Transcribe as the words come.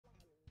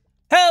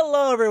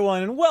Hello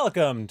everyone and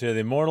welcome to the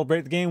Immortal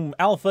Break the Game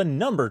Alpha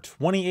number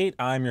 28.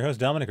 I'm your host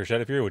Dominic, or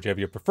ShadowFury, whichever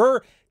you prefer.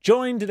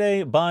 Joined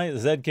today by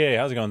ZK.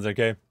 How's it going,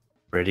 ZK?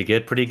 Pretty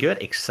good, pretty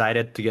good.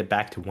 Excited to get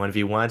back to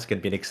 1v1. It's going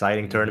to be an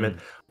exciting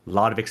tournament. A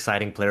lot of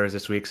exciting players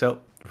this week,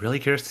 so really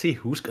curious to see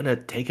who's going to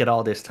take it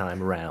all this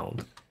time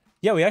around.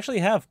 Yeah, we actually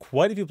have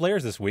quite a few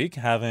players this week,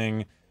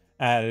 having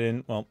added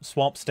in, well,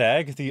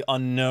 SwampStag, the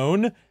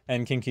Unknown,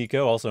 and King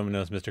Kiko, also known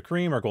as Mr.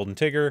 Cream or Golden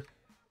Tigger.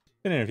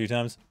 Been in a few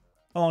times,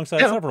 alongside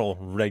several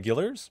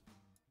regulars.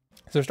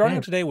 So starting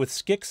up today with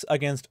SKIKS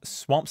against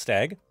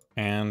SwampStag,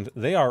 and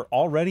they are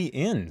already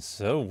in,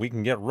 so we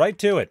can get right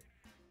to it.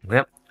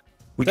 Yep.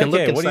 We can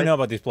look inside. What do you know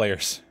about these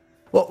players?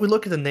 Well, we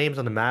look at the names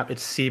on the map.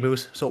 It's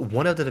Seamoose, so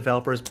one of the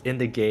developers in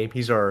the game.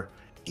 He's our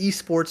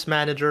esports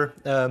manager.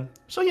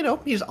 So, you know,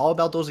 he's all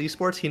about those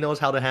esports. He knows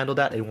how to handle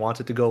that and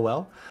wants it to go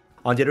well.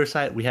 On the other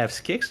side, we have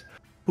SKIKS,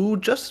 who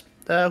just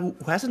who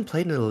hasn't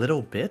played in a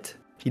little bit.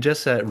 He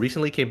just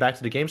recently came back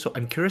to the game, so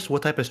I'm curious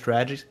what type of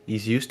strategies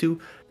he's used to,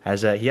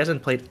 as he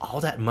hasn't played all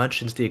that much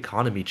since the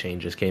economy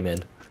changes came in.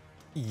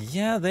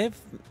 Yeah, they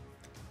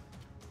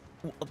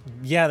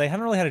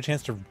haven't really had a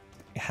chance to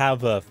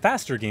have a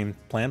faster game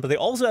plan, but they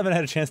also haven't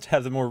had a chance to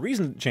have the more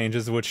recent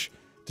changes, which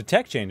to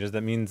tech changes.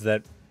 That means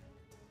that,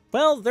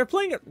 well, they're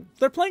playing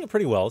it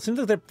pretty well. It seems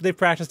like they've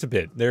practiced a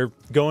bit. They're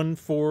going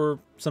for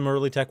some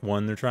early tech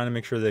 1. They're trying to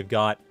make sure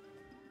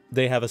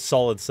they have a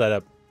solid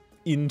setup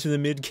into the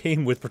mid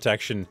game with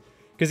protection,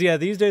 because yeah,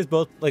 these days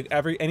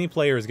any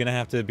player is gonna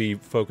have to be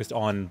focused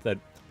on that,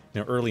 you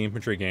know, early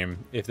infantry game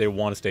if they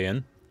want to stay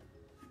in.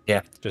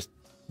 Yeah, just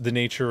the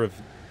nature of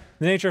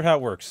how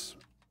it works.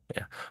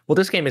 Yeah, well,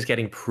 this game is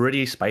getting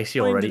pretty spicy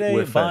already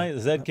with by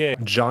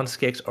ZK. John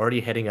SKIKS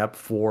already heading up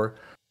for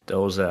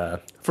those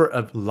for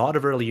a lot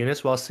of early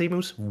units, while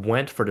Seamoose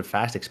went for the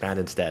fast expand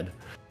instead.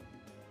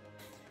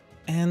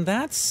 And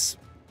that's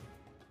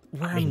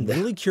where I'm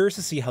really curious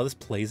to see how this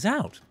plays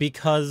out,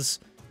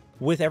 because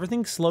with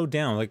everything slowed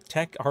down, like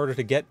tech harder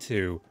to get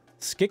to,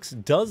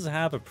 SKIKS does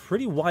have a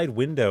pretty wide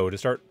window to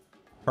start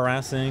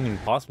harassing and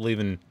possibly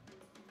even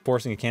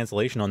forcing a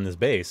cancellation on this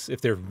base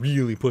if they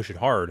really push it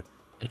hard.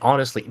 And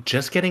honestly,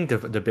 just getting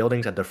the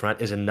buildings at the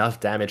front is enough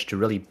damage to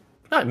really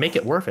make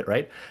it worth it,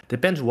 right?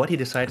 Depends what he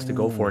decides to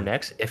go for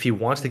next. If he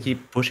wants to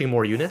keep pushing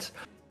more units,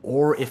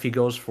 or if he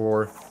goes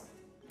for,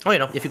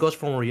 if he goes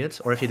for more units,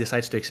 or if he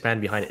decides to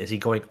expand behind it. Is he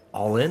going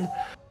all in?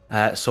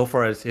 So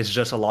far, it's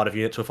just a lot of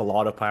units with a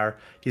lot of Pyre.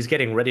 He's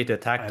getting ready to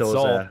attack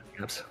those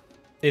camps.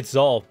 It's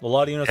Zol. A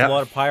lot of units, a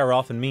lot of Pyre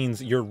often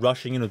means you're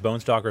rushing in with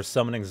Bone Stalker,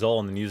 summoning Zol,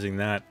 and then using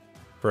that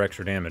for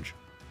extra damage.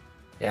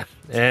 Yeah.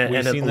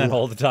 We've seen that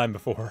all the time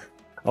before.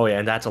 Oh yeah,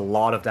 and that's a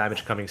lot of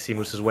damage coming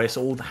Seamoose's way,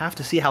 so we'll have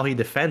to see how he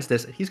defends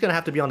this. He's going to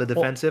have to be on the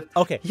defensive.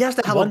 Well, okay. He has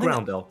the hallowed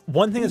ground, though.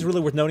 One thing that's really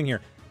worth noting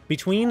here,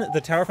 between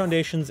the tower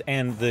foundations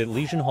and the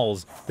Legion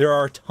halls, there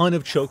are a ton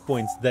of choke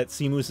points that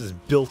Seamoose has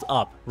built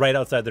up right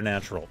outside their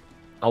natural.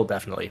 Oh,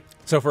 definitely.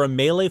 So for a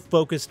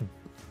melee-focused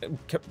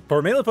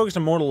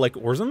Immortal like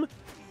Orzum,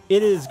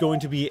 it is going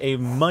to be a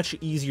much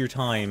easier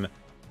time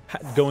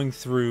going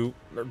through,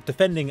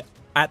 defending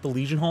at the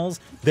Legion halls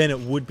than it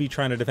would be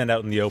trying to defend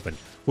out in the open.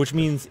 Which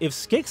means if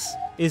SKIKS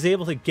is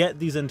able to get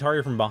these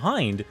Antari from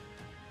behind,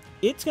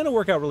 it's going to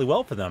work out really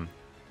well for them.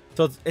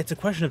 So it's a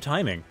question of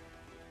timing.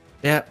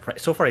 Yeah,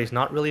 so far he's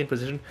not really in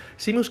position.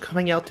 Seamoose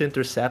coming out to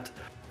intercept.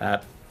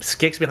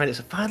 SKIKS behind is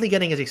finally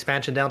getting his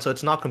expansion down, so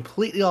it's not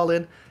completely all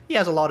in. He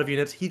has a lot of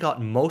units. He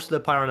got most of the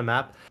Pyre on the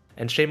map,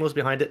 and Seamoose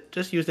behind it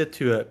just used it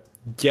to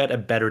get a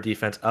better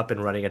defense up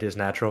and running at his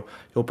natural.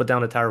 He'll put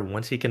down a tower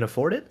once he can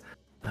afford it.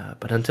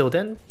 But until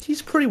then,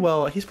 he's pretty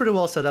well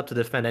set up to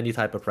defend any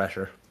type of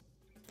pressure.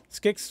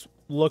 SKIKS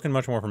looking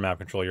much more for map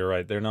control. You're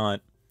right. They're not.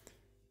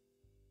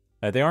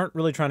 They aren't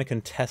really trying to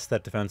contest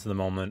that defense at the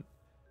moment.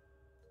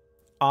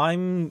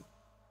 So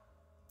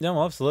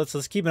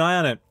let's keep an eye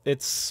on it.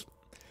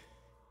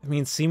 I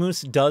mean,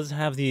 Seamoose does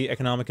have the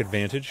economic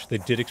advantage. They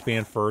did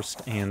expand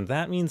first, and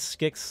that means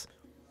SKIKS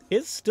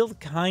is still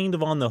kind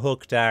of on the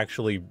hook to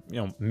actually,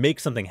 make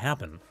something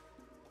happen.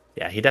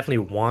 Yeah, he definitely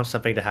wants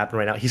something to happen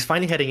right now. He's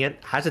finally heading in,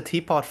 has a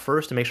teapot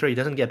first to make sure he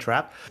doesn't get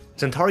trapped.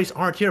 Centauri's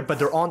aren't here, but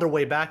they're on their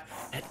way back.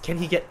 And can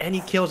he get any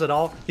kills at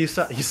all? He's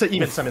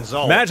even summoned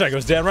Zol. Magi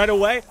goes down right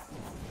away.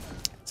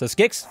 So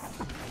SKIKS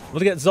will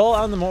get Zol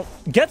out on the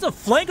gets a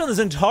flank on the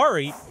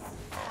Centauri.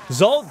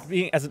 Zol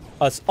being as an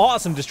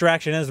awesome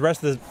distraction as the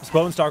rest of the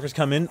Bone Stalkers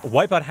come in,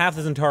 wipe out half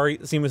the Centauri.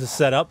 Seamoose is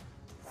set up.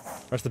 The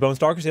rest of the Bone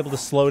Stalkers able to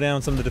slow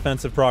down some of the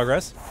defensive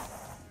progress.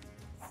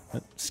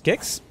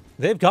 SKIKS,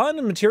 they've gotten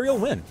a material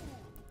win.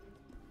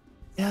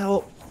 Yeah,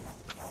 well,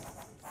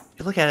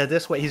 you look at it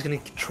this way, he's going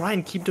to try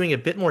and keep doing a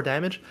bit more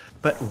damage,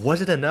 but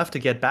was it enough to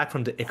get back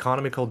from the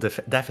economical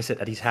deficit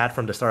that he's had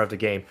from the start of the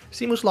game?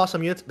 Seamoose lost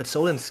some units, but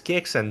so did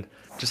SKIKS, and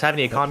just having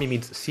the economy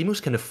means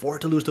Seamoose can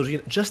afford to lose those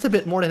units just a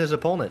bit more than his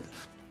opponent.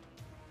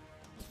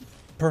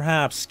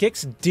 Perhaps.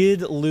 SKIKS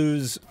did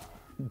lose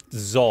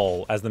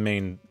Zol as the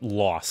main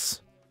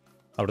loss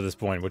up to this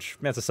point, which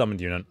that's a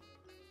summoned unit.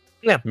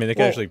 Yeah. I mean, they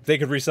could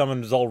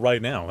resummon Zol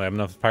right now. They have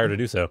enough Pyre to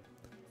do so.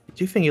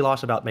 do think he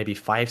lost about maybe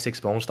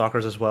 5-6 Bone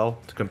Stalkers as well.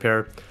 To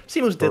compare,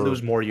 Seamus did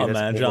lose more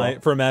units.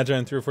 For a Magi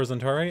and 3 or 4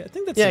 Zentari, I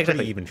think that's a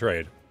pretty even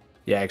trade.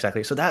 Yeah,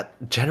 exactly. So that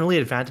generally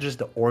advantages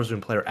the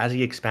Orzum player as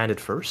he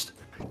expanded first.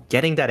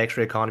 Getting that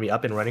extra economy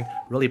up and running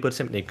really puts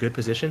him in a good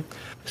position.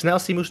 So now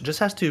Seamus just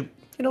has to,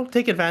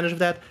 take advantage of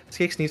that.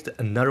 SKIKS needs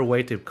another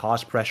way to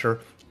cause pressure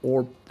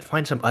or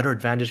find some other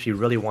advantage if he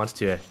really wants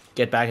to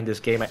get back in this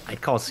game. I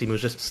call Seamus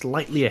just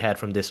slightly ahead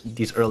from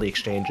these early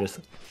exchanges.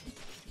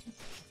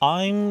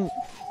 I'm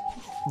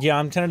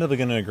tentatively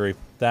going to agree.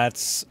 That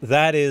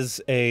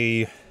is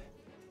a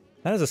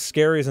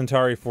scary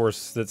Zentari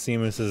force that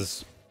Seamus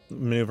is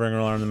maneuvering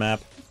around the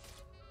map.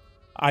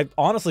 I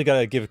honestly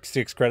gotta give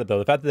SKIKS credit though.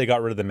 The fact that they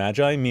got rid of the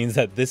Magi means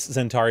that this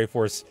Zentari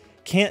force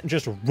can't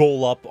just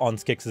roll up on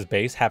SKIKS'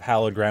 base, have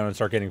hallowed ground, and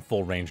start getting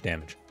full range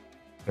damage.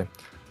 Okay.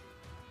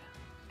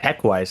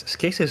 Tech-wise,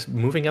 SKIKS is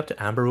moving up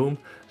to Amber Room,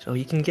 so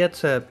he can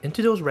get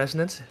into those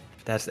resonance.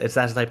 It's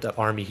that type of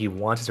army he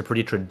wants. It's a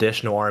pretty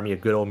traditional army, a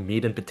good old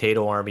meat and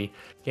potato army.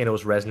 Getting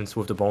those resonance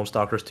with the Bone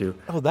Stalkers too.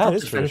 Oh, that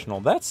is traditional.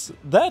 That's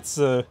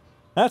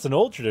an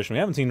old tradition. We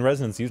haven't seen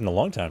resonance used in a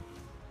long time.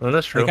 Well,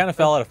 that's true. They kind of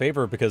fell out of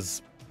favor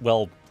because,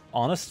 well,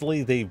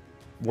 honestly, they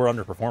were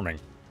underperforming.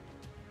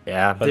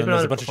 Yeah, but then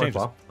there's a bunch of changes.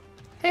 Well.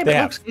 Hey, but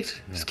look,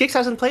 SKIKS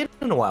hasn't played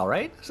in a while,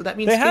 right? So that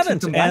means they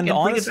haven't. And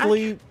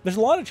honestly, there's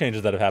a lot of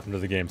changes that have happened to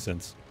the game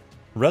since.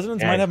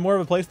 Resonance might have more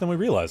of a place than we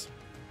realize.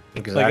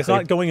 Exactly. Like, it's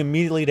not going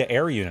immediately to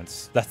air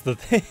units. That's the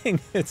thing.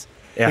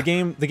 The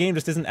game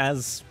just isn't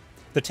as...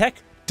 The tech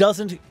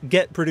doesn't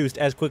get produced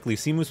as quickly.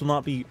 Seamus will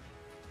not be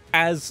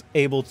as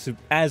able to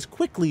as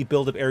quickly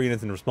build up air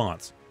units in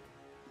response.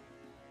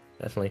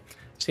 Definitely.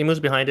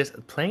 Seamus behind us,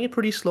 playing it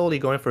pretty slowly,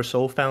 going for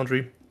Soul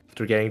Foundry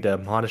after getting the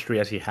Monastery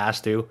as he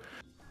has to.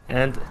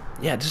 And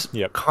yeah, just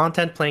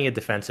content playing it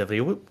defensively,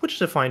 which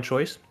is a fine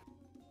choice.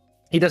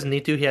 He doesn't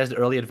need to. He has the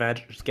early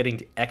advantage, just getting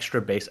the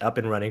extra base up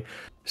and running.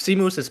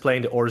 Seamus is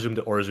playing the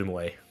Orzum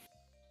way.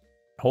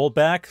 Hold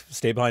back,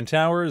 stay behind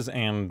towers,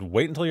 and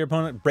wait until your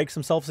opponent breaks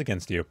themselves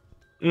against you.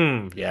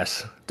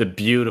 Yes. The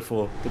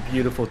beautiful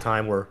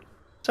time where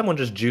someone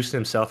just juiced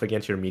himself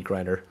against your meat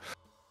grinder.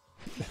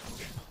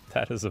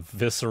 That is a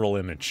visceral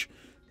image.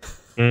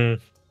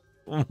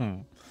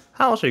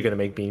 How else are you going to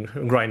make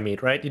grind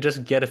meat, right? You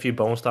just get a few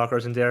Bone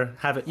Stalkers in there.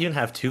 You can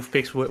have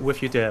toothpicks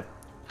with you to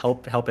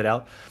help it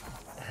out.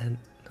 And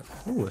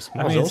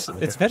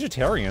it's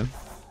vegetarian.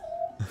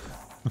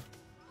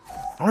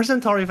 Are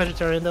Zentari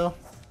vegetarian though?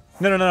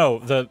 No.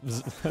 The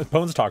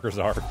Bone Stalkers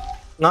are.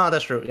 No,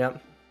 that's true. Yeah.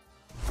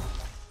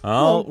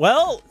 Oh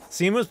well,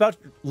 Seamus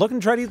looking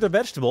to try to eat their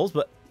vegetables,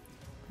 but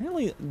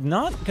really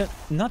not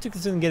too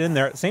concerned to get in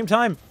there. At the same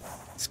time,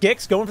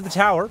 SKIKS going for the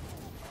tower.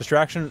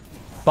 Distraction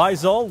by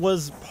Zol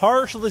was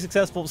partially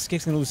successful.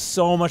 SKIKS can lose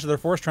so much of their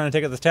force trying to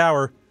take out this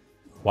tower.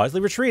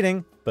 Wisely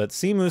retreating, but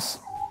Seamus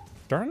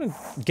starting to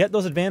get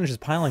those advantages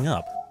piling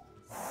up.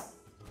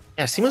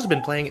 Yeah, Seamus has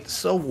been playing it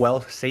so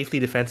well, safely,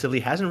 defensively,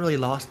 hasn't really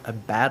lost a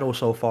battle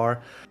so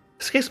far.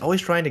 SKIKS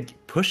always trying to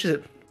push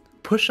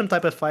some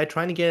type of fight,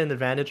 trying to get an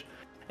advantage.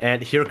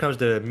 And here comes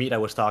the meat I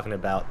was talking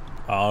about.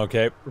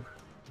 Okay.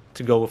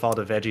 To go with all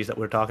the veggies that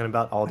we're talking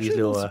about, all these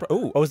little...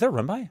 is that a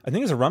run by? I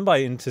think it's a run by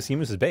into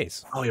Seamus'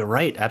 base. Oh, you're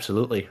right,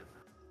 absolutely.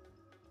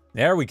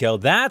 There we go.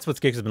 That's what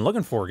SKIKS has been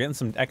looking for, getting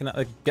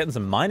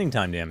some mining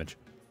time damage.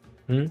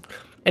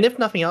 And if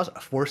nothing else,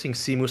 forcing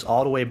Seamus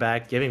all the way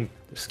back, giving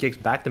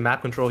SKIKS back the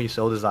map control he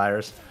so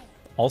desires.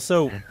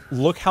 Also,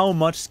 look how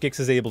much SKIKS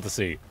is able to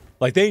see.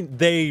 Like,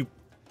 they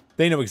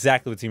know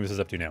exactly what Seamus is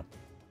up to now.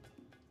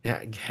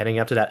 Yeah, heading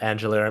up to that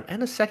Angelarum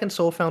and a second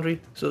Soul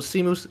Foundry. So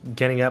Seamus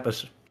getting up a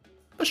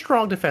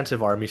strong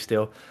defensive army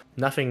still.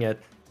 Nothing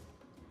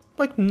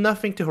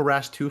to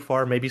harass too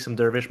far. Maybe some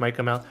Dervish might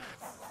come out.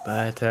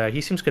 But he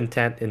seems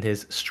content in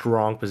his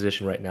strong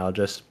position right now.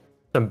 Just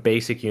some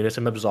basic units,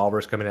 some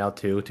Absolvers coming out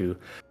too to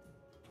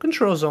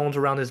control zones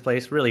around his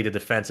place. Really the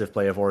defensive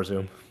play of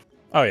Orzum.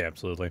 Oh yeah,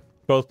 absolutely.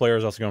 Both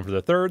players also going for their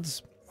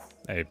thirds.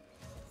 They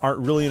aren't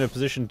really in a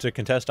position to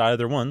contest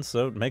either one,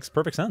 so it makes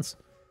perfect sense.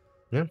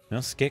 Yeah.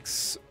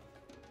 SKIKS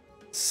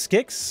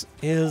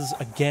is,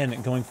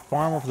 again, going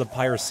far more for the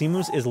Pyre.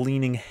 Seamus is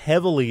leaning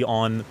heavily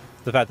on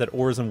the fact that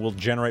Orzum will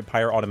generate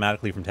Pyre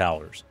automatically from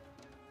towers.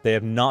 They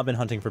have not been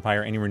hunting for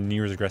Pyre anywhere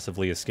near as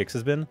aggressively as SKIKS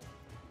has been.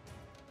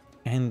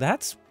 And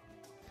that's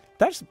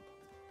I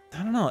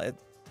don't know.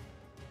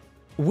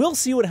 We'll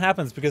see what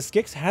happens, because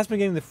SKIKS has been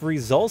getting the free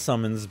Zol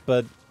summons,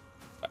 but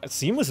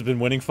Seamus has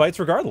been winning fights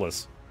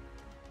regardless.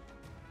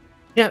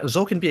 Yeah,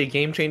 Zol can be a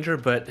game changer,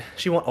 but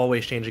she won't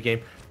always change a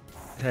game.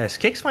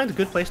 SKIKS finds a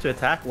good place to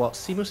attack, while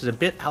Seamus is a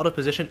bit out of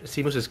position.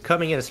 Seamus is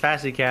coming in as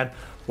fast as he can.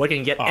 What can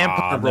he get?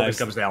 Empire Broken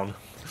comes down.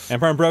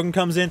 Empire Broken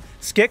comes in.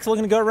 SKIKS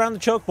looking to go around the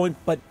choke point,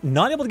 but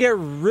not able to get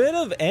rid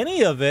of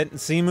any of it.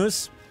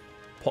 Seamus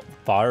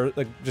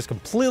just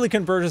completely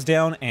converges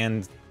down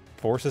and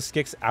forces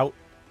SKIKS out.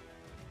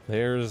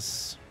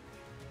 There's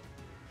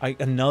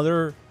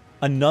another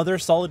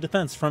solid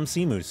defense from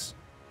Seamus.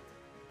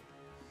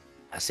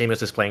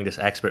 Seamus is playing this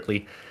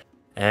expertly.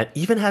 And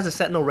even has a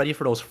Sentinel ready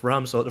for those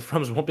Frums, so the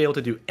Frums won't be able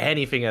to do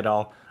anything at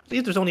all. At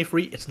least there's only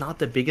 3. It's not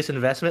the biggest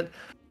investment.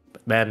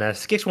 But man,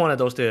 SKIKS wanted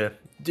those to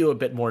do a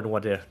bit more than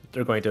what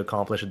they're going to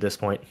accomplish at this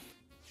point.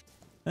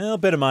 Well, a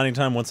bit of mining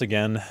time once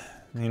again.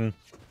 I mean,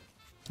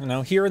 you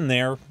know, here and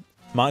there,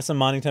 some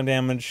mining time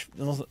damage,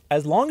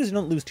 as long as you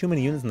don't lose too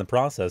many units in the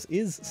process,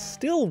 is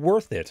still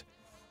worth it.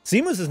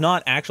 Seamus has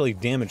not actually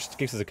damaged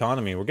SKIKS'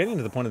 economy. We're getting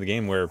to the point of the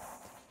game where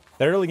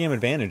that early game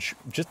advantage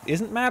just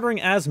isn't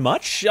mattering as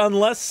much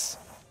unless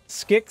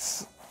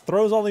SKIKS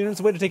throws all the units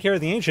away to take care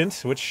of the Ancient,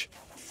 which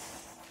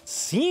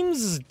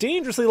seems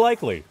dangerously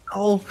likely.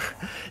 Oh,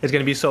 it's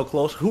going to be so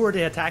close. Who are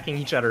they attacking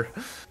each other?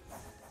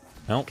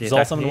 Well,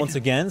 Zol summoned once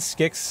again.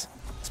 SKIKS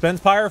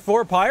spends Pyre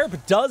for Pyre,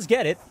 but does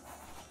get it.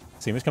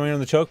 Seamus coming in on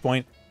the choke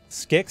point.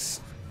 SKIKS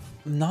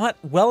not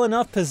well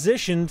enough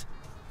positioned.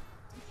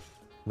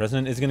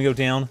 Resonant is going to go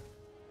down.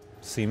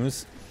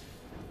 Seamus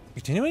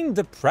continuing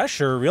the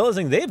pressure,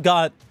 realizing they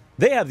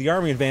have the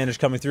army advantage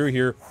coming through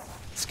here.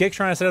 SKIKS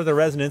trying to set up the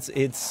Resonance.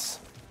 It's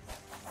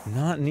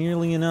not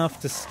nearly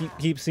enough to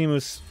keep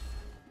Seamus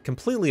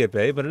completely at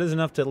bay, but it is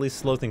enough to at least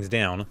slow things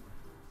down.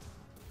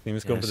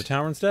 Seamus going for the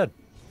tower instead.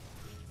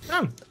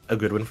 A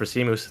good win for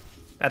Seamus.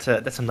 That's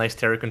a nice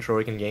terror control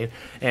he can gain.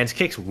 And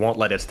SKIKS won't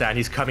let it stand.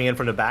 He's coming in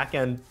from the back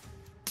and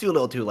too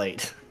little too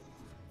late.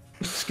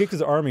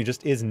 SKIKS' army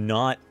just is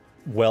not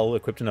well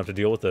equipped enough to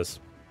deal with this.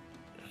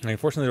 And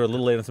unfortunately, they're a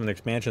little late on some of their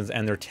expansions,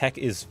 and their tech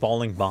is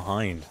falling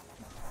behind.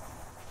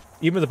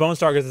 Even with the Bone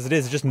Stalkers as it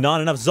is, it's just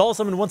not enough. Zol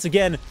summoned once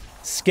again.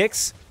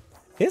 SKIKS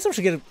is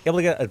actually able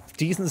to get a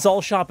decent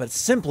Zol shot, but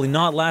simply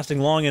not lasting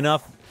long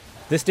enough.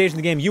 This stage in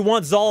the game, you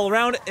want Zol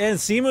around, and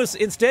Seamus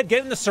instead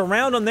getting the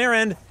surround on their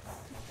end,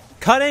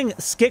 cutting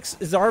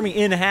SKIKS' army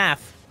in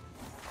half,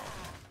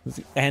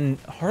 and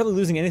hardly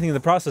losing anything in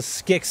the process.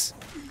 SKIKS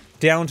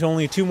down to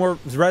only 2 more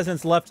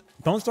residents left.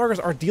 Bone Stalkers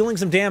are dealing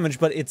some damage,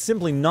 but it's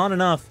simply not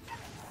enough.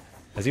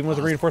 As even with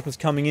the reinforcements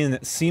coming in,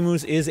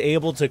 Seamus is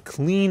able to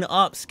clean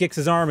up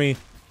SKIKS' army,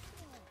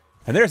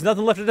 and there's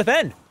nothing left to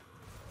defend.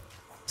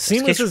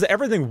 Seamus has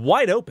everything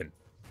wide open.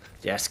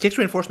 Yeah, SKIKS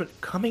reinforcement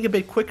coming a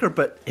bit quicker,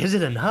 but is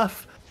it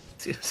enough?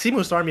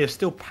 Seamus' army is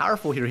still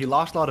powerful here. He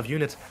lost a lot of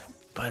units,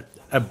 but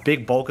a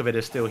big bulk of it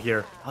is still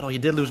here. Although he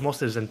did lose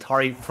most of his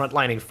entire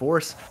frontlining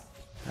force.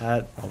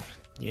 But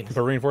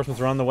reinforcements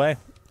are on the way,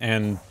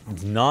 and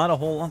not a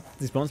whole lot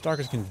these Bone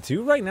Stalkers can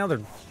do right now.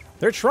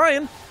 They're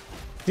trying,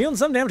 dealing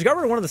some damage. Got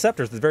rid of one of the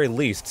scepters at the very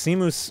least.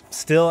 Seamus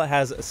still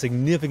has a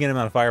significant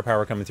amount of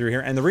firepower coming through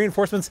here, and the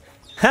reinforcements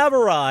have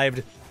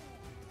arrived.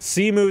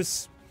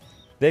 Seamus,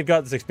 they've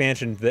got this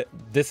expansion.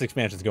 This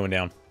expansion's going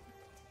down.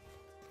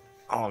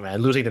 Oh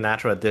man, losing the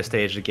natural at this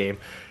stage of the game,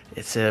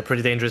 it's a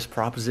pretty dangerous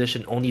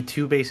proposition. Only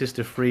 2 bases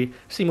to free.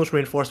 Seamus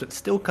reinforcement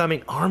still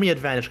coming. Army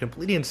advantage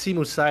completely on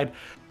Seamus' side.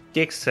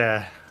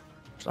 SKIKS,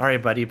 sorry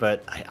buddy,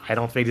 but I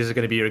don't think this is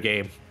going to be your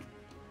game.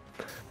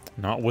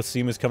 Not with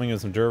Seamus coming in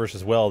with some Dervish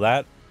as well.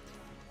 That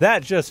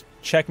just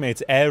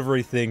checkmates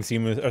everything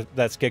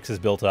that SKIKS has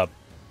built up.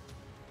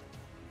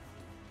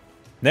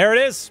 There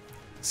it is.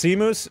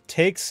 Seamus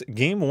takes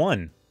game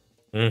 1.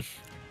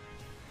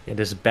 It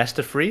is best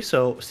of 3,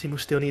 so Seamus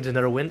still needs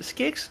another win.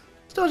 SKIKS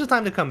still has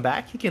time to come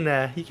back. He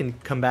can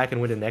come back and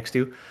win the next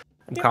 2.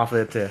 I'm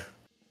confident.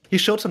 He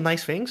showed some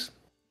nice things.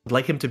 I'd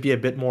like him to be a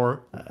bit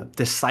more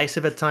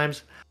decisive at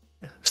times.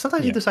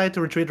 Sometimes he decided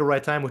to retreat at the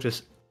right time, which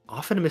is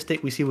often a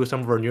mistake we see with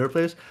some of our newer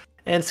players.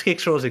 And SKIKS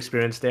shows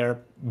experience there.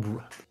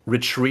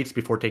 Retreats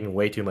before taking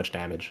way too much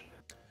damage.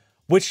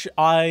 Which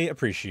I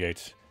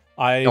appreciate.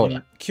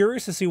 I'm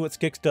curious to see what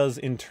SKIKS does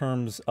in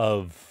terms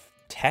of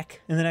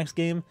tech in the next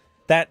game.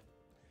 That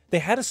they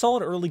had a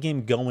solid early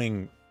game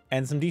going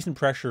and some decent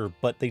pressure,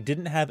 but they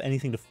didn't have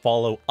anything to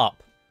follow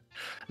up.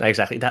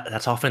 Exactly.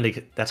 That's often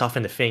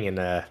the thing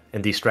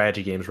in these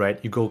strategy games, right?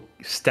 You go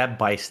step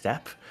by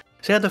step.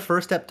 So you had the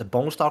first step, the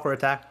Bone Stalker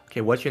attack.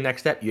 Okay, what's your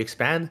next step? You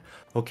expand.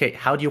 Okay,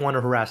 how do you want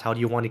to harass? How do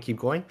you want to keep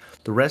going?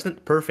 The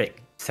Resonant,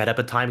 perfect. Set up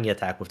a timing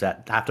attack with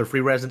that. After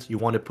 3 Resonants, you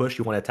want to push,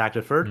 you want to attack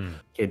the third.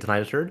 Okay, deny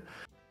the third.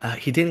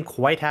 He didn't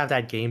quite have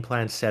that game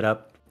plan set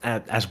up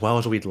as well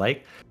as we'd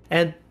like.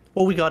 And,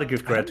 well, we got to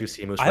give credit to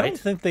Seamus, right? I don't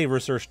think they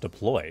researched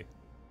deploy.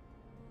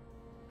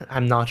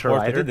 I'm not sure or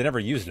if either. They did, they never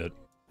used it.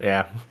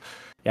 Yeah.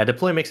 Yeah,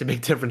 deploy makes a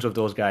big difference with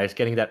those guys.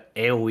 Getting that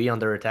AoE on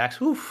their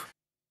attacks, oof.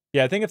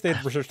 Yeah, I think if they'd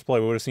researched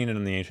deploy, we would have seen it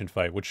in the Ancient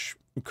fight, which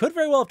could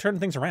very well have turned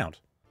things around.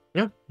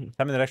 Yeah.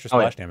 Having that extra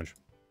splash damage.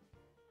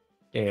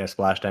 Yeah,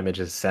 splash damage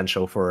is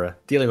essential for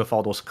dealing with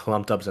all those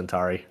clumped up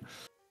Zentari.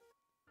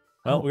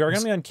 Well, we are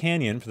going to be on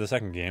Canyon for the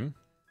second game.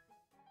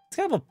 It's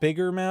kind of a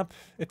bigger map.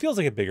 It feels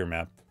like a bigger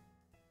map.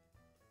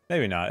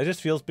 Maybe not. It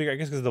just feels bigger, I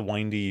guess, because of the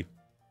windy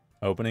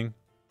opening.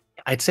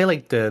 I'd say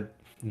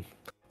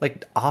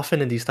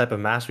often in these type of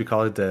maps we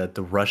call it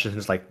the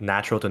Russians like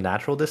natural to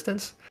natural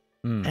distance.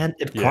 And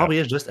it probably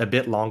is just a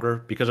bit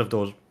longer because of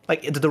those,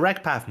 like the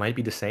direct path might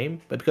be the same,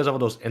 but because of all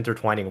those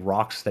intertwining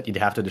rocks that you'd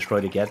have to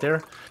destroy to get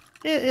there,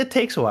 it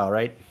takes a while,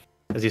 right?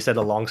 As you said,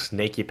 a long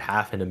snaky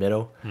path in the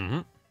middle.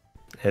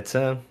 It's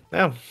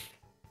not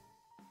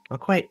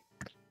quite.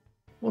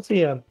 We'll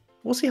see.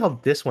 we'll see how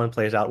this one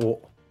plays out.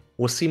 Will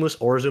Seamus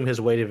Orzum his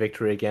way to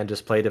victory again?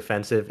 Just play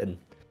defensive and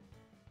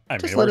I mean,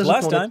 just it let worked his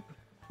last opponent- time.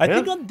 I Yeah.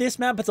 think on this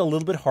map it's a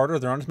little bit harder.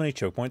 There aren't as many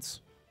choke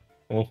points.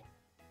 Oh,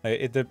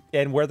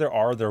 And where there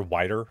are, they're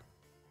wider.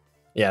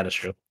 yeah, that's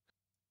true.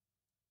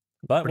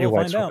 But Pretty we'll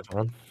wide find out. scope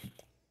on.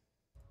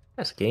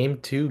 As game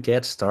 2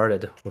 gets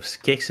started with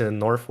SKIKS in the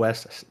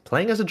Northwest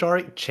playing as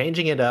Ajari,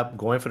 changing it up,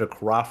 going for the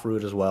Croft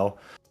route as well.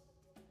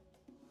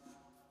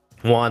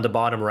 Well, on the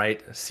bottom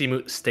right,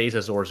 Simu stays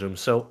as Orzum.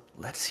 So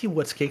let's see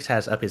what SKIKS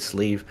has up his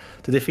sleeve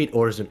to defeat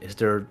Orzum. Is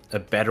there a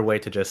better way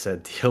to just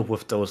deal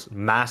with those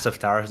massive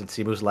towers that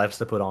Simu's likes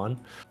to put on?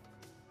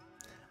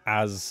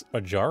 As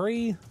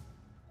Ajari,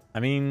 I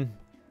mean,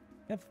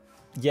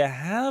 you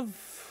have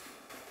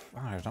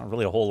there's not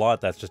really a whole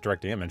lot that's just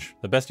direct damage.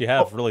 The best you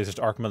have really is just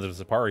Archmother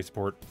Zapari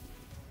support.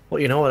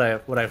 Well, you know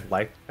what I've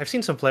liked? I've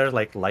seen some players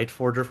like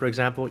Lightforger, for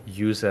example,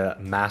 use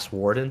Mass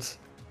Wardens.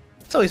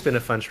 It's always been a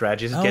fun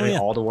strategy, just getting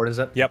all the Wardens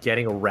up,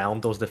 getting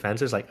around those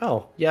defenses. Like,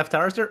 oh, you have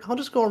towers there? I'll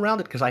just go around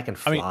it because I can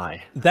fly. I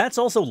mean, that's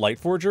also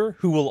Lightforger,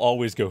 who will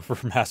always go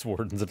for Mass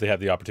Wardens if they have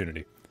the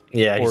opportunity.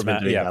 Yeah, he's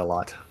been doing that a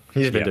lot.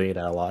 He's been doing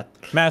that a lot.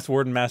 Mass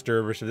Warden, Mass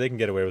Dervish, if they can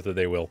get away with it,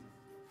 they will.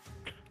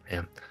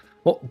 Yeah.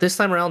 Well, this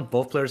time around,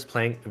 both players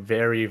playing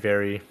very,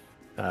 very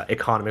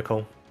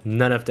economical.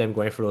 None of them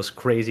going for those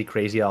crazy,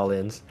 crazy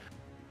all-ins.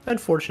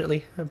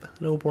 Unfortunately,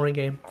 no boring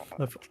game.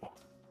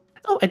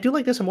 Oh, I do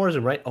like this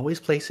Orzum, right? Always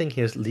placing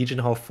his Legion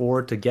Hall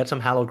forward to get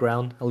some Hallowed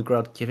Ground,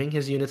 giving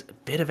his units a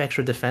bit of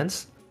extra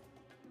defense.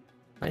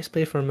 Nice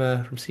play from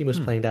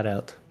Seamus playing that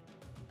out.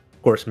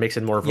 Of course, makes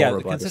it more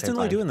vulnerable. Yeah,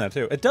 consistently doing that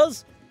too. It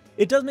does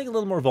make it a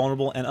little more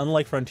vulnerable, and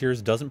unlike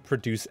Frontiers, doesn't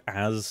produce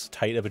as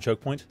tight of a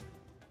choke point.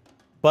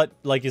 But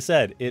like you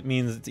said, it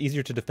means it's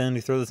easier to defend.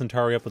 You throw the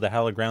Centauri up with a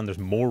Hallowed Ground, there's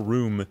more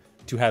room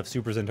to have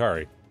Super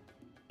Centauri.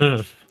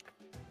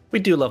 We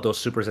do love those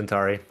Super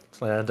Centauri.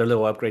 Their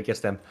little upgrade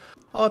gets them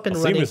up and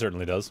running. Seamus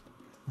certainly does.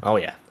 Oh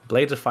yeah,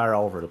 blades of fire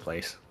all over the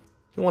place.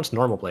 Who wants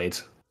normal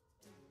blades?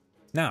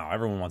 Now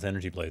everyone wants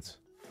energy blades.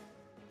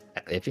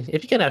 If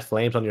you can have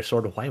flames on your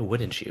sword, why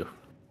wouldn't you?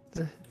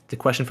 The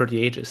question for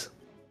the ages.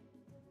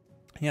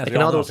 Yeah, like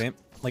all those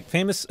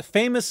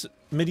famous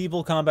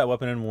medieval combat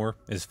weapon in war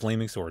is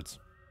flaming swords.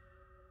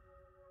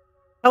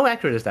 How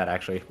accurate is that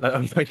actually?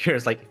 I'm quite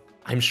curious. Like,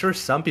 I'm sure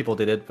some people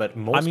did it, but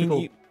most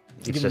people,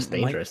 it's just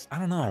dangerous. I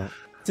don't know.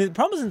 See, the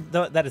problem isn't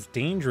that it's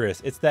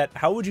dangerous. It's that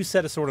how would you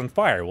set a sword on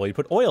fire? Well, you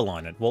put oil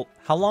on it. Well,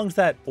 how long's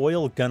that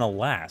oil gonna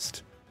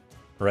last?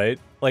 Right?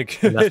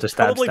 Like, it's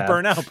probably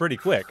burn out pretty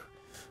quick.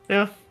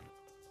 Yeah.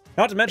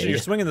 Not to mention, you're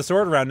swinging the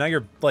sword around. Now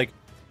you're like,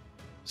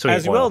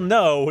 as you well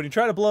know, when you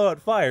try to blow out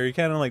fire, you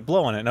kind of like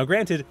blow on it. Now,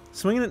 granted,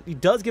 swinging it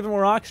does give it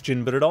more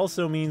oxygen, but it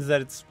also means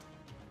that it's,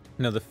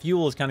 the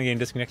fuel is kind of getting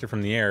disconnected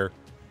from the air.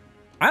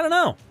 I don't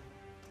know.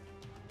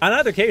 In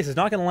either case, it's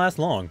not going to last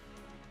long.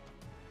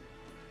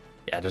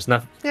 Yeah, there's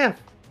nothing. Yeah,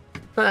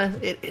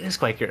 it is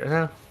quite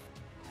curious.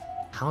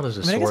 How does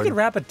a sword? I guess you could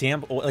wrap a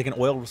damp, like an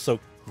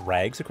oil-soaked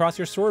rags across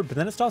your sword, but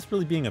then it stops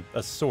really being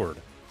a sword.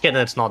 Yeah,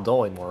 then it's not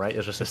dull anymore, right?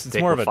 It's just a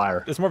stick with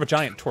fire. It's more of a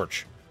giant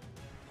torch.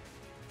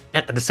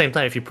 At the same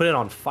time, if you put it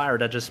on fire,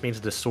 that just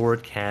means the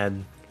sword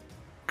can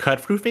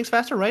cut through things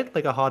faster, right?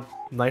 Like a hot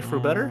knife through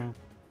butter.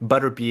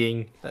 Butter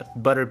being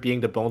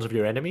the bones of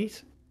your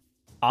enemies.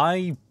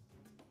 I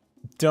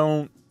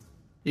don't.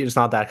 It's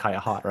not that kind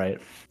of hot,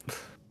 right?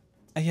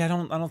 Yeah, I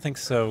don't think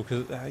so.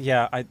 Cause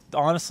I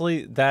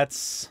honestly,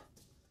 that's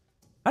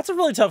a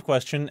really tough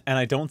question, and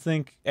I don't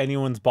think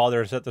anyone's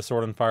bothered to set the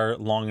sword on fire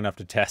long enough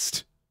to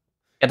test.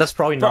 Yeah, that's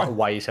probably not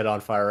why you set it on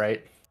fire,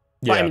 right?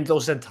 Yeah. But, I mean,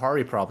 those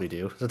Centauri probably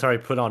do. Centauri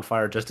put on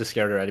fire just to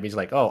scare their enemies.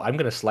 Like, oh, I'm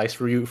gonna slice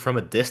through you from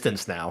a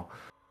distance now.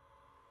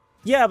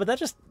 Yeah, but that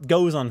just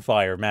goes on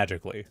fire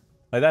magically.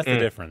 Like that's the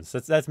difference.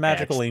 That's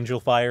magical angel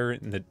fire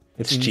in the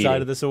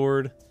inside of the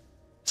sword.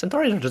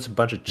 Centauris are just a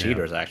bunch of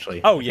cheaters,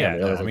 actually. Oh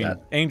yeah, I mean,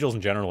 angels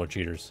in general are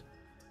cheaters.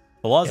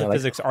 The laws of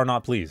physics are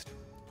not pleased.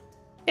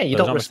 Yeah, you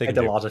don't respect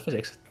the laws of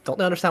physics. Don't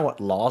they understand what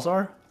laws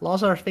are?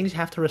 Laws are things you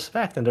have to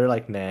respect, and they're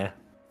like, nah,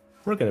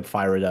 we're gonna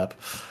fire it up.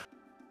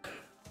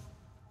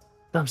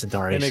 Dumb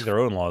Centauris. They make their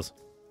own laws.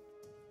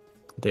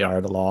 They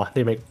are the law.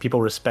 They make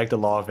people respect the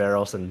law of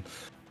Eros, and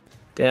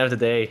at the end of the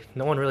day,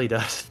 no one really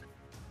does.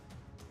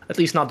 At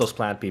least not those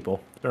plant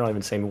people. They're not even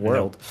the same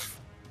world.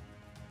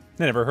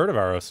 They never heard of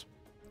Eros.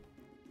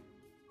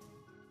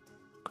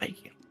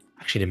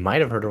 Actually, they might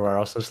have heard of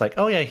Eros. It's like,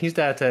 oh yeah, he's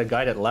that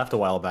guy that left a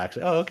while back.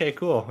 So, oh, okay,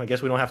 cool. I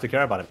guess we don't have to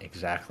care about him.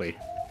 Exactly.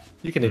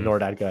 You can ignore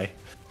that guy.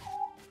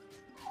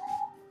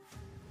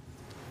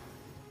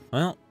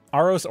 Well,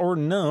 Aros or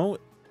no,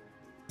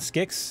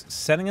 SKIKS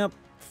setting up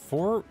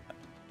for.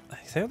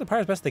 Say the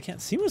Pyre's best they can.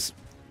 Seamus,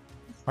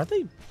 are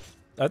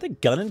they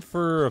gunning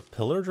for a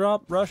pillar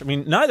drop rush? I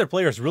mean, neither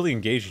player's really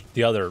engaged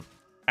the other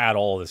at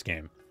all this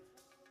game.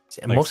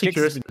 Like, mostly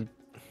curious.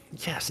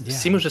 Yes,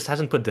 Seamus just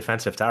hasn't put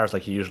defensive towers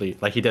like he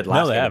did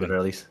last game at the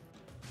very least.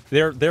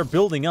 They're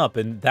building up,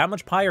 and that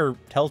much Pyre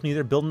tells me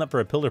they're building up for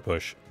a pillar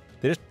push.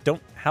 They just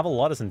don't have a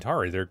lot of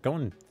Centauri. They're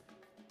going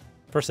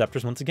for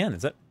Scepters once again.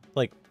 Is that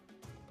like?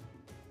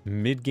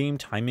 mid-game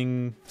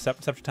timing,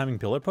 scepter timing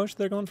pillar push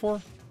they're going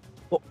for?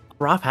 Well,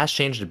 Roth has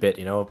changed a bit,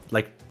 you know.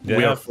 Like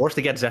we are forced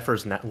to get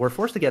Zephyrs. We're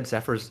forced to get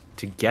Zephyrs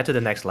to get to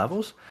the next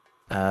levels,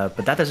 but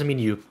that doesn't mean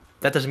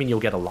you'll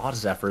get a lot of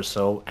Zephyrs.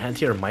 So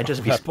anti-air might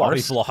just be body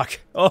sparse. block.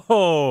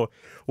 Oh,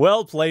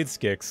 well played,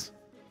 SKIKS.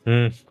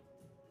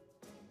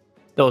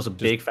 Those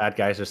big fat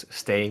guys just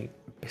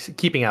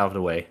keeping out of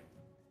the way.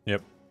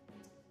 Yep.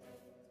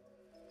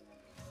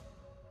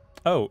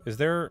 Oh, is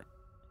there?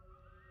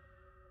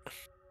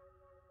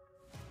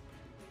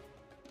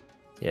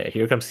 Yeah,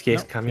 here comes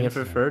SKIKS coming in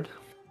for third.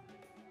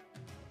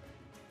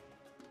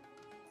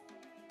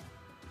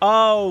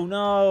 Oh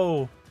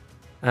no!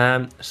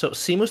 So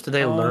Seamus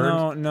today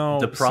learned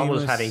the problem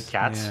with having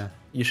cats. Yeah.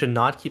 You should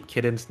not keep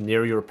kittens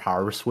near your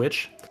power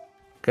switch,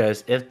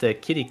 because if the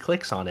kitty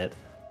clicks on it,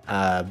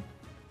 power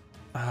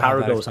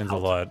goes out. A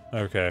lot.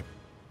 Okay.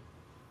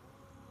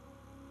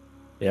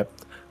 Yep.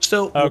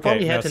 So we'll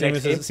probably head to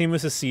next game.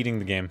 Seamus is seeding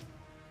the game.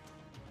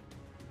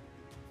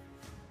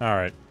 All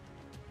right.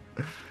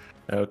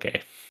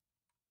 Okay.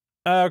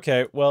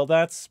 Okay. Well,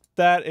 that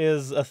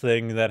is a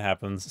thing that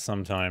happens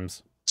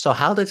sometimes. So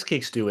how did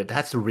SKIKS do it?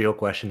 That's the real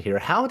question here.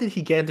 How did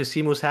he get into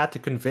Seamus' hat to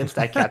convince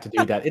that cat to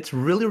do that? It's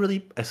really,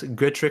 really a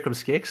good trick from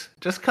SKIKS.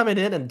 Just coming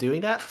in and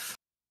doing that.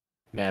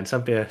 Man,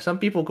 some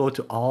people go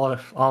to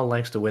all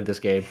lengths to win this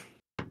game.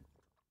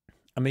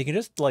 I mean, you can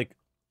just like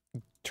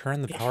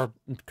turn the power,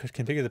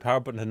 configure the power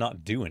button to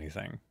not do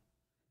anything.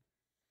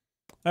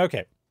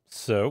 Okay,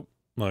 so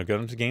we'll go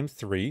into game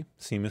 3.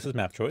 Seamus'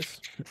 map choice.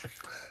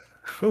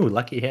 Ooh,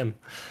 lucky him.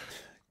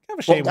 Kind of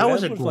a shame. Well, that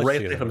was a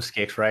great thing from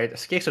SKIKS, right?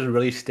 SKIKS doesn't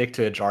really stick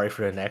to Ajari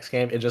for the next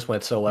game. It just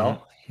went so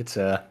well. It's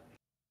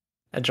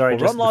Ajari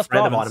just the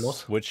friend of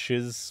Animals, which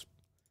is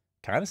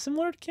kind of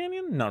similar to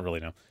Canyon. Not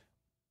really, no,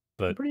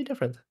 but pretty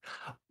different.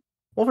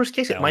 Well, for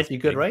SKIKS, it might be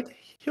good, right?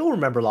 He'll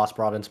remember Lost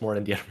Province more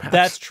than the other maps.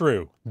 That's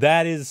true.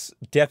 That is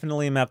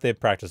definitely a map they've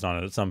practiced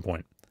on it at some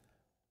point.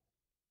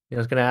 I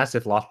was going to ask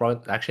if Lost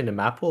Province actually in the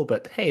map pool,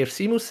 but hey, if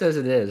Seamus says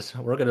it is,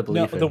 we're going to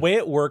believe him. The way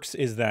it works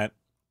is that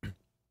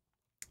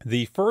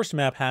the first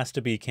map has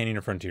to be Canyon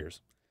or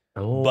Frontiers.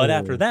 Oh. But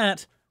after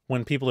that,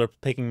 when people are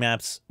picking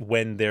maps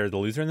when they're the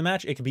loser in the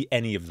match, it could be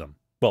any of them.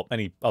 Well,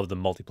 any of the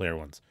multiplayer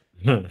ones.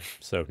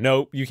 So,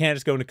 no, you can't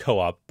just go into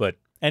co-op, but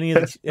any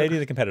of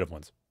the competitive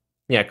ones.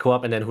 Yeah,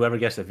 co-op, and then whoever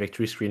gets the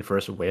victory screen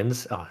first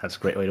wins. Oh, that's a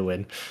great way to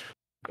win.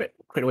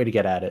 Great way to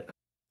get at it.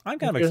 I'm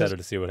kind of excited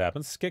to see what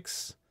happens.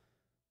 SKIKS,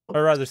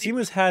 or rather,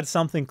 Seamus had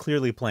something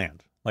clearly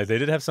planned. Like, they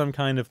did have some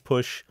kind of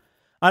push.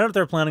 I don't know if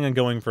they're planning on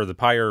going for the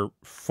Pyre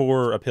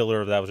for a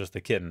pillar, if that was just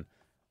a kitten.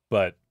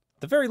 But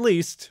at the very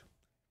least,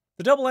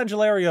 the double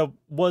Angelaria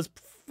was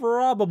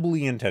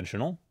probably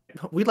intentional.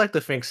 We'd like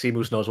to think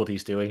Seamus knows what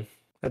he's doing.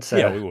 That's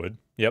yeah, we would.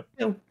 Yep.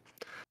 You know,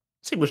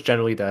 Seamus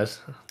generally does.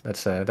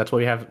 That's why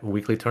we have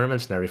weekly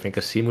tournaments and everything,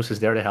 because Seamus is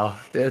there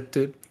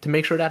to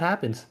make sure that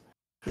happens.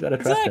 We gotta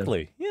trust him.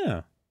 Exactly.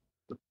 Yeah.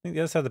 I think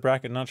the other side of the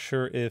bracket. Not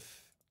sure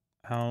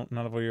how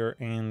NotAVoyeur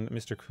and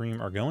Mr.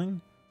 Cream are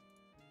going.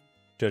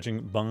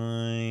 Judging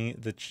by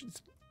the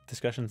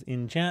discussions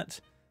in chat,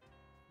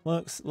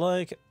 looks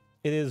like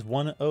it is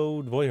 1-0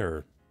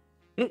 Voyeur.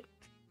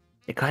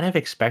 It kind of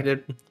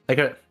expected,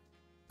 I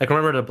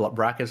remember the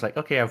brackets, like,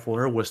 okay,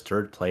 Voyeur was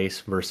third place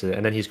versus,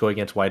 and then he's going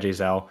against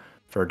yjzhou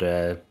for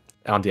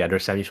on the other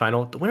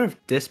semifinal. The winner of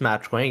this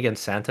match going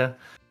against Santa.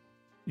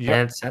 Yep.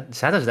 And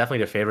Santa's definitely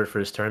the favorite for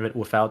this tournament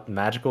without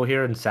Magical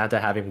here, and Santa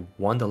having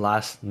won the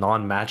last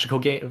non-Magical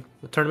game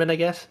tournament, I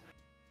guess.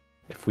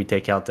 If we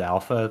take out the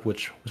Alpha,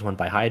 which was won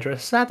by Hydra,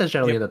 Santa's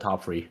generally in the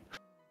top 3.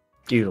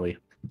 Usually.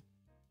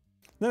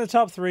 They're in the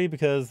top 3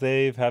 because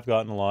they have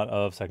gotten a lot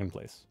of second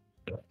place.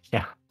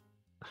 Yeah.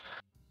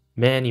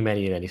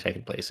 Many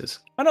second places.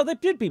 I know, they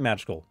did beat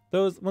Magical.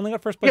 When they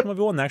got first place in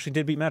 1v1, they actually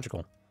did beat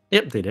Magical.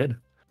 Yep, they did.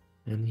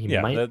 And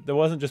that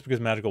wasn't just because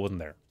Magical wasn't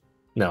there.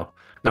 No,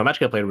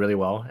 Magical played really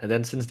well. And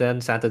then since then,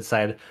 Santa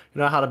decided,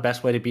 you know how the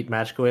best way to beat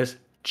Magical is?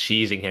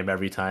 Cheesing him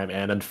every time.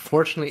 And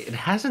unfortunately, it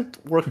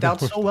hasn't worked out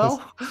so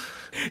well.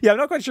 Yeah, I'm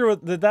not quite sure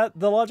what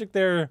the logic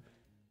there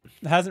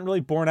hasn't really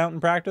borne out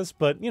in practice,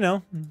 but, you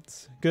know,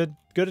 it's good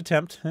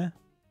attempt.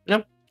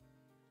 Yep.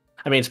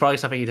 I mean, it's probably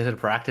something he did in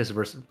practice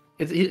versus...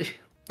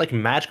 like,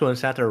 Magical and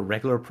Santa are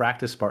regular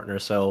practice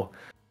partners, so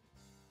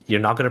you're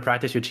not going to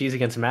practice your cheese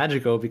against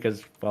Magical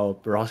because, well,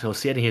 we're also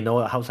sitting here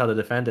know how to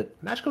defend it.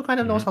 Magical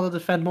kind of knows how to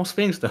defend most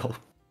things, though.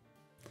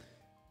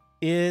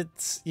 You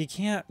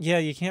can't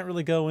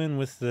really go in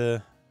with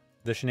the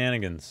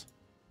shenanigans.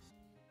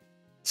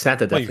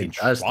 Santa definitely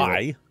does.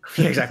 Try.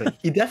 Yeah, exactly.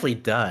 He definitely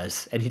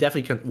does, and he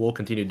definitely will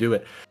continue to do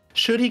it.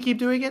 Should he keep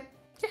doing it?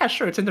 Yeah,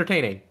 sure. It's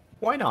entertaining.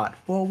 Why not?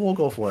 We'll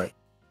go for it.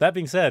 That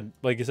being said,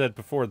 like you said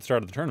before the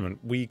start of the tournament,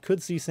 we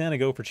could see Santa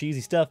go for cheesy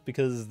stuff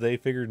because they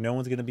figured no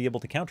one's going to be able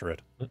to counter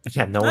it.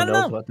 Yeah, no one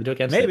knows what to do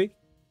against it. Maybe.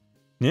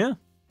 Yeah.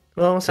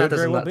 Well,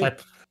 Santa's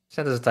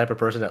the type of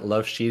person that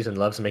loves cheese and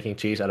loves making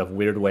cheese out of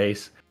weird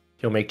ways.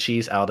 He'll make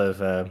cheese out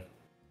of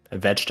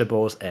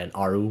vegetables and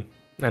aru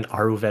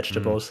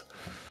vegetables.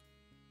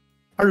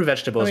 Are I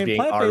vegetables mean,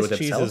 being plant-based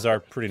themselves? cheeses are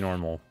pretty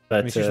normal. But, I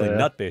mean, it's usually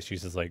nut-based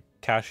cheeses like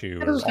cashew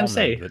I or was gonna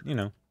say, almond, but, you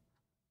know,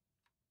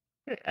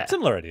 yeah,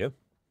 similar idea.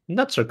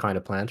 nuts are kind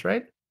of plants,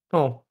 right?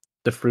 Oh,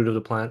 the fruit of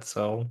the plant,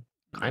 so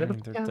kind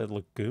of, yeah. They're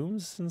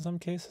legumes in some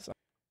cases.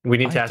 We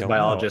need I to ask don't know,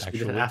 biologists.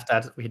 actually.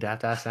 We'd have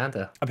to ask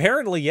Santa.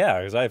 Apparently,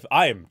 yeah, because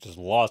I am just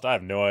lost. I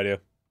have no idea.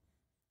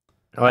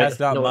 Oh, That's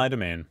you not know my what?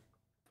 domain.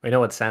 I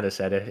know what Santa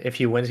said. If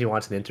he wins, he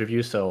wants an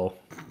interview. So,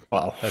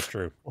 well, That's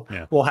true.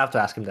 Yeah. we'll have to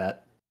ask him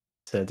that.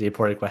 To the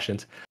important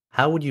questions.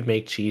 How would you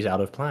make cheese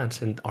out of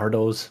plants? And are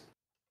those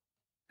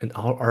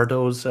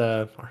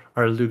are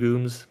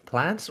legumes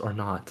plants or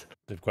not?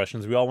 The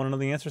questions we all want to know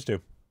the answers to.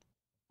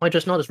 I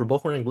just noticed we're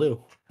both wearing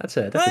blue. That's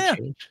a Oh, yeah.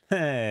 change.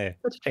 Hey.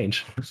 That's a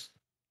change.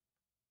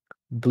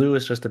 Blue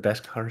is just the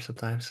best color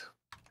sometimes.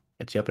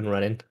 Gets you up and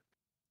running.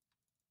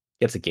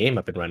 Gets the game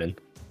up and running.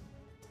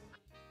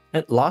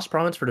 And Lost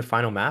Province for the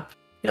final map.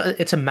 You know,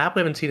 it's a map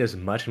we haven't seen as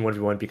much in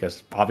 1v1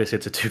 because obviously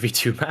it's a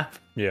 2v2 map.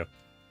 Yeah.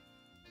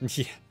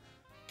 Yeah.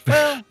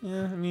 Well,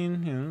 yeah, I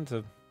mean, you know, it's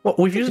a... Well,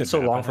 we've used good it so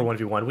map, long I for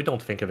think. 1v1, we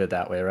don't think of it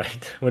that way,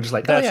 right? We're just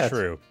like, That's oh, yeah,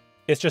 true.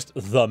 It's just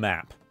the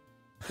map.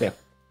 Yeah.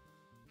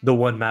 The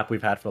one map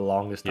we've had for the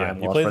longest Yeah, time.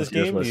 you Lost play this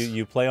Frontiers game,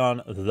 you play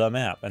on the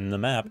map, and the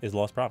map is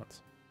Lost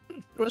Province.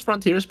 It was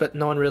Frontiers, but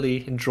no one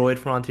really enjoyed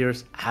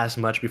Frontiers as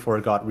much before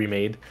it got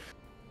remade.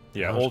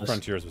 Yeah, No, it's Old just-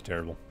 Frontiers was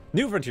terrible.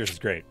 New Frontiers is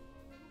great.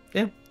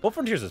 Yeah. Old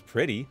Frontiers is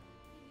pretty,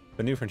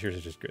 but New Frontiers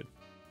is just good.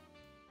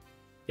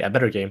 Yeah,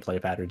 better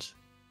gameplay patterns.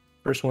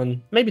 First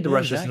one, maybe the Yeah,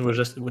 Rush exactly.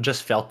 was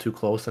just felt too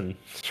close and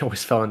you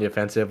always fell on the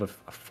offensive with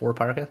a 4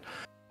 Pyre.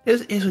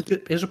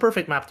 Is a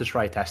perfect map to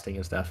try testing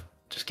and stuff.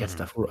 Just get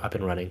stuff up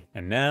and running.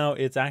 And now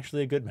it's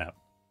actually a good map.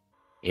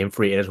 Game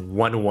 3, it is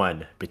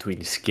 1-1 between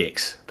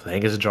SKIKS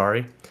playing as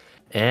Ajari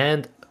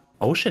and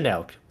Ocean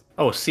Elk.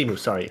 Oh, Seamoose,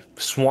 sorry.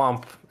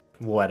 Swamp,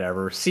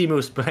 whatever.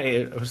 Seamoose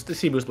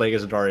playing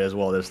as Ajari as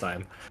well this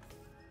time.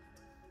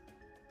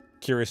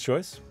 Curious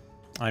choice.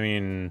 I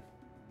mean,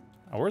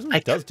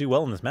 Orzum does do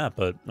well in this map,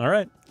 but all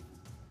right.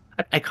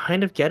 I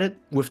kind of get it.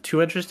 With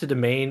 2 entries to the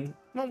main,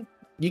 well,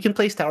 you can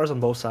place towers on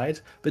both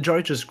sides, but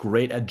Ajari's just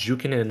great at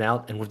juking in and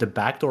out, and with the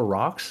backdoor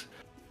rocks,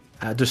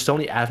 there's so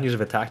many avenues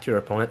of attack to your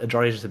opponent.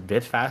 Ajari is just a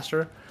bit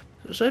faster.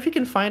 So if you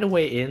can find a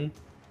way in,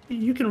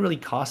 you can really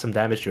cause some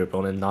damage to your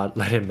opponent and not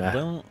let him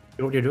Well,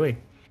 do what you're doing.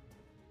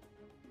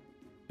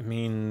 I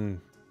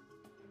mean,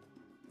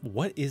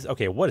 what is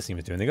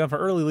Seamus doing? They've gone for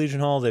early Legion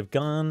Hall. They've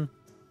gone.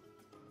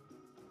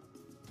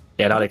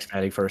 Yeah, not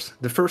expanding first.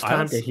 The first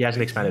time That's- he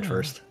hasn't expanded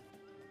first.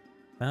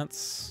 That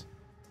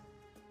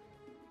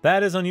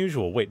is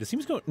unusual. Wait, does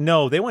Seamus go?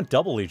 No, they went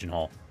double Legion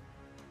Hall.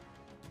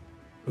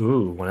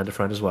 Ooh, one at the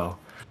front as well.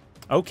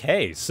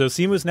 Okay, so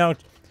Seamus now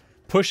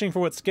pushing for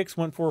what SKIKS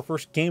went for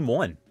first game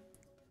 1.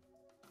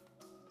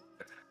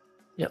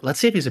 Yeah, let's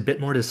see if he's a bit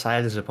more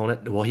decisive than his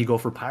opponent. Will he go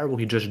for Pyre? Will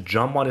he just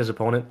jump on his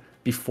opponent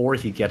before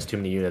he gets too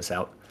many units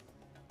out?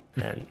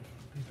 And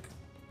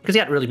because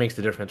that really makes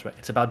the difference, right?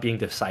 It's about being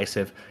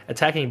decisive.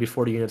 Attacking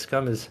before the units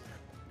come is...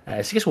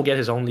 SKIKS will get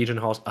his own Legion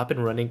Halls up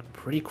and running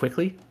pretty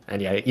quickly.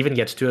 And yeah, even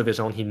gets 2 of his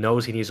own. He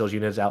knows he needs those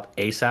units out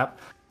ASAP.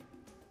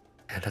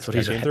 And that's what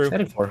he's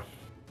heading for.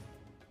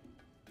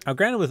 Now,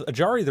 granted, with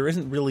Ajari, there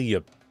isn't really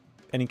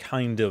any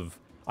kind of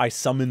I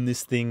summon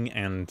this thing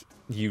and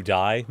you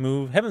die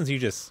move. Heaven's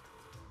Aegis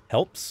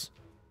helps.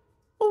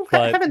 Well,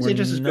 but Heaven's we're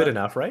Aegis is good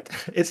enough, right?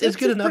 It's good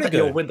just enough pretty that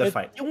you'll good. win the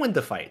fight. You'll win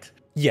the fight.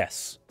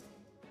 Yes.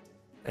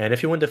 And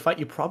if you win the fight,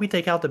 you probably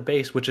take out the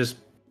base, which is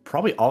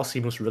probably all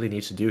Seamus really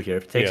needs to do here.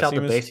 If he takes out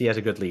the base, he has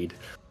a good lead.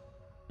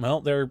 Well,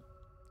 they're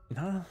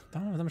not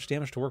have that much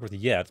damage to work with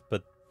yet,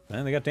 but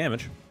they got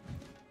damage.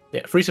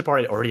 Yeah, Free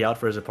Sipari already out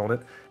for his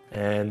opponent.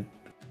 And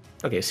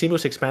okay,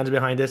 Seamus expands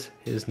behind this.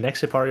 His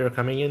next Sipari are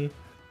coming in.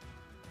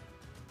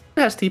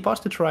 He has teapots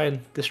to try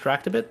and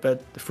distract a bit,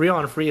 but free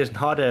on free is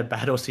not a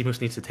battle Seamus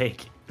needs to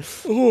take.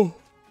 Oh.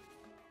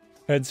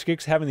 And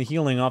SKIKS having the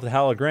healing off the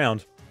hallowed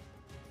ground.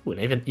 Ooh,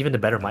 and even the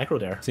better micro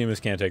there.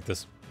 Seamus can't take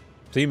this.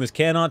 Seamus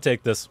cannot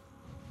take this.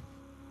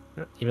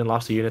 Even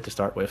lost a unit to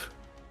start with.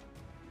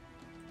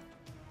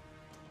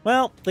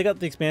 Well, they got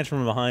the expansion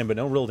from behind, but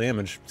no real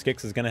damage.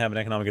 SKIKS is going to have an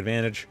economic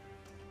advantage,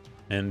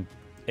 and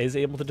is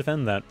able to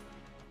defend that.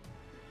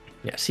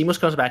 Yeah, Seamus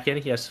comes back in.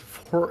 He has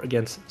 4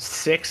 against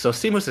 6, so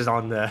Seamus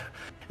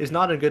is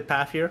not in a good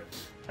path here.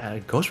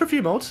 Goes for a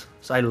few modes,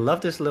 so I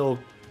love this little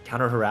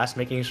counter harass,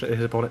 making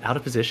his opponent out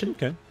of position.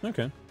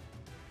 Okay.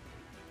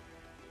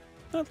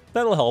 Well,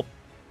 that'll help,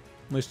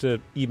 at least to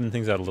even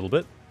things out a little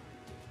bit.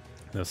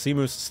 Now,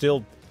 Seamus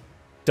still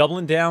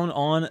doubling down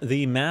on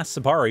the mass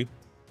Sipari.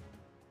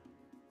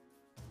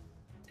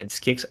 And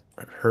SKIKS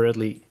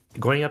hurriedly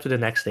going up to the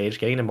next stage,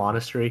 getting the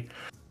monastery.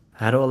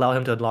 That'll allow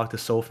him to unlock the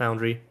Soul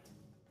Foundry.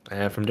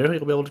 And from there,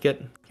 he'll be able to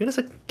get units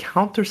that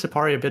counter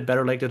Sipari a bit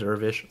better, like the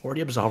Dervish or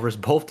the Absolvers.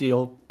 Both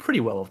deal pretty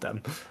well with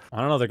them. I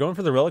don't know, they're going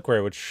for the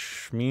Reliquary,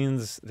 which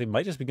means they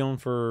might just be going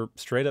for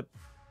straight up...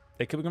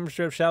 They could be going for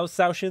straight up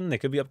Saoshin. They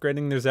could be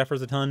upgrading their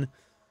Zephyrs a ton.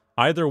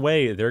 Either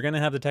way, they're going to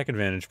have the tech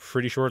advantage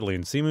pretty shortly.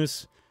 And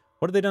Seamus,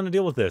 what have they done to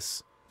deal with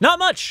this? Not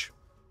much!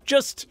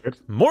 just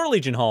more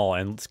Legion Hall,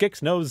 and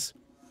SKIKS knows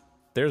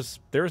there's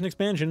an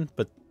expansion,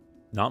 but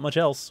not much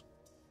else.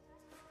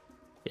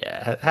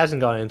 Yeah,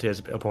 hasn't gone into his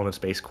opponent's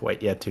base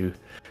quite yet to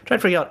try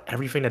and figure out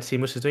everything that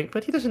Seamus is doing,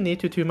 but he doesn't need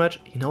to too much.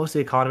 He knows the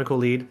economical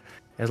lead.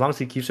 As long as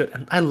he keeps it,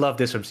 and I love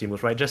this from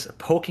Seamus, right? Just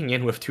poking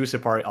in with 2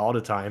 Sipari all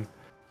the time.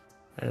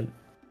 And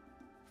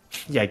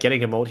yeah,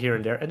 getting a mold here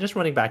and there, and just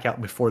running back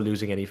out before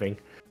losing anything.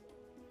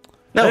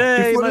 No,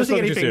 hey, before losing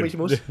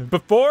anything,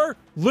 before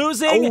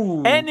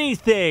losing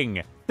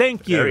anything.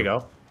 Thank you. There we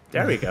go.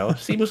 There we go.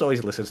 Seamus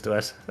always listens to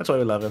us. That's why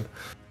we love him.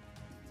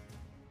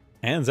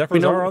 And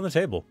Zephyrs are on the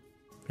table.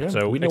 Yeah,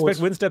 so we expect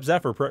Windstep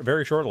Zephyr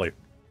very shortly.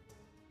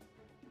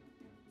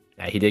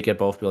 Yeah, he did get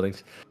both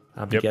buildings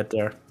to get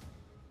there.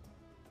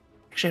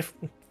 Actually,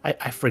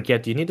 I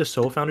forget. Do you need the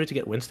Soul Foundry to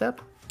get Windstep?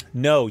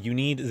 No, you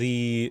need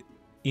the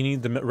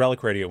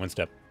Reliquary to get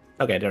Windstep.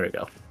 Okay, there we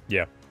go.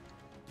 Yeah.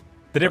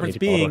 The difference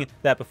being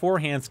that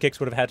beforehand, SKIKS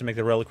would have had to make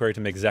the Reliquary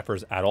to make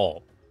Zephyrs at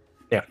all.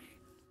 Yeah.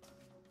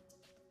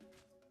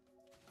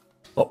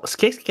 Well,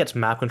 SKIKS gets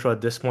map control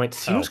at this point.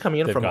 Seamus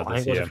coming in from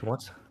angles if he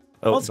wants.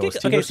 Oh, well,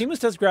 Seamus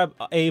does grab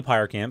a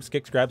Pyre camp.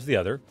 SKIKS grabs the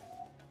other.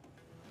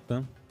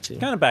 So,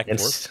 kind of back and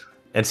forth.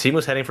 And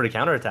Seamus heading for the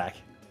counterattack.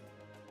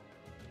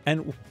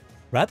 And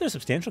rather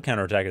substantial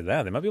counterattack at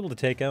that. They might be able to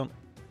take out...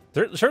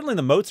 Certainly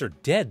the moats are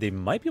dead. They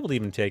might be able to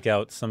even take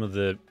out some of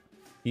the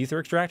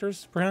Ether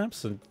Extractors,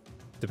 perhaps. It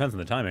depends on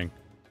the timing.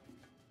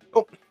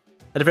 Oh.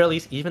 At the very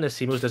least, even if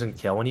Seamus doesn't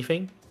kill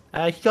anything,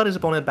 he got his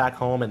opponent back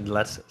home and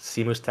lets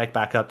Seamus tech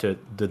back up to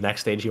the next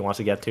stage he wants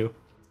to get to.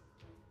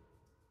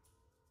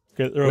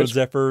 Get their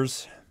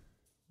Zephyrs.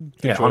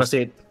 Yeah,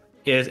 honestly,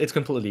 it's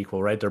completely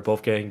equal, right? They're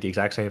both getting the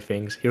exact same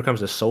things. Here comes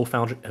the Soul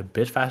Foundry a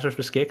bit faster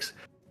for SKIKS.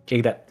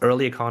 Getting that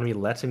early economy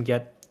lets him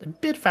get a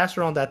bit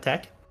faster on that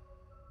tech.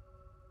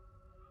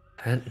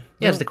 And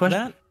yeah, it's the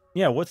question.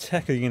 What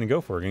tech are you going to go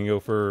for? Are you going to go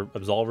for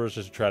Absolvers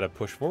just to try to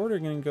push forward, or are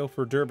you going to go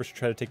for Durbers to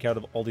try to take out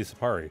of all these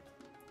Sipari?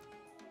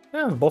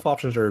 Yeah, both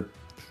options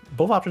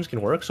can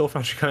work. Soul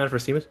Foundry coming out for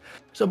Seamus.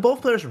 So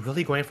both players are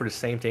really going for the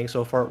same thing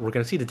so far. We're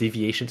going to see the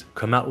deviations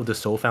come out with the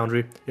Soul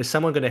Foundry. Is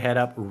someone going to head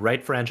up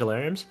right for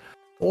Angelariums?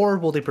 Or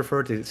will they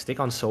prefer to stick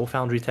on Soul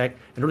Foundry tech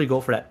and really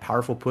go for that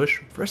powerful push?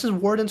 Versus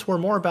Wardens who are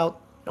more about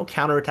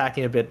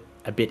counterattacking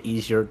a bit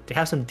easier. They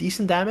have some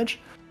decent damage,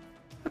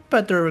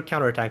 but their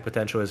counterattack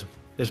potential is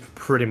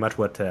pretty much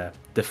what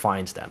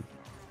defines them.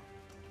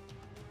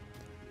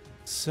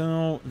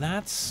 So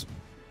that's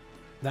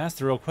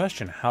the real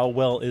question. How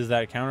well is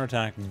that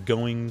counterattack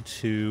going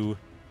to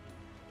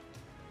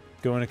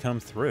come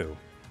through?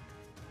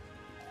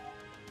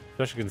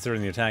 Especially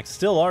considering the attacks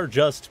still are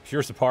just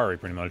pure Sipari,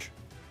 pretty much.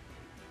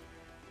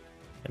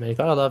 I mean, you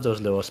gotta love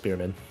those little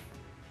spearmen.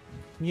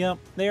 Yep,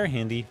 they are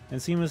handy, and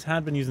Seamus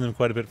had been using them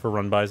quite a bit for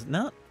run-bys.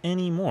 Not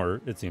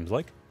anymore, it seems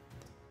like.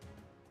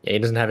 Yeah, he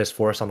doesn't have his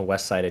force on the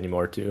west side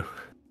anymore, too.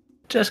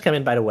 Just come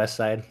in by the west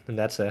side, and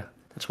that's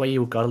why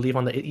you gotta leave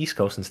on the east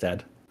coast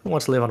instead. Who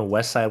wants to live on the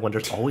west side when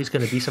there's always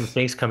gonna be some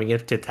things coming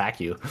in to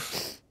attack you?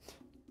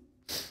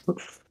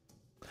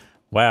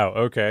 Wow,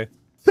 okay.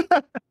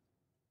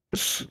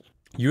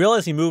 You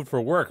realize he moved for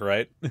work,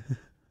 right?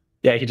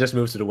 Yeah, he just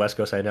moves to the west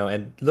coast, I know.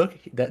 And look,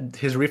 that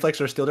his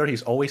reflexes are still there.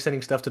 He's always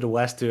sending stuff to the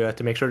west to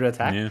make sure to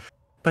attack. Yeah.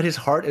 But his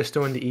heart is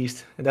still in the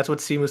east, and that's what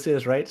Seamus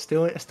is, right?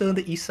 Still in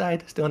the east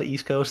side, still on the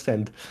east coast,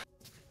 and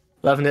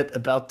loving it.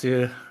 About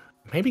to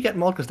maybe get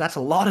mauled because that's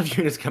a lot of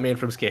units coming in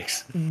from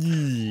SKIKS.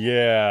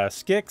 Yeah,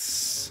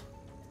 SKIKS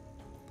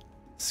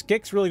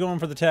really going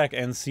for the tech,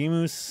 and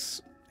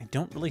Seamus, they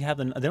don't have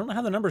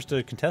the numbers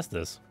to contest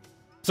this.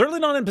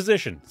 Certainly not in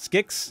position.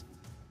 SKIKS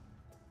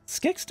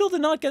still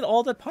did not get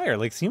all that Pyre.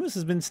 Like, Seamus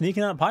has been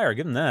sneaking out Pyre,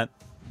 give him that.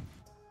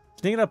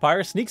 Sneaking out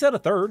Pyre, sneaks out a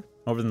third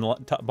over in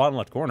the bottom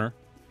left corner.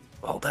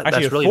 Well,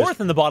 actually, that's really a fourth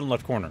in the bottom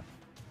left corner.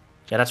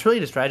 Yeah, that's really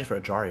the strategy for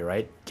Ajari,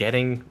 right?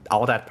 Getting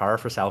all that power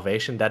for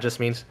salvation, that just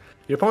means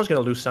your opponent's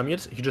going to lose some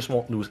units, you just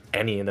won't lose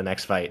any in the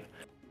next fight.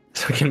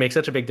 So it can make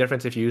such a big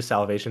difference if you use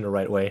salvation the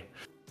right way.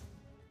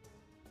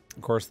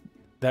 Of course,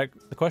 the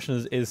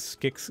question is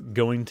SKIKS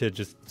going to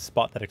just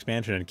spot that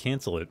expansion and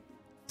cancel it?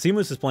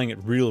 Seamus is playing it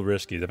real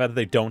risky. The fact that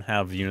they don't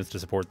have the units to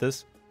support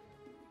this.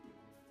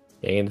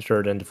 Yeah, in the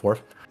third and the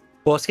fourth.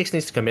 Well, SKIKS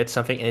needs to commit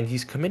something, and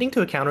he's committing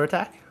to a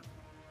counterattack.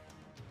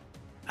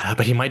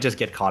 But he might just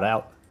get caught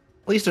out.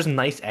 At least there's a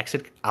nice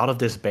exit out of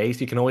this base.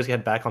 You can always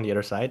get back on the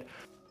other side.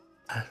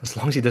 As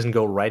long as he doesn't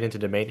go right into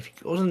the main. If he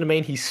goes into the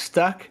main, he's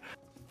stuck.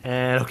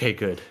 And okay,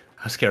 good.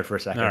 I was scared for a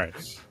second. All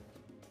right.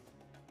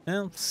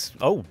 Well,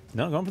 oh,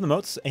 no, going for the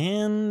moats.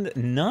 And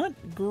not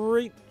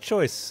great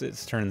choice,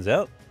 it turns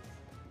out.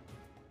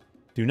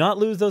 Do not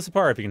lose those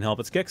Sipari if you can help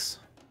it, SKIKS.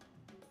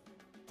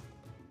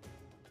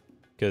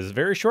 Because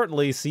very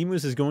shortly,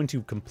 Seamus is going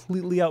to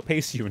completely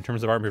outpace you in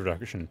terms of army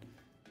production.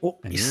 Well,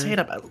 you say it,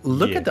 but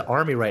look at the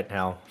army right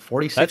now.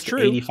 46 to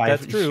 85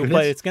 That's true, units.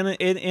 But it's going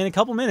to, in a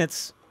couple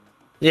minutes,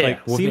 yeah,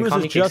 like, Seamus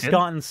has just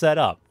gotten set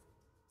up.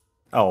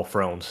 Oh,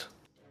 Thrones.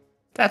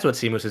 That's what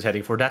Seamus is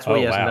heading for. That's why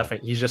he has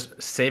nothing. He's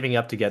just saving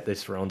up to get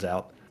these Thrones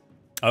out.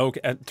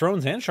 Okay,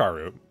 Thrones and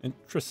Sharu.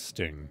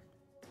 Interesting.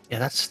 Yeah,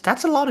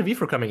 that's a lot of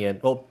Ether coming in.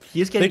 Well,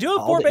 he's They getting do have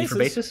all 4 the Ether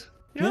bases. bases.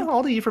 Yeah,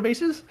 all the Ether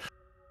bases.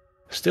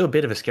 Still a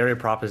bit of a scary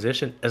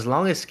proposition. As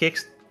long as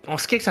SKIKS... Well,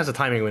 SKIKS has a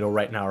timing window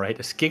right now, right?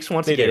 If SKIKS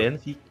wants to get in,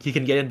 he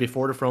can get in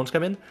before the Thrones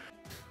come in.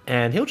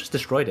 And he'll just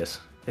destroy this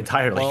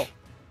entirely. Well,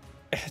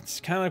 it's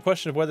kind of a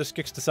question of whether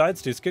SKIKS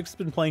decides to. SKIKS has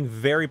been playing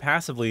very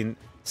passively, and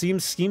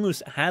seems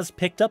Skimus has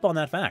picked up on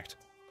that fact.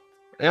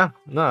 Yeah,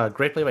 no,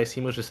 great play by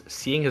Skimus, just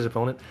seeing his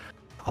opponent.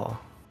 Oh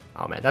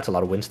man, that's a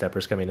lot of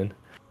Windsteppers coming in.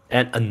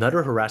 And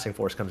another harassing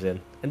force comes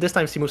in. And this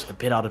time Skimus a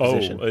bit out of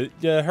position.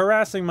 Yeah,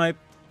 harassing might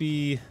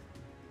be...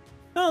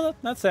 No,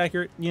 that's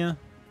accurate, yeah.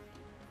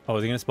 Oh,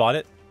 is he going to spot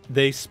it?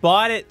 They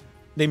spot it!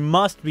 They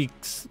must be...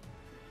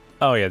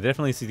 Oh yeah,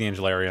 definitely see the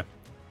Angel area.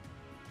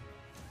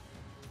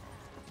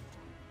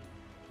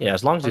 Yeah,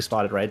 as long as you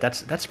spot it right,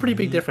 that's a pretty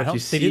big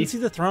difference. They didn't see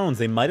the Thrones.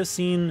 They might have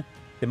seen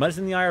the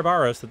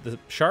Ayabaros that the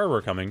Shar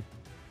were coming.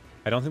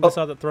 I don't think they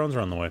saw that Thrones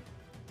were on the way.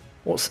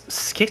 Well,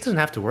 SKIKS doesn't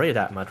have to worry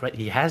that much, right?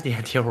 He has the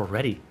anti-air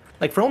already.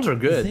 Like, Thrones are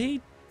good. They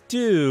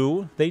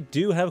do. They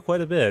do have quite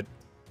a bit.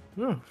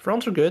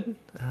 Thrones are good.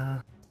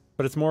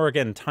 But it's more,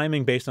 again,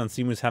 timing based on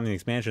Simus having the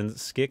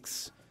expansions.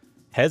 SKIKS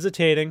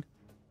hesitating.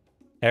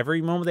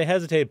 Every moment they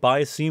hesitate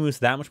buys Simus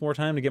that much more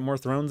time to get more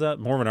Thrones out,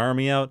 more of an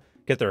army out,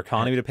 get their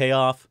economy to pay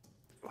off.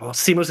 Well,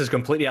 Skimus is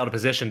completely out of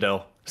position,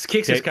 though.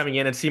 SKIKS is coming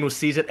in, and Skimus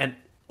sees it, and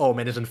oh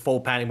man, is in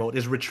full panic mode.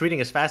 Is retreating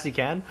as fast as he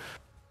can.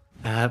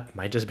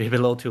 Might just be a bit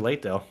little too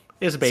late, though.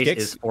 His base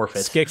is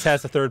forfeit. SKIKS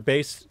has the third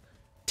base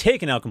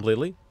taken out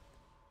completely.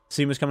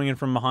 Skimus coming in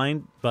from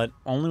behind, but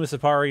only with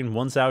Safari and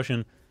one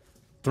Saoshin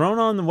thrown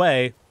on the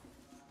way.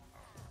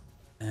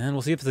 And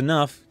we'll see if it's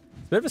enough.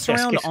 It's a bit of a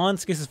surround on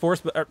SKIKS'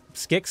 force, but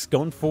SKIKS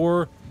going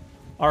for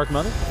Arc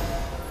Mother.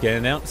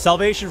 Getting out.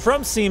 Salvation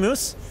from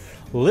Skimus.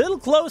 Little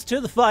close to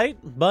the fight,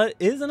 but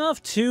is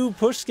enough to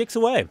push SKIKS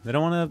away. They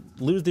don't want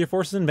to lose their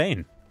forces in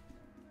vain.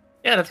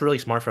 Yeah, that's really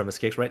smart from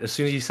SKIKS, right? As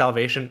soon as he's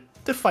Salvation,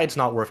 the fight's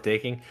not worth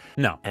taking.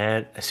 No.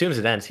 And as soon as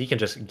it ends, he can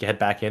just get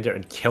back in there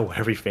and kill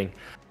everything.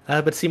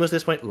 But Skimus at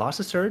this point lost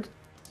his third.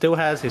 Still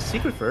has his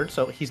secret third,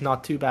 so he's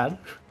not too bad.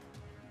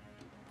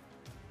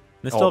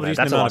 They still have a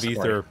decent amount of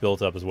ether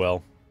built up as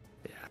well.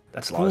 Yeah,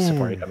 that's a lot of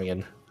Safari coming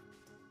in.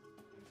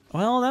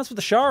 Well, that's what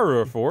the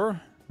Sharu are for,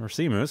 or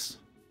Skimus.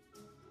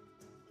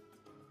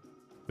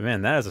 But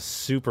man, that is a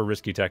super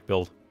risky tech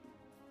build.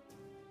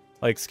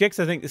 Like, SKIKS,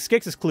 I think,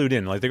 SKIKS is clued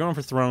in. Like, they're going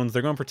for Thrones,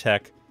 they're going for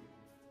tech.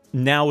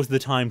 Now is the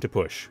time to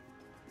push.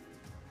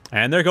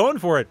 And they're going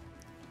for it.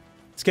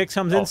 SKIKS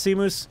comes in,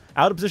 Skimus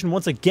out of position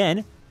once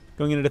again,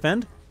 going in to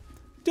defend.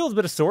 Deals a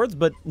bit of swords,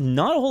 but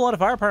not a whole lot of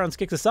firepower on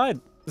SKIKS' side.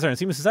 Sorry, on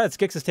Skimus' side.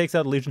 SKIKS takes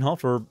out Legion Hall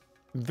for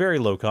very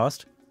low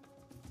cost.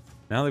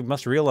 Now they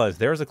must realize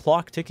there's a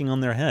clock ticking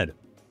on their head.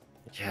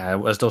 Yeah,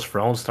 as those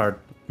Thrones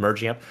start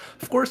merging up.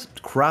 Of course,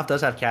 Kraft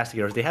does have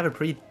Castigers. They have a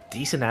pretty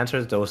decent answer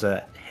to those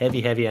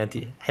heavy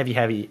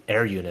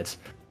air units.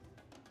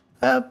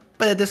 But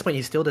at this point,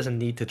 he still doesn't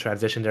need to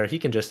transition there. He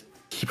can just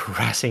keep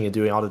harassing and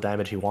doing all the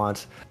damage he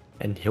wants,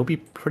 and he'll be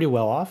pretty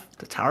well off.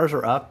 The towers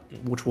are up,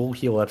 which will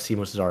heal up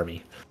Skimus'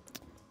 army.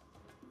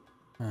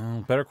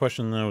 Better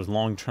question, though, is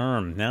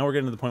long-term. Now we're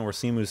getting to the point where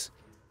Skimus,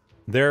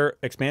 their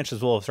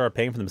expansions will have started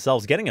paying for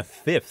themselves, getting a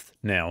 5th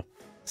now.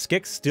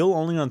 SKIKS still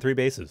only on 3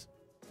 bases.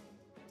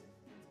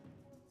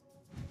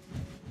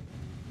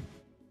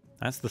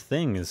 That's the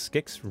thing, is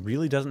SKIKS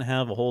really doesn't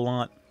have a whole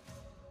lot.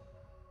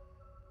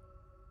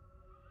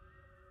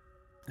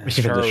 Well,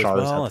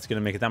 it's going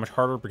to make it that much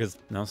harder because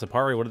now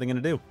Safari, what are they going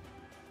to do?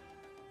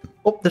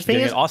 Well, the thing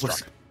is,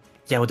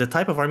 with the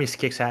type of army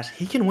SKIKS has,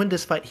 he can win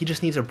this fight. He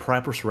just needs a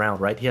proper surround,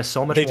 right? He has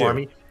so much more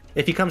army.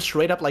 If he comes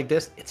straight up like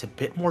this, it's a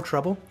bit more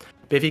trouble.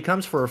 But if he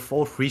comes for a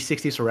full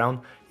 360 surround,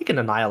 he can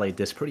annihilate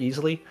this pretty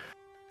easily.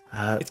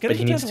 It's going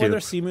to depend on whether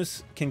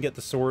Skimus can get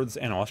the swords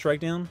and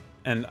Ostrike down.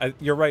 And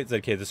you're right,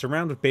 ZK. The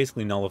surround would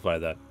basically nullify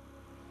that.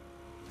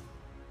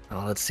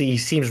 Let's see. He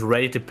seems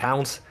ready to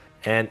pounce.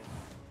 And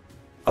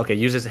okay,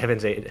 uses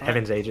Heaven's Aegis.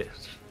 Heaven's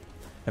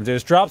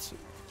Aegis drops,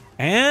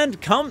 and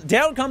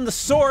down come the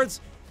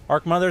swords.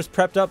 Arc Mother's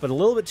prepped up, but a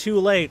little bit too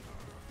late.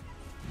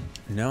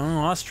 No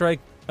Ostrike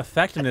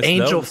effectiveness.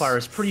 Angel Fire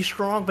is pretty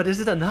strong, but is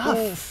it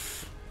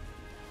enough?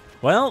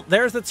 Well,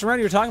 there's that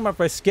surround you're talking about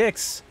by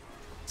SKIKS.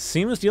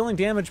 Skimus dealing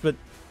damage, but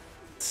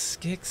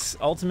SKIKS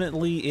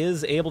ultimately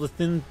is able to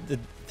thin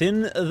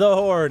the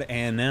horde,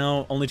 and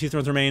now only 2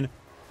 thrones remain.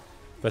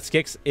 But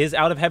SKIKS is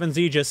out of Heaven's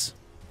Aegis.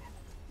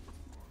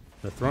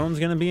 The throne's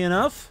gonna be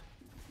enough.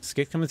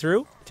 SKIKS coming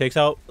through, takes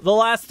out the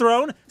last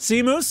throne.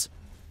 Skimus,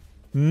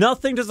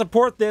 nothing to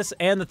support this,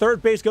 and the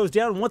third base goes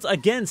down once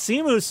again.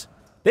 Skimus,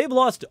 they've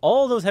lost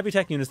all those heavy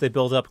tech units they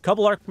built up. A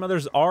couple Arc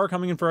Mothers are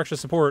coming in for extra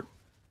support.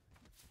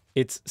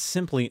 It's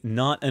simply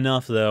not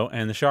enough, though,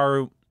 and the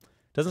Sharu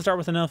doesn't start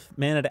with enough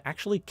mana to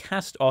actually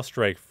cast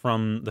Ostrike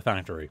from the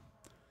factory.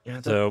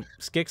 Yeah, so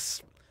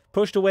SKIKS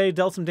pushed away,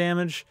 dealt some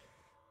damage,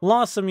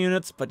 lost some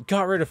units, but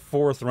got rid of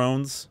 4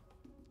 thrones.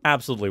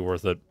 Absolutely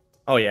worth it.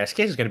 Oh yeah,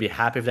 SKIKS is going to be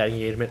happy with that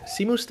engagement.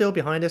 Simu's still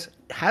behind us,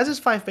 has his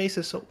 5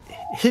 bases, so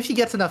if he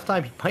gets enough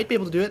time, he might be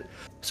able to do it.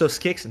 So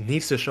SKIKS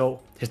needs to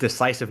show his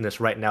decisiveness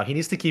right now. He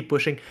needs to keep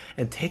pushing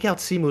and take out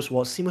Simus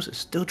while Simus is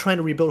still trying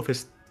to rebuild with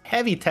his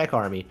heavy tech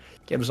army.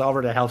 Get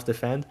Absolver to help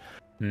defend.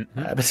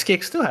 But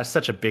SKIKS still has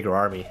such a bigger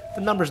army.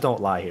 The numbers don't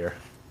lie here.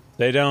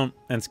 They don't,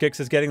 and SKIKS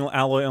is getting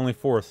Alloy only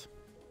 4th.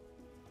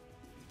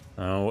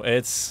 Oh,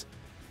 it's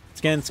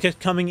again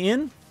SKIKS coming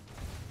in.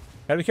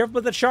 Gotta be careful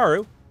with that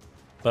Sharu.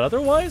 But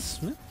otherwise,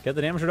 get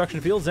the damage reduction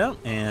fields out,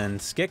 and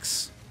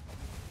SKIKS,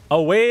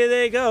 away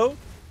they go.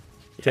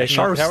 Taking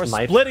out the tower,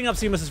 splitting up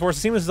Simus'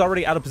 forces. Simus is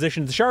already out of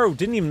position. The Sharu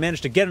didn't even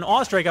manage to get an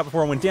Awe Strike out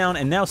before it went down,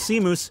 and now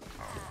Simus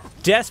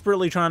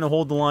desperately trying to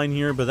hold the line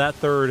here, but that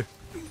third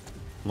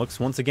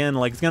looks once again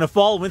like it's going to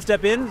fall.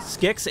 Windstep in,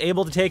 SKIKS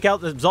able to take out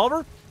the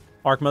Absolver.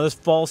 Arc Mothers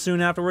fall soon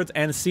afterwards,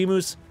 and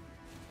Simus,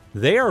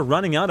 they are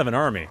running out of an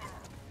army.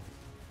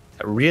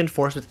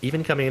 Reinforcements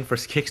even coming in for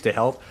SKIKS to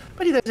help,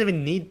 but he doesn't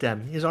even need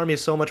them. His army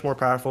is so much more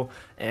powerful,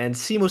 and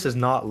Simus is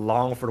not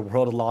long for the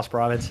World of Lost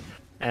Province.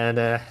 And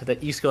the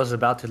East Coast is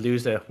about to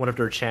lose one of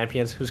their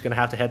champions, who's going to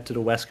have to head to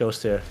the West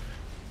Coast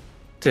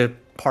to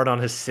pardon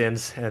his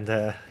sins. And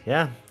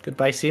yeah,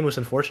 goodbye Simus,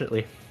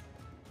 unfortunately.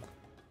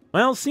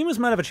 Well, Simus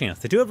might have a chance.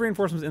 They do have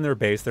reinforcements in their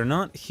base. They're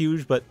not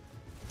huge, but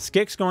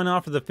SKIKS going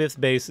off for the 5th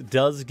base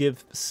does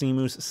give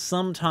Simus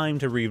some time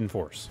to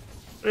reinforce.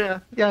 Yeah,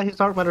 his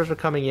Dark Runners are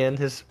coming in.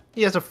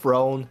 He has a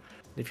throne.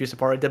 If you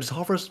support it, the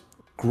Absolver's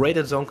great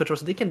at zone control,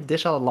 so they can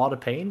dish out a lot of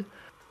pain.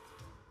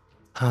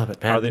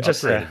 But man, are they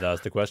upgraded?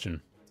 That's the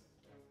question.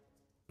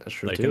 That's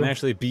true They too. can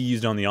actually be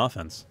used on the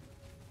offense.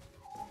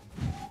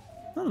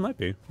 Well, it might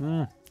be.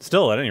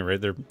 Still, at any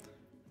rate, they're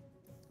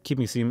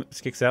keeping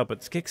SKIKS out,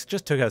 but SKIKS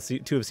just took out 2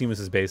 of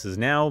Simus' bases.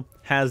 Now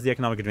has the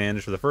economic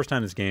advantage for the first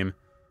time this game.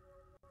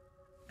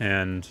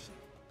 And,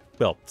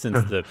 well,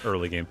 since the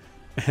early game.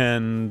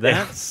 And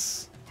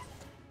that's...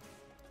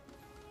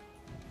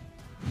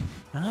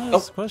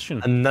 That's the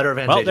question. Another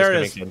advantage. Well, there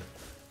it is.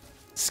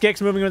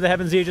 SKIKS moving with the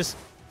Heaven's Aegis.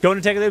 Going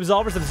to take the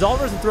Absolvers. The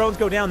Absolvers and Thrones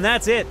go down.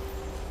 That's it.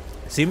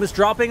 Simus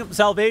dropping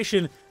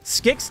Salvation.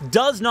 SKIKS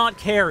does not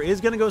care. Is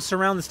going to go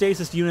surround the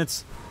stasis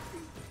units.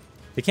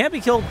 They can't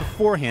be killed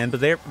beforehand, but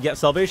they get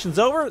Salvation's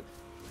over.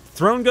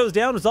 Throne goes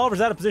down.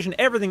 Absolver's out of position.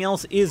 Everything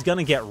else is going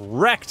to get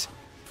wrecked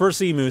for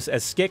Simus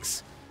as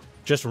SKIKS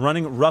just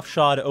running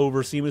roughshod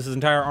over Simus'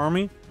 entire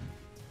army.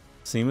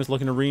 Simus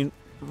looking to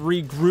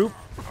regroup,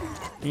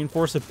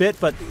 reinforce a bit,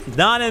 but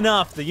not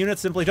enough. The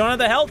units simply don't have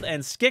the health,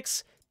 and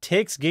SKIKS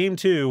takes game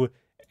 2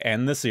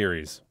 and the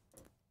series.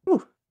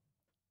 Whew.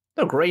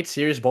 A great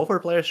series. Both our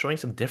players showing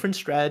some different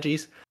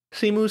strategies.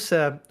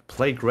 Simus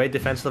played great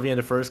defensively in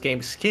the first game.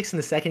 SKIKS in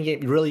the second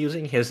game really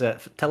using his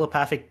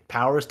telepathic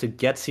powers to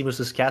get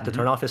Simus' cat to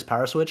turn off his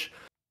power switch.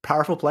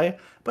 Powerful play.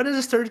 But in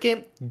his third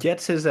game,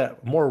 gets his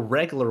more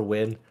regular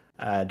win,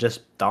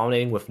 just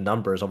dominating with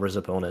numbers over his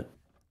opponent.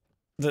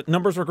 The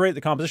numbers were great,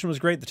 the composition was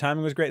great, the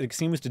timing was great. The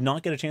Simus did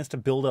not get a chance to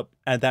build up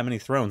at that many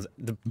thrones.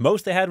 The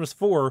most they had was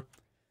 4,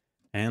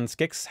 and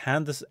SKIKS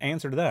had this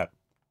answer to that.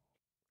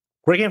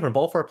 Great game from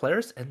both our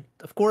players, and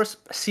of course,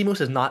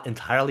 Simus is not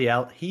entirely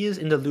out. He is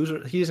in the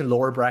loser. He is in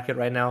lower bracket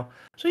right now,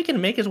 so he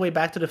can make his way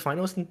back to the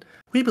finals. And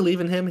we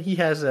believe in him. He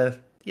has the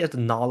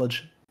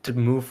knowledge to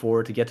move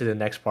forward to get to the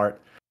next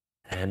part.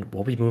 And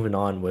we'll be moving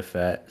on with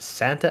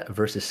Santa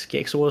versus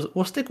SKIKS. So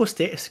we'll stick with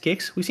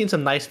SKIKS. We've seen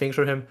some nice things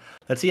from him.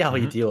 Let's see how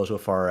he deals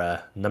with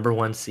our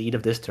 #1 seed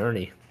of this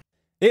tourney.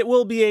 It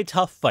will be a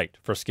tough fight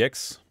for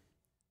SKIKS.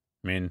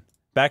 I mean,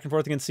 back and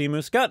forth against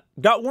Simus.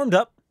 Got warmed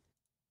up.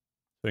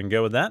 So we can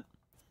go with that.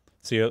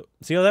 See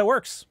how that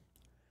works.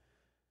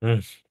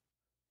 And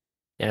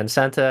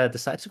Santa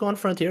decides to go on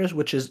Frontiers,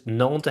 which is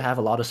known to have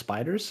a lot of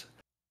spiders.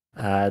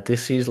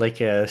 This is like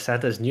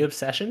Santa's new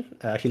obsession.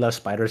 He loves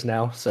spiders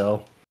now,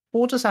 so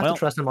we'll just have to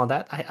trust him on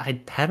that.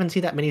 I haven't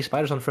seen that many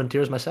spiders on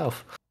Frontiers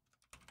myself.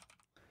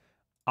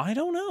 I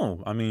don't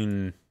know. I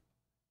mean,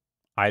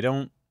 I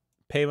don't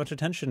pay much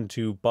attention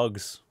to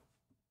bugs.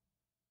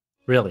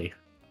 Really?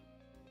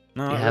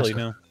 No, not really,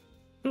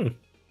 no.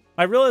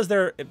 I realize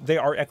they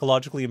are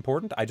ecologically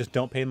important. I just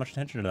don't pay much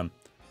attention to them.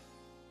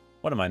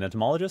 What am I, an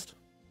entomologist?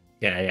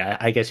 Yeah.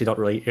 I guess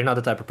you're not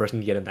the type of person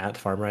to get an ant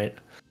farm, right?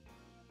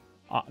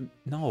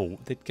 No,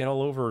 they'd get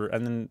all over,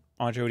 and then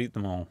Ajari would eat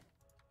them all.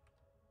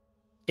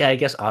 Yeah, I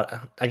guess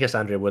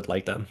Andre would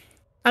like them.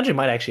 Andre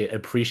might actually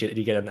appreciate if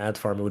you get an ant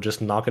farm and would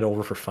just knock it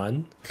over for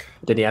fun.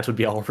 Then the ants would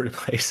be all over the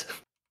place.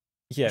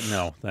 Yeah,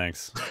 no,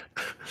 thanks.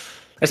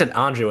 I said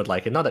Andre would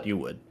like it, not that you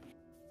would.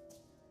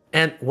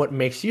 And what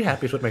makes you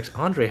happy is what makes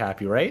Andre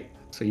happy, right?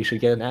 So you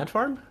should get an ant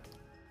farm?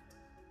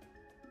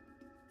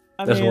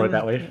 Doesn't work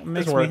that way. What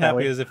makes me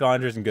happy is if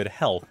Andre's in good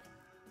health.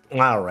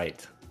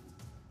 Alright.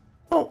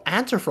 Well,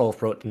 ants are full of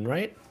protein,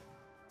 right?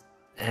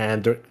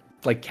 And they're,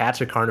 like,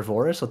 cats are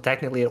carnivorous, so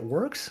technically it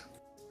works.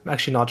 I'm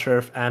actually not sure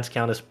if ants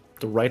count as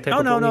the right type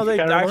of protein. No, they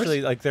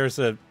actually, like, there's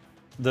the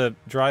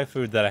dry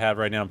food that I have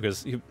right now,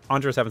 because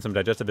Andre's having some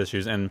digestive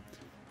issues, and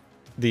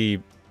the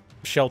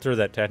shelter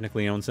that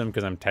technically owns him,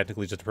 because I'm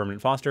technically just a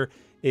permanent foster,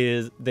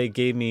 is they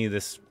gave me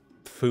this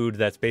food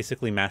that's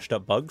basically mashed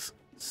up bugs.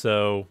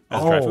 So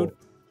as dry food.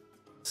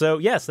 So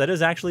yes, that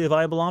is actually a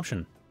viable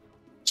option.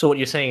 So what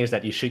you're saying is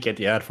that you should get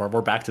the ad form.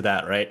 We're back to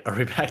that, right? Are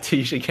we back to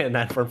you should get an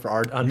ad form for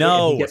Andre?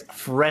 No. And he gets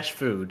fresh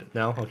food.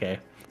 No? Okay.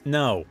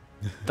 No.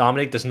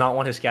 Dominic does not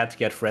want his cat to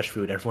get fresh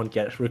food. Everyone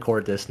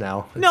record this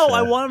now. No,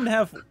 I want him to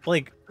have,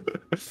 like,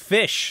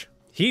 fish.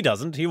 He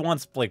doesn't. He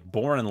wants, like,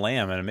 boar and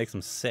lamb, and it makes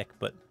him sick,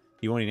 but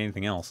he won't eat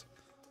anything else.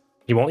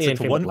 He won't eat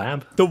anything but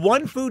lamb? The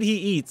one food he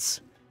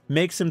eats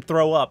makes him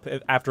throw up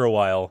after a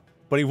while,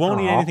 but he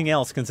won't eat anything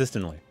else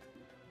consistently.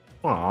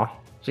 Aw.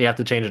 So you have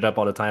to change it up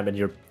all the time, and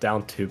you're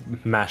down to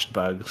mashed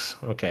bugs.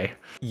 Okay.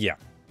 Yeah.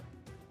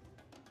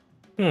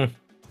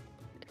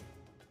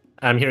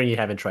 I'm hearing you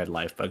haven't tried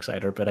live bugs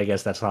either, but I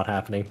guess that's not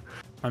happening.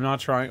 I'm not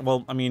trying.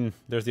 Well, I mean,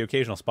 there's the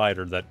occasional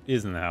spider that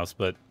is in the house,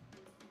 but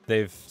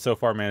they've so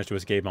far managed to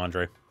escape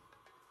Andre.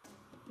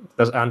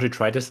 Does Andre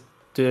try to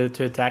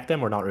attack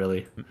them, or not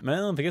really?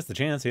 Well, if he gets the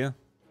chance, yeah.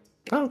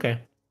 Oh, okay.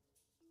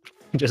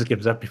 He just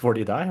gives up before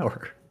they die,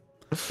 or?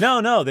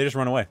 No, they just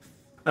run away.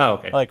 Oh,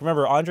 okay. Like,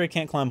 remember, Andre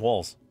can't climb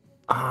walls.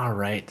 All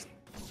right.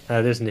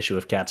 There's an issue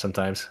with cats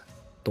sometimes.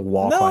 The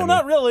wall No, climbing.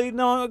 not really.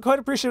 No, I quite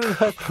appreciate the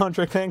fact that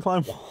Andre can't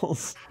climb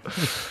walls.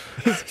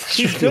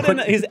 he's good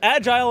enough, he's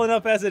agile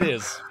enough as it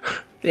is.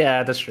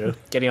 Yeah, that's true.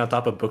 Getting on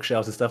top of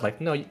bookshelves and stuff like,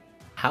 no,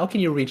 how can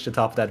you reach the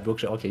top of that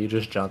bookshelf? Okay, you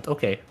just jumped.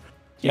 Okay.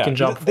 You can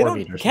jump 4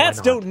 meters.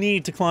 Cats don't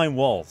need to climb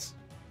walls.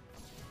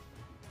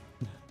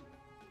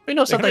 You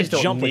know, sometimes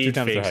you jump don't like 2 need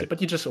times their things, height.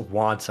 but you just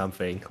want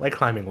something, like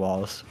climbing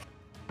walls.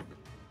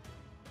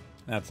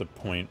 That's a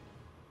point.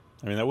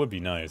 I mean, that would be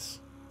nice.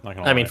 Not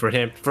gonna I mean,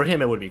 lie. for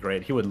him, it would be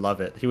great. He would love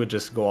it. He would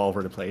just go all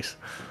over the place.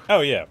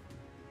 Oh, yeah.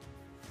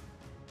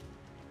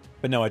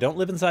 But no, I don't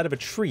live inside of a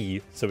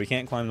tree, so we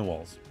can't climb the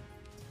walls.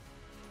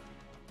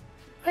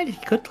 He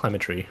could climb a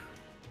tree.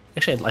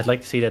 Actually, I'd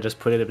like to see that. Just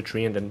put it up a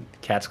tree, and then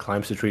cats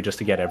climbs the tree just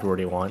to get everywhere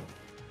they want.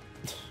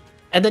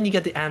 And then you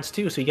get the ants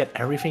too, so you get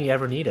everything you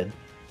ever needed.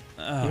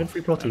 Even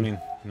free protein. I mean,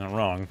 not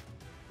wrong.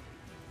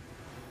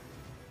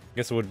 I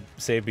guess it would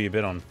save me a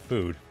bit on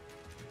food.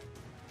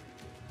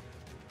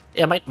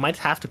 Yeah, might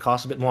have to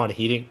cost a bit more on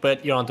heating,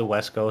 but you're on the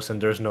West Coast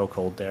and there's no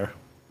cold there.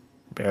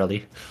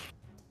 Barely.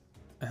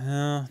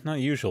 Not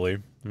usually.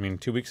 I mean,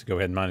 2 weeks ago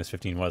we had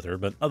 -15 weather,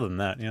 but other than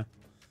that, yeah.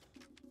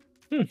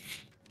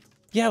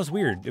 Yeah, it was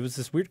weird. It was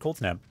this weird cold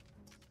snap.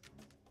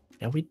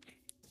 Yeah,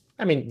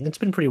 I mean, it's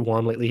been pretty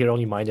warm lately here,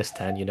 only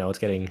 -10, you know,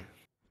 it's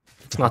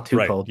not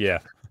too cold. Yeah.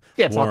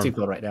 Yeah, it's Warm. not too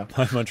cold right now.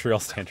 By Montreal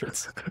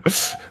standards.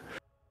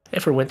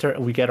 And for winter,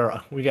 we get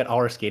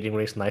our skating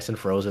rinks nice and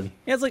frozen.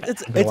 Yeah, it's like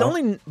it's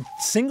only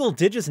single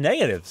digits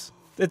negatives.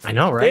 I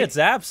know, right? It's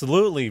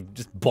absolutely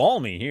just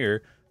balmy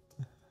here.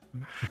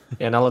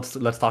 Yeah, now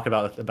let's talk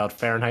about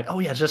Fahrenheit. Oh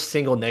yeah, just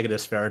single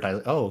negatives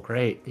Fahrenheit. Oh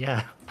great,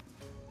 yeah.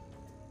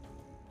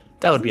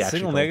 That would be actually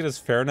single negatives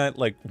Fahrenheit.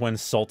 Like when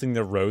salting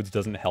the roads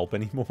doesn't help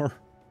anymore.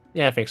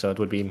 Yeah, I think so. It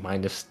would be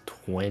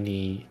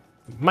 -20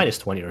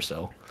 or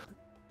so.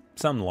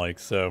 Something like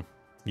so.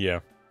 Yeah.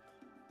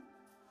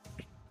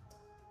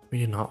 We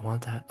do not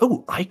want that.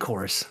 Oh,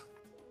 Icors.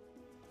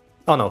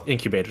 Oh no,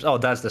 incubators. Oh,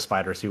 that's the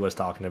spiders he was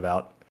talking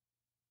about.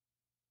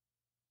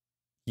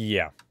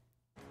 Yeah.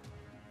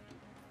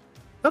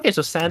 Okay,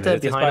 so Santa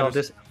It's behind all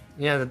this.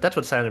 Yeah, that's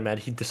what Santa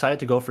meant. He decided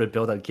to go for a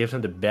build that gives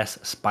him the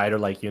best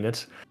spider-like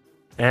units.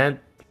 And,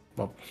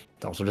 well,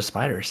 those are the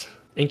spiders.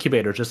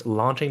 Incubators just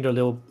launching their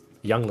little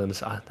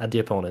younglings at the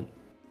opponent.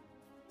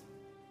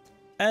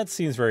 That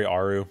seems very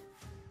Aru.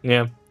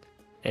 Yeah.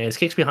 And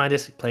SKIKS behind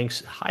this, playing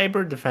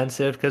hybrid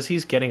defensive because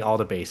he's getting all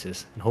the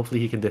bases. And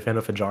hopefully he can defend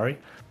with Ajari.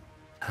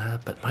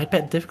 But might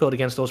be difficult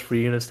against those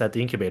 3 units that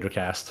the Incubator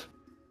cast.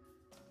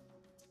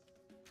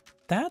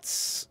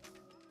 That's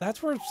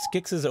where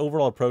SKIKS'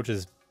 overall approach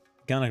is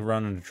gonna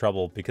run into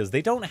trouble because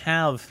they don't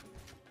have...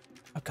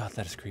 Oh god,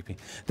 that is creepy.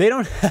 They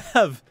don't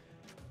have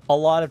a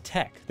lot of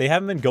tech. They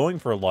haven't been going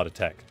for a lot of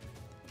tech.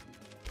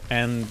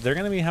 And they're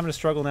gonna be having to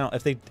struggle now.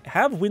 If they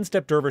have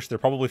Windstep Dervish, they're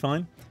probably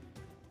fine.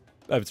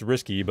 It's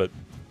risky, but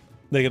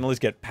they can at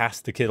least get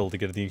past the Kittle to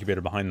get the Incubator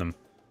behind them.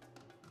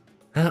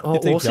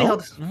 We'll see how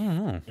this, I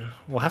don't know.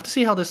 We'll have to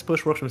see how this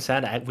push works from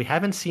Santa. We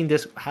haven't seen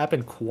this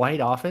happen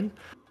quite often.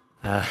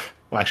 Well,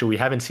 actually, we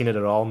haven't seen it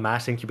at all.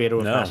 Mass Incubator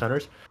with Mass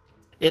Hunters.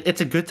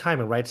 It's a good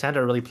timing, right?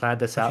 Santa really planned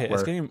this out.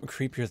 It's getting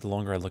creepier the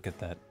longer I look at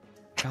that.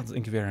 God's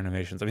Incubator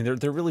animations. I mean,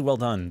 they're really well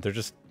done. They're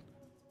just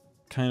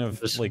kind of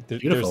like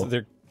beautiful.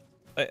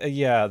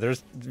 Yeah, they're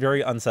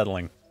very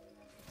unsettling.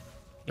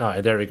 All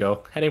right, there we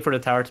go. Heading for the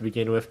tower to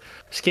begin with.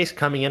 SKIKS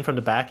coming in from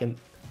the back and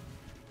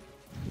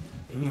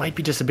might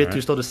be just a bit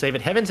too slow to save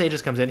it. Heaven's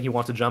Aegis comes in. He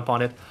wants to jump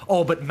on it.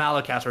 Oh, but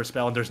Malak casts her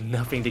spell, and there's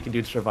nothing they can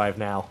do to survive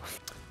now.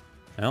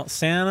 Well,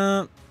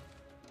 Santa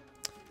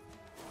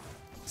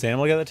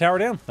will get the tower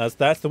down.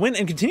 That's the win,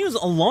 and continues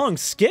along.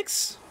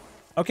 SKIKS.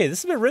 Okay, this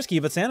is a bit risky,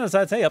 but Santa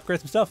decides, hey, upgrade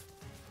some stuff.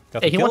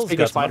 Hey, he wants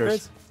bigger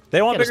spiders.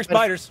 They want bigger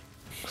spiders.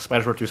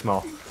 Spiders were too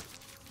small.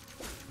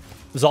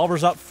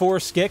 Resolver's up for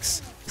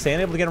SKIKS.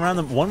 Santa able to get around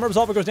them. One more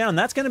Resolver goes down.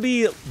 That's going to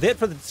be it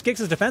for the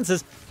SKIKS'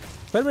 defenses.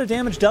 Quite a bit of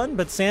damage done,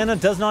 but Santa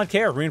does not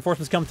care.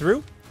 Reinforcements come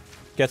through.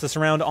 Gets us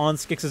around on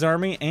SKIKS'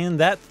 army, and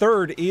that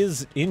third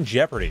is in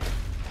jeopardy.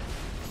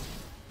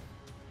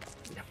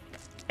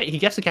 He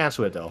gets to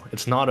cancel it though.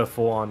 It's not a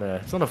full-on.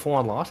 It's not a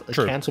full-on loss. A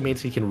True. cancel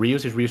means he can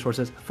reuse his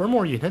resources for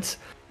more units,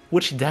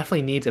 which he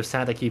definitely needs if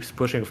Santa keeps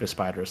pushing with his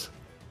spiders.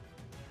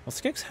 Well,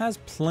 SKIKS has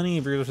plenty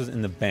of resources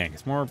in the bank.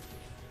 It's more,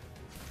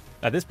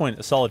 at this point,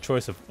 a solid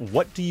choice of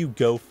what do you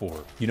go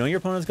for. You know your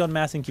opponent's got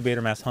Mass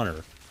Incubator, Mass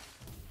Hunter.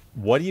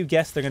 What do you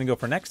guess they're going to go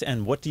for next,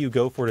 and what do you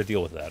go for to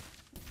deal with that?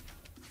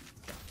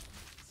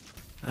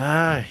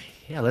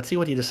 Yeah, let's see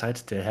what he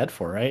decides to head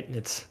for, right?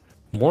 It's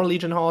more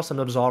Legion Halls, some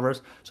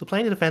Absolvers. So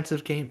playing the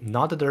defensive game,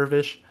 not the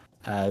Dervish,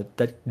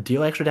 that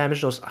deal extra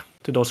damage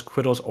to those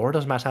Quittles or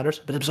those Mass Hunters.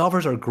 But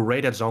Absolvers are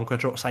great at zone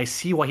control, so I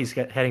see why he's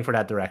heading for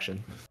that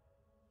direction.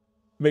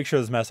 Make sure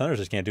those Mass Hunters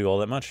just can't do all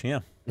that much, yeah.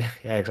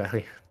 Yeah,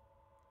 exactly.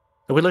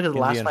 If we look at the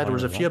last fight, there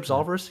was a few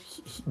Absolvers.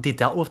 They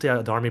dealt with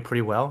the army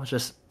pretty well. It's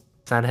just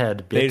Santa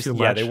had a bit too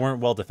much. Yeah, they weren't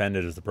well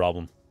defended is the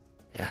problem.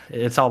 Yeah,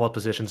 it's all about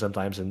position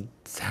sometimes, and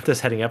Santa's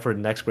heading up for the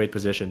next great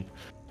position.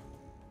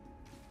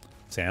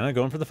 Santa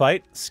going for the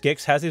fight.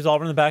 SKIKS has the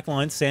Absolver in the back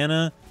line.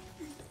 Santa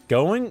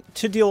going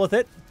to deal with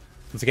it.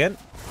 Once again,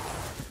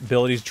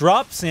 abilities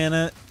drop.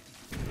 Santa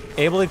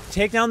able to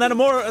take down that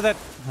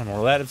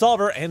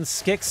Absolver, and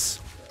SKIKS,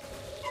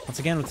 once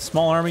again with the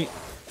small army,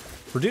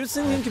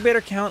 reducing the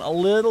incubator count a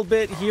little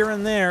bit here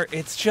and there.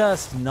 It's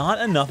just not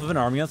enough of an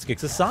army on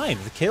SKIKS' side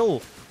to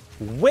kill.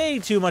 Way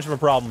too much of a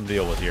problem to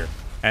deal with here.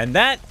 And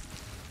that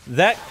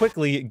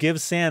quickly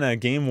gives Santa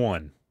game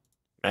 1.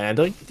 And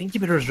the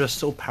incubator is just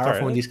so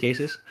powerful in these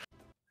cases.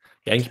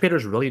 Yeah,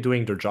 incubators really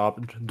doing their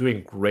job,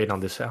 doing great on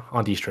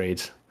these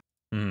trades.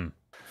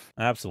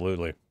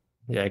 Absolutely.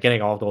 Yeah,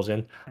 getting all of those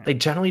in. Like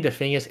generally, the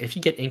thing is, if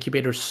you get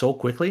incubators so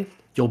quickly,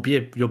 you'll be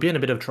in a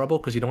bit of trouble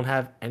because you don't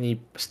have any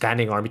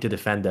standing army to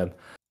defend them.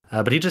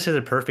 But he just hit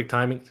the perfect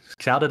timing.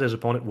 Saw that his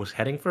opponent was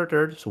heading for a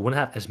third, so wouldn't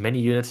have as many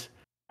units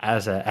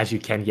as you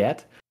can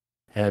yet.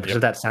 Because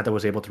of that, Santa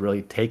was able to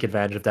really take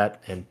advantage of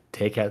that and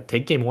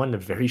take game 1 in a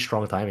very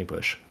strong timing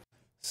push.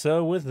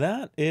 So with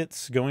that,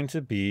 it's going to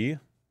be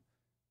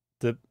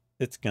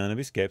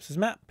SKIKS'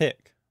 map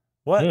pick.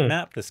 What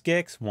map does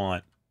SKIKS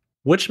want?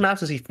 Which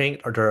maps does he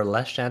think are there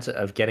less chance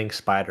of getting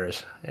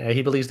spiders?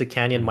 He believes the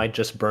canyon might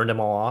just burn them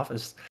all off.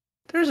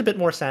 There's a bit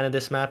more sand in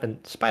this map, and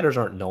spiders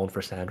aren't known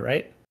for sand,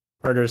 right?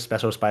 Or there's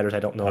special spiders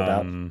I don't know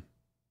about.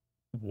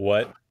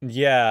 What?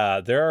 Yeah,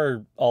 there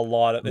are a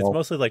lot of. It's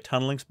mostly like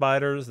tunneling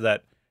spiders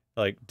that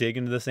like dig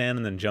into the sand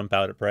and then jump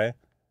out at prey.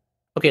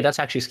 Okay, that's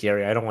actually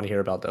scary. I don't want to hear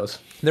about those.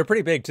 They're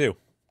pretty big too.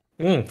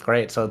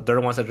 Great. So they're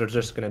the ones that are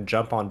just going to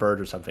jump on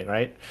birds or something,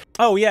 right?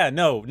 Oh yeah,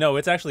 no,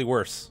 it's actually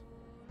worse.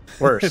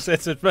 Worse.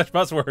 it's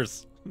much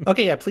worse.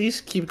 Okay, yeah,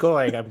 please keep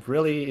going. I'm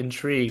really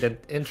intrigued and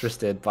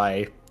interested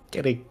by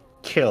getting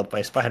killed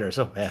by spiders.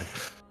 Oh man.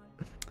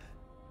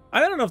 I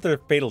don't know if they're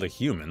fatal to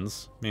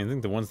humans. I mean, I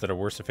think the ones that are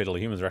worse to fatal to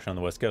humans are actually on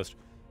the West Coast.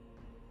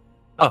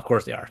 Oh, of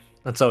course they are.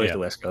 That's always the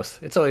West Coast.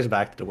 It's always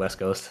back to the West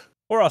Coast.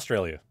 Or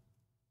Australia.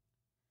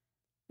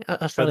 Yeah,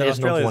 Australia is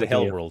a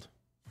hell world.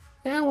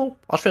 Yeah, well,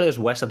 Australia is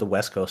west of the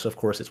West Coast, so of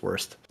course it's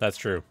worst. That's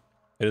true.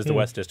 It is the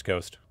westest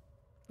coast.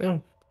 Yeah.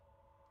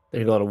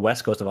 Then you go to the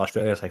West Coast of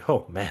Australia, it's like,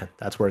 oh man,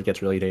 that's where it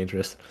gets really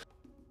dangerous.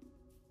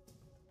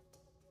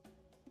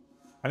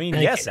 I mean,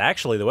 yes,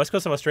 actually, the West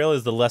Coast of Australia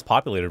is the less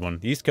populated one.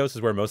 The East Coast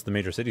is where most of the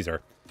major cities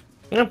are.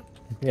 Yeah,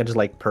 just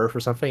like Perth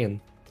or something, and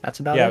that's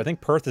about it. Yeah, I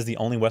think Perth is the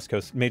only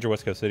major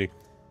West Coast city.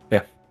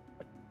 Yeah.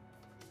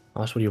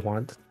 That's what you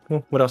want.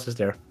 Well, what else is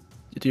there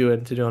to do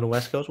on the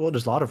West Coast? Well,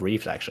 there's a lot of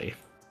reefs, actually.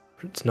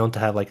 It's known to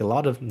have like a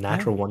lot of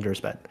natural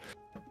wonders, but...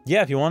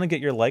 Yeah, if you want to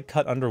get your leg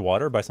cut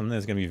underwater by something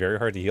that's going to be very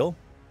hard to heal,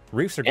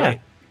 reefs are great.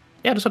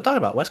 Yeah, that's what I'm talking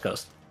about, West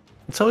Coast.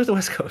 It's always the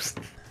West Coast.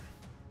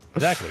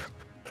 Exactly.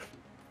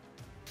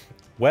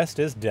 West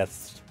is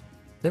death.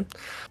 Yeah.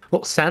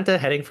 Well, Santa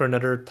heading for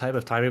another type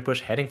of timing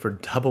push, heading for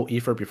double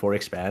Ether before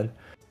expand.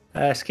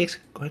 SKIKS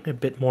going a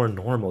bit more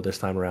normal this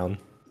time around.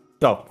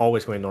 No,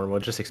 always going normal,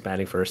 just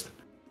expanding first.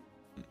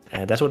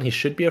 And that's when he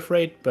should be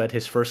afraid, but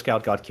his first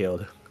scout got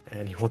killed,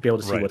 and he won't be able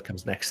to see what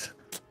comes next.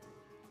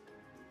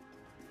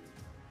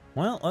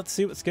 Well, let's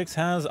see what SKIKS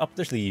has up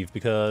their sleeve,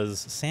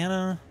 because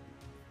Santa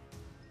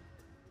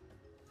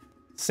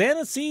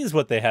sees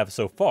what they have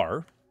so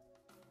far.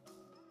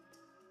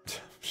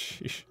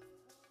 Sheesh.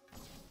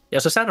 Yeah,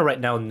 so Santa right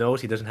now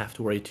knows he doesn't have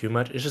to worry too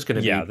much. It's just going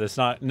to be... Yeah, there's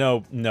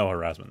no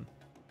harassment.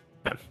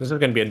 Yeah, this is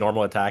going to be a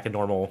normal attack,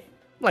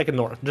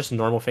 just a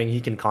normal thing.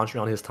 He can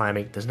concentrate on his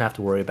timing. Doesn't have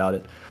to worry about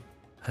it.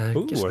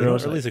 Ooh,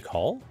 early is a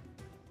call?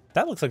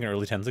 That looks like an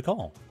early 10's a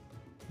call.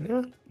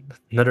 Yeah,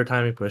 another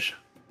timing push.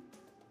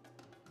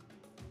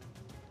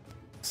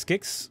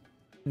 SKIKS,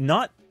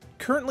 not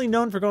currently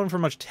known for going for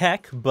much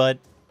tech, but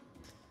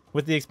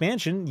with the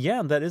expansion,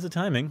 yeah, that is a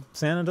timing.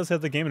 Santa does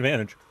have the game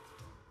advantage.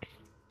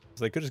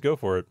 So they could just go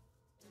for it.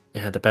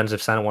 Yeah, it depends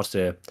if Santa wants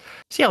to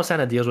see how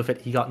Santa deals with it.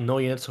 He got no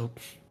units, so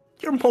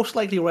you're most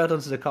likely right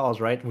onto the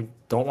calls, right? We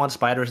don't want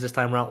spiders this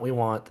time around. We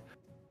want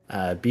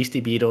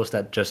beastie beetles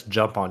that just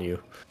jump on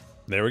you.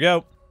 There we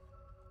go.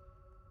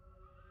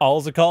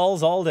 All's the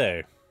calls all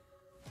day.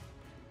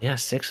 Yeah,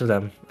 6 of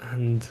them.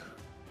 And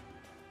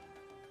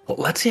well,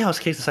 let's see how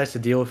SKIKS decides to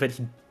deal with it.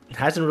 He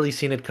hasn't really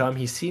seen it come.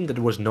 He's seen that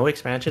there was no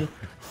expansion,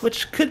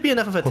 which could be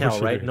enough of a tell,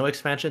 right? No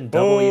expansion,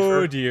 double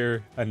Oh Aether.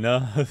 dear,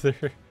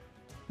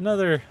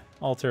 another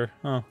altar.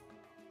 Oh,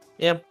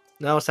 Yeah,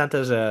 no,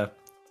 Santa's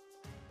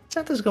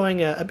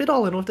going a bit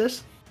all in with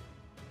this.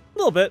 a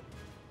little bit,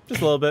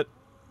 just a little bit.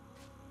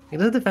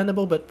 It is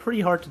defendable, but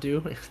pretty hard to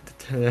do.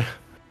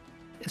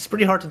 It's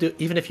pretty hard to do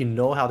even if you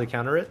know how to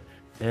counter it.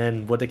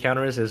 And what the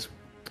counter is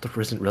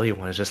there isn't really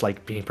one. It's just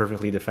like being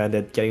perfectly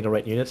defended, getting the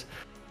right units.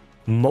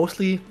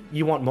 Mostly,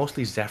 you want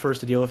mostly Zephyrs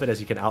to deal with it as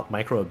you can out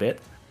micro a bit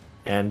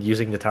and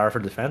using the tower for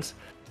defense.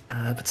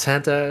 But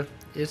Santa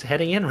is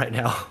heading in right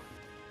now.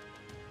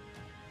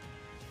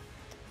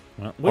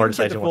 Well, we can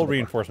get the full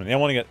reinforcement. They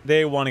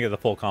want to get the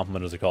full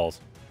complement as it calls.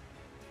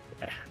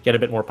 Yeah, get a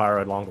bit more Pyre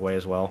along the way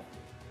as well.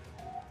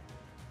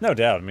 No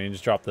doubt. I mean,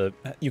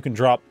 you can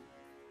drop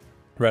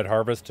Red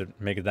Harvest to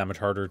make it that much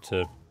harder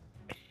to,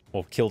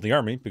 well, kill the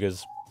army,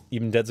 because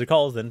even Dead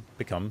Zakals then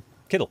become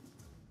Kittle.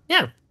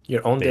 Yeah,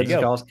 your own Dead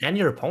Zakals and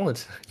your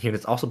opponent's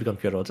units also become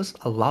Kittle. Just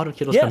a lot of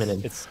Kittles coming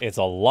in. It's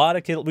a lot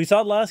of Kittle. We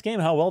saw last game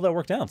how well that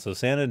worked out, so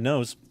Santa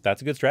knows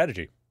that's a good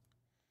strategy.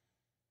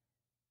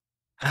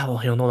 Well,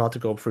 he'll know not to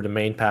go through the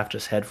main path,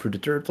 just head through the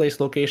 3rd place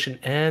location,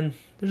 and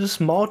there's a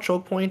small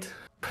choke point,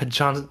 but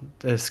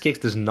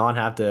SKIKS does not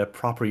have the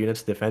proper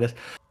units to defend it,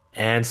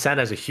 and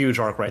Santa has a huge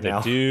arc right now.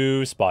 They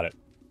do spot it.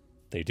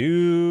 They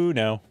do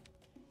know.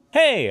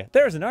 Hey,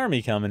 there's an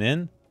army coming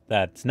in.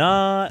 That's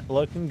not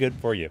looking good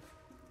for you.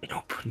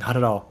 Nope, not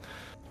at all.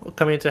 Well,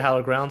 coming into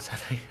Hallowed Grounds, I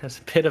think has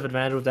a bit of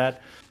advantage with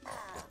that.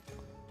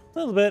 A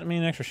little bit. I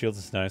mean, extra shields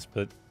is nice,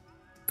 but...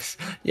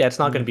 yeah, it's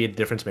not going to be a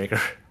difference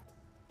maker.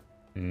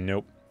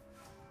 Nope.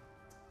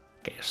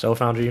 Okay, so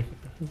Foundry.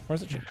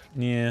 Where's it?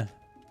 Yeah.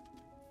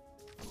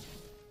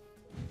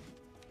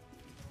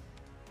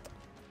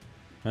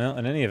 Well,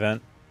 in any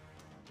event,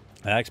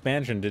 that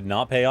expansion did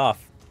not pay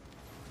off.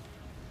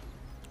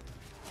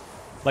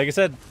 Like I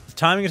said,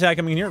 timing attack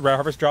coming in here. Red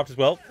Harvest dropped as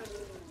well.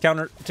 To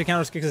counter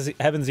SKIKS'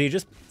 Heaven's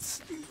Aegis.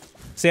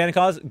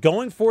 SantaClaws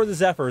going for the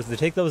Zephyrs. They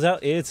take those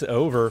out. It's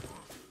over.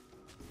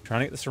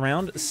 Trying to get this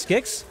around.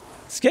 SKIKS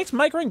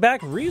microing back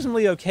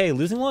reasonably okay.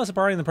 Losing a lot of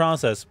Sapari in the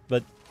process,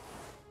 but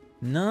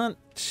not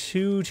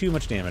too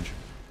much damage.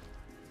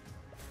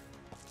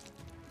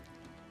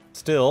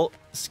 Still,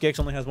 SKIKS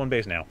only has 1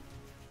 base now.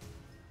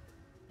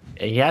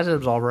 He has an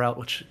Absolver out,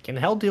 which can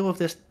help deal with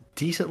this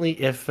decently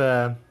if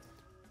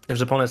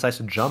his opponent decides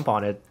to jump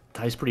on it.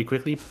 Dies pretty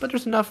quickly, but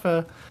there's enough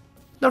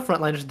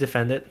frontliners to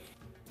defend it.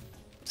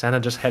 Santa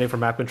just heading for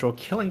map control,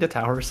 killing the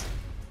towers.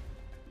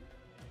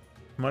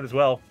 Might as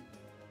well.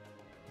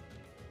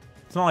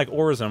 It's not like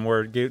Orzum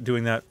where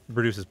doing that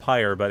reduces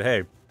Pyre, but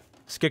hey,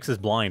 SKIKS is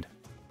blind.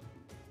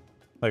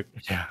 Like,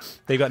 yeah,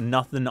 they got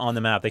nothing on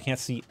the map. They can't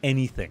see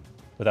anything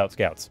without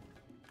scouts.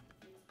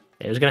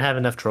 Yeah, he's gonna have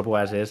enough trouble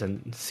as is,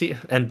 and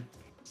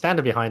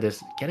Santa behind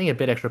this, getting a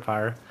bit extra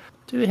Pyre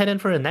to head in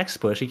for the next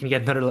push. He can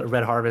get another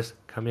Red Harvest,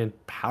 come in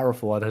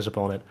powerful on his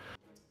opponent.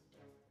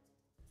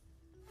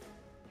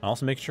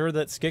 Also make sure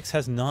that SKIKS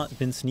has not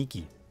been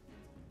sneaky.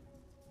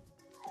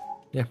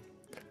 Yeah.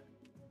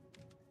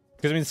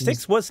 Because, I mean,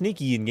 SKIKS was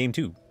sneaky in game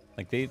 2.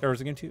 Like, or was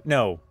it game 2?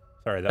 No.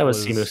 Sorry, that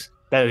was... Seamus.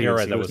 You're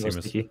right, that was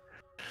Seamus.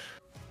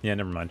 Yeah,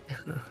 never mind.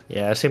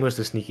 Yeah, Seamus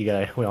the sneaky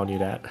guy. We all knew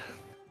that.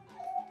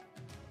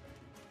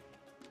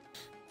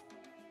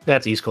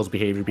 That's East Coast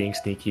behavior, being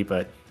sneaky,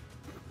 but...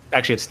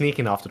 Actually, it's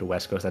sneaking off to the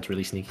West Coast. That's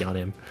really sneaky on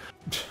him.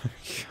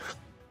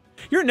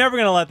 You're never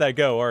going to let that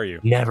go, are you?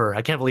 Never.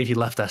 I can't believe he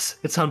left us.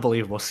 It's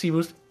unbelievable.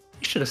 Seamus,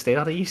 you should have stayed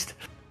on the East.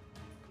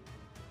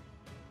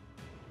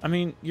 I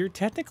mean, you're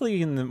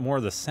technically in more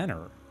of the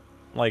center.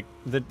 Like,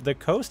 the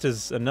coast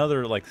is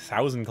another, like,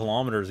 1,000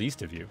 kilometers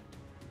east of you.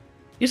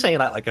 You're saying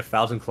that like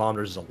 1,000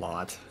 kilometers is a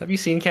lot. Have you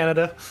seen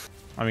Canada?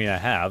 I mean, I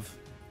have.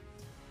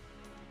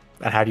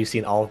 And have you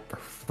seen all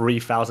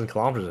 3,000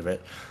 kilometers of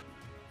it?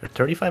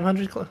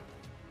 3,500?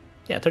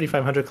 Yeah,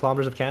 3,500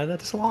 kilometers of Canada.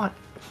 That's a lot.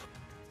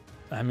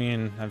 I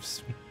mean, I've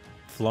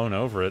flown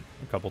over it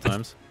a couple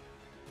times.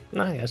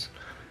 Nice.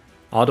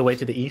 All the way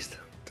to the east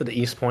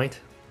point.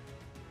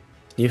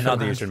 Not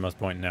the easternmost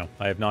point, no.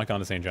 I have not gone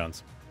to St.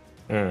 John's.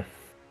 Mm.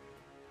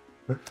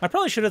 I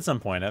probably should at some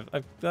point.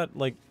 I've got,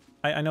 like...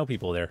 I know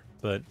people there,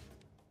 but...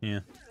 Yeah.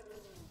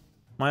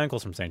 My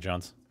uncle's from St.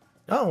 John's.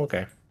 Oh,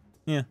 okay.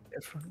 Yeah.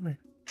 Good for me.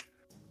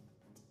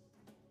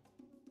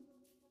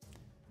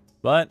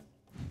 But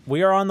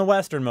we are on the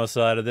westernmost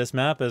side of this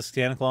map as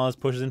SantaClaws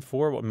pushes in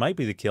for what might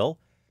be the kill.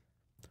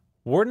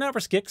 Warden out for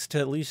SKIKS to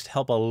at least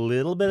help a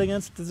little bit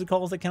against the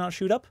Zakals that cannot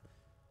shoot up.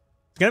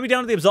 It's going to be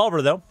down to the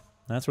Absolver, though.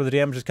 That's where the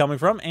damage is coming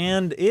from,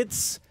 and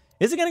is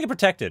it going to get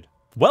protected?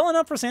 Well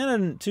enough for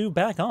Santa to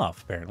back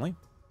off, apparently.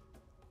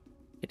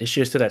 It is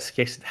just that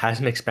SKIKS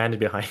hasn't expanded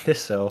behind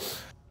this, so...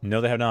 No,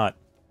 they have not.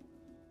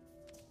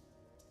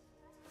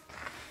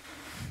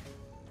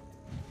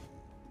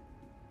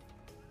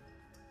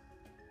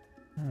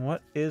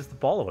 What is the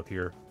follow-up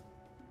here?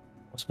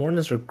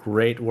 Wardens are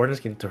great. Wardens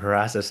get to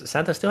harass us.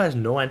 Santa still has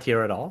no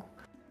anti-air at all.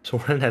 So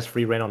Warden has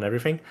free reign on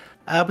everything.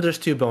 But there's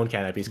 2 bone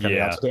canopies coming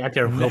out, so the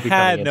anti-air will be coming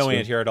had in no soon.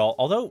 anti-air at all.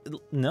 Although,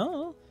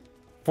 no.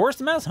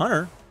 Forced Mass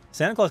Hunter.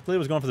 SantaClaws clearly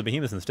was going for the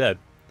Behemoth instead.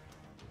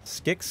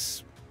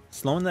 SKIKS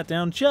slowing that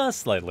down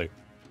just slightly.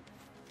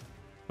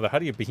 Although, how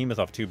do you Behemoth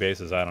off 2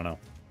 bases? I don't know.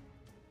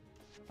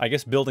 I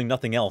guess building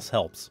nothing else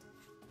helps.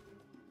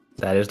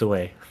 That is the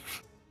way.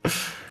 You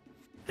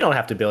don't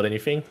have to build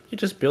anything. You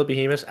just build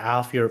Behemoths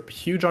off your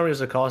huge army of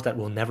SantaClaws that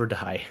will never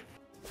die.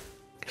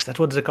 Because that's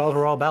what SantaClaws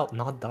were all about,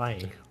 not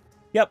dying.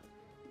 Yep.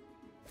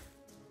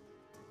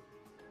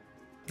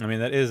 I mean,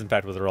 that is in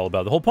fact what they're all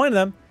about. The whole point of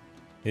them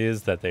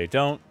is that they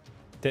don't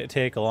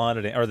take a lot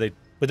of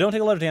but don't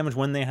take a lot of damage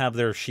when they have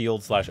their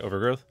shield /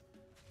 overgrowth.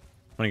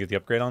 When you get the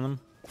upgrade on them.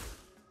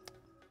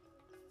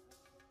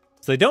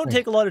 So they don't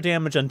take a lot of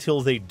damage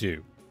until they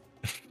do.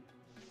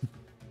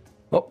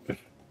 Oh,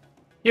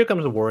 here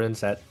comes the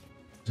Wardens that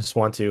just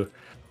want to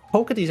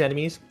poke at these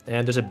enemies.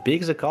 And there's a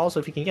big Zakal, so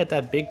if you can get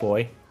that big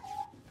boy,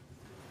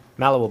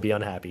 Mallow will be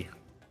unhappy.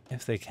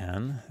 If they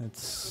can.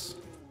 It's...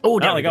 Oh,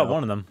 down they got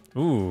one of them.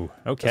 Ooh,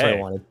 okay. That's what I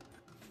wanted.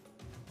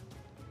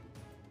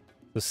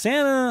 So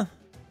Santa...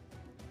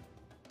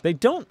 They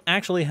don't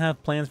actually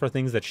have plans for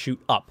things that shoot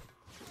up.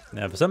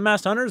 Now, for some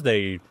Masked Hunters,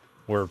 they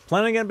were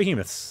planning on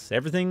Behemoths.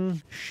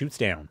 Everything shoots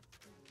down.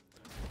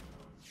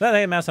 That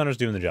hey, Masked Hunters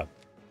doing the job.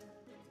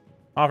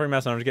 Offering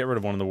Masked Hunters to get rid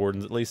of one of the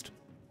Wardens, at least.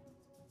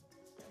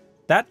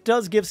 That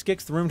does give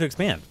SKIKS the room to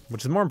expand,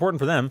 which is more important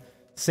for them.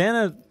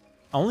 Santa,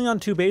 only on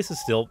 2 bases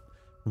still,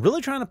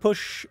 really trying to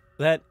push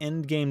that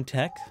endgame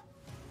tech.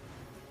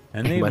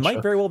 And they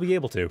might very well be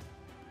able to.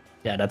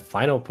 Yeah, that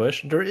final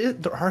push. There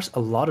are a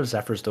lot of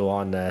Zephyrs though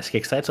on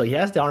SKIKS side, so he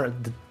has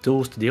the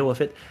tools to deal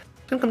with it.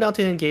 It's gonna come down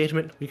to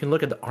engagement. We can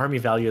look at the army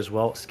value as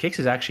well. SKIKS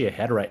is actually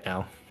ahead right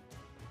now,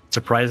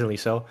 surprisingly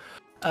so.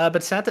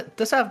 But Santa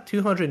does have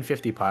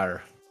 250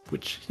 Pyre,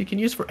 which he can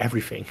use for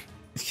everything.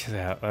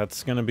 Yeah,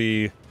 that's gonna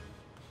be.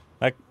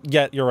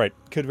 Yeah, you're right.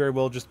 Could very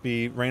well just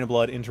be Rain of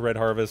Blood into Red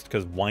Harvest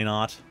because why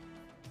not?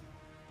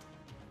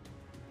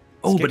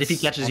 Oh, but if he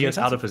catches units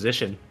out of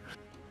position.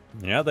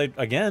 Yeah,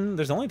 again,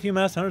 there's only a few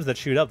Masked Hunters that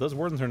shoot up. Those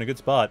Wardens are in a good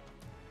spot.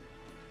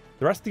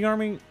 The rest of the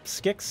army,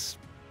 SKIKS,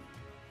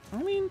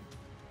 I mean,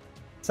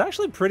 it's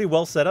actually pretty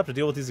well set up to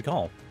deal with these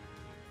Zakal.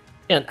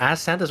 And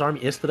as Santa's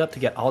army is split up to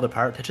get all the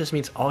power, that just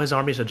means all his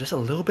armies are just a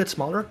little bit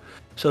smaller.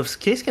 So if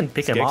SKIKS can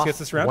pick him off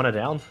one at a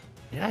down,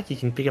 yeah, he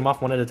can pick him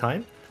off one at a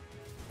time.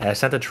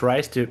 Santa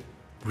tries to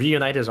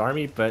reunite his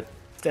army, but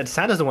instead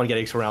Santa's the one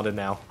getting surrounded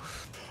now.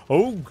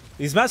 Oh,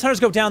 these Masked Hunters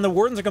go down. The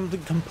Wardens are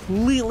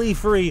completely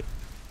free.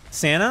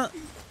 Santa,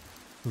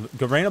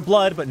 Rain of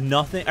Blood, but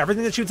nothing.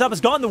 Everything that shoots up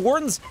is gone. The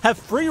Wardens have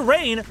free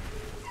reign.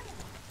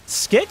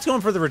 SKIKS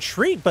going for the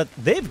retreat, but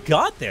they've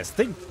got this.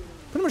 They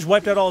pretty much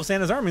wiped out all of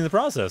Santa's army in the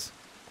process.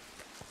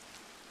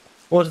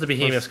 Well, it's the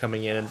Behemoths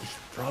coming in, and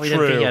probably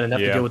didn't think he had enough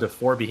to deal with the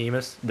 4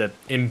 Behemoths, the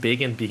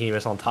embiggened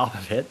Behemoths on top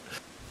of it.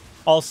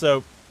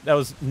 Also, that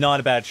was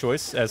not a bad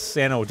choice, as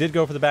Santa did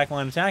go for the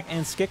backline attack,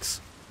 and SKIKS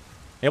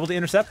able to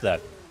intercept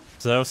that.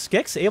 So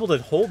SKIKS able to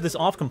hold this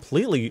off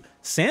completely.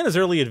 Santa's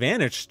early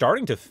advantage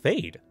starting to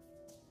fade.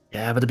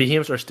 Yeah, but the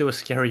Behemoths are still a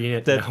scary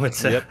unit.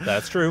 Yep,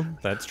 that's true.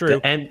 That's true.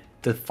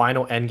 The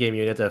final endgame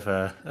unit of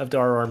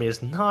our army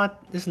is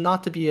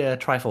not to be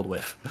trifled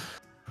with.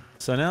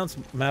 So now it's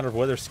a matter of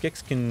whether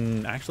SKIKS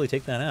can actually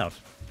take that out.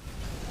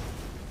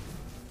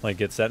 Like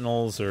get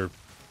Sentinels or...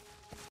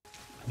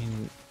 I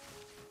mean,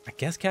 I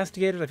guess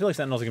Castigated? I feel like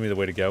Sentinels are going to be the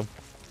way to go.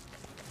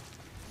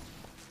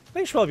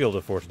 They should probably be able to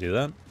afford to do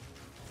that.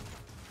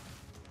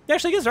 Yeah,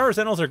 actually, I guess our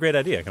Sentinels are a great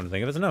idea, come to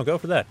think of it. So no, go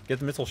for that. Get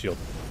the missile shield.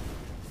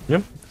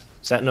 Yep.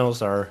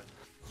 Sentinels are,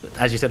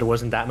 as you said, there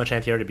wasn't that much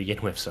anti-air to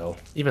begin with, so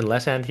even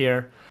less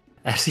anti-air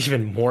as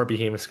even more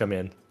Behemoths come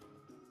in.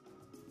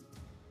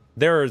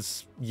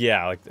 There's,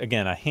 yeah, like,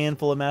 again, a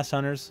handful of Masked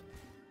Hunters.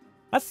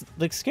 That's,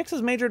 like,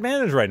 SKIKS' major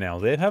advantage right now.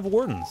 They have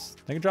Wardens.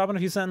 They can drop in a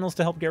few Sentinels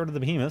to help get rid of the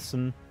Behemoths,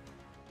 and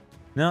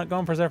not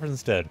going for Zephyrs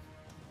instead.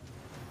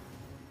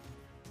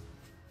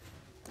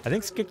 I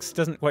think SKIKS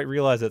doesn't quite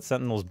realize that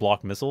Sentinels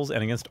block missiles,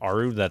 and against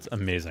Aru, that's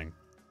amazing.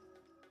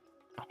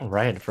 Oh,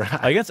 right.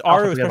 Against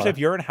Aru, especially if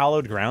you're in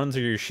hallowed grounds or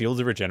your shields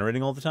are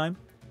regenerating all the time.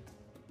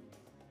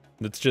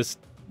 It's just,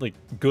 like,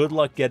 good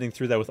luck getting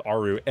through that with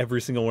Aru.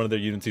 Every single one of their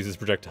units uses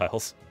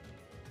projectiles.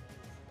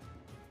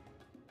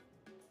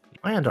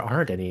 And there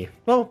aren't any.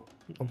 Well,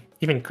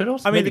 even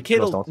Kudos? I mean, the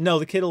Kittle... No,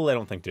 the Kittle I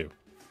don't think do.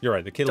 You're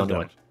right, the Kittle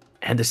don't.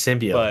 And the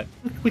Symbiote. But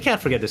we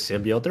can't forget the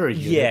Symbiote. They're a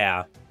unit.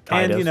 Yeah.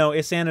 And, you know,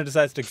 if Santa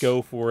decides to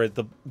go for it,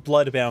 the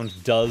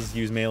Bloodbound does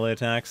use melee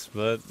attacks,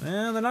 but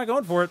they're not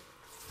going for it.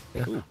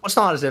 Yeah. Well, it's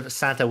not as if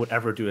Santa would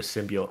ever do a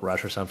Symbiote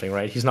rush or something,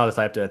 right? He's not the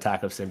type to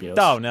attack of symbiotes.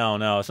 Oh,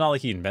 no. It's not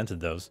like he invented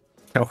those.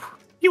 No,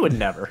 you would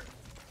never.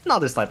 Not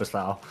this type of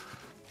style.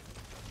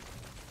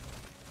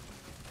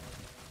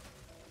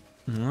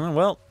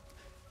 Well,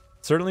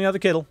 certainly not the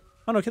Kittle.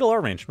 Oh, no, Kittle are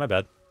range. My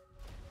bad.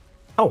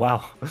 Oh,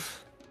 wow.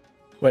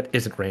 What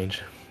isn't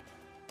range?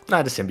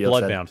 Not the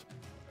Symbiote. Bloodbound.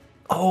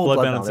 Oh,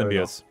 Bloodbound and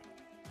Symbiotes.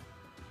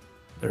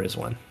 There is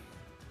one.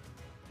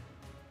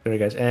 There,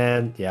 guys.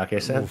 And, yeah, okay,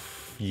 Santa.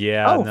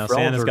 Yeah, Oh, now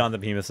Thrones Santa's are- gotten the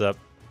behemoths up.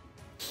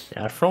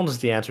 Yeah, Thrones is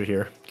the answer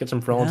here. Get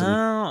some Thrones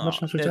and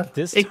much nicer stuff. At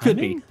this It could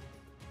be. timing?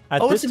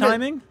 At Oh, this it's a bit-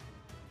 timing?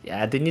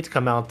 Yeah, they need to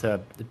come out a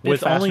bit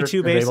With faster only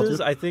 2 than they're able bases,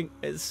 to. I think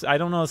I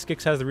don't know if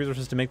SKIKS has the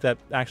resources to make that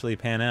actually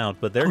pan out,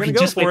 but they're Oh, going he to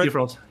go just made for two it.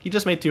 Thrones. He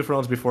just made 2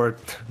 Thrones before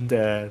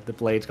the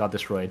blades got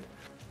destroyed.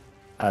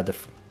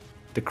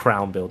 The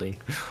crown building.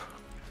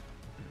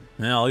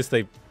 Well, at least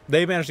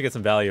they managed to get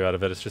some value out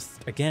of it. It's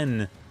just,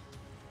 again,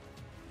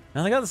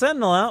 now they got the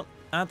Sentinel out.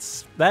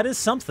 That is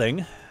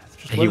something. It's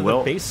just whether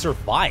the base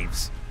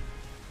survives.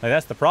 Like,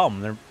 that's the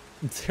problem.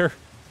 Their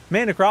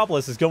main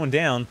Necropolis is going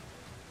down.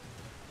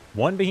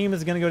 1 behemoth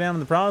is going to go down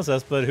in the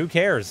process, but who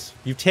cares?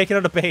 You've taken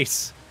out a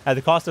base at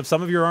the cost of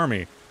some of your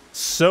army.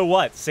 So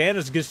what?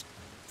 Santa's just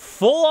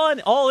full-on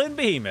all-in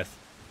behemoth.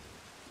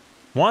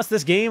 Wants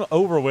this game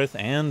over with,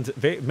 and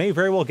may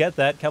very well get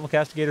that. Cavalry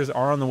Castigators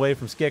are on the way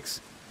from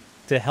SKIKS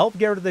to help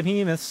get rid of the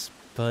behemoths,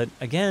 but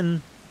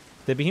again,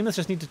 the behemoths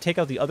just need to take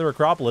out the other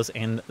Acropolis,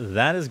 and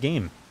that is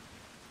game.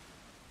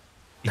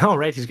 No,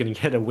 right, he's going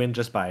to get a win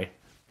just by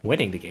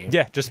winning the game.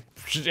 Yeah, just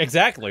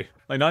exactly.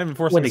 Like, not even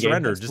forcing a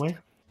surrender, just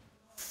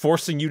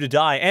forcing you to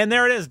die. And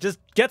there it is, just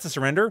gets a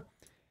surrender.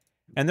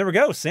 And there we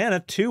go,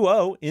 Santa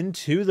 2-0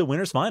 into the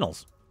winners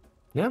finals.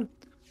 Yeah.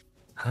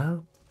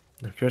 I'm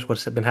curious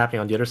what's been happening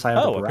on the other side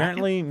of the bracket.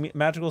 Apparently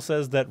Magical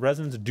says that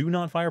resins do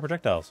not fire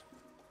projectiles.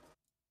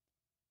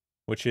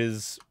 Which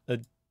is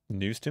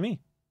news to me.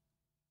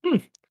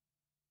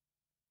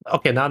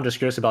 Okay, now I'm just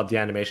curious about the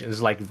animation. Is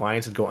it like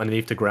vines that go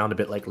underneath the ground a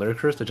bit like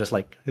lurkers to just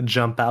like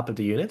jump out of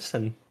the units?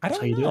 And I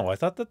don't know. I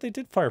thought that they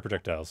did fire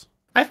projectiles.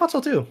 I thought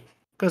so too.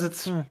 Because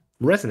it's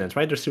resonance,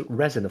 right? There's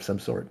resin of some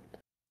sort.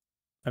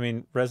 I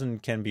mean, resin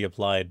can be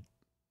applied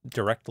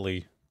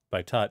directly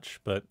by touch,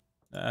 but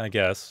I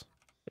guess.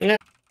 Yeah.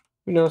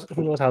 Who knows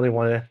how they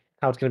want it,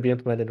 how it's going to be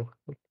implemented.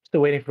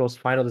 Still waiting for those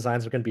final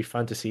designs. Are going to be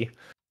fun to see.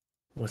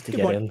 Once they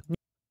get in.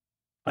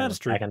 That's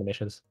true.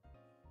 Animations.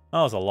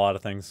 Oh, it's a lot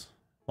of things.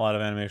 A lot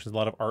of animations, a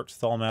lot of art.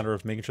 It's all a matter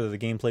of making sure that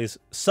the gameplay's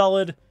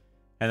solid.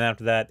 And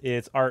after that,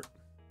 it's art.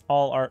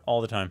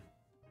 All the time.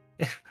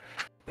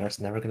 That's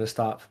never going to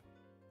stop.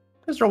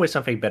 There's always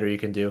something better you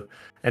can do.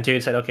 Until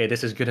you said, okay,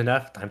 this is good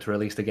enough. Time to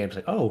release the game. It's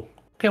like, oh,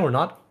 okay, we're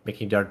not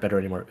making the art better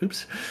anymore.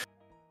 Oops.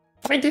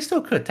 I mean, they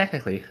still could,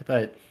 technically.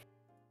 But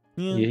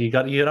you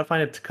got to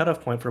find a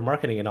cutoff point for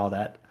marketing and all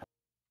that.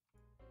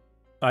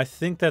 I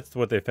think that's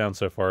what they found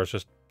so far. It's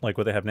just like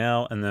what they have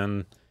now, and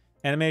then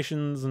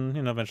animations, and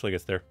eventually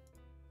gets there.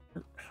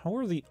 How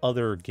are the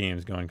other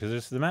games going? Because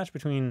there's the match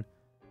between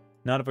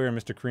NotAVoyeur and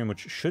Mr. Kareem,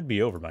 which should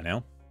be over by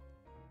now.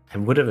 I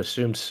would have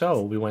assumed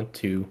so. We went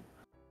to...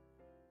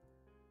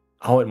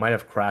 Oh, it might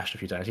have crashed a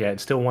few times. Yeah,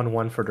 it's still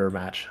 1-1 for their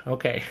match.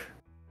 Okay.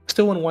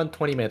 Still 1-1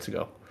 20 minutes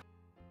ago.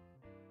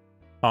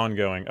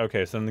 Ongoing.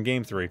 Okay, so in the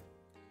game 3.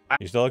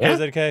 You still okay,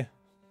 ZK?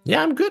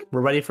 Yeah, I'm good.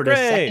 We're ready for the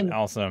second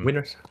awesome.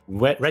 winners.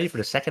 Ready for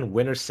the second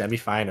winners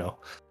semifinal.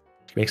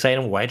 It's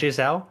exciting.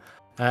 yjzhou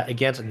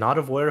against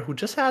NotAVoyeur, who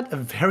just had a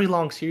very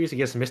long series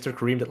against Mr.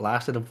 Kareem that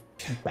lasted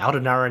about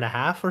an hour and a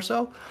half or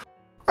so,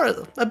 or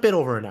a bit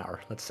over an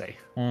hour, let's say.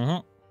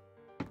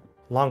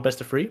 Long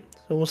best of 3.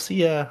 So we'll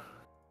see.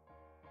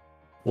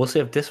 We'll see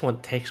if this one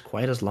takes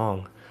quite as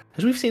long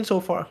as we've seen so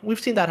far. We've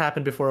seen that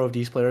happen before with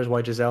these players.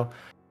 yjzhou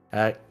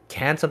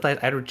can sometimes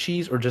either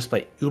cheese or just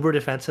play uber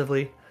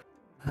defensively.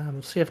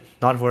 We'll see if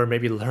NotAVoyeur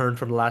maybe learned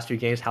from the last few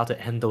games how to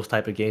end those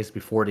type of games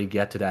before they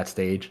get to that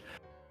stage.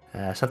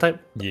 Sometimes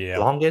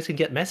long games can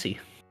get messy.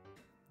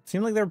 It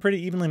seemed like they were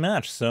pretty evenly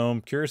matched, so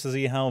I'm curious to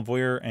see how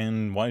Voyeur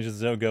and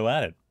yjzhou go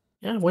at it.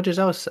 Yeah,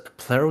 yjzhou is a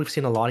player we've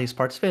seen a lot. He's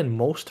participated in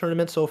most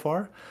tournaments so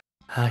far.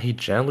 He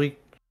generally...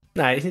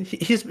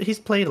 he's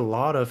played a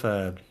lot of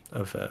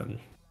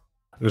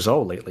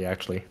Zhou lately,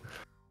 actually.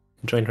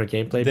 Enjoying her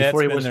gameplay. That's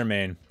been their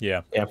main,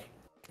 yeah.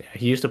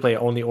 He used to play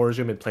only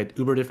Orzum and played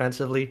uber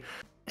defensively,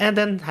 and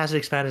then has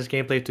expanded his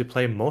gameplay to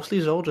play mostly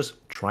Zhou,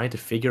 just trying to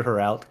figure her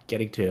out,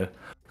 getting to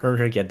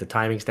her, get the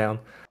timings down.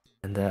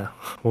 And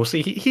we'll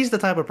see. He's the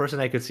type of person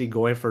I could see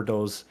going for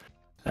those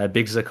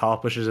big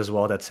accomplishes as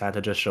well that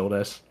Santa just showed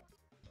us.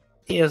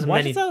 He has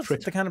many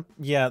tricks. The kind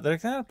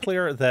of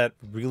player that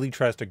really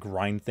tries to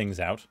grind things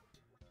out.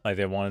 Like,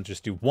 they want to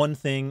just do one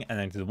thing, and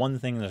then do one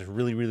thing, and just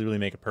really, really, really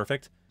make it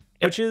perfect.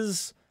 Yep. Which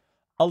is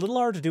a little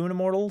hard to do in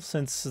Immortal,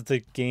 since the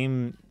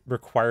game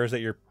requires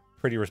that you're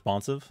pretty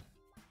responsive.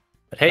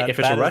 But hey, if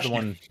it's a rush,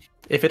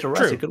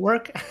 it could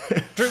work.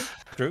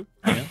 True.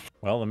 Yeah.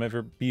 Well, it may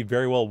be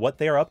very well what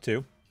they are up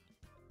to.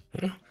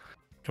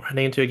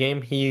 Running into a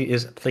game, he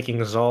is picking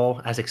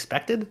Zhou as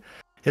expected.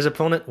 His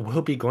opponent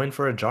will be going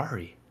for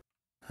Ajari.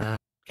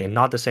 Okay,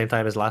 not the same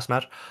time as last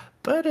match,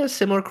 but a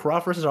similar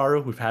Krav versus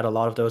Aru. We've had a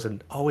lot of those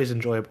and always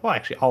enjoyable. Well,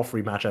 actually, all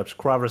 3 matchups,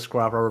 Krav versus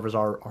Krav, Aru versus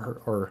Aru,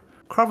 or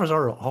Krav versus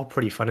Aru, all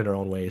pretty fun in their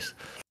own ways.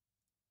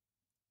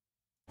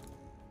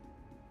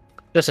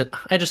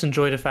 I just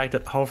enjoy the fact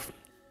that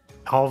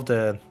all of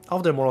the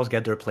Immortals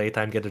get their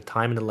playtime, get their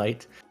time in the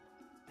light,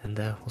 and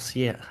we'll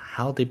see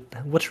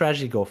what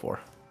strategy to go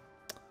for.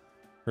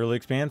 Early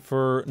expand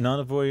for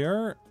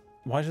NotAVoyeur.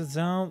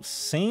 yjzhou,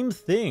 same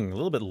thing, a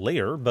little bit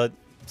later, but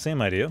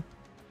same idea.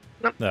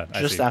 Nope. No,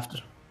 Just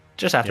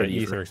after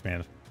yeah, Ether.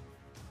 expand.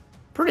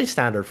 Pretty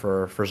standard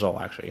for Zhou,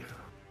 actually.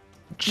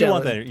 You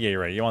want that? Yeah, you're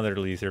right. You want there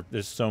to be Ether.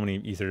 There's so many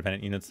Ether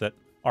dependent units that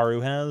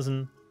Aru has,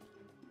 and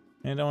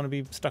I don't want to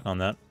be stuck on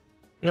that.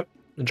 Yep.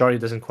 Ajari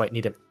doesn't quite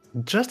need it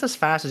just as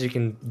fast as you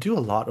can do a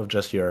lot of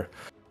just your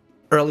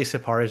early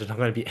Siparis. There's not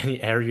going to be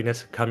any air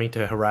units coming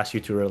to harass you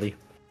too early.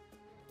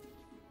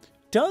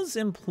 Does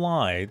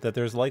imply that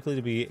there's likely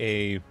to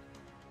be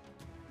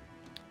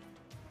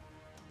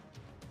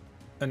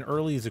an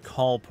early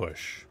Zakal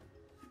push.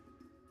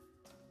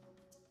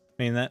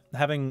 I mean, that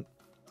having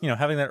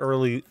that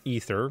early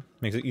Ether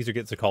makes it easier to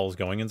get Zakals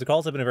going, and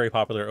Zakals have been a very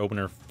popular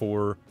opener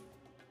for,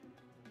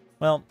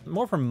 well,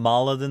 more for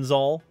Mala than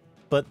Zal,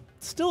 but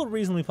still a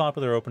reasonably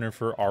popular opener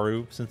for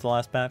Aru since the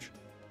last patch.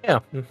 Yeah,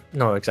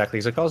 no, exactly.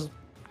 Zakals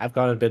have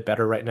gotten a bit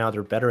better right now.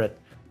 They're better at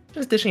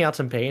just dishing out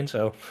some pain,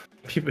 so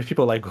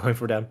people like going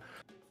for them.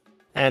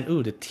 And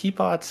ooh, the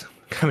teapots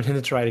coming in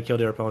to try to kill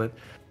their opponent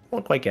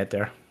won't quite get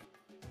there.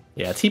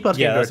 Yeah, teapots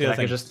getting their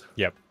attack is just...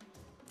 Yep.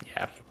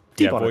 Yeah,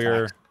 teapot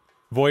attacks.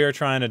 Voyeur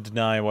trying to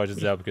deny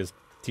yjzhou because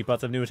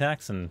teapots have new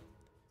attacks, and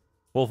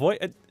well, we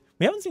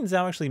haven't seen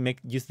Zhou actually make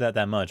use of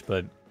that much,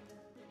 but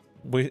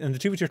in the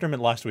 2v2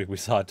 tournament last week we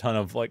saw a ton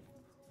of like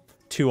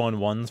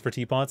 2-on-1s for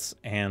teapots,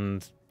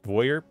 and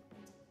Voyeur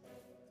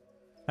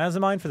has a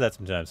mind for that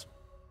sometimes.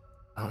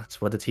 Oh, that's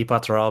what the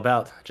teapots are all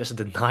about. Just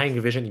denying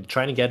vision,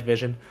 trying to get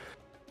vision,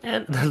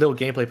 and the little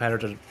gameplay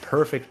patterns are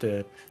perfect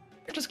to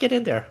just get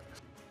in there.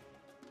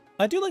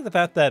 I do like the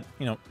fact that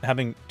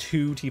having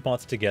two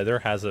teapots together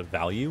has a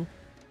value.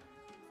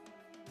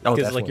 Oh,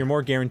 because like you're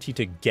more guaranteed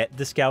to get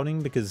the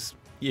scouting, because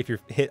if you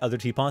hit other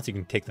teapots, you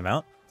can take them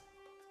out.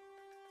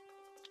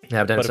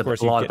 Yeah, but of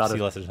course you get to see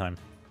less at a time.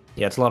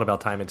 Yeah, it's a lot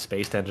about time and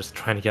space than just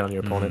trying to get on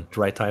your opponent at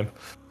the right time.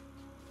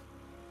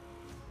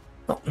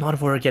 Well,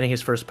 NotAVoyeur getting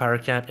his first Pyre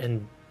cap,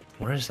 and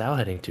where is Zhou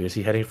heading to? Is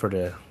he heading for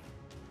the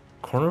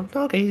corner?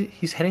 No, okay,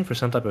 he's heading for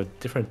some type of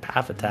different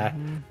path attack.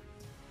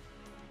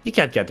 He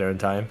can't get there in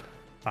time.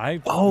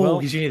 He's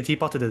using the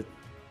teapot to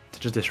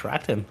just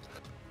distract him.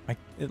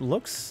 It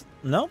looks...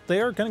 No, they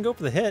are going to go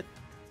for the hit.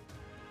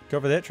 Go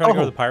for the hit, try to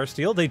go for the Pyre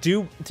steal. They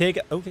do take...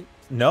 Okay.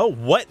 No,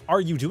 what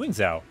are you doing,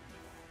 Zhou?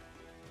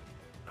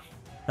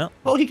 Well,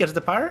 oh, he gets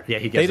the Pyre? Yeah,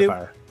 he gets the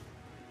Pyre.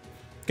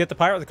 Get the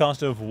Pyre at the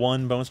cost of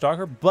 1 bone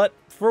stalker, but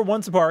for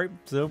 1 Sipari.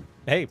 So,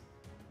 hey.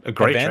 A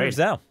great trade.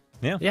 Zhou.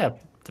 Yeah. Yeah,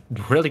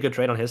 really good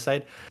trade on his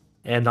side.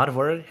 And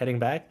NotAVoyeur heading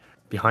back.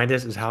 Behind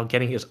this is Zhou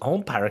getting his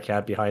own Pyre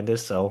cap behind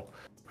this, so...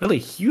 Really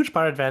huge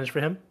Pyre advantage for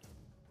him.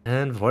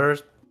 And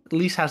Voyeur at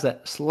least has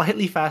that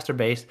slightly faster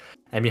base.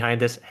 And behind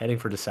this, heading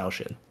for the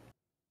Saoshin.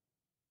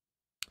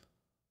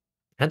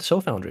 And Soul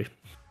Foundry.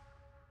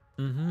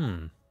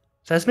 So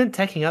it's been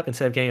teching up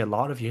instead of getting a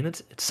lot of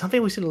units. It's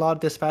something we've seen a lot of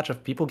dispatch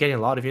of people getting a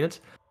lot of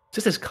units.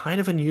 Just is kind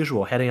of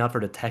unusual heading out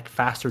for the tech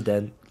faster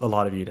than a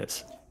lot of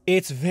units.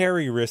 It's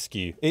very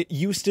risky. It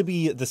used to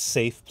be the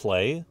safe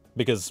play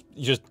because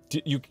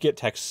you get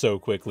tech so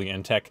quickly,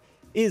 and tech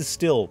is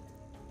still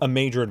a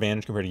major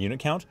advantage compared to unit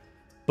count,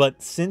 but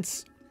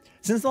since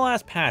the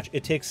last patch,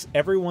 it takes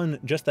everyone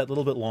just that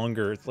little bit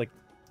longer. It's like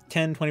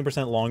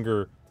 10-20%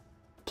 longer,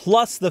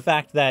 plus the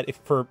fact that if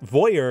for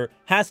Voyeur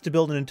has to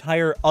build an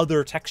entire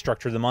other tech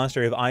structure, the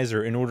Monastery of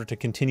Iser, in order to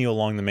continue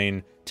along the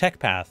main tech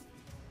path.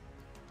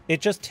 It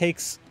just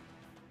takes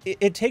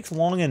it takes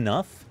long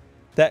enough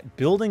that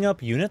building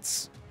up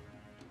units,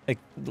 like,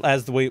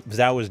 as the way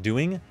Zhou is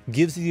doing,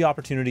 gives you the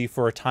opportunity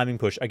for a timing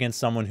push against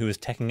someone who is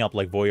teching up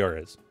like Voyeur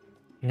is.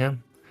 Yeah.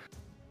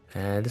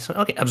 And this one,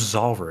 okay,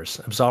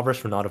 Absolvers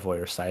for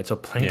NotAVoyeur side. So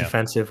playing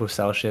defensive with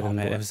Saoshin. Oh,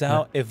 man, if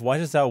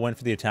yjzhou went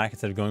for the attack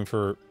instead of going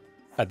for,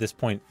 at this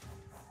point,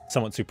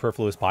 somewhat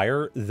superfluous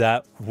Pyre,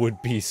 that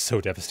would be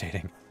so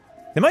devastating.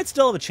 They might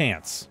still have a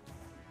chance,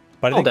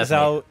 but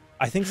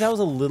I think Zhou's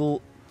a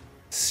little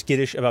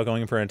skittish about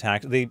going for an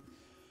attack.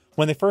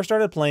 When they first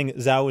started playing,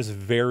 Zhou was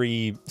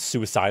very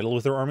suicidal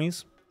with their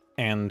armies,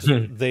 and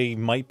they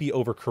might be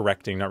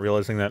overcorrecting, not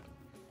realizing that.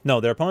 No,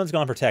 their opponent's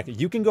gone for tech.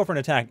 You can go for an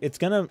attack.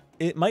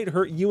 It might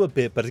hurt you a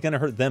bit, but it's gonna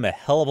hurt them a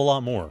hell of a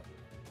lot more.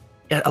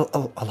 Yeah,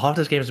 a lot of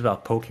this game is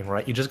about poking,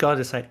 right? You just gotta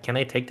decide, can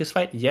I take this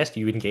fight? Yes, do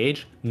you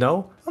engage?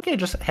 No? Okay,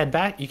 just head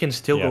back. You can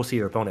still go see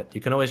your opponent. You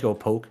can always go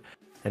poke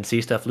and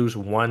see stuff, lose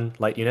 1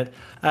 light unit.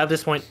 At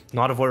this point,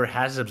 NotAVoyeur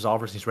has his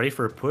Absolvers. He's ready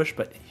for a push,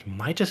 but he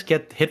might just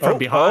get hit from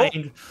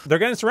behind. They're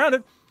getting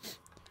surrounded.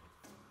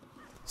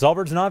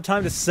 Absolvers do not have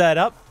time to set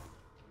up.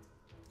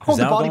 Oh,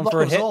 the body block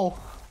was all.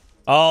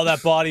 Oh,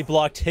 that body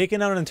block,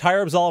 taking out an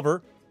entire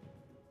Absolver.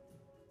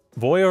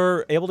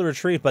 Voyeur able to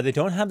retreat, but they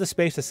don't have the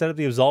space to set up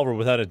the Absolver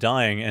without it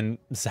dying, and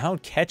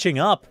Zhou catching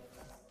up.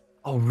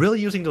 Oh, really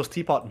using those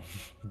teapot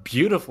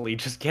beautifully,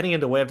 just getting in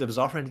the way of the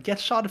Absolver, and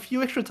gets shot a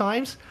few extra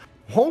times.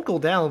 Won't go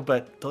down,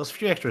 but those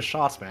few extra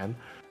shots, man.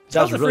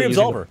 That was a free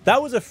Absolver.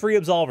 That was a free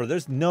Absolver.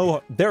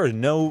 There is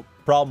no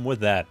problem with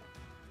that.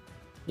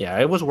 Yeah,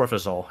 it was worth a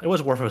soul. It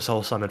was worth a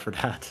soul summon for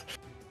that.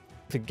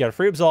 To get a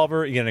free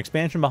Absolver, you get an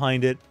expansion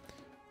behind it.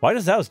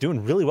 yjzhou is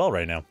doing really well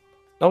right now.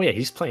 Oh yeah,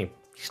 he's playing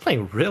he's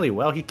playing really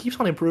well. He keeps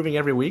on improving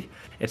every week.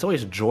 It's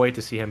always a joy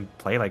to see him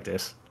play like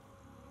this.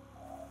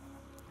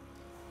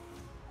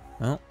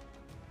 Well,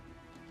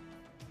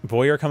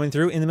 Voyeur coming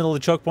through in the middle of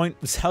the choke point.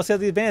 South have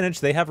the advantage.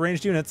 They have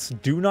ranged units.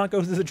 Do not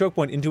go through the choke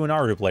point into an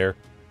Naru player.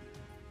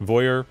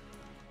 Voyeur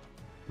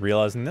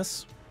realizing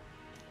this.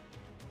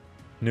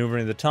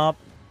 Maneuvering to the top.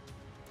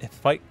 If the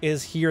fight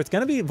is here, it's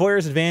going to be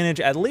Voyeur's advantage,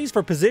 at least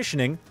for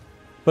positioning.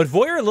 But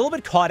Voyeur a little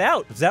bit caught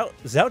out.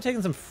 Zhou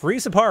taking some free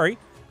Sapari.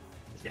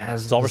 Yeah,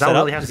 Zolver set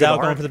up.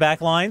 Zhou going for the back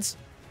lines.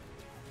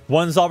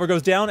 One Absolver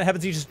goes down.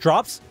 Heavens, he just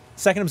drops.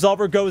 Second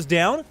Absolver goes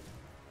down.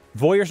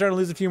 Voyeur starting to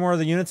lose a few more of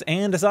the units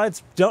and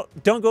decides,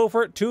 don't go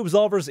for it. 2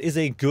 Absolvers is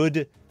a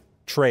good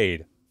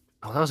trade.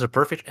 Oh, that was a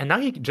perfect... And now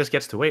he just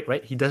gets to wait,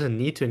 right? He doesn't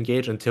need to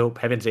engage until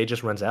Heaven's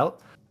Aegis runs out.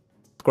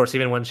 Of course,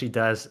 even when she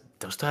does,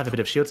 they'll still have a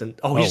bit of shields. And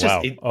he's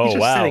just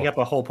setting up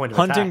a whole point of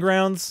Hunting attack.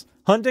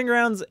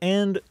 grounds,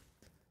 and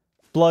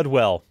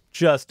Bloodwell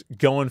just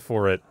going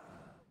for it.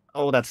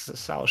 Oh, that's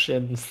Sao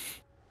Shin.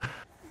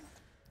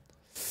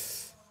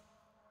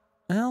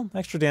 Well,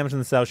 extra damage in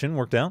the Sao Shin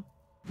worked out.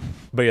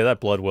 But yeah,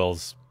 that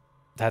Bloodwell's...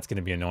 That's going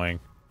to be annoying.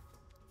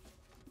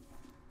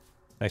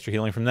 Extra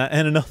healing from that.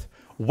 And enough.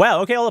 Wow,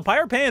 okay, all the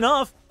Pyre paying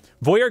off.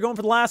 Voyeur going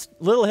for the last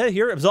little hit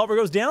here. Absolver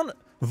goes down.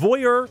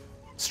 Voyeur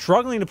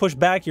struggling to push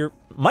back here.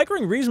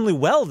 Microing reasonably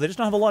well. They just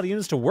don't have a lot of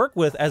units to work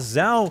with as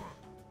Zhou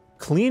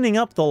cleaning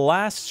up the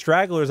last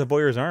stragglers of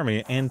Voyeur's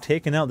army and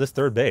taking out this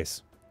third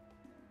base.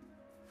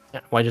 Yeah,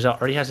 yjzhou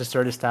already has his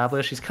third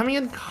established. He's coming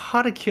in,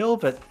 caught a kill,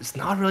 but it's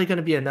not really going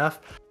to be enough.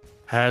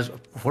 As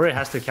Voyeur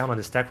has to count on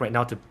his deck right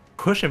now to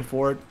push him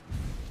forward.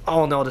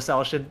 Oh no, the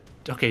Sao Shin,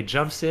 okay,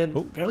 jumps in,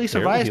 barely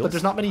survives, but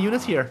there's not many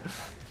units here.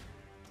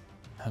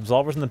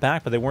 Absolvers in the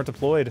back, but they weren't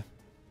deployed.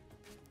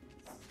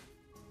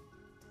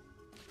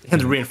 And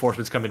the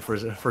reinforcements come in for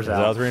Zhou.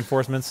 Zhou's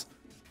reinforcements.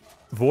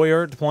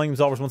 Voyeur deploying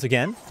Absolvers once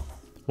again.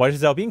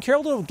 yjzhou being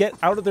careful to get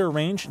out of their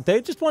range. They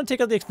just want to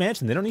take out the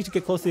expansion. They don't need to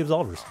get close to the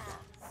Absolvers.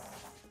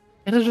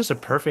 It is just a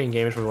perfect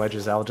engagement from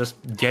yjzhou, just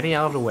getting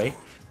out of the way.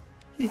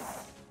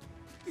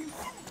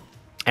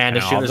 And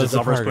as soon as the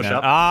Absolvers push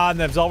up... and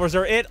the Absolvers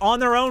are it on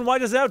their own.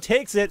 yjzhou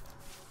takes it.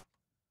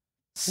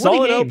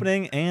 Solid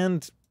opening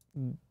and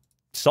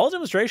solid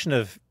demonstration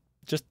of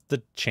just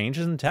the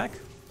changes in tech.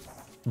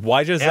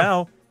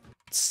 yjzhou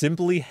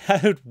simply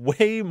had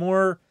way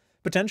more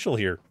potential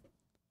here.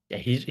 Yeah,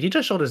 he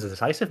just showed his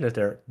decisiveness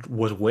there.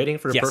 Was waiting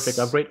for the perfect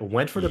upgrade.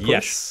 Went for the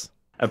push.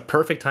 A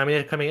perfect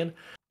timing coming in.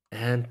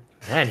 And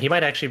man, he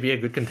might actually be a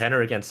good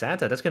contender against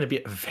Santa. That's going to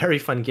be a very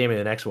fun game in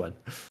the next one.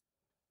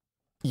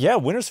 Yeah,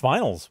 winners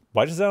finals.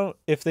 yjzhou,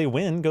 if they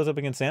win, goes up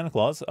against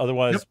SantaClaws.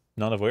 Otherwise,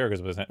 NotAVoyeur goes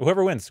up against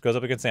whoever wins goes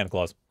up against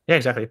SantaClaws. Yeah,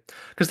 exactly.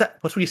 Because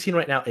what we've seen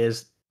right now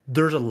is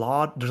there's a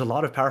lot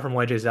of power from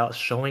yjzhou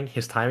showing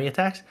his timing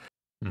attacks.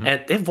 Mm-hmm.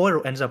 And if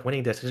Voyeur ends up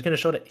winning this, he's going to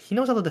show that he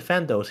knows how to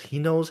defend those. He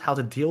knows how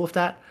to deal with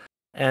that.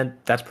 And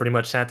that's pretty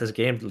much Santa's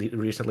game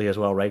recently as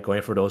well, right?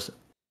 Going for those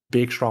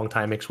big, strong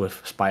timings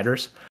with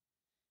spiders.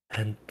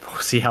 And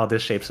we'll see how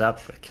this shapes up.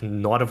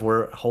 Can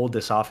NotAVoyeur hold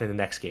this off in the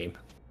next game?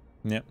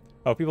 Yep.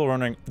 Oh, people are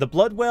wondering. The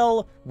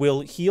Bloodwell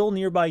will heal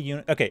nearby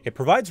units. Okay, it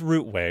provides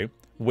Rootway,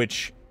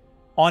 which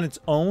on its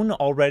own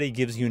already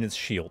gives units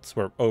shields,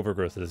 or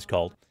overgrowth it is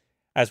called,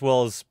 as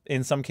well as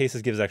in some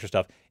cases gives extra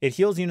stuff. It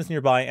heals units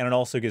nearby, and it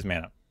also gives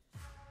mana.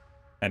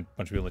 And a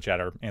bunch of people in the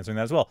chat are answering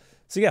that as well.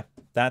 So yeah,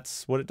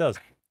 that's what it does.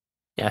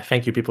 Yeah,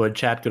 thank you people in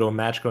chat. Good old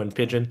Matchco and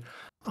Pigeon.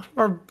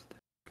 Or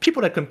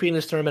people that compete in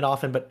this tournament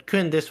often, but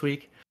couldn't this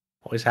week.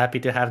 Always happy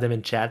to have them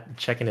in chat,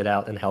 checking it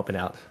out and helping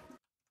out.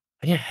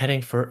 And yeah,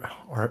 heading for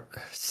our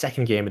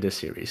second game of this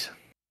series.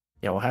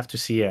 Yeah, we'll have to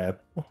see.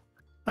 We'll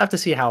have to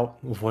see how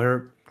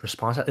Voyeur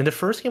responds. In the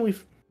first game, we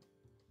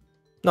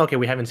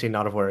haven't seen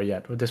NotAVoyeur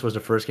yet. This was the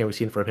first game we've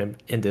seen from him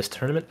in this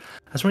tournament.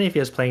 I was wondering if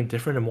he is playing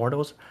different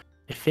Immortals.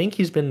 I think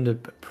he's been a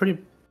pretty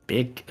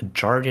big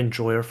Ajari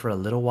enjoyer for a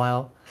little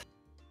while.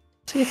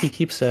 Let's see if he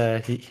keeps.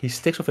 He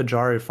sticks with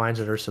Ajari and finds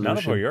another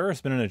solution. NotAVoyeur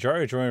has been an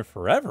Ajari enjoyer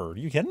forever. Are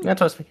you kidding?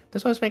 That's what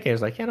I was thinking.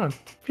 It's like,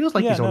 feels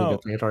like he's only been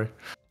playing Ajari.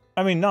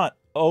 I mean, not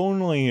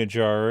only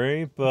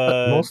Ajari,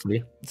 but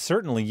mostly.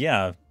 Certainly,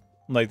 yeah.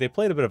 Like, they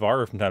played a bit of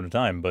Aura from time to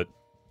time, but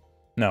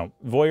no.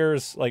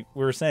 Voyeur's, like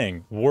we were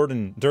saying,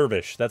 Warden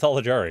Dervish. That's all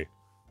Ajari.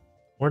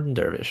 Warden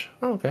Dervish.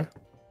 Oh, okay.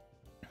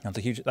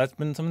 That's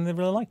been something they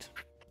really liked.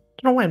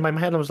 I don't know why in my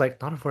head I was like,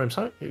 NotAVoyeur, I'm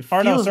sorry.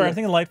 Oh, no, sorry. I'm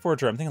thinking Light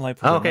Forger.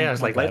 Oh, okay, I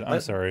was like,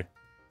 I'm sorry.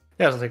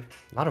 Yeah, I was like,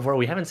 NotAVoyeur,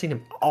 we haven't seen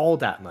him all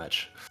that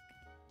much.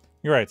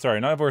 You're right,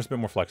 sorry. NotAVoyur's a bit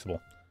more flexible.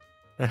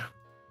 Yeah.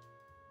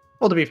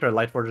 Well, to be fair,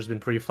 Light Forger's been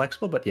pretty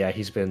flexible, but yeah,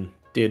 he's been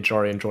the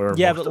Ajari enjoyer.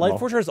 Yeah, but Light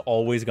Forger has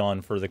always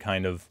gone for the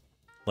kind of,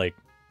 like,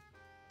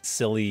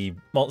 silly,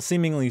 well,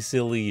 seemingly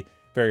silly,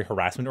 very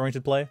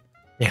harassment-oriented play.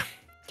 Yeah,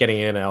 getting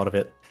in and out of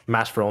it.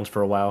 Mass Thrones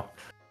for a while.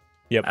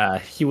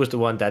 Yep. He was the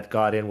one that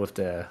got in with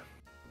the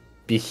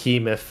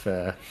behemoth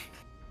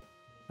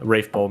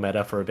Wraith Bow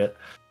meta for a bit.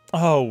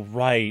 Oh,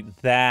 right,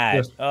 that.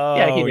 Yes. Oh,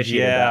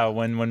 yeah,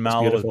 when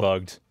Malo was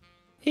bugged.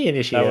 He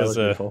initiated.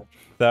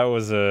 That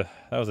was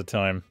a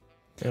time.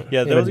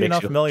 Yeah, those of you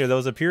not familiar, there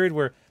was a period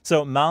where...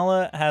 So,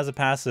 Mala has a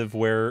passive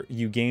where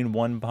you gain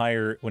 1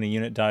 Pyre when a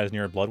unit dies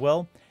near a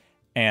Bloodwell.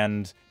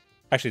 And,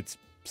 actually, it's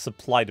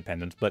supply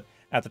dependent, but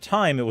at the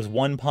time, it was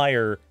 1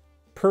 Pyre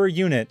per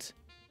unit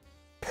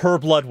per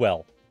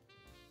Bloodwell.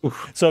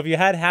 Oof. So if you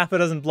had half a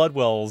dozen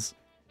Bloodwells,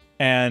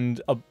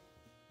 and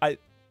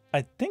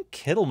I think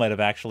Kittle might have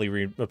actually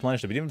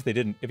replenished it, but even if they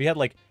didn't, if you had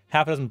like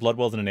half a dozen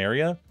Bloodwells in an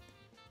area,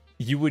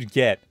 you would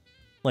get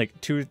like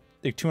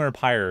 200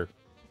 Pyre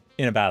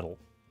in a battle.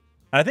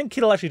 And I think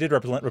Kittle actually did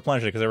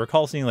replenish it, because I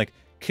recall seeing like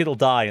Kittle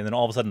die, and then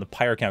all of a sudden the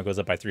Pyre count goes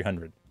up by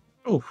 300.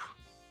 Oof.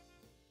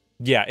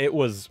 Yeah, it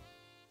was.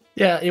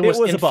 Yeah, it was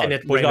a bug,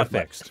 but it got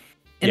fixed.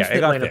 Yeah, it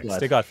got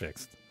fixed. It got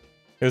fixed.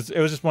 It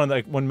was just one of the,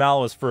 like, when Mal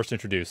was first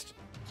introduced.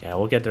 Yeah,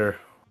 we'll get there.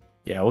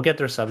 Yeah, we'll get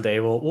there someday.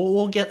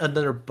 We'll get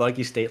another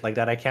buggy state like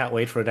that. I can't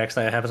wait for the next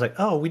time it happens. Like,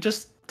 oh, we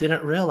just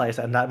didn't realize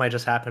that, and that might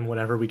just happen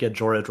whenever we get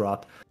Jorah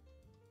dropped.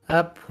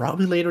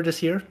 Probably later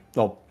this year.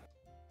 Well,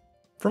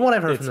 from what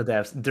I've heard from the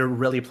devs, they're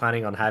really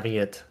planning on having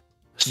it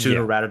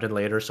sooner rather than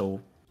later.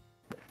 So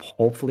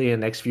hopefully in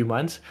the next few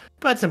months.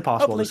 But it's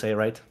impossible to say,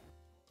 right?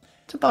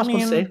 It's impossible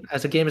to say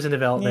as the game is in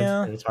development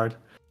and it's hard.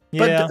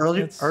 But the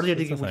earlier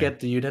we get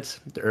the units,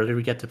 the earlier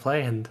we get to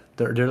play, and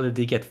the earlier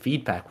they get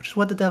feedback, which is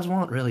what the devs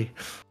want, really.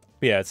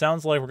 Yeah, it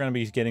sounds like we're going to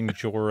be getting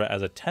Jorah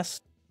as a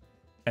test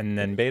and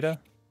then beta,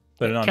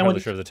 but I'm not really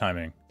sure of the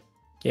timing.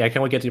 Yeah, I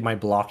can't wait to get to my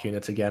block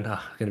units again. Going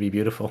to be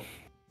beautiful.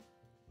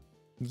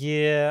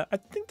 Yeah, I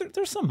think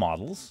there's some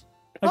models.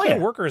 Like,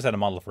 Workers had a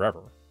model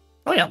forever.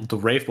 Oh yeah, the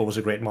Wraith Ball was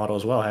a great model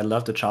as well. I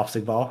love the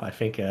Chopstick Ball. I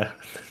think... yeah,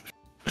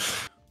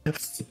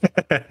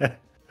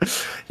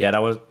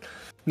 that was...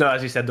 No,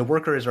 as you said, the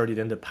Worker is already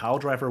in. The Power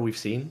Driver we've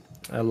seen.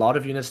 A lot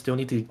of units still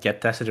need to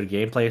get tested their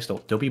gameplay,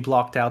 so they'll be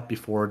blocked out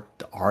before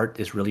the art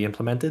is really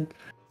implemented.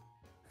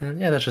 And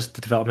yeah, that's just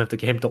the development of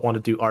the game. Don't want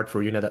to do art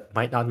for a unit that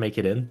might not make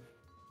it in.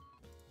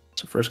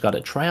 So first got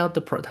to try out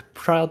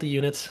the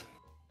units.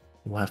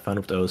 We'll have fun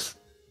with those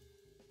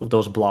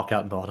block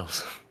out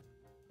models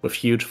with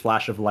huge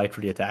flash of light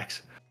for the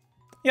attacks.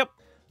 Yep.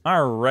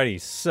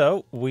 Alrighty,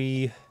 so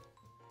we...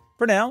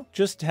 For now,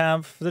 just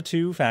have the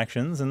 2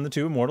 factions and the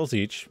 2 Immortals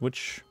each,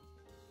 which,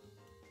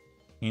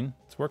 I mean,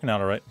 it's working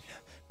out all right.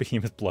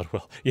 Behemoth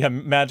Bloodwell. Yeah,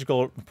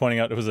 Magical pointing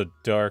out it was a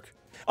dark...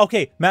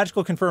 Okay,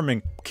 Magical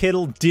confirming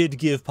Kittle did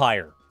give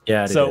Pyre.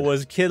 Yeah, so it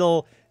was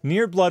Kittle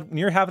near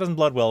half a dozen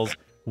Bloodwells,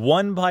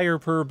 1 Pyre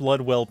per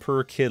Bloodwell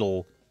per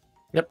Kittle.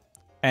 Yep.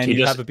 And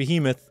you have a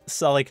Behemoth,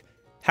 so like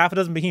half a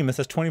dozen Behemoths,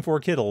 that's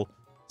 24 Kittle,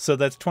 so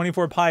that's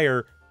 24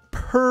 Pyre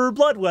per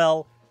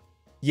Bloodwell.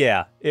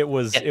 Yeah, it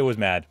was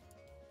mad.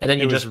 And then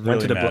you just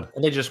went to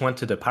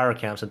the Pyre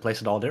camps and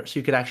placed it all there, so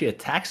you could actually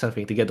attack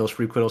something to get those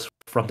free quittles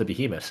from the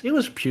Behemoths. It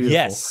was beautiful.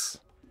 Yes.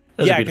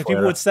 Yeah, because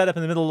people would set up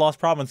in the middle of Lost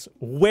Province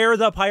where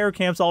the Pyre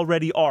camps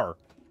already are.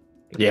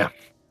 Yeah.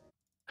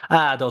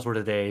 Those were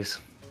the days.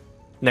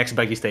 Next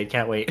buggy state,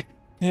 can't wait.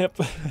 Yep.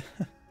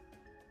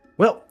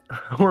 Well,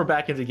 we're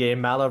back in the game.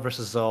 Mala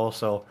versus Zol,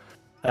 so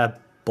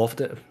both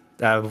the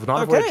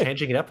NotAVoyeur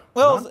changing it up.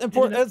 Well, it's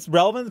important. It's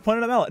relevant to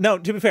point out Mala. No,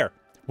 to be fair.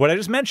 What I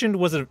just mentioned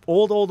was an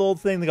old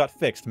thing that got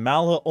fixed.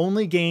 Mala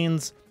only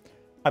gains,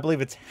 I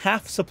believe it's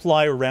half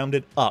supply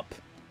rounded up.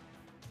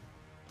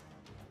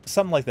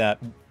 Something like that,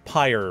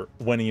 Pyre,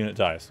 when a unit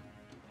dies.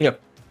 Yep.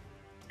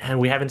 And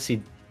we haven't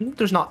seen...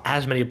 There's not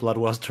as many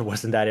Bloodwells there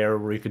was in that era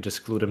where you could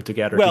just glue them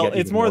together. Well,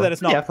 it's more that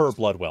it's not per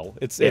Bloodwell.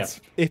 It's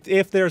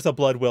if there's a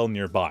Bloodwell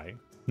nearby.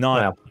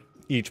 Not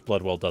each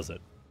Bloodwell does it.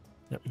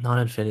 Yep.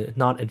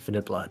 Not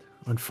infinite blood.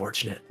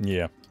 Unfortunate.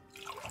 Yeah.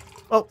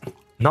 Oh,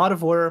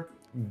 NotAVoyeur...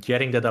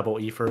 Getting the double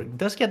Ether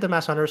does get the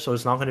Mass Hunter, so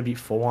it's not going to be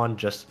full on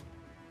just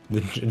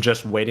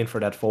waiting for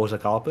that full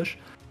Zakal push.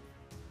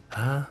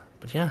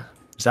 But yeah,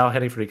 Zhou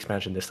heading for the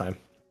expansion this time.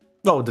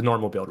 Oh, the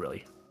normal build,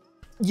 really.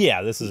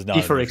 Yeah, this is not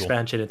Ether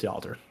expansion into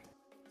Altar.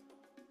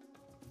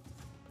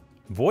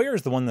 Voyeur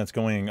is the one that's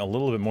going a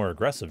little bit more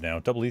aggressive now.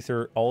 Double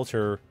Ether,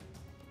 Altar.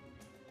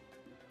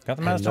 Got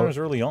the Mass Hunters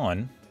early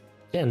on.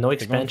 Yeah, no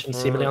expansion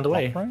seemingly on the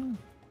way.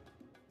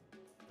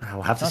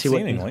 We'll have to see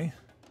seemingly.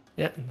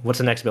 Yeah, what's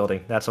the next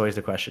building? That's always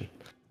the question.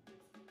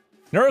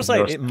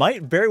 Neurosite, it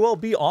might very well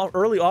be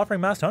early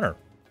offering Mass Hunter.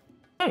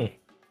 I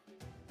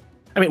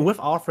mean, with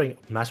offering,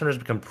 Mass Hunters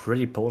become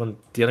pretty potent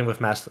dealing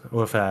with Mass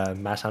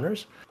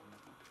Hunters.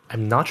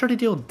 I'm not sure they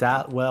deal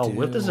that well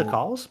with the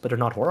Zakals, but they're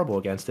not horrible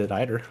against it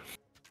either.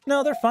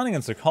 No, they're fine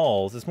against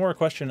Zakals. It's more a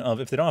question of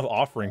if they don't have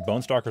offering,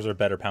 Bone Stalkers are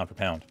better pound for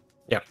pound.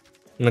 Yeah.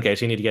 Okay,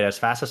 so you need to get as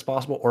fast as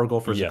possible or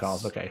go for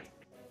Zakals. Okay.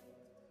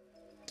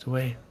 It's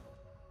away.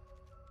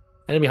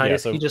 And behind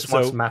us, he just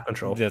wants map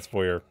control. That's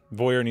Voyeur.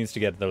 Voyeur needs to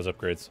get those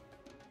upgrades.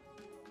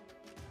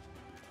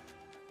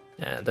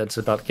 Yeah, that's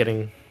about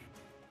getting...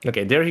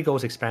 Okay, there he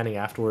goes expanding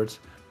afterwards.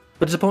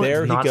 But his opponent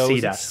does not see that. There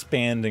he goes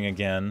expanding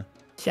again.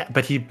 Yeah,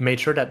 but he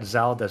made sure that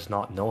Zhou does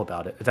not know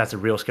about it. That's the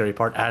real scary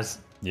part, as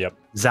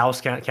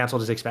Zhou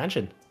canceled his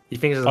expansion. He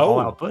thinks it's an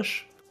all-out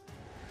push.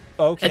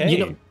 Okay. And you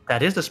know,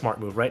 that is the smart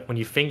move, right? When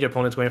you think your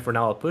opponent's going for an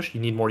all-out push, you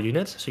need more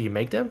units, so you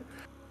make them.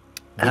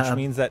 which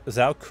means that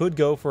Zhou could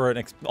go for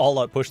an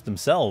all-out push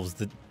themselves.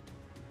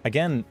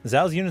 Again,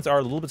 Zhao's units are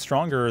a little bit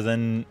stronger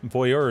than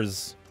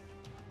Voyeur's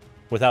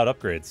without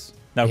upgrades.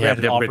 Now,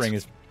 granted, offering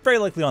is very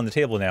likely on the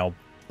table now,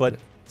 but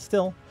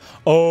still.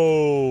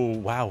 Oh,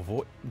 wow.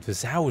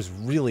 Zhou is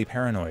really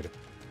paranoid.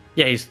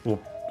 Yeah,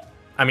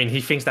 I mean,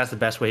 he thinks that's the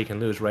best way he can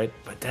lose, right?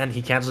 But then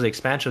he cancels the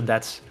expansion.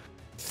 That's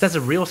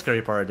the real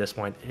scary part at this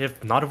point. If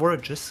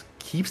NotAVoyeur just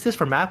keeps this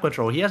for map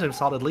control, he has a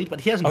solid lead,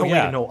 but he has no way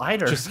to know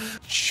either.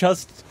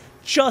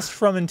 Just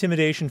from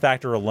intimidation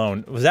factor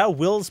alone, Zhou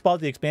will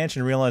spot the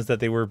expansion and realize that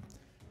they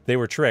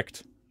were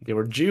tricked. They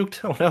were juked.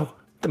 Oh no,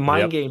 the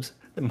mind games.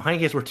 The mind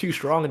games were too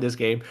strong in this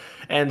game,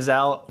 and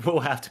Zhou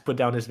will have to put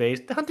down his base.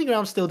 The hunting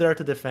ground's still there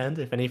to defend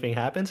if anything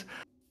happens.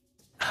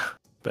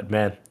 But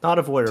man,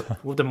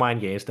 NotAVoyeur with the mind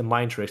games, the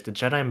mind tricks, the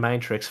Jedi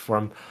mind tricks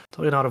from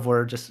totally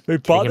NotAVoyeur just.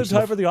 Bottom's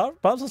time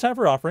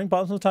for offering.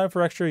 Bottom's time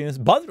for extra units.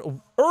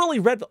 Early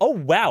red. Oh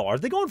wow, are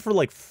they going for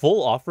like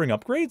full offering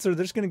upgrades, or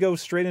they're just going to go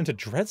straight into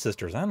Dread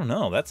Sisters? I don't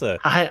know. That's a.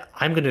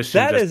 I'm going to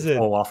assume that is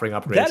full offering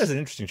upgrades. That is an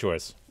interesting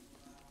choice.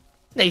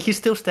 Yeah, he's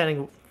still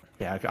standing.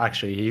 Yeah,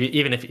 actually,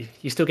 even if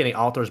he's still getting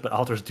altars, but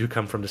altars do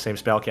come from the same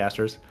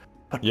spellcasters.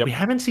 But we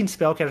haven't seen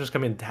spellcasters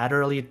come in that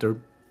early. They're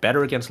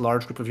better against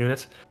large group of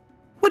units,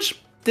 which.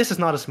 This is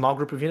not a small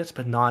group of units,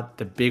 but not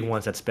the big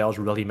ones that spells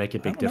really make a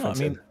big difference.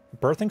 I mean,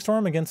 Birthing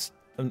Storm against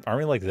an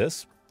army like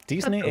this,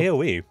 decent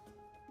AoE.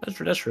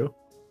 That's true.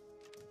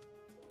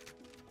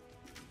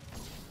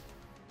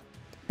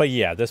 But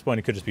yeah, at this point,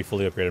 it could just be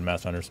fully upgraded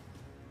Mass Hunters.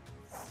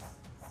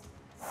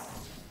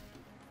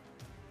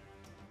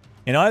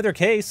 In either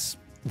case,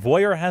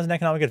 Voyeur has an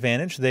economic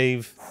advantage.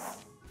 They've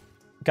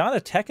got a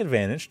tech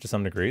advantage to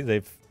some degree.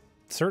 They've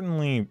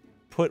certainly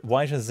put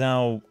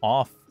yjzhou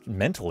off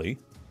mentally.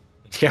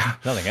 Yeah.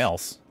 Nothing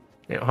else.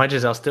 Yeah,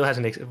 yjzhou still has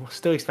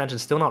expansion,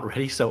 still not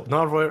ready. So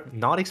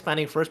not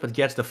expanding first, but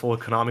gets the full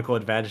economical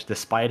advantage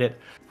despite it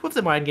with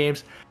the mind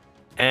games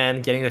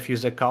and getting the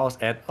fuse that calls.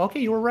 And okay,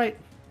 you were right.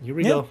 Here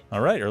we go. All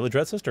right, early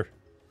Dread Sister.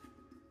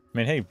 I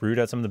mean, hey, brood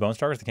out some of the Bone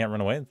Stalkers. They can't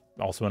run away.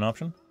 Also an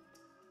option.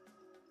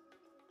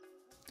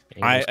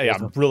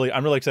 I'm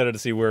really excited to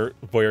see where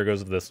Voyeur goes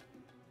with this.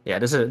 Yeah,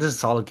 this is a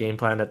solid game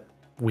plan that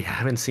we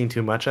haven't seen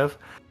too much of.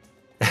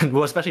 And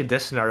well, especially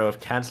this scenario of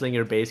canceling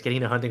your base,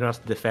 getting the hunting grounds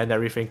to defend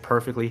everything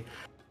perfectly.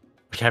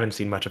 We haven't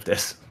seen much of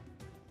this.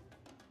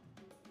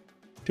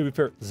 To be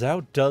fair,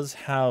 Zhou does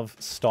have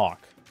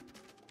stock.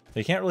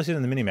 You can't really see it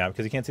in the minimap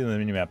because you can't see it in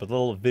the minimap, but the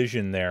little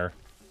vision there.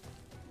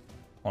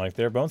 Like,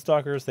 they're Bone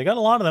Stalkers. They got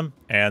a lot of them,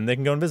 and they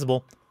can go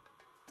invisible.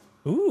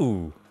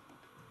 Ooh.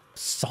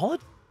 Solid?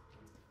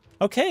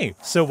 Okay,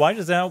 so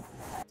yjzhou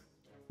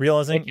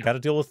realizing you gotta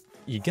deal with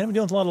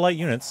a lot of light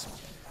units.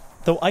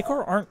 Though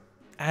Ichor aren't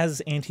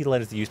as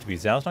anti-light as they used to be.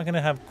 Zhao's not going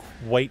to have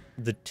quite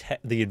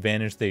the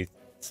advantage they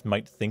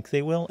might think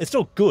they will. It's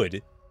still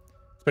good,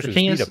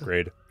 especially the speed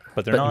upgrade.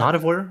 But they're not.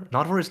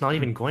 NotAVoyeur is not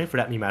even going for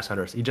that many Mass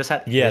Hunters. He just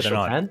had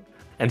initial 10,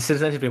 and since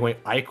then he's been going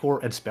Ichor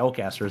and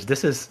Spellcasters.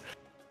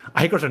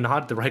 Ichors are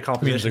not the right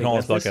composition. The Zakal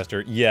and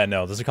Spellcaster. Yeah,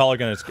 no, the Zakal are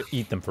going to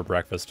eat them for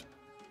breakfast.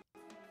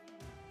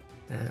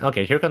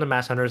 Okay, here come the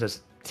Mass Hunters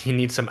as he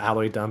needs some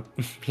alloy dump.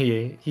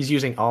 He's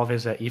using all of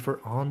his Ether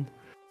on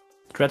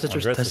Dread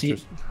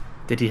Sisters.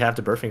 Did he have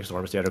the Birthing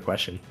Storm is the other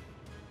question.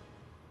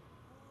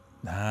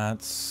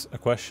 That's a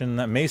question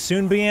that may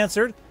soon be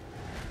answered.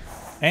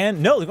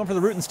 And no, they're going for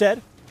the root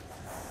instead.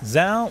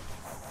 Zhou, a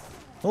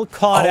little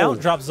caught out,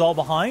 drops all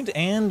behind,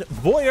 and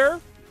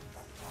Voyeur.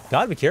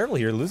 Gotta be careful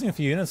here, losing a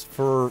few units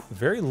for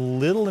very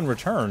little in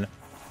return.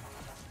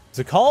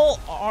 Zakal,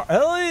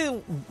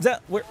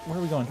 where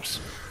are we going?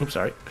 Oops,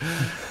 sorry.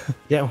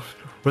 Yeah,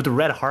 with the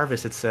Red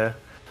Harvest, it's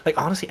like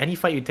honestly, any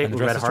fight you take with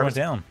Red Harvest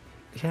down.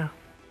 Yeah.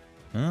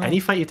 Any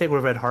fight you take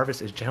with Red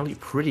Harvest is generally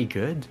pretty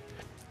good,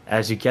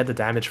 as you get the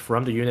damage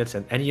from the units,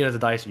 and any unit that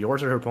dies,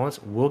 yours or your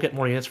opponents, will get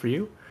more units for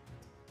you.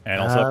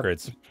 And also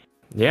upgrades.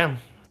 Yeah.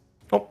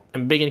 Oh,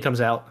 and Big In comes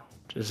out,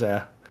 which is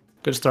a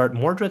good start.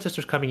 More Dread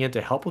Sisters coming in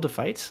to help with the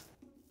fights.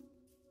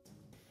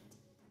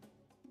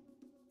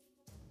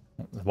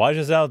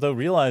 yjzhou, though,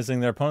 realizing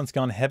their opponent's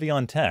gone heavy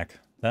on tech.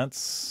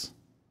 What's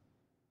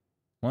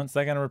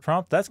that going to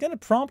prompt? That's going to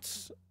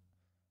prompt,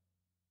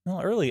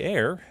 well, early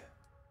air.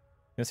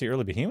 You see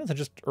early Behemoths or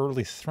just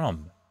early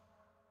Thrum?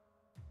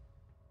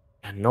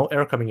 And no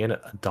air coming in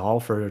at all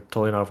for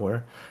totally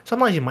NotAVoyeur.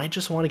 Sometimes you might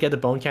just want to get the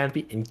Bone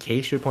Canopy in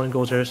case your opponent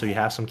goes there, so you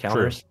have some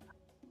counters. True.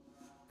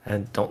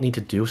 And don't need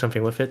to do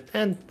something with it.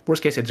 And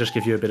worst case, it just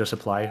gives you a bit of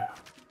supply.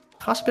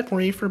 Costs a bit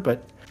more Ether,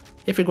 but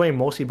if you're going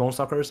mostly Bone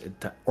Stalkers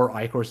or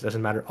Ichors, it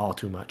doesn't matter all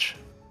too much.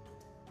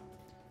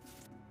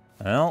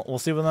 Well, we'll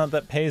see whether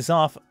that pays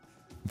off.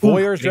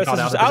 Voyeur's Dread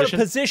Sisters out of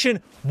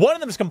position. One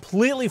of them is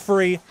completely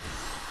free.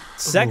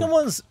 Second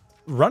one's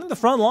running the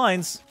front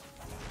lines.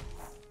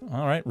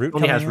 All right, Root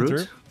coming in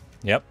through.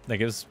 Yep, that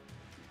gives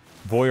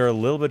Voyeur a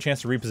little bit of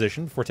chance to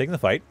reposition before taking the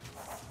fight.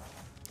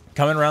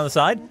 Coming around the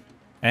side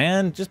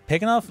and just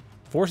picking off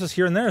forces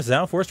here and there.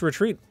 Zhou forced to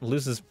retreat.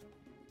 Loses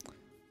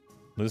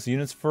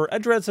units for a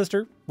Dread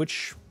Sister,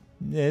 which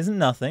isn't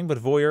nothing, but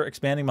Voyeur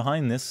expanding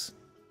behind this.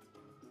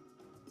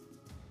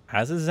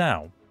 as is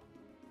Zhou.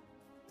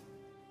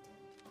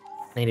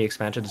 80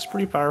 expansion is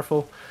pretty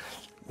powerful.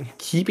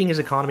 Keeping his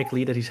economic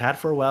lead that he's had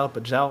for a while,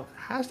 but Zhou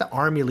has the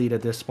army lead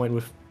at this point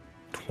with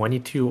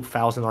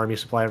 22,000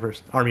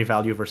 army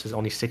value versus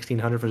only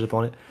 1,600 for his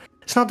opponent.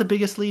 It's not the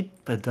biggest lead,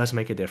 but it does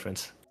make a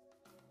difference.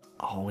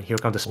 Oh, and here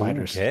come the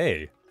spiders.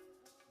 Okay.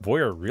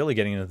 Voyeur really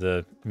getting into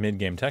the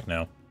mid-game tech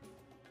now.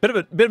 Bit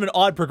of an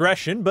odd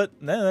progression, but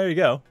there you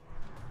go.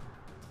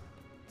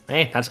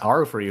 Hey, that's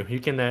Aru for you. You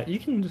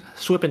can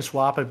swip and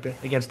swap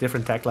against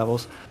different tech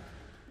levels.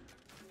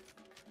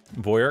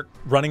 Voyeur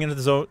running into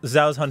the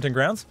Zhao's hunting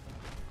grounds.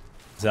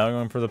 Zhou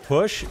going for the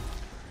push.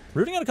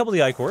 Rooting out a couple of the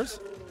Icors.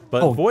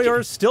 But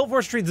Voyeur still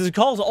forced retreat. The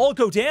calls all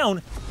go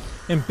down.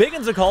 And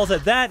Biggins the calls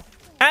at that.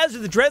 As do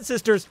the Dread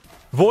Sisters.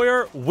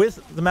 Voyeur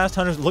with the Masked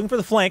Hunters looking for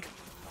the flank.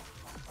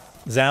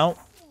 Zhou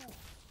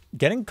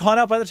getting caught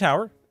out by the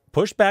tower.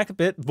 Pushed back a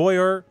bit.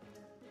 Voyeur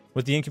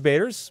with the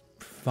incubators.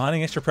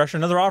 Finding extra pressure.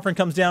 Another offering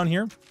comes down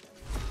here.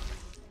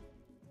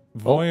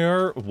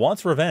 Voyeur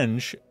wants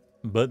revenge.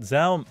 But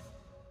Zhou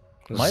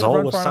might have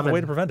run far enough away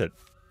to prevent it.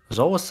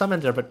 Zhou was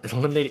summoned there, but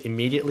eliminated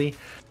immediately.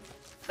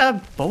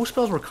 Both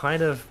spells were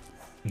kind of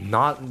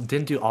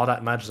didn't do all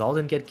that much. Zhou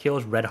didn't get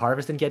kills. Red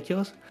Harvest didn't get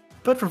kills.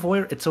 But for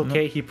Voyeur, it's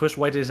okay. He pushed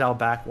White Zhou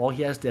back while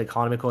he has the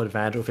economical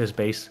advantage of his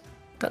base.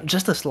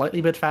 Just a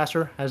slightly bit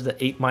faster, has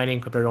the 8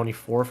 mining compared to only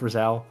 4 for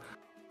Zhou.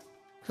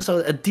 So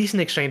a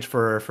decent exchange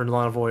for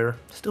NotAVoyeur.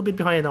 Still a bit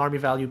behind in army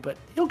value, but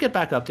he'll get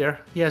back up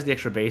there. He has the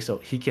extra base, so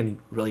he can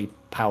really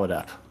power it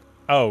up.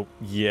 Oh,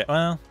 yeah.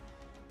 Well,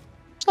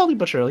 slowly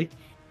but surely.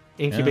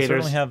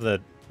 Incubators. Yeah,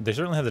 they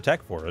certainly have the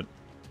tech for it.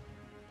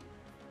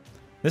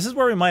 This is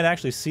where we might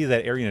actually see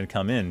that air unit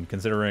come in,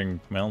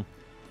 considering, well,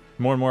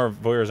 more and more of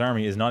Voyeur's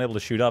army is not able to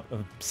shoot up.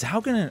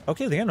 Zhou gonna...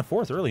 Okay, they got a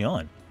 4th early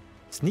on.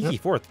 Sneaky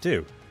 4th,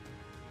 too.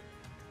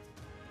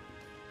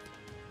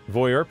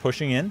 Voyeur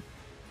pushing in.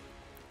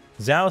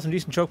 Zhou, some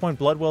decent choke point,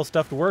 Bloodwell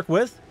stuff to work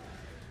with.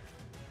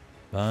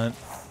 But...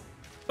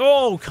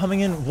 Oh,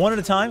 coming in one at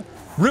a time.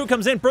 Root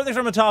comes in, birthing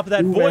from the top of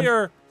that.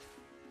 Voyeur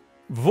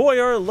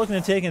looking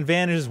to take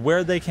advantages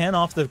where they can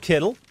off the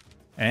Kittle.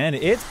 And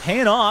it's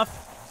paying off.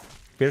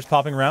 Spears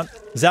popping around.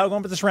 Zhou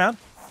going for this round.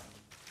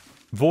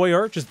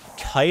 Voyeur just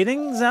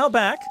kiting Zhou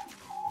back.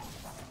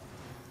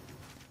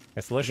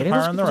 Gets the Pyre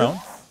on their own.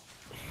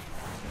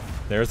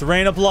 There's the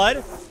Rain of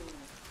Blood.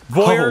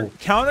 Voyeur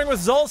countering with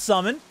Zol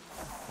Summon.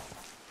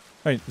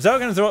 Right, Zhou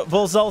going to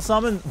throw Zol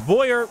Summon.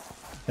 Voyeur,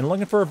 and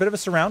looking for a bit of a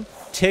surround.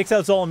 Takes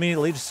out Zol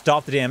immediately to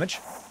stop the damage.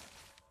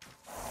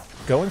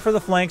 Going for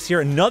the flanks here.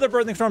 Another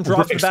Birthing Storm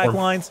drops the back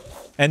lines.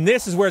 And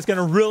this is where it's going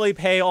to really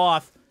pay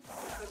off.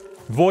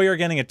 Voyeur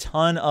getting a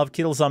ton of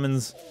Kittle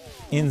summons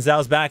in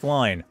Zhao's back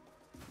line.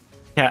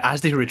 Yeah,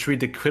 as they retreat,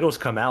 the Quittles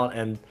come out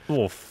and...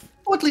 Oof.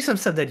 Well, at least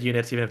some dead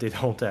units, even if they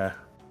don't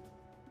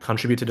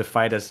contribute to the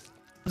fight, as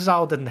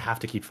Zhou didn't have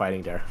to keep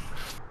fighting there.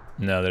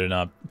 No, they did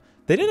not.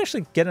 They did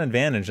actually get an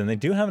advantage, and they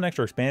do have an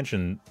extra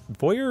expansion.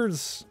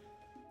 Voyeur's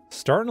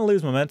starting to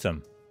lose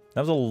momentum.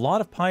 That was a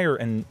lot of Pyre,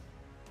 and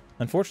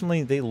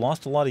unfortunately, they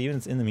lost a lot of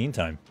units in the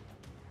meantime.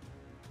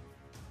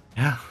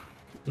 Yeah.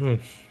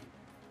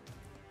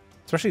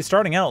 Especially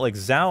starting out, like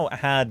Zhou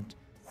had...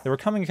 They were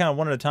coming kind of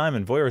one at a time,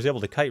 and Voyeur was able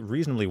to kite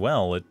reasonably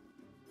well. It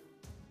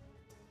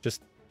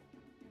just...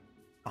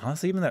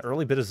 Honestly, even that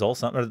early bit of Zol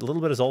Summon, or a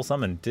little bit of Zol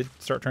Summon, did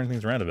start turning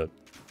things around a bit.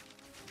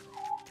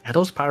 Yeah,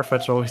 those Pyre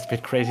fights are always a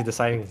bit crazy,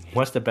 deciding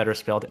what's the better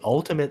spell. The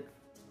ultimate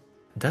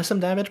does some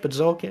damage, but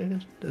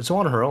Zhou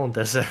on her own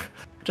does...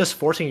 just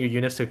forcing your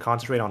units to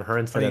concentrate on her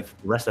instead of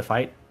the rest of the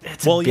fight.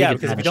 Well, yeah,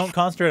 because if you don't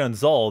concentrate on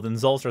Zol, then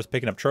Zol starts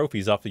picking up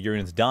trophies off the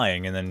units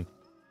dying, and then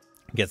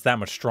gets that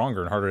much stronger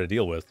and harder to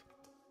deal with.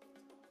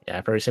 Yeah,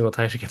 every single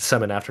time she gets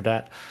summoned after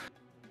that.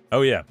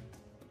 Oh, yeah.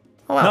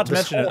 Oh, wow, not to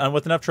mention,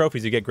 with enough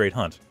trophies, you get Great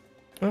Hunt.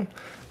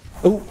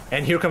 Oh,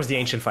 and here comes the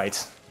Ancient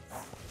fights.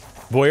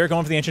 Voyeur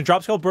going for the Ancient.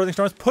 Drops called Birthing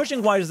Storms,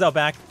 pushing yjzhou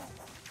back.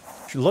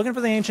 She's looking for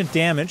the Ancient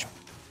damage.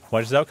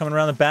 yjzhou coming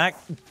around the back,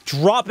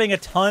 dropping a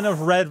ton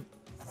of red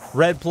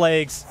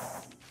plagues.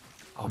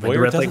 Oh,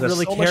 Voyeur doesn't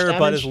really care,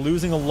 but is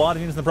losing a lot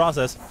of units in the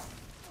process.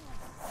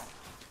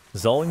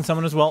 Zolling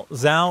someone as well.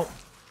 Zhou.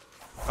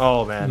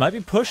 Oh, man. Might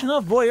be pushing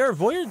off Voyeur.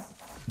 Voyeur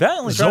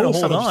valiantly trying to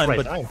hold on,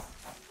 but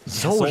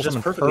Zhou was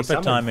just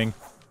perfect timing.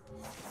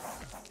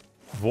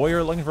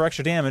 Voyeur looking for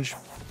extra damage,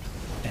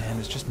 and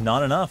it's just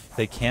not enough.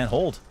 They can't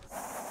hold.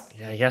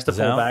 Yeah, he has to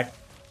pull back.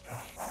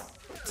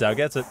 Zhou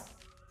gets it.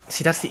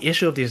 See, that's the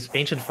issue of these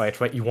Ancient fights,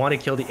 right? You want to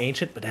kill the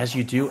Ancient, but as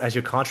you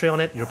concentrate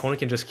on it, your opponent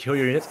can just kill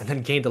your units and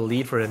then gain the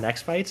lead for the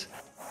next fights.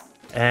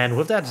 And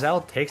with that,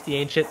 Zhou takes the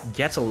Ancient,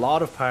 gets a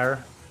lot of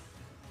Pyre.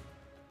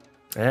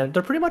 And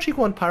they're pretty much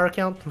equal in Pyre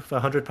count. With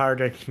 100 Pyre,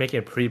 they're making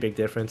a pretty big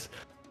difference.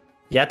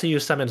 You had to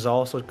use Summon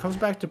Zol, so it comes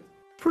back to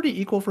pretty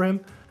equal for him.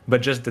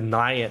 But just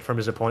denying it from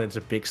his opponent is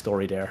a big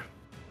story there.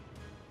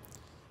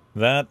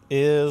 That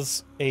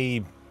is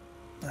a...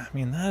 I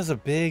mean, that is a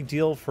big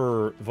deal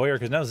for Voyeur,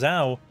 because now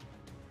Zhou,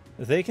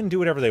 they can do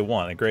whatever they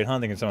want. At Great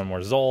Hunt, they can summon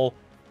more Zol.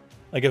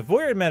 Like, if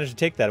Voyeur had managed to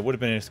take that, it would have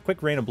been a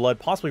quick Rain of Blood,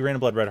 possibly Rain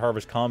of Blood Red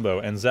Harvest combo,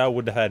 and Zhou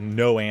would have had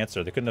no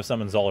answer. They couldn't have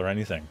summoned Zol or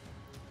anything.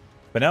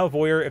 But now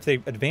Voyeur, if they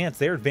advance,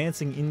 they're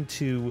advancing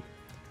into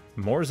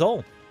more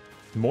Zol.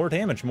 More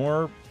damage,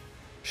 more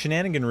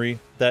shenaniganry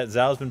that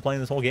Zhao's been playing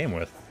this whole game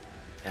with.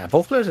 Yeah,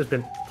 both players have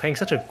been playing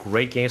such a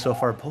great game so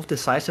far, both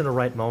decisive in the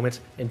right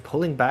moments and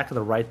pulling back at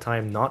the right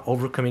time, not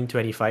overcoming to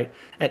any fight.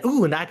 And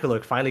ooh, an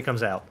Akalook finally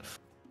comes out.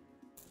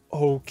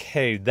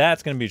 Okay,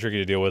 that's going to be tricky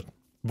to deal with.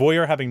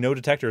 Voyeur having no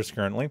detectors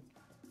currently.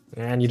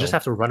 And you just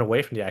have to run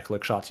away from the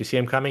Akalook shots. You see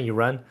him coming, you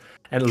run.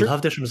 And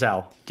love this from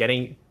Zhou,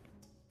 getting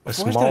a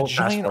small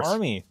giant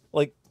army.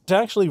 Like, to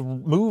actually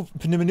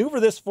maneuver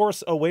this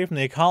force away from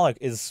the Akalook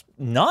is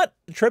not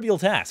a trivial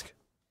task.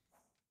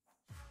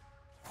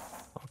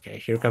 Okay,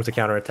 here comes the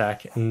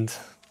counterattack, and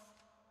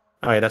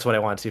oh yeah, that's what I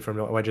want to see from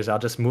yjzhou.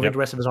 Just moving the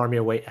rest of his army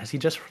away as he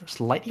just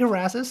slightly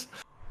harasses.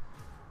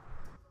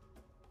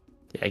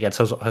 Yeah, gets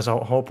his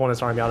whole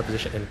opponent's army out of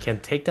position and can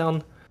take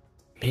down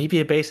maybe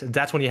a base.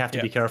 That's when you have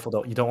to be careful,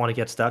 though. You don't want to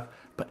get stuck.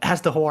 But as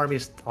the whole army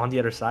is on the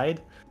other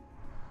side,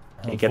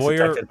 it gets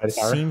detected by the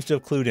Pyre. Seems to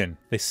have clued in.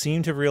 They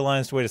seem to have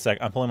realized, wait a sec,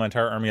 I'm pulling my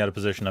entire army out of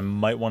position. I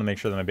might want to make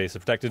sure that my base is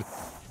protected.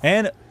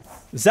 And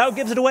Zhou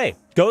gives it away.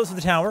 Goes to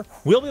the tower.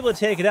 We'll be able to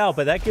take it out,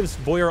 but that gives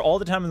Voyeur all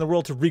the time in the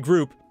world to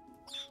regroup.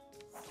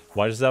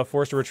 yjzhou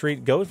forced to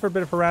retreat. Goes for a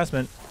bit of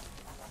harassment.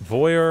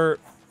 Voyeur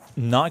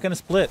not going to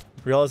split.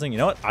 Realizing, you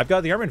know what? I've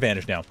got the arm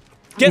advantage now.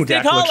 Gets the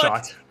Akalook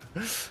shot.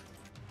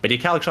 But the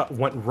Akalook shot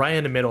went right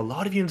in the middle. A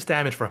lot of units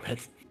damage from it.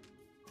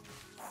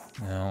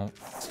 Now,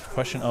 it's a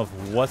question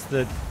of what's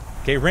the...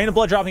 Okay, Rain of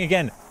Blood dropping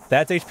again.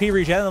 That's HP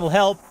regen. That'll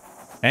help.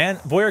 And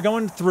Voyeur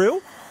going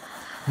through.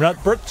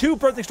 Two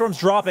Birthing Storms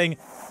dropping.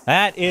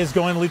 That is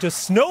going to lead to a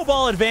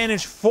snowball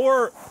advantage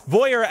for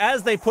Voyeur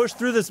as they push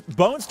through this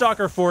Bone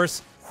Stalker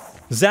force.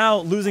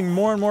 Zhou losing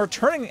more and more,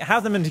 turning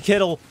half them into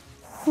Kittle.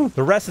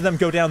 The rest of them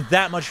go down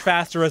that much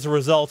faster as a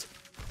result.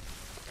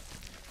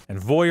 And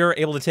Voyeur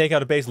able to take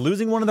out a base,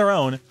 losing one of their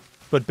own,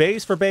 but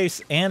base for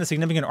base and a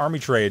significant army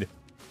trade.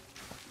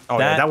 Oh,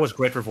 yeah, that was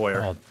great for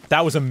Voyeur. Oh,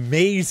 that was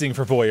amazing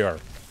for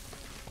Voyeur.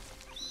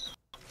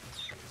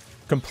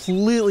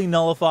 Completely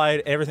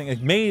nullified everything.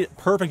 It made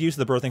perfect use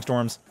of the Birthing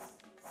Storms.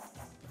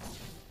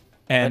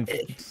 And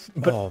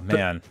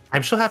man,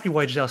 I'm so happy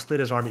yjzhou slid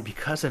his army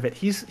because of it.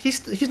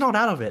 He's not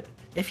out of it.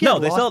 If he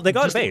they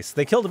got a base.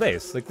 They killed a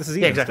base. Like, this is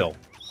even still.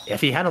 If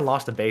he hadn't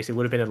lost a base, it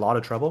would have been in a lot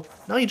of trouble.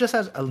 Now he just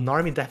has an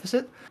army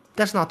deficit.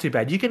 That's not too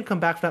bad. You can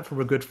come back from that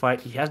from a good fight.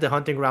 He has the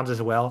hunting grounds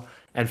as well,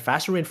 and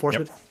faster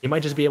reinforcement. He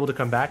might just be able to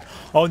come back.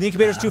 Oh, and the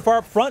incubator's too far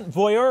up front.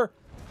 Voyeur,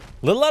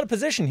 little out of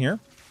position here.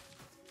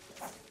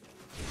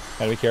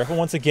 Gotta be careful.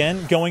 Once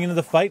again, going into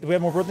the fight. Do we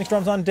have more Birthing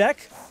Storms on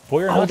deck?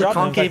 Voyeur not the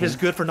dropping. concave is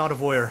good for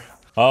NotAVoyeur.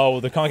 Oh,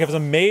 the concave is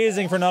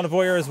amazing for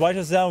NotAVoyeur as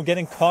yjzhou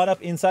getting caught up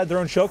inside their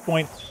own choke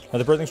point. Now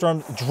the Birthing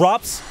Storm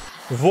drops.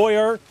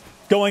 Voyeur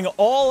going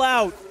all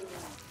out.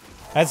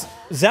 As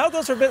Zhou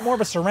goes for a bit more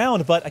of a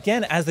surround, but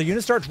again, as the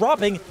units start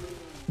dropping,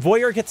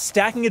 Voyeur gets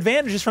stacking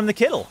advantages from the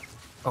Kittle.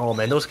 Oh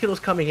man, those Kittles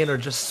coming in are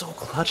just so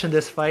clutch in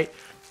this fight.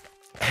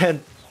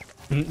 And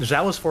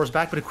Zhou was forced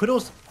back, but the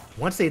Quittles,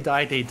 once they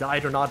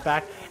died or not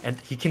back, and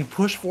he can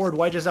push forward.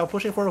 yjzhou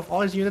pushing forward with all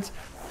his units,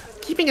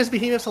 keeping his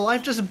behemoths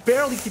alive, just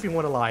barely keeping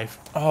one alive.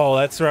 Oh,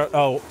 that's right.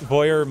 Oh,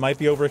 Voyeur might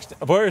be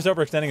Voyeur's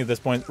overextending at this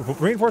point.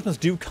 Reinforcements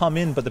do come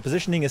in, but the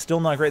positioning is still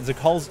not great. The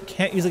calls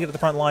can't easily get to the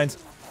front lines.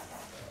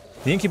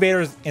 The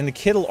Incubators and the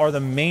Kittle are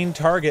the main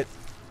target.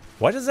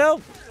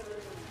 yjzhou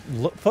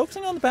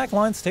focusing on the back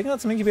lines, taking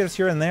out some Incubators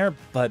here and there,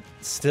 but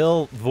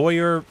still,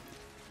 Voyeur,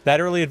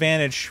 that early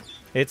advantage,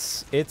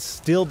 it's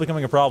still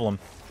becoming a problem.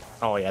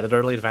 Oh yeah, that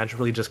early advantage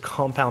really just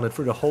compounded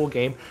through the whole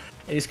game.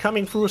 And he's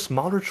coming through a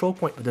smaller choke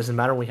point, but it doesn't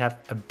matter when we have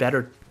a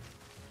better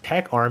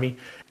tech army.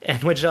 And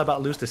yjzhou about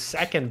to lose the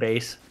second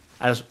base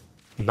as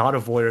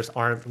NotAVoyeur's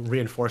armed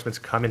reinforcements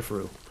coming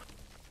through.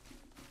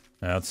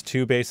 Now it's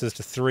 2 bases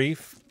to 3.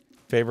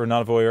 Favor of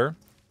NotAVoyeur.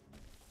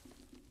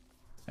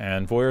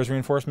 And Voyeur's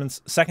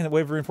reinforcements, second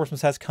wave of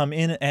reinforcements has come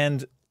in,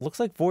 and looks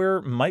like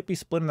Voyeur might be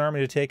splitting the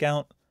army to take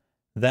out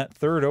that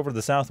third over to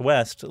the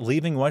southwest,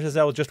 leaving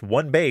yjzhou with just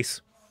 1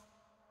 base.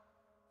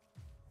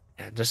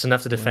 Yeah, just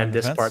enough to defend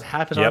this part.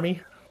 Half his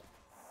army.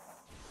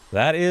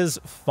 That is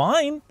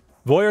fine.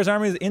 Voyeur's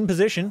army is in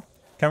position,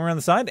 coming around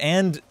the side,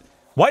 and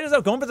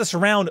yjzhou going for the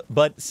surround,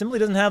 but simply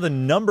doesn't have the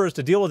numbers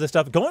to deal with this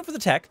stuff. Going for the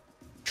tech,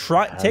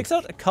 takes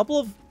out a couple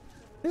of...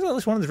 I think at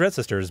least one of the Dread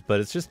Sisters, but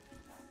it's just...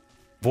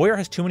 Voyeur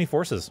has too many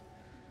forces.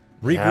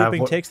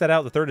 Regrouping takes that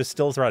out. The third is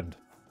still threatened.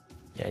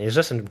 Yeah, he's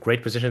just in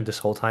great position this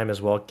whole time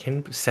as well.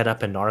 Can set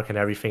up an arc and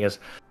everything as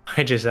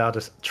yjzhou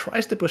just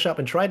tries to push up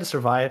and try to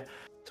survive.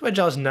 That's what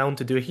yjzhou is known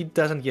to do. He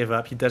doesn't give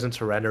up. He doesn't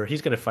surrender.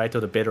 He's going to fight till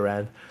the bitter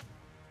end.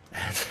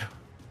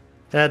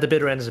 And the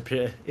bitter end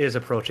is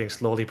approaching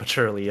slowly but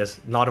surely as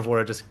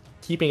NotAVoyeur just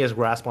keeping his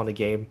grasp on the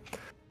game.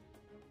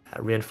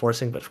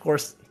 Reinforcing, but of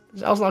course,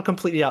 yjzhou's not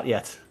completely out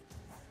yet.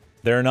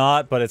 They're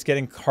not, but it's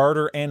getting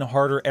harder and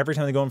harder every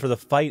time they go in for the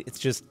fight. It's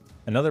just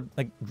another,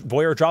 like,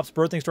 Voyeur drops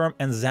Birthing Storm,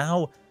 and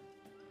Zhou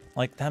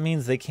like, that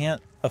means they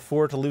can't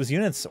afford to lose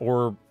units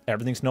or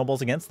everything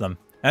snowballs against them.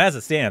 And as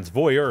it stands,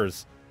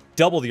 Voyeurs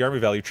double the army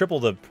value, triple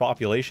the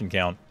population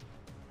count.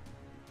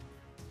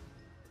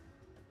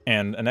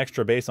 And an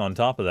extra base on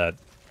top of that.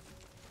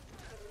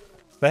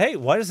 But hey,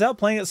 yjzhou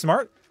playing it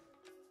smart?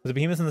 With the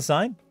behemoths in the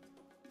side?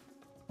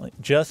 Like,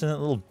 just in a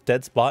little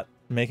dead spot,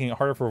 making it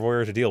harder for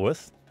Voyeur to deal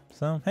with.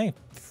 So, hey,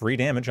 free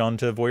damage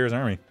onto Voyeur's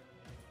army.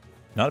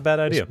 Not a bad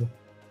idea.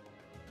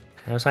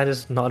 Outside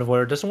is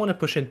NotAVoyeur doesn't want to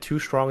push in too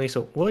strongly,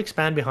 so we'll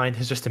expand behind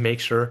his just to make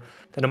sure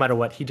that no matter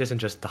what, he doesn't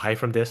just die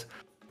from this.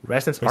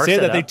 Residents are set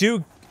set that up. they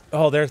do.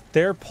 Oh,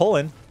 they're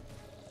pulling,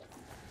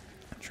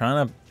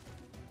 trying to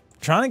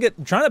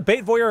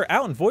bait Voyeur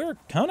out, and Voyeur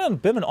kind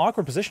of been an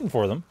awkward position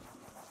for them.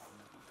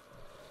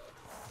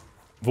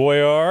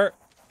 Voyeur,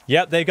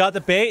 yep, they got the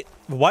bait.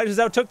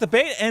 yjzhou took the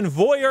bait, and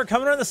Voyeur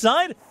coming around the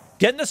side,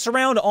 getting the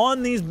surround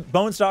on these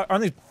Bone Stalkers,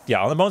 on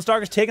the Bone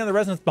Stalkers, taking the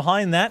Resonance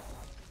behind that.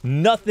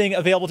 Nothing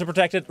available to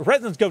protect it.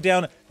 Resonance go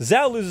down.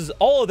 Zhou loses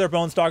all of their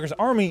Bone Stalkers.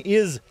 Army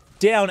is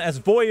down as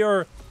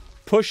Voyeur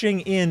pushing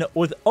in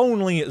with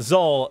only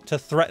Zol to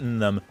threaten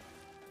them.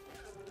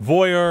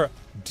 Voyeur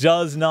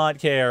does not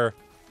care.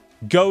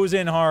 Goes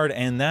in hard,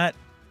 and that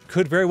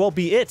could very well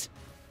be it.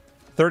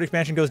 Third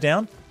expansion goes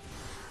down.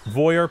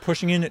 Voyeur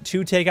pushing in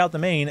to take out the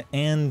main,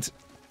 and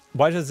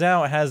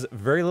yjzhou has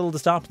very little to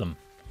stop them.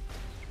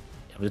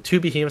 Yeah, the two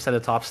behemoths at the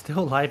top still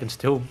alive and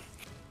still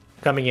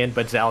coming in,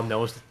 but Zhou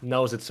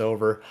knows it's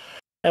over.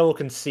 And will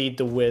concede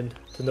the win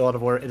to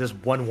NotAVoyeur. It is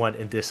 1-1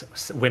 in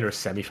this winner's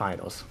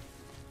semifinals.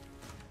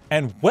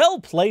 And well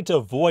played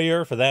to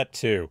Voyeur for that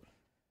too.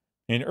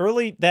 In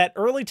early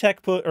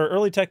tech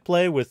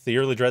play with the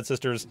early Dread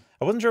Sisters,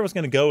 I wasn't sure I was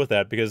going to go with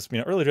that because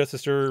early Dread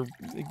Sister,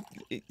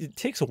 it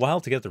takes a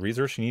while to get the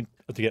resource you need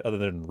to get other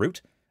than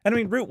Root. And I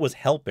mean, Root was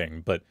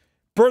helping, but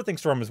Birthing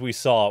Storm, as we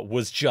saw,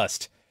 was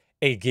just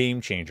a game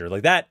changer.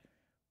 Like, that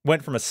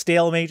went from a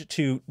stalemate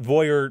to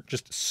Voyeur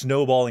just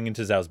snowballing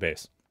into Zhao's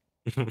base.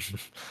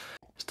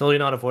 Still,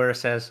 NotAVoyeur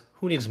says,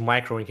 who needs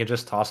micro and can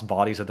just toss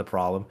bodies at the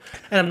problem?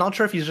 And I'm not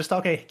sure if he's just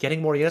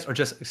getting more units or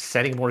just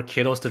sending more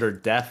kiddos to their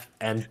death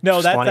and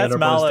no, that's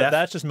Mal.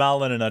 That's just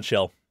Mal in a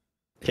nutshell.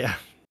 Yeah.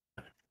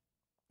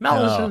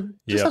 Mal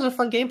just has a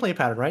fun gameplay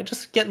pattern, right?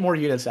 Just get more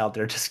units out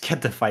there. Just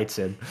get the fights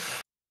in.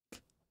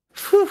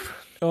 Whew.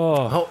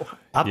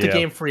 Up to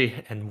game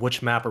 3. And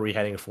which map are we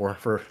heading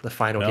for the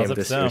final game of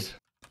this series?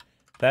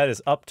 That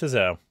is up to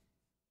Zhou.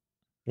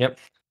 Yep.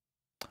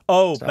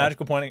 Oh,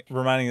 magical point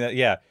reminding that,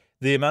 yeah,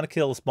 the amount of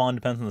kill spawn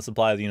depends on the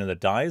supply of the unit that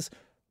dies.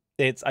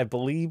 It's, I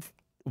believe,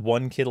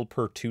 1 kill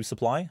per 2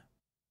 supply.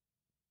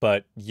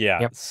 But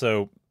yeah,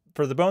 so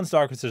for the Bone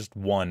Stalkers, there's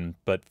 1.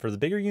 But for the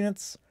bigger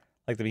units,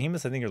 like the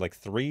Behemoths, I think are like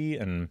 3,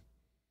 and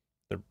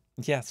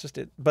yeah, it's just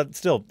it. But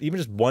still, even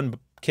just 1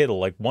 Kittle,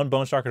 like 1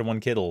 Bone Stalker to 1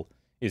 Kittle,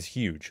 is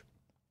huge.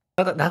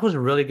 That was a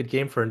really good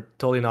game for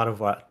totally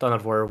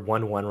NotAVoyeur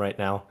 1-1 right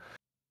now.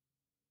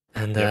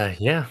 And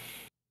yeah,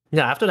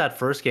 after that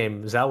first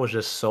game, Zhou was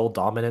just so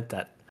dominant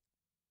that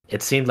it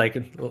just seemed like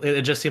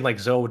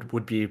Zhou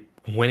would be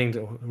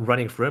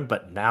running through him.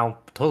 But now,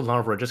 total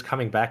NotAVoyeur just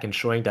coming back and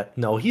showing that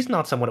no, he's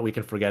not someone that we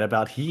can forget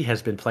about. He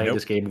has been playing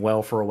this game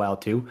well for a while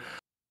too.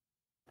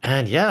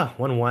 And yeah,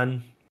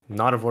 1-1,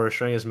 NotAVoyeur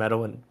showing his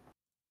mettle, and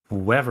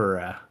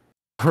whoever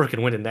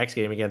can win the next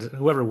game against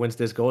whoever wins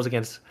this goes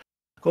against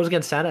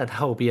Santa, and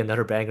that will be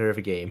another banger of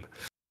a game.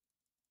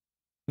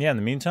 Yeah, in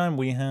the meantime,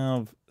 we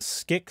have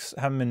SKIKS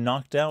having been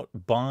knocked out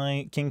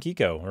by King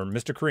Kiko, or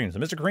Mr. Kareem. So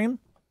Mr. Kareem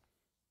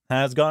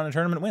has gotten a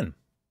tournament win.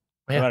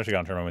 They've actually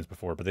gotten tournament wins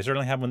before, but they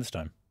certainly have one this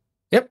time.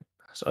 Yep.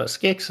 So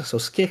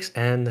SKIKS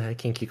and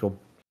King Kiko,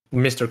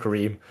 Mr.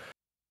 Kareem,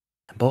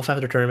 both have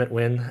their tournament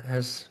win.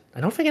 As I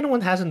don't think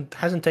anyone hasn't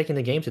taken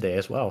the game today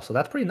as well. So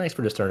that's pretty nice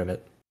for this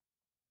tournament.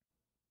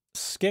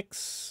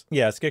 SKIKS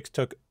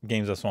took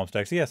games of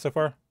SwampStag. So yeah, so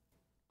far.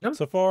 Yep.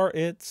 So far,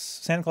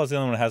 it's SantaClaws the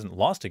only one that hasn't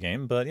lost a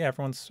game, but yeah,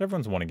 everyone's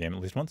won a game at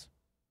least once.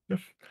 Yep.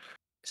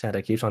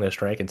 Santa keeps on his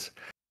strike. It's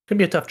gonna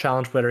be a tough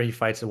challenge whether he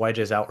fights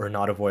yjzhou or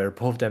NotAVoyeur.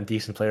 Both of them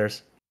decent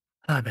players.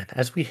 Man,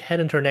 as we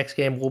head into our next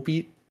game, we'll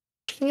be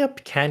picking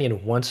up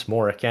Canyon once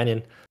more.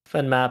 Canyon,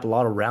 fun map, a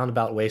lot of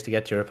roundabout ways to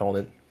get to your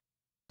opponent.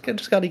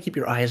 Just got to keep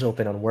your eyes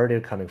open on where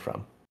they're coming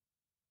from.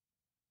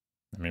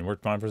 I mean,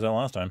 worked fine for Zhou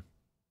last time.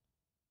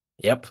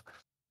 Yep.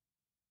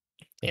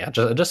 Yeah,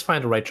 just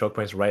find the right choke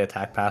points, the right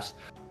attack pass.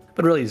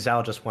 But really,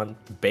 Zhou just won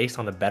based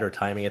on the better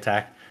timing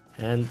attack.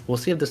 And we'll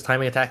see if this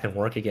timing attack can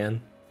work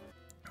again.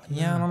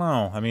 Yeah, I don't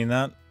know. I mean,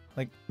 that,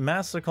 like,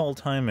 Master Call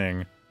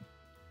timing,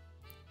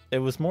 it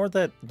was more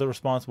that the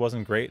response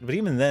wasn't great. But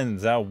even then,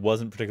 Zhou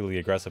wasn't particularly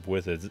aggressive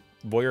with it.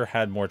 Voyeur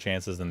had more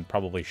chances than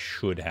probably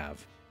should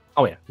have.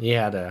 Oh, yeah. He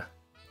had a...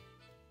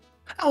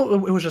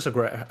 Oh, it was just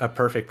a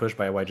perfect push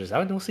by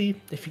yjzhou, and we'll see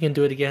if he can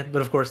do it again.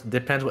 But of course, it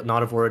depends what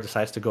NotAVoyeur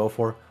decides to go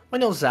for. I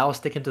know Zhou is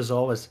sticking to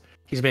Zol as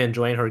he's been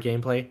enjoying her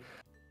gameplay.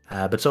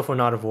 But so far,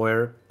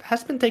 NotAVoyeur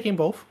has been taking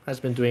both, has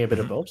been doing a bit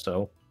of both.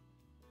 So,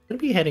 going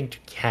to be heading to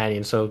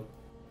Canyon. So,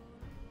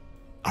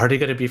 are they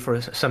going to be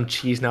for some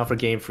cheese now for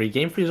Game 3?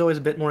 Game 3 is always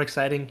a bit more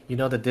exciting. You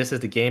know that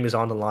the game is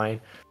on the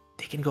line.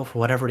 they can go for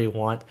whatever they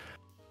want.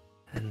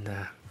 And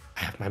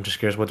I'm just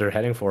curious what they're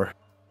heading for.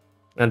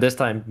 And this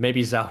time,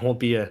 maybe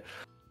Zhou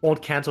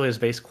won't cancel his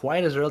base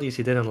quite as early as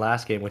he did in the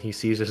last game when he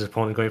sees his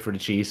opponent going for the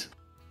cheese.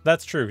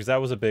 That's true, because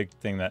that was a big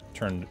thing that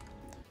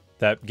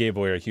gave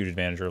Voyeur a huge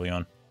advantage early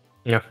on.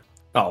 Yeah.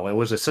 Oh, it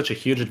was such a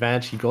huge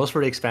advantage. He goes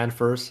for the expand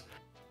first.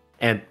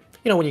 And,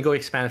 you know, when you go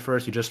expand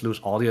first, you just lose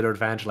all the other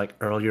advantage, like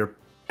earlier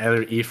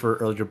Ether,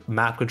 earlier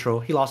map control.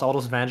 He lost all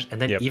those advantage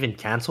and then even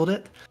canceled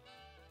it.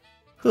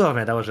 Oh,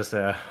 man, that was just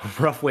a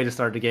rough way to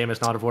start the game as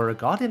NotAVoyeur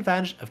got the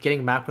advantage of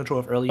getting map control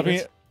of early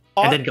units.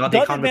 And then got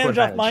the advantage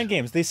off mind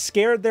games. They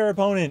scared their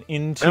opponent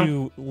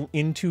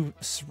into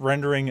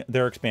surrendering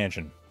their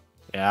expansion.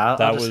 Yeah,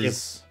 that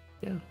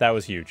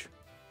was huge.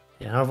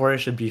 Yeah, NotAVoyeur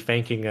should be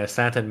thanking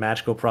Santa and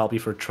Magical probably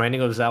for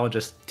training of Zhou and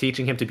just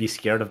teaching him to be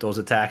scared of those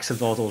attacks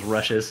and all those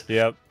rushes.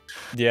 Yep.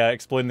 Yeah,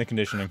 exploiting the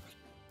conditioning.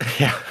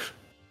 Yeah.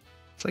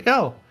 It's like,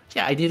 oh,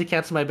 yeah, I need to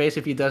cancel my base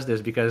if he does this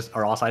because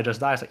or else I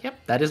just die. It's like,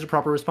 yep, that is the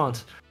proper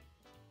response.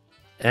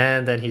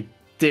 And then he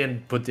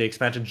didn't put the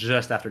expansion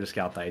just after the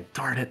scout died.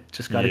 Darn it.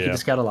 Just gotta keep the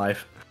scout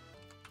alive.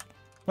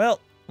 Well,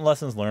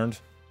 lessons learned.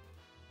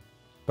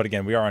 But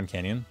again, we are on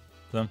Canyon,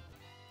 so...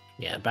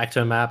 Yeah, back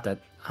to a map that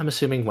I'm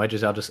assuming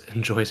yjzhou just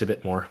enjoys a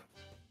bit more.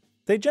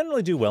 They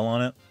generally do well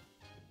on it.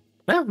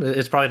 Yeah,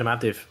 it's probably the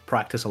map they've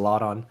practiced a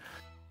lot on.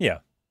 Yeah.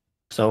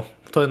 So,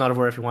 totally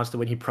NotAVoyeur if he wants to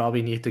win, he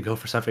probably need to go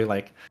for something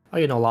like,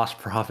 Lost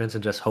Province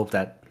and just hope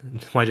that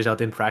yjzhou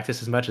didn't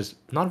practice as much as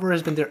NotAVoyeur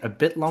has been there a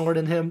bit longer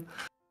than him.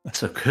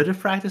 So could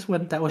have practiced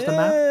when that was the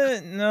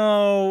map?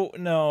 No,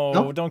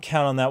 don't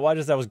count on that.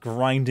 yjzhou was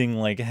grinding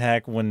like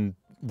heck when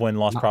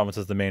Lost Province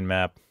was the main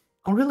map.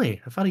 Oh,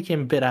 really? I thought he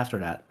came a bit after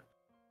that.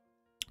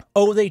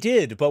 Oh, they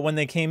did, but when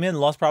they came in,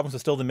 Lost Province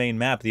was still the main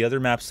map. The other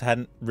maps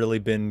hadn't really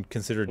been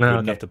considered good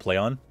enough to play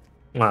on.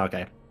 Well,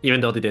 okay.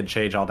 Even though they didn't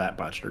change all that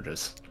much, they're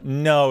just...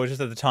 No, it's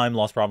just at the time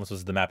Lost Province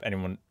was the map.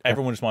 Everyone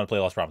just wanted to play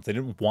Lost Province. They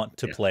didn't want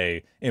to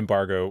play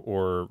Embargo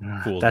or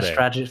Fool's Bay.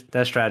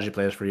 That's strategy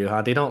players for you,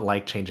 huh? They don't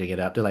like changing it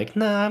up. They're like,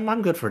 nah,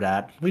 I'm good for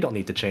that. We don't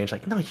need to change.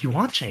 Like, no, you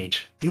want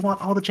change. You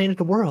want all the change in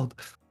the world.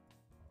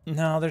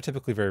 No, they're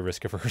typically very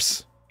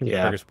risk-averse.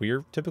 Yeah. I guess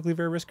we're typically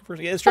very risk-averse.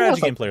 Yeah,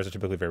 strategy game players are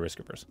typically very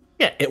risk-averse.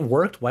 Yeah, it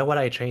worked. Why would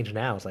I change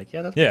now? It's like,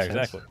 yeah, that's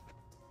exactly.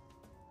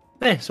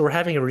 Hey, so we're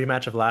having a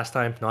rematch of last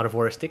time.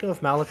 NotAVoyeur sticking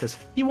with Malachus.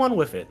 He won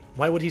with it.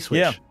 Why would he switch?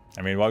 Yeah,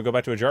 I mean, why go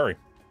back to Ajari?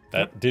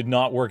 That did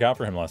not work out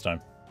for him last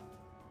time.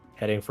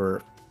 Heading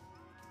for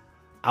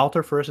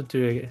Altar first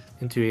into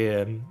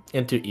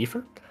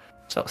Ether.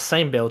 So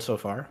same build so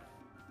far.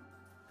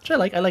 Which I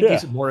like. I like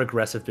these more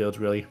aggressive builds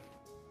really.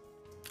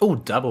 Oh,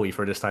 double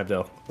Ether this time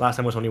though. Last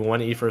time was only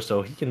one Ether,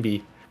 so it can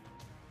be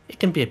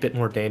a bit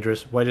more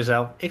dangerous.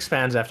 yjzhou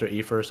expands after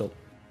Ether, so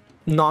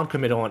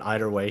non-committal on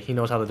either way. He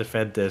knows how to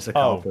defend this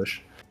account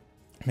push.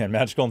 Man,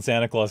 Magical and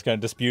SantaClaws kind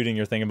of disputing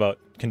your thing about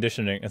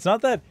conditioning. It's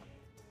not that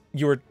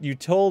you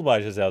told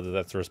yjzhou that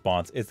that's the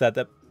response. It's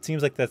that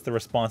seems like that's the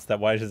response that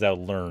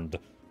yjzhou learned.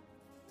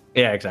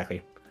 Yeah,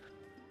 exactly.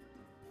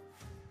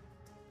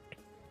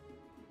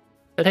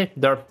 But hey,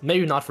 they're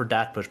maybe not for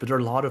that push, but there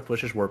are a lot of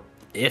pushes where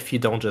if you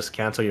don't just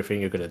cancel your thing,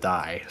 you're gonna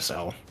die.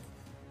 So,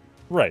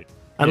 right.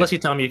 Unless you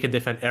tell me you can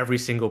defend every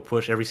single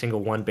push, every single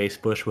one base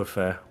push with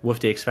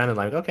the expanded,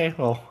 like, okay,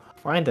 well,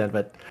 fine then.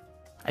 But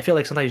I feel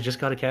like sometimes you just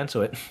gotta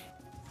cancel it.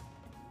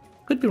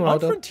 Could be wrong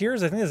though. On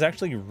Frontiers, I think there's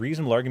actually a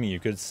reasonable argument you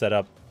could set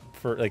up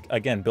for, like,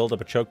 again, build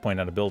up a choke point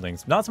out of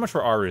buildings. Not so much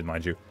for Aru,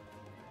 mind you.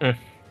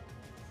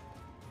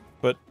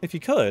 But if you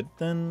could,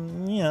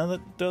 then yeah,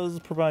 that does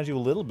provide you a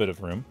little bit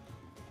of room.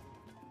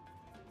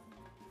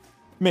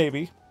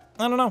 Maybe.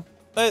 I don't know.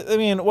 I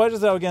mean,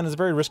 yjzhou, again, is a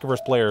very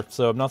risk-averse player,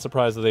 so I'm not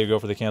surprised that they go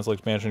for the cancel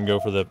expansion and go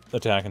for the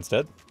attack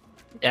instead.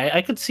 Yeah,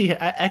 I could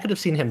have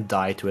seen him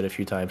die to it a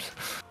few times.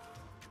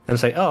 And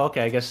say, oh,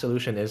 okay, I guess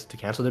solution is to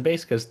cancel the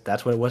base, because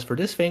that's what it was for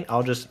this thing.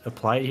 I'll just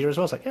apply it here as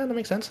well. It's like, yeah, that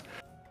makes sense.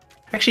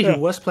 Actually,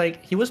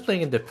 he was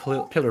playing in the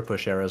pillar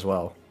push era as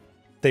well.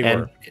 They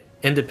were.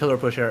 In the pillar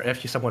push era,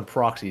 if someone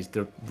proxies,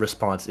 the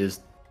response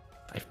is,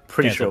 I'm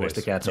pretty sure it was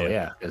to cancel,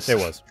 yeah. It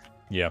was.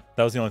 Yeah,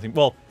 that was the only thing.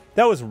 Well,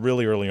 that was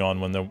really early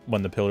on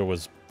when the pillar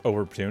was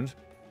overtuned.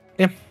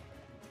 Yeah.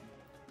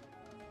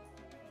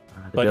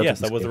 But yes,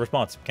 that was the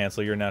response.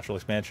 Cancel your natural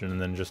expansion and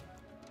then just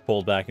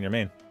hold back in your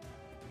main.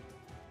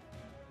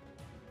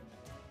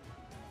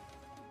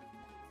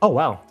 Oh,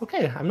 wow.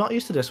 Okay, I'm not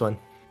used to this one.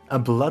 A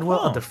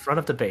Bloodwell at the front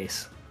of the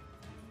base.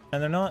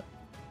 And they're not...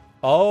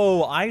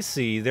 Oh, I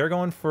see. They're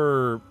going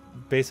for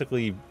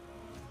basically...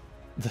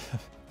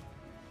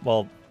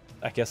 well,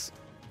 I guess...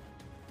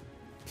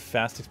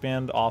 fast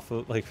expand off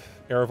of, like,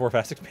 Aerovore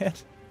fast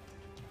expand?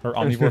 Or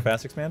Omnivore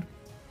fast expand?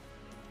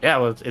 Yeah,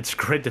 well, it's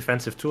great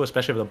defensive too,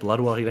 especially with the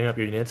Bloodwell healing up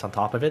your units on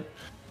top of it.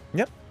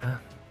 Yep.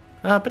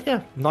 But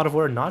yeah,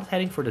 NotAVoyeur not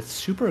heading for the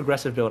super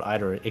aggressive build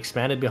either.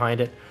 Expanded behind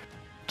it.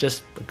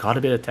 Just got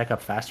a bit of tech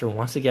up faster.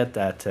 Wants to get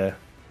that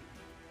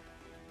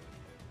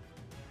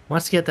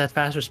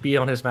faster speed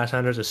on his Mass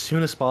Hunters as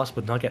soon as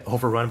possible, not get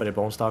overrun by the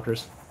Bone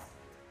Stalkers.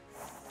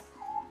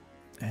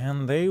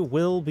 And they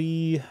will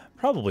be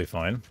probably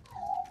fine.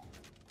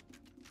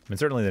 I mean,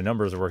 certainly the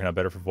numbers are working out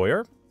better for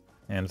Voyeur.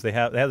 And if they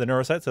have the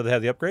neurosight, so they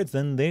have the upgrades,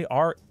 then they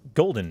are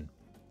golden.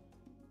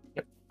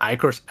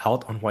 Icor's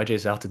out on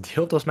yjzhou to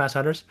deal with those Mass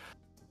Hunters.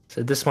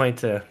 So at this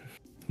point,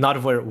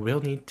 NotAVoyeur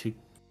will need to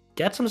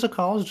get some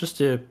SKIKS just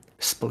to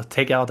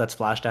take out that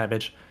splash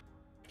damage.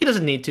 He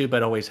doesn't need to,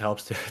 but always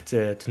helps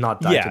to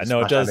not die. Yeah, to the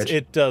no, it splash does. damage.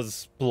 It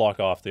does block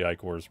off the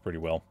Icors pretty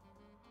well.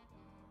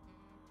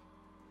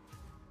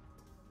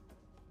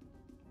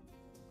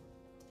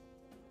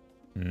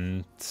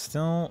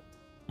 Still,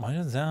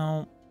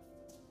 yjzhou.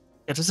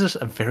 Yeah, this is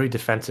a very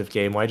defensive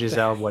game.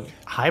 yjzhou went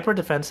hyper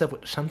defensive,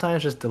 which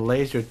sometimes just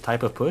delays your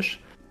type of push,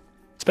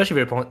 especially if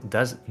your opponent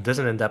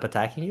doesn't end up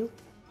attacking you.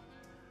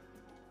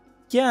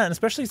 Yeah, and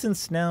especially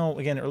since now,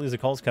 again, early as the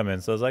calls come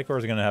in, so those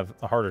Icors are going to have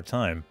a harder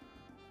time.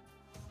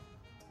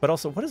 But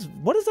also, what is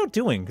that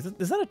doing?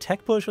 Is that a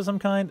tech push of some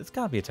kind? It's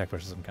got to be a tech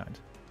push of some kind.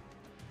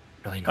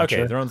 Really not okay,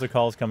 sure. Thrones of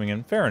calls coming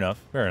in. Fair enough.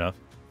 Fair enough.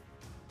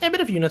 Yeah, a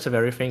bit of units of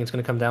everything. It's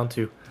going to come down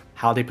to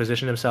how they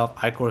position themselves.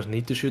 Icors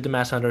need to shoot the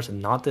Mass Hunters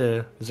and not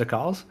the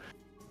SKIKS.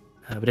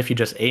 But if you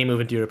just A-move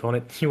into your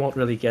opponent, you won't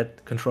really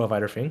get control of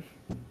either thing.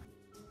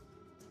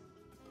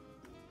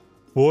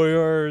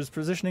 Voyeur's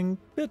positioning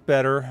a bit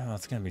better. Oh,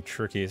 it's going to be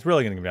tricky. It's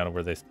really going to come down to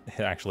where they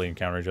actually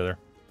encounter each other.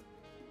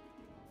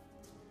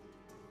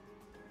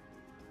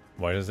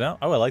 yjzhou?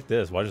 Oh, I like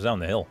this. yjzhou on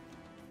the hill.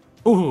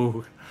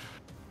 Ooh.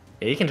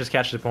 Yeah, you can just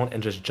catch the opponent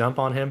and just jump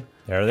on him.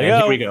 There they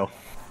go. Here we go.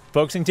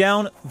 Focusing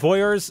down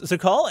Voyeur's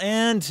SKIKS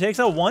and takes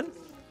out one.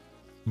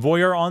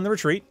 Voyeur on the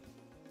retreat,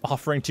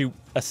 offering to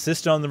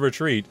assist on the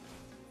retreat.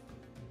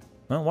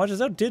 Well,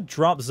 yjzhou did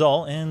drop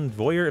Zol, and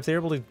Voyeur, if they're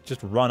able to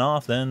just run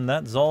off, then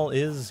that Zol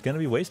is going to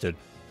be wasted.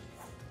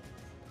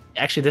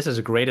 Actually, this is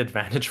a great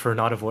advantage for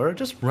NotAVoyeur.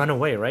 Just run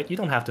away, right? You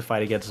don't have to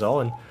fight against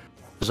Zol, and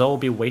Zol will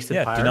be wasted.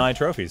 Yeah, Pyre. deny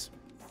trophies.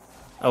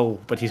 Oh,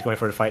 but he's going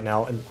for the fight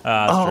now. And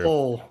That's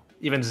oh, true.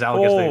 Even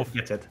Zhou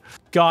gets it.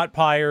 Got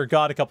Pyre,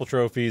 got a couple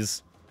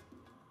trophies.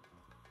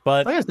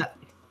 But Why is that?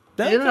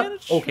 that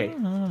advantage? Okay.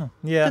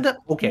 Yeah.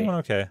 Okay. It went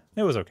okay.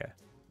 It was okay.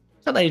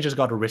 So now you just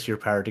got to risk your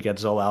Pyre to get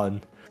Zol out,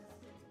 and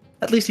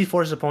at least he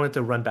forced his opponent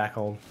to run back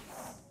home.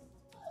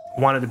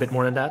 Wanted a bit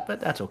more than that, but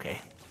that's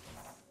okay.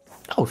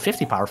 Oh,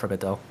 50 Pyre from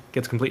it, though.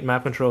 Gets complete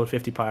map control with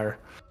 50 Pyre.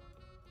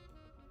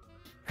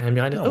 And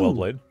behind it, Oh, well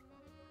played.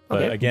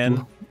 But Okay.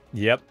 again,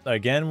 yep,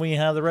 again we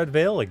have the Red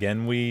Veil.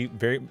 Again, we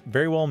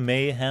very well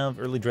may have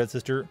early Dread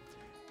Sister.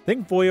 I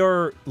think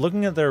Voyeur,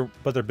 looking at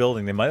what they're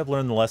building, they might have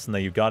learned the lesson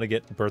that you've got to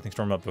get Birthing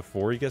Storm up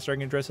before you get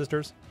Striking Dread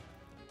Sisters.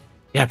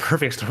 Yeah,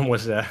 Perfect Storm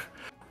was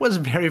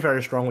very,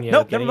 very strong when you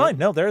Nope, never mind.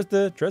 No, there's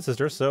the Dread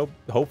Sisters, so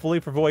hopefully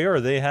for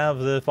Voyeur, they have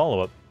the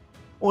follow-up.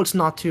 Well, it's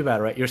not too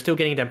bad, right? You're still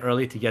getting them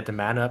early to get the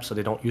mana up so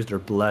they don't use their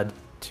blood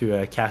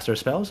to cast their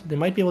spells. They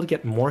might be able to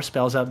get more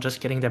spells out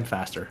just getting them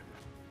faster.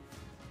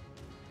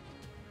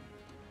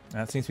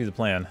 That seems to be the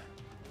plan.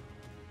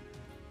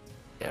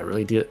 Yeah,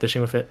 really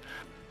dishing with it.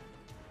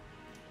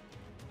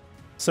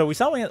 So we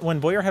saw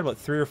when Voyeur had about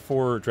 3 or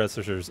 4 Dread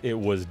Sisters, it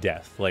was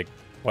death. Like,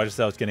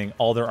 yjzhou was getting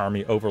all their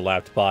army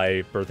overlapped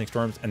by Birthing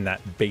Storms, and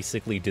that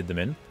basically did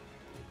them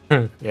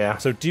in. Yeah.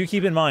 So do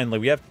keep in mind,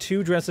 like, we have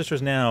 2 Dread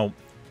Sisters now.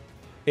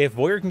 If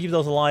Voyeur can keep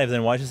those alive,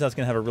 then yjzhou's going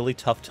to have a really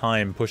tough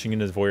time pushing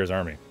into Voyeur's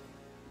army.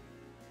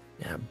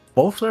 Yeah,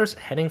 both players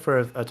heading for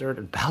a third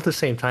about the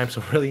same time,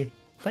 so really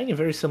playing a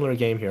very similar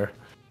game here.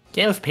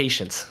 Game of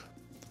patience.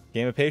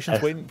 Game of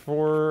patience, waiting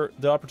for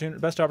the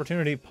best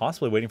opportunity,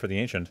 possibly waiting for the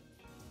Ancient.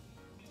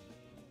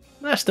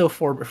 They're still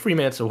 3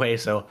 minutes away,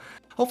 so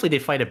hopefully they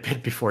fight a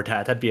bit before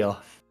that. That'd be a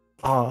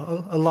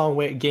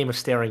long game of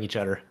staring each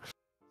other.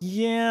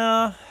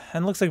 Yeah,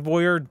 and looks like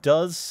Voyeur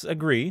does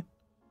agree.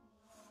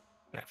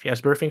 If he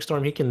has Birthing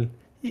Storm, he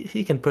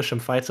can push some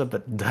fights up,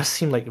 but it does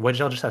seem like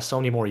yjzhou just has so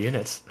many more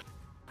units.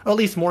 Or at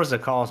least more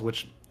SKIKS,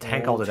 which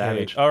tank all the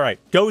damage. All right,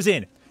 goes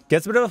in.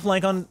 Gets a bit of a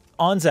flank on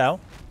Zhou.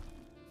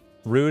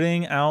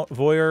 Rooting out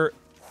Voyeur.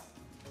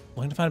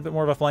 Looking to find a bit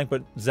more of a flank,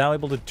 but Zhou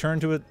able to turn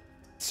to it,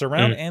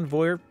 surround, and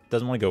Voyeur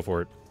doesn't want to go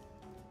for it.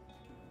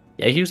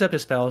 Yeah, he used up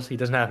his spells. He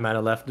doesn't have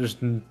mana left. There's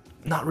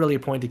not really a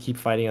point to keep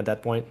fighting at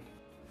that point.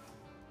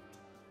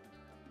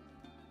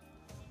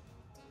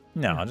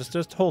 No,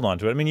 just hold on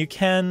to it. I mean, you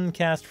can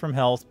cast from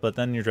health, but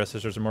then your Dread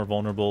Sisters are more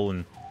vulnerable,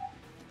 and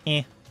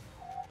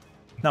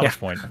not much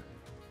point.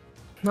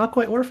 Not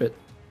quite worth it.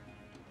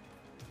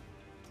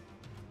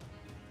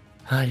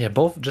 Yeah,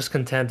 both just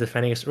content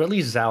defending his... Or at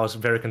least Zhou is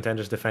very content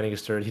just defending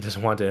his turret. He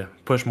doesn't want to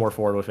push more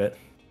forward with it.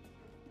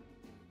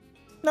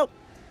 Nope.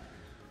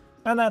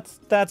 And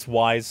that's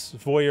wise.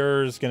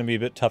 Voyeur's going to be a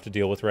bit tough to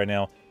deal with right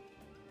now.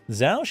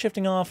 Zhou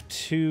shifting off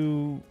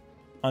to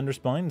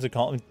Underspine.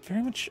 Zakal, I mean,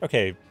 very much...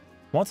 Okay,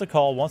 wants a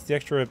call, wants the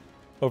extra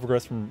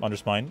overgrowth from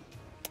Underspine.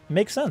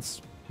 Makes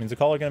sense. Means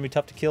Zakal are going to be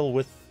tough to kill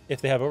with if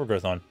they have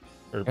overgrowth on.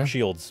 Or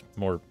shields,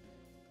 more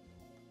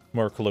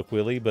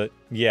colloquially. But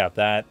yeah,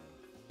 that...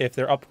 If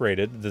they're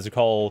upgraded, the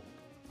Zakal,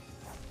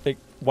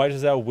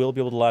 yjzhou will be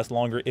able to last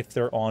longer if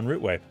they're on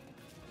Rootway.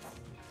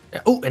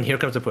 Oh, and here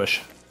comes the push.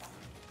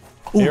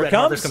 Ooh, Here it Red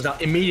comes. Harvest comes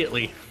out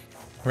immediately.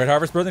 Red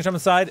Harvest, Birthing Storm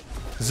inside.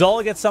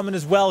 Zol gets summoned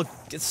as well.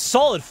 Gets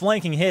solid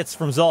flanking hits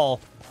from Zol.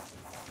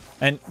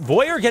 And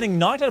Voyeur getting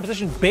knocked out of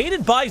position,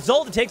 baited by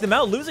Zol to take them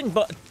out, losing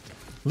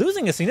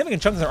a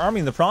significant chunk of their army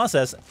in the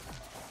process.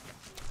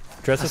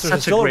 Dread Sisters are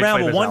still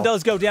around, but one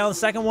does go down. The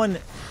second one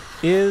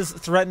is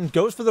threatened,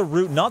 goes for the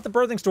root, not the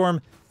Birthing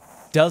Storm.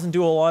 Doesn't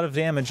do a lot of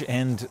damage,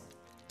 and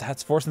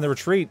that's forcing the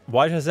retreat.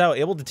 yjzhou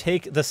able to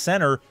take the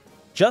center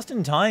just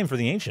in time for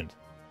the Ancient.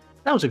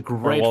 That was a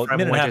great minute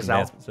and a half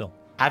advance, but still.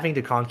 Having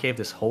the concave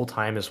this whole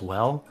time as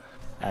well.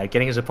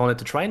 Getting his opponent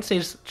to try and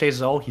chase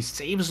Zol. He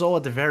saves Zol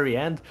at the very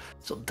end,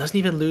 so doesn't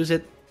even lose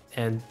it.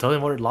 And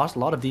NotAVoyeur lost a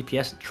lot of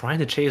DPS trying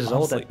to chase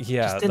Zol that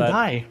just didn't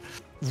die.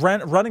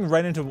 Running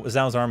right into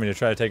Zhao's army to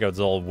try to take out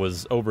Zol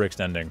was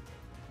overextending,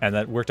 and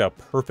that worked out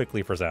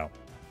perfectly for Zhao.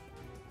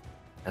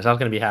 Zhao's going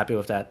to be happy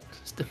with that.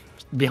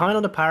 Behind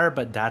on the Pyre,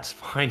 but that's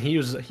fine. He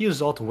used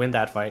Zol to win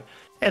that fight.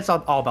 It's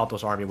not all about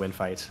those army win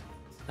fights.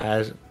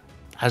 As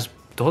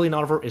totally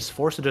NotAVoyeur is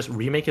forced to just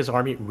remake his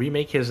army,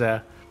 remake his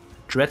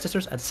Dread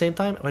Sisters at the same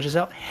time, which is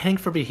out heading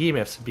for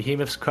Behemoths.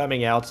 Behemoths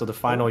coming out, so the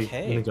final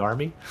unit of the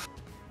army.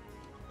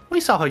 We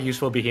saw how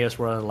useful Behemoths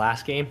were in the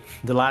last game.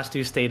 The last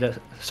two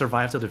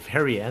survived to the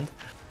very end.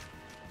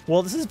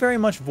 Well, this is very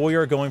much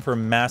Voyeur going for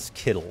Mass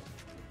Kittle.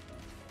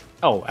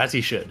 Oh, as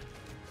he should.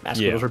 Mass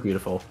Kittles are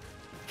beautiful.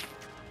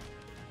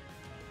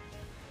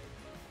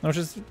 Which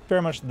is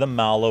very much the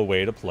Malo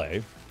way to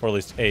play, or at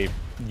least a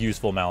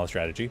useful Malo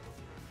strategy.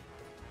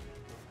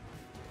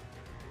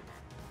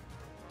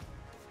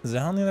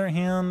 Zhao, on the other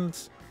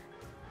hand,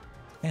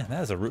 man,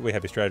 that is a root way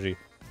heavy strategy.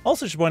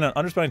 Also, should point out,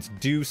 underspines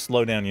do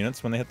slow down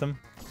units when they hit them.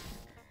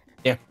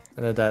 Yeah,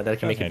 that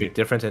can make a big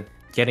difference in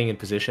getting in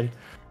position.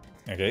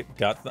 Okay,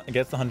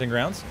 gets the hunting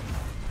grounds.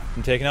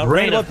 I'm taking out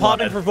Rainbow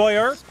popping for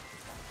Voyeur.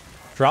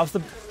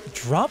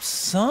 Drops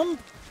some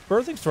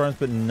Birthing Storms,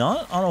 but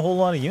not on a whole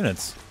lot of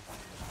units.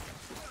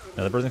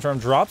 Now the Birthing Storm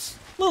drops,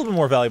 a little bit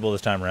more valuable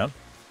this time around.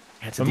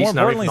 But more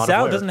importantly,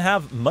 Zhao doesn't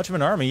have much of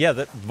an army. Yeah,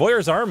 that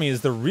Voyeur's army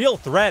is the real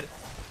threat.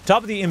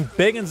 Top of the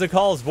embiggens of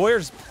calls.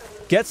 Voyeur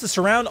gets the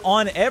surround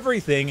on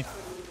everything.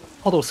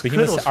 All those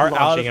Behemoths are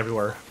launching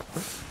everywhere.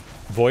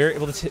 Voyeur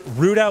able to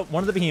root out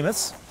one of the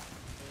Behemoths.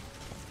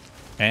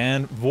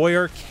 And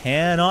Voyeur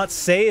cannot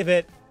save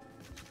it.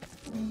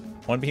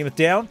 One Behemoth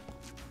down.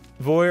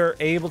 Voyeur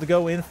able to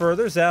go in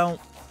further. Zhao's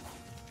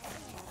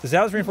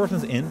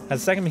reinforcements in.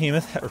 Has a second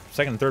Behemoth, or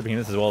second and third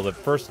Behemoth as well. The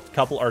first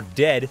couple are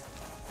dead.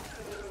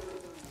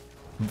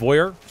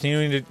 Voyeur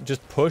continuing to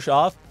just push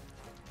off.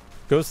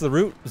 Goes to the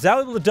root.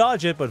 Zhao able to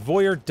dodge it, but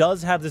Voyeur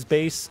does have this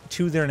base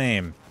to their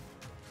name.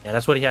 Yeah,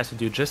 that's what he has to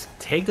do. Just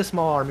take the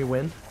small army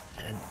win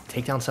and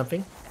take down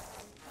something.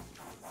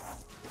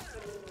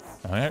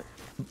 Alright.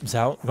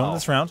 Zhao going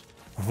this round.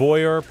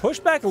 Voyeur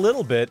pushed back a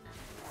little bit.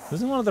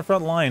 Losing one of the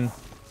front line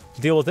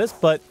to deal with this,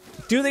 but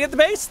do they get the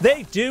base?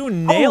 They do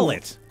nail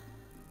it.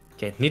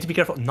 Okay, need to be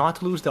careful not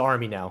to lose the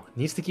army now.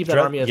 Needs to keep that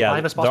army as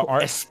alive as possible,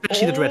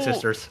 especially the Dread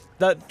Sisters.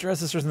 That Dread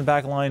Sisters in the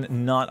back line,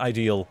 not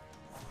ideal.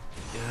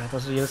 Yeah,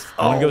 those are just...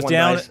 One goes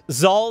down. Nice.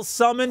 Zol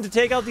summoned to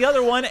take out the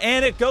other one,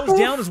 and it goes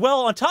down as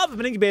well on top of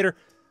an incubator.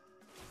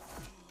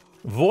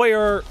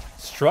 Voyeur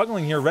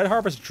struggling here. Red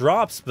Harvest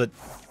drops, but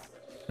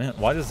man,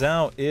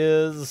 yjzhou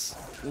is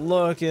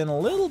looking a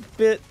little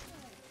bit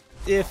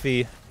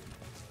iffy.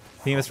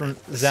 Behemoths from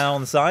Zhao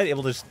on the side,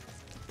 able to just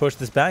push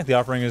this back. The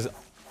offering is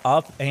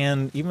up,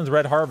 and even with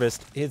Red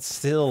Harvest, it's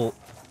still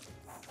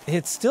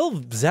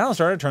Zhao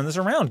starting to turn this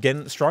around,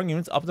 getting strong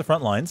units up the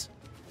front lines.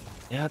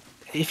 Yeah,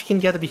 if you can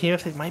get the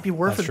Behemoth, it might be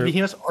worth it. The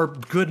Behemoths are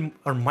good,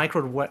 are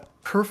microed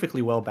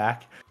perfectly well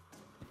back.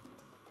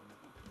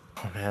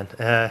 Oh man,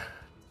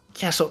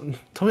 yeah. So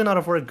totally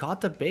NotAVoyeur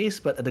got the base,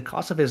 but at the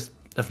cost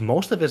of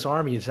most of his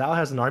army. Zhao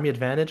has an army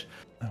advantage.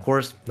 Of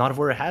course,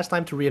 NotAVoyeur has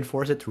time to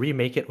reinforce it, to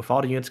remake it with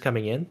all the units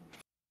coming in.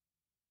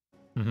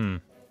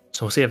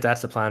 So we'll see if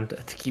that's the plan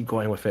to keep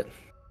going with it.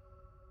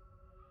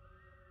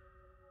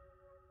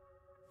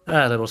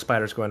 Little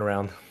spiders going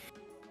around.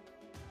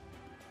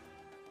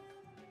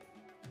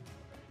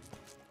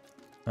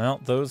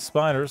 Well, those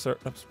spiders are...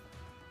 Oops.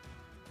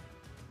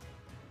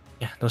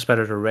 Yeah, those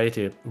spiders are ready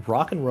to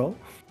rock and roll.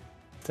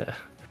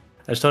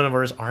 As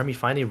NotAVoyeur's army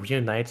finally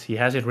reunites, he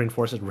has his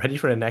reinforcements ready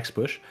for the next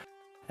push.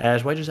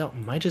 As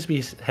yjzhou might just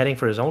be heading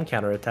for his own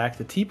counterattack.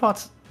 The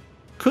teapots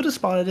could have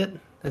spotted it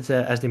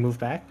as they move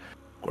back.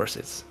 Of course,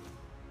 it's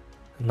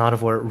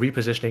NotAVoyeur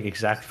repositioning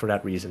exactly for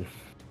that reason.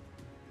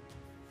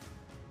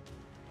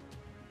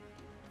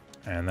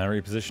 And that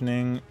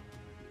repositioning...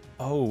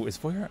 Oh, is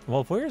Voyeur...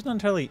 Well, Voyeur's not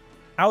entirely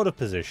out of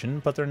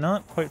position, but they're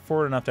not quite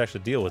forward enough to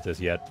actually deal with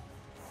this yet.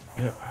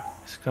 Yeah,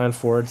 he's going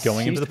forward.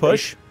 Going into the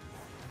push.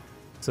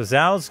 So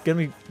Zhao's going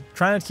to be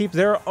trying to keep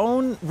their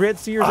own Red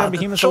Seers and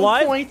Behemoths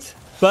alive.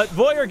 But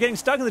Voyeur getting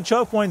stuck in the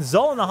choke point.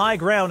 Zol on the high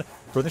ground.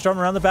 Birthing Storm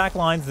around the back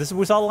lines. This is what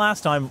we saw the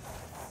last time.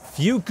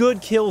 Few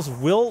good kills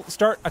will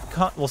start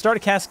a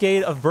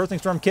cascade of Birthing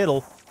Storm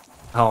Kittle.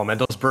 Oh man,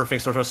 those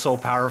Birthing Storms are so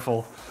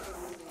powerful.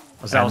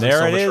 And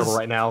there it is.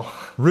 Right now.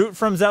 Root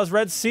from Zhao's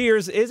Red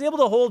Seers is able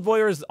to hold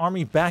Voyeur's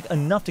army back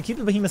enough to keep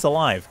the Behemoths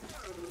alive.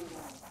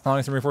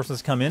 Allowing some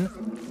reinforcements to come in.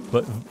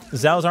 But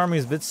Zhao's army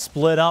is a bit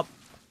split up.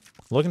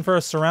 Looking for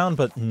a surround,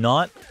 but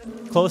not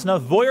close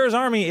enough. Voyeur's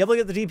army able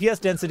to get the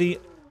DPS density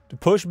to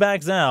push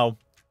back Zhao.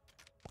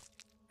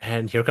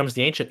 And here comes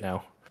the Ancient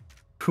now.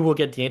 Who will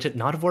get the Ancient?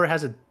 NotAVoyeur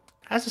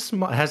has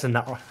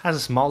a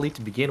small lead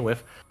to begin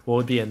with. What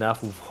would be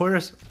enough?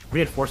 Voyeur's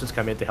reinforcements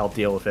come in to help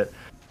deal with it.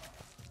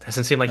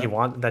 Doesn't seem like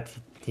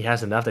he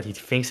has enough that he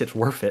thinks it's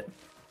worth it.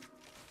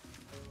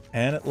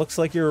 And it looks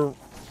like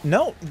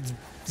no,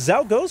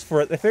 Zhao goes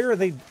for it. They figure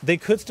they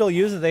could still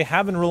use it. They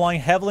have been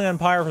relying heavily on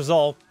Pyre for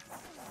Zol.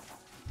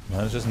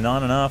 That's just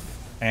not enough.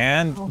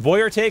 And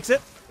Voyeur takes it.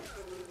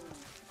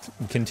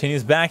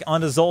 Continues back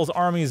onto Zol's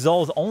army.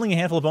 Zol's only a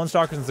handful of Bone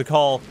Stalkers in the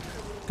call.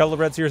 A couple of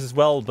Red Seers as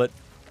well, but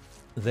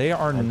they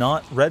are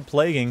not red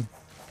plaguing.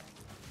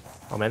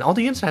 Oh man, all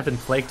the units have been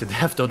plagued to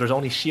death though. There's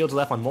only shields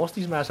left on most of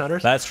these Mass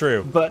Hunters. That's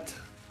true. But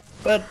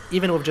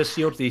even with just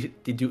shields, they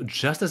do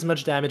just as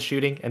much damage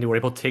shooting, and they were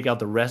able to take out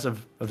the rest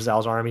of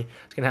Zhao's army.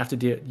 It's going to have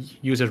to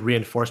use his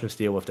reinforcements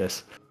to deal with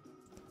this.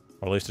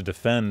 Or at least to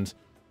defend.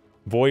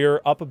 Voyeur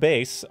up a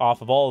base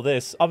off of all of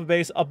this. Up a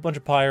base, up a bunch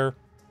of Pyre.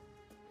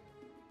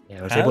 Yeah,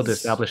 I was able to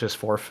establish his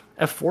fourth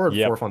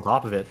on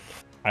top of it.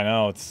 I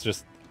know, it's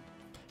just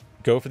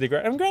go for the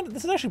aggressive. I mean, granted,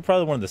 this is actually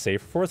probably one of the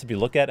safer forts if you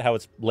look at how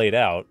it's laid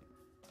out.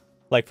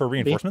 Like for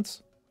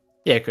reinforcements?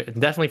 Yeah,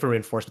 definitely for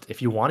reinforcements.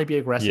 If you want to be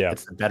aggressive,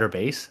 it's the better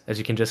base, as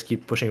you can just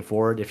keep pushing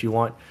forward. If you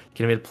want, you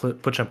can maybe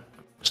put some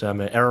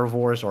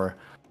Aerovores or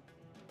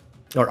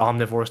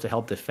Omnivores to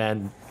help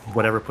defend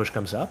whatever push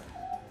comes up.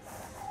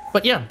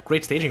 But yeah,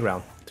 great staging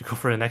ground to go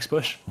for the next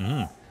push.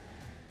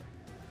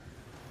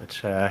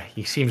 Which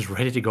he seems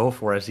ready to go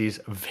for, as he's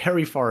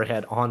very far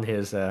ahead on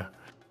his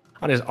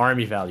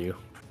army value.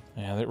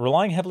 Yeah, they're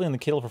relying heavily on the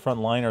kill for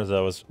frontliners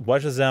though, as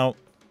yjzhou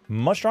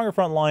much stronger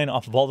front line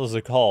off of all those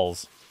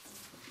calls.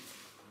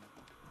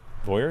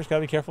 Voyeur's got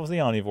to be careful with the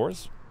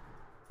Omnivores.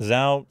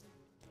 Zhao,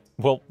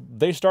 well,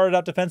 they started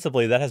out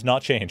defensively. That has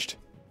not changed.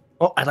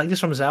 Oh, I like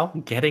this from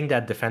Zhao, getting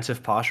that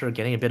defensive posture,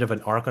 getting a bit of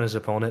an arc on his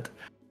opponent.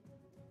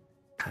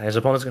 His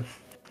opponent's going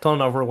to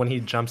turn over when he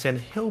jumps in.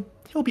 He'll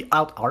be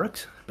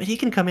out-arced, but he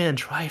can come in and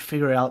try to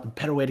figure out a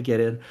better way to get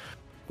in.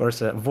 Of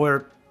course,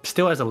 Voyeur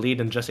still has a lead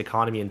in just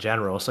economy in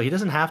general, so he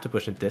doesn't have to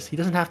push into this. He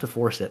doesn't have to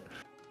force it.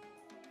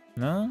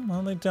 No,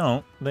 well, they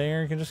don't.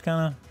 They can just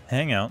kind of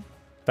hang out.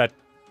 In fact,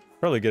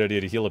 probably a good idea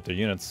to heal up their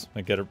units.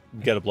 Like get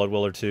a Blood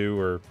Well or two,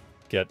 or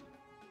get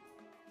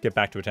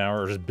back to a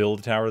tower, or just build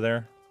a tower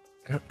there.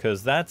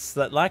 Because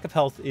that lack of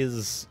health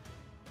is...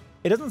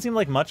 It doesn't seem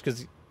like much,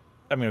 because...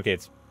 I mean, okay,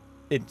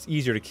 it's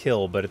easier to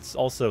kill, but it's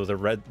also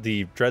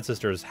the Dread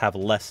Sisters have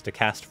less to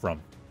cast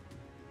from.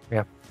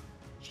 Yeah.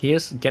 He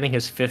is getting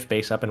his 5th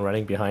base up and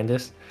running behind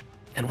this.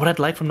 And what I'd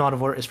like from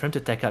NotAVoyeur is for him to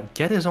tech up,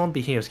 get his own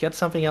behemoths, get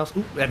something else.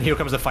 Ooh, and here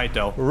comes the fight,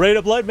 though. Rate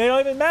of blood may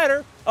not even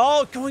matter.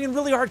 Oh, going in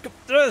really hard.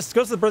 Goes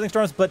to the Birthing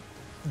Storms, but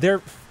their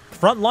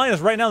front line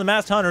is right now the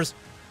Masked Hunters.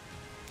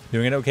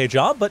 Doing an okay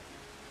job, but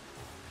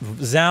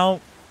Zhao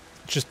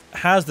just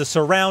has the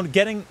surround,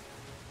 getting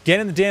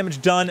the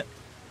damage done.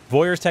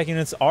 Voyeur's tech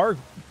units are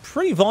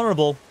pretty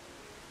vulnerable.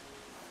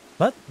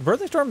 But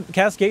Birthing Storm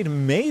Cascade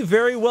may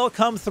very well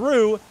come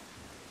through.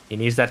 He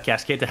needs that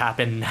cascade to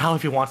happen now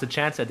if he wants a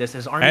chance at this.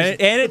 His army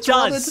and it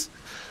does.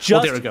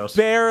 Just there it goes.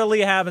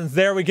 Barely happens.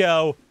 There we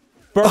go.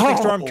 Birthing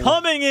Storm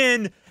coming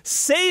in,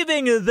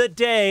 saving the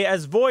day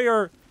as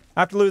Voyeur,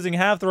 after losing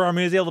half their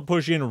army, is able to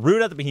push in,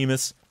 root out the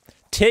behemoths,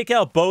 take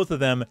out both of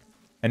them,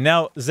 and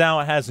now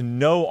Zhao has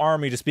no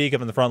army to speak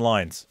of in the front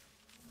lines.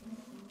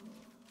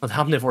 Well, the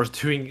Omnivore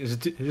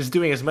is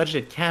doing as much as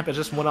it can, but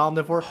just one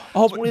Omnivore.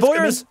 Oh, but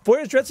Voyeur's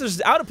Dread Sisters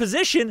is out of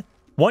position.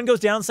 One goes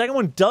down, second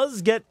one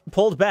does get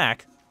pulled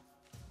back.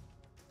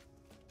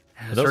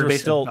 Those are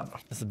still,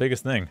 that's the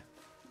biggest thing.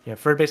 Yeah,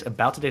 third base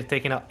about to get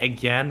taken out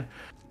again.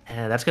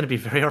 And that's going to be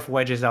very hard for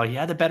yjzhou. He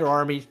had the better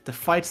army. The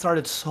fight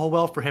started so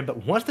well for him.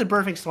 But once the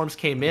Birthing Storms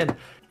came in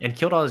and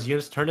killed all his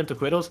units, turned him to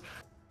Quiddles,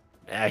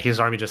 his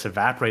army just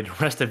evaporated.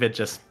 The rest of it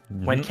just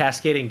went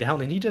cascading down,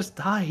 and he just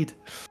died.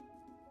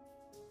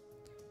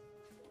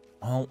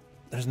 Well,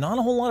 there's not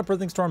a whole lot of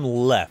Birthing Storm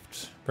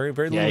left. Very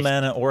little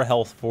mana or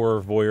health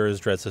for Voyeur's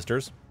Dread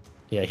Sisters.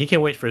 Yeah, he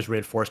can wait for his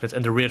reinforcements,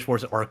 and the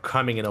reinforcements are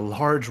coming in a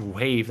large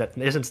wave that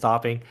isn't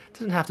stopping.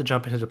 Doesn't have to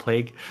jump into the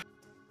plague.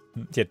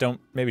 Yeah,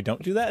 maybe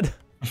don't do that.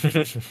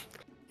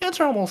 Yeah,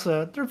 they're almost,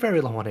 they're very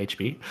low on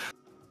HP.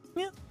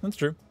 Yeah, that's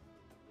true.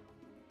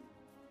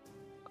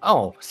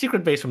 Oh,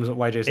 secret base from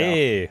yjzhou.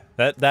 Hey,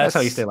 that's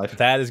how you stay alive.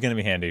 That is going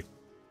to be handy.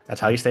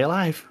 That's how you stay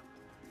alive.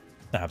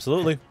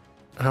 Absolutely.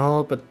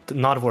 Oh, but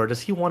NotAVoyeur,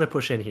 does he want to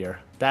push in here?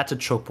 That's a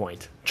choke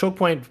point. Choke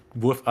point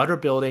with other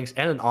buildings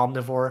and an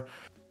Omnivore,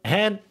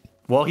 and...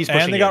 Well, he's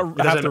pushing. And they got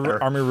half the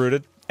army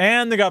rooted.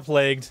 And they got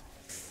plagued.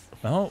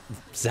 Oh,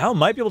 Zhao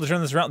might be able to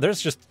turn this around.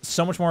 There's just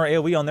so much more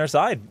AoE on their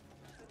side.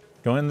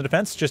 Going in the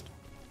defense, just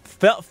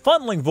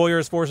funneling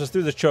Voyeur's forces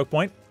through this choke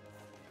point.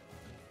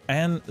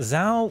 And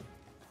Zhao...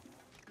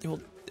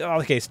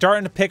 Okay,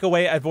 starting to pick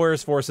away at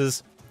Voyeur's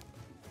forces.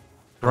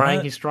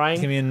 Trying, he's trying.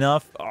 It's going to be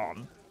enough.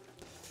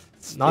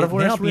 Not it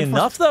may not be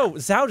enough, though.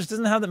 Zhao just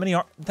doesn't have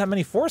that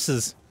many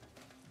forces.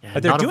 Yeah,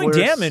 But they're doing NotAVoyeur's-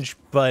 damage,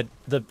 but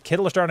the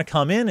Kittle are starting to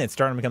come in. It's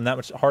starting to become that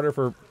much harder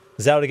for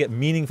Zhou to get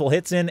meaningful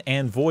hits in,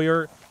 and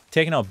Voyeur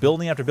taking out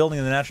building after building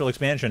in the natural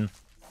expansion.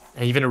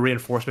 And even the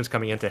reinforcements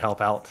coming in to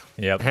help out.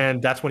 Yep. And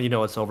that's when you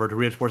know it's over. The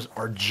reinforcements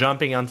are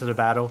jumping onto the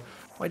battle.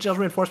 yjzhou's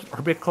reinforcements are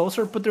a bit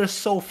closer, but there's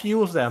so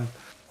few of them.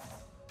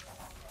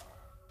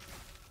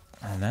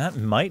 And that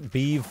might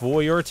be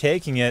Voyeur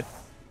taking it.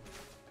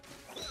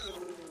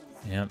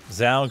 Yep,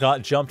 Zhou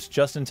got jumped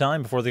just in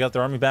time before they got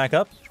their army back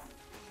up.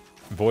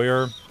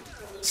 Voyeur,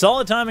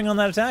 solid timing on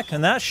that attack,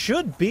 and that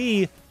should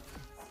be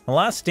the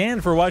last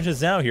stand for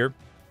yjzhou here.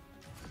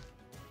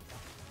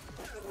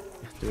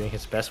 Doing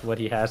his best with what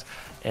he has.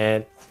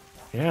 And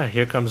yeah,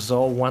 here comes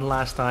Zhou one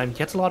last time.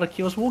 Gets a lot of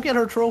kills. We'll get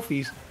her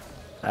trophies.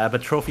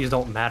 But trophies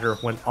don't matter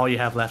when all you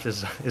have left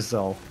is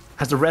Zhou.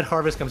 As the Red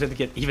Harvest comes in to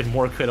get even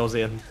more kills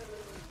in.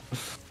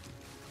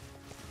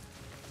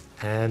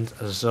 And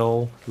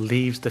Zhou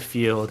leaves the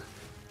field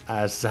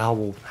as Zhou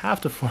will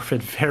have to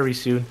forfeit very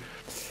soon.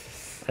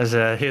 As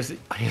his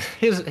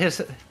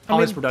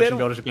production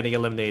builders are getting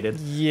eliminated.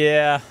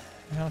 Yeah,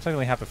 I don't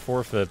technically have to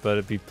forfeit, but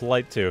it'd be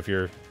polite to if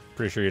you're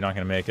pretty sure you're not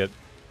going to make it.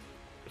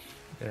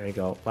 There you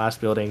go.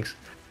 Last buildings.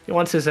 He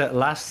wants his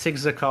last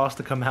 6 SKIKS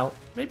to come out.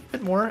 Maybe a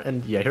bit more.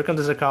 And yeah, here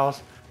comes the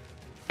SKIKS.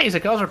 Hey,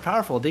 SKIKS are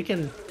powerful. They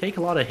can take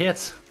a lot of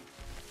hits.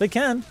 They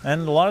can,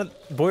 and a lot of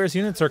Voyeur's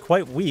units are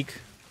quite weak.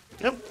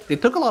 Yep, they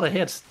took a lot of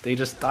hits. They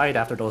just died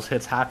after those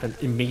hits happened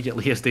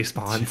immediately as they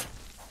spawned.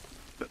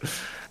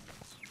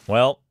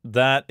 Well,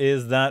 that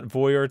is that.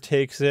 Voyeur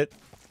takes it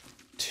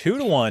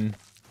 2-1,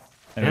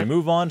 and we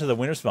move on to the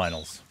winners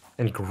finals.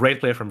 And great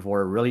play from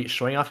Voyeur, really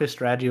showing off his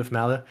strategy with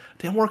Mala.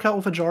 Didn't work out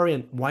with Ajari,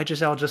 and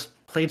yjzhou just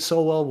played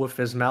so well with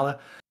his Mala.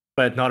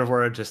 But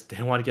NotAVoyeur just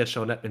didn't want to get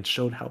shown up and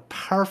showed how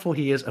powerful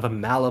he is of a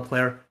Mala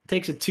player.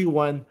 Takes it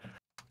 2-1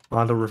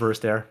 on the reverse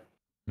there.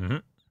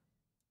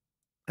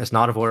 As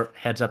NotAVoyeur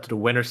heads up to the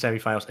winners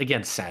semifinals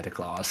against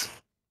SantaClaws.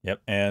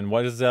 Yep, and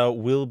yjzhou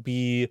will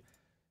be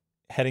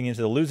heading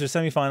into the loser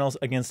semifinals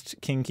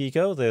against King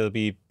Kiko. They'll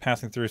be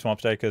passing through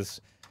SwampStag because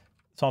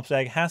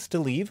SwampStag has to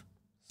leave.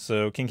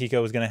 So King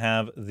Kiko is going to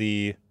have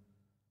the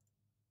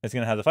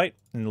fight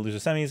in the loser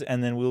semis,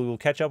 and then we will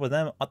catch up with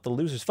them at the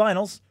losers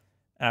finals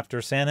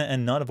after Santa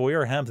and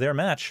NotAVoyeur have their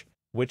match,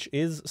 which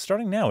is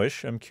starting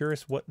now-ish. I'm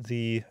curious what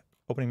the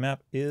opening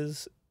map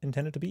is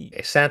intended to be.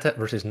 Santa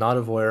versus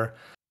NotAVoyeur.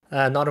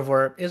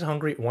 NotAVoyeur is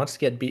hungry, wants to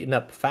get beaten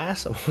up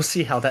fast, so we'll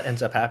see how that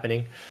ends up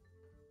happening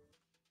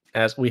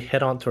as we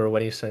head on to our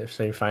wedding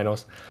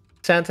semifinals.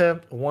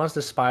 Santa wants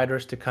the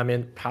spiders to come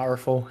in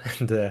powerful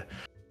and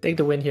take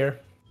the win here.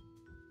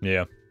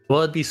 Yeah.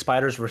 Will it be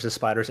spiders versus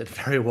spiders? It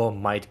very well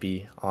might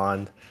be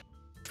on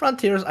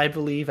Frontiers, I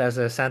believe, as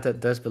Santa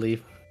does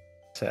believe.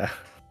 So,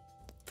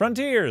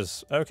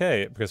 Frontiers!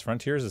 Okay, because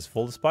Frontiers is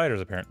full of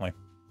spiders, apparently.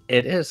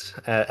 it is.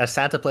 As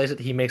Santa plays it,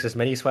 he makes as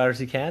many spiders as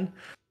he can.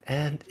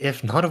 And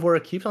if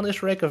NotAVoyeur keeps on this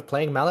streak of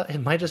playing Mallet, it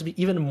might just be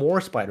even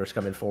more spiders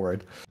coming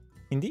forward.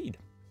 Indeed.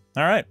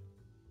 All right.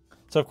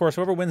 So, of course,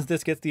 whoever wins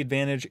this gets the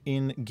advantage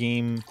in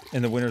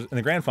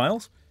the grand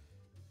finals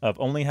of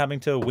only having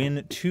to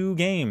win 2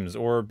 games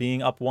or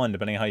being up 1,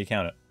 depending on how you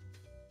count it.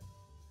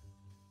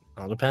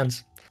 All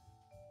depends.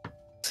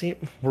 See,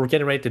 we're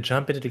getting ready to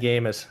jump into the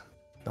game as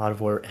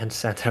NotAVoyeur and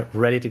Santa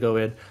ready to go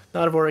in.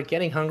 NotAVoyeur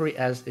getting hungry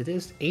as it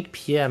is 8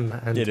 p.m.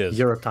 and It is.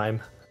 Europe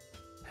time,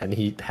 and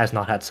he has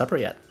not had supper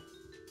yet.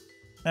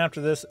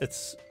 After this, so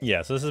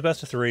this is a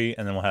best of 3,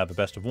 and then we'll have a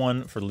best of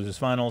 1 for the losers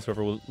finals.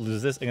 Whoever will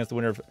lose this against the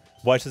winner of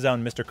yjzhou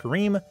and Mr.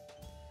 Kareem.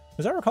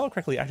 As I recall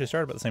correctly, actually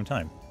started about the same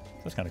time.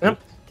 That's kind of cool.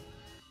 Yep.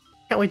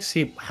 Can't wait to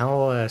see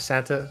how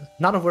Santa...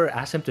 NotAVoyeur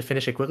asked him to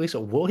finish it quickly, so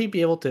will he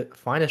be able to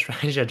find a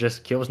strategy that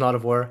just kills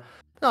NotAVoyeur?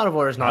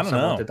 NotAVoyeur is not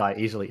someone to die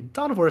easily.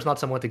 NotAVoyeur is not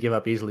someone to give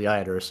up easily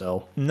either,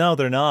 so... No,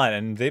 they're not,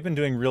 and they've been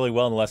doing really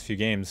well in the last few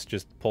games,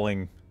 just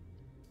pulling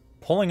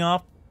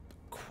off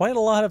quite a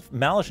lot of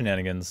Mala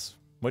shenanigans,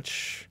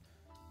 which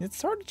it's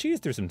hard to cheese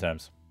through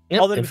sometimes.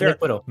 Yep, although, to be fair,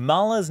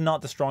 Mala is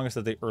not the strongest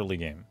of the early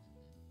game.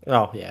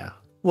 Oh, yeah.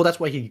 Well, that's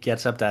why he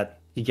gets that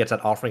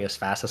offering as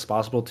fast as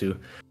possible to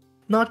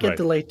not get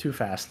delayed too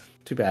fast.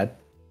 Too bad.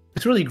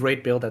 It's a really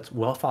great build that's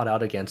well thought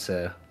out against...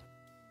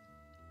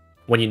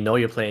 when you know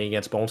you're playing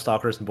against Bone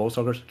Stalkers, and Bone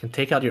Stalkers can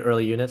take out your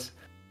early units.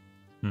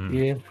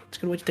 Yeah, it's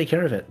a good way to take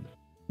care of it.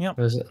 Yeah.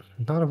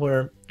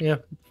 NotAVoyeur, yeah.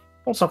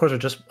 Bone Stalkers are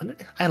just...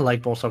 I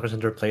like Bone Stalkers in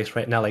their place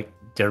right now. Like,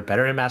 they're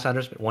better in Mass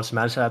Hunters, but once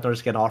Mass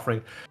Hunters get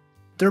offering,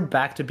 they're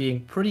back to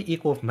being pretty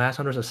equal with Mass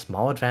Hunters, a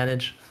small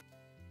advantage.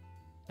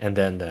 And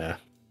then,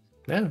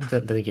 then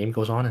the game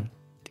goes on and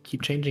they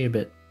keep changing a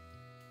bit.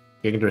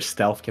 Getting their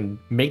stealth can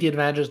make the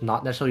advantages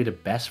not necessarily the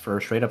best for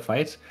straight-up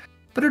fights,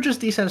 but they're just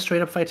decent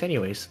straight-up fights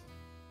anyways.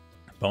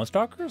 Bone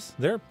Stalkers?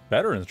 They're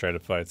better in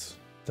straight-up fights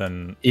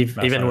than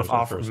even with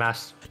offering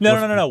mass.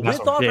 No.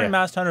 With offering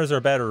Mass Hunters are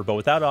better, but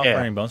without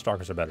offering Bone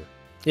Stalkers are better.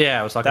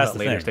 Yeah, I was talking about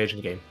later stage in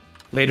the game.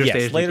 Later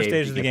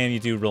stage of the game, you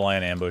do rely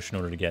on ambush in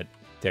order to get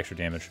the extra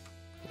damage.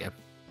 Yeah,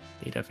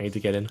 you definitely need to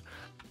get in.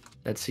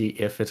 Let's see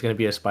if it's going to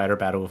be a spider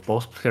battle with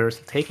both players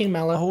taking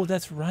Mala. Oh,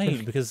 that's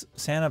right, because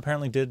Santa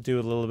apparently did do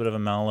a little bit of a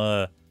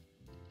Mala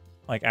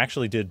like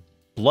actually did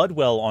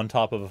Bloodwell on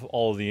top of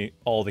all the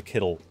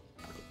Kittle,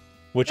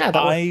 which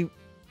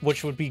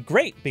which would be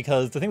great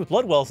because the thing with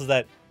Bloodwells is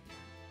that,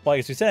 like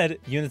as we said,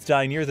 units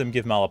die near them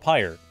give Mala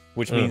Pyre,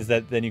 which means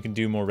that then you can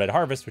do more Red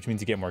Harvest, which means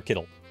you get more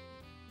Kittle.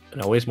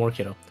 And always more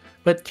Kittle.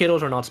 But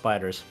Kittles are not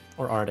spiders,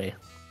 or are they?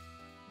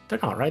 They're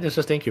not, right? It's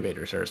just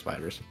incubators that are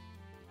spiders.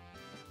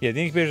 Yeah,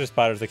 the incubators are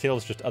spiders. The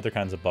Kittles just other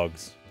kinds of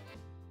bugs.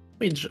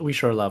 We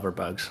sure love our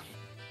bugs.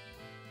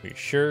 We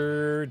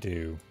sure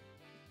do.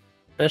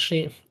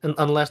 Especially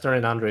unless they're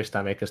in Andre's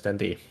stomach, because then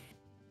the...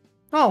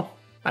 Oh,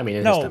 I mean,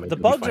 in his stomach, the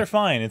bugs are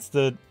fine.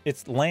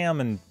 It's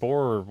lamb and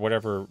boar or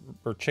whatever,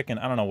 or chicken.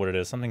 I don't know what it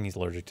is. Something he's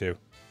allergic to.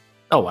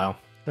 Oh, wow.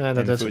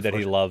 That's food that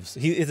he loves.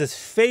 It's his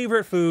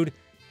favorite food.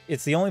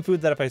 It's the only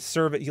food that if I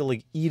serve it, he'll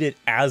like eat it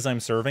as I'm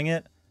serving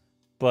it.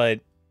 But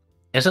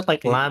is it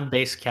like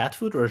lamb-based cat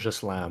food or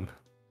just lamb?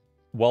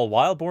 Well,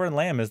 wild boar and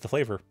lamb is the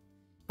flavor.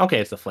 Okay,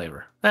 it's the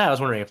flavor. Yeah, I was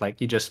wondering if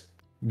like you just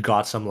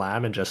got some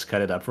lamb and just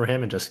cut it up for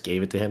him and just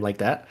gave it to him like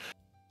that.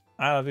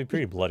 That'd be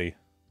pretty bloody.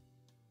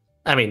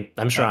 I mean,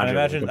 I'm sure.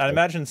 I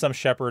imagine some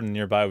shepherd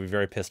nearby would be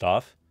very pissed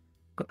off.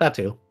 That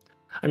too.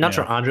 I'm not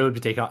sure Andre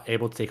would be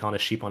able to take on a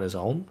sheep on his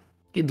own.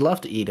 He'd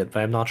love to eat it,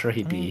 but I'm not sure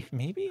he'd be.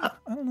 Maybe? I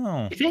don't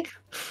know. You think?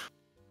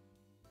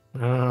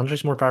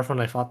 Andre's more powerful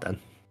than I thought then.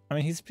 I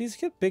mean, he's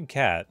a big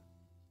cat.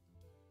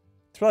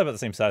 It's probably about the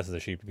same size as a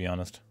sheep, to be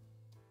honest.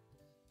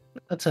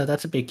 That's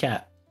a big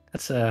cat.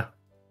 That's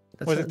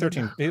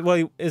 13.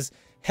 Well, his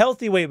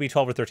healthy weight would be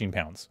 12 or 13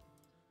 pounds.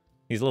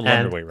 He's a little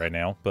underweight right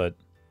now, but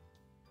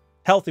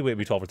healthy weight would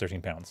be 12 or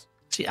 13 pounds.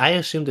 See, I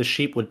assumed the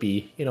sheep would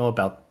be,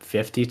 about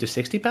 50 to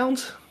 60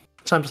 pounds.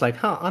 So I'm just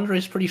like,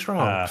 Andre's pretty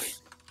strong.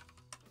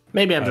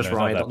 Maybe I'm just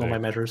wrong. I don't know my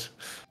measures.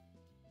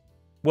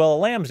 Well, a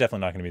lamb's definitely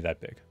not going to be that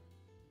big.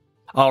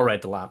 Oh,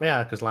 right, the lamb.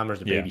 Yeah, because lamb is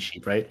the baby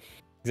sheep, right?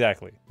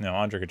 Exactly. No,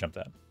 Andre could jump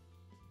that.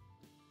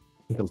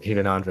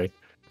 Even Andre.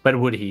 But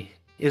would he?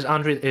 Is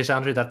Andre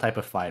that type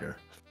of fighter?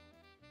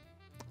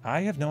 I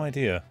have no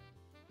idea.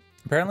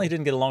 Apparently he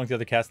didn't get along with the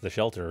other cats at the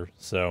shelter,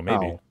 so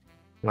maybe. Oh.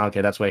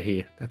 Okay, that's why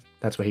he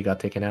got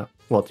taken out.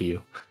 Well, to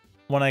you.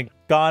 When I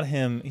got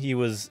him,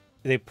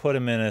 they put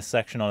him in a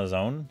section on his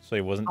own, so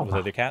he wasn't with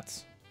other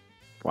cats.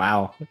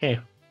 Wow. Okay.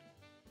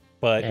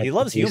 But he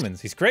loves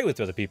humans. He's great with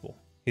other people.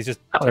 He's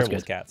just terrible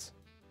with cats.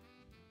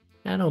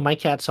 I know my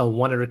cat saw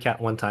one other cat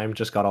one time,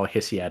 just got all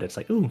hissy at it. It's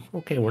like, ooh,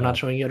 okay, we're not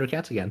showing you other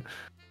cats again.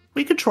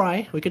 We could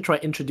try. We could try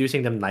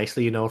introducing them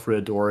nicely, through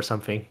a door or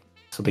something,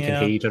 so they can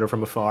hate each other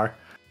from afar.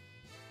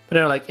 But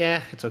they're like,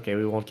 it's okay.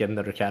 We won't get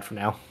another cat for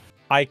now.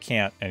 I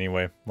can't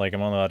anyway. Like,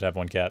 I'm only allowed to have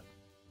one cat.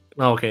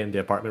 Oh, okay, in the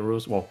apartment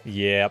rules? Well.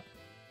 Yep.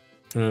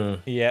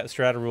 Yeah,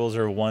 strata rules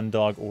are one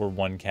dog or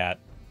one cat.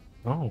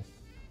 Oh.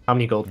 How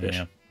many goldfish?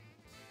 Yeah.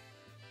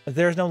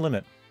 There's no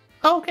limit.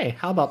 Oh, okay.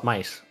 How about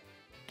mice?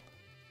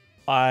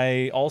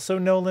 I also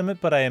no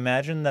limit, but I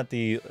imagine that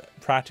the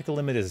practical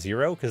limit is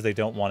 0 because they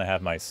don't want to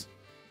have mice.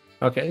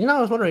 Okay. I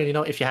was wondering,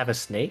 if you have a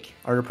snake,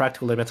 are there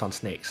practical limits on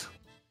snakes?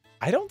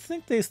 I don't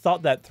think they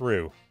thought that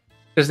through.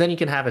 Because then you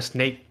can have a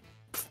snake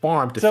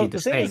farm to feed the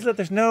snake. So the thing is that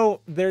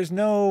there's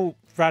no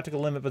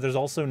practical limit, but there's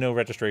also no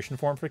registration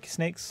form for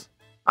snakes.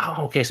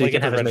 Oh, okay. So you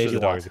can have as many as you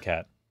want. Dog as a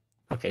cat.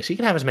 Okay, so you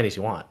can have as many as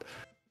you want.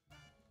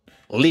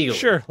 Legally.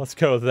 Sure, let's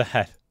go with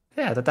that.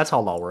 Yeah, that's how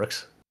law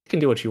works. You can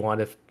do what you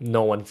want if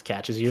no one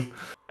catches you.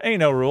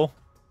 Ain't no rule.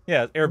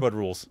 Yeah, Airbud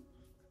rules.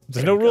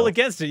 There's no rule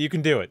against it. You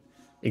can do it.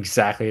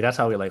 Exactly. That's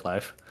how we like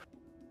life.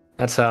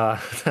 That's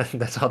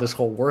that's how this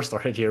whole war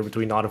started here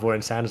between NotAVoyeur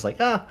and Sand. It's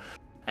like, I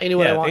knew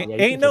what I want.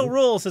 Ain't no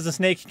rule says a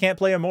snake can't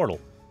play Immortal.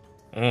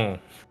 They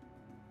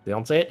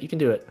don't say it. You can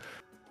do it.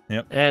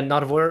 Yep. And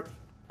NotAVoyeur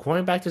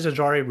going back to his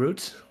Ajari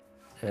roots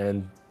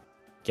and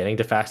getting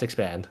to fast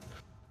expand.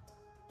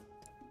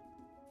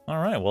 All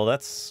right. Well,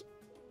 that's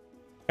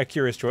a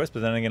curious choice,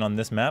 but then again, on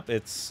this map,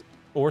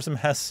 Orzum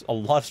has a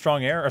lot of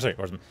strong air.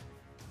 Orzum.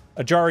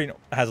 Ajari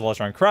has a lot of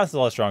strong cross, has a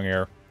lot of strong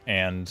air,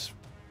 and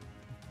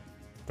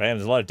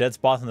there's a lot of dead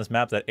spots on this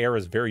map that air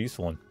is very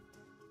useful in.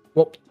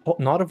 Well,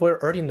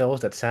 NotAVoyeur already knows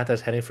that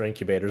Santa's heading for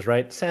incubators,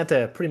 right?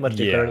 Santa pretty much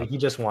declared he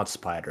just wants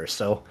spiders.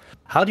 So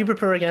how do you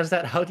prepare against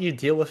that? How do you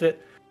deal with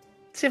it?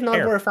 See if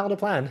NotAVoyeur found a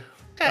plan.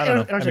 I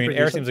don't know. I mean,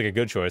 air seems like a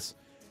good choice.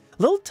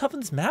 A little tough on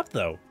this map,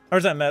 though. Or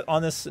is that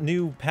on this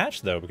new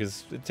patch, though?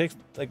 Because it takes,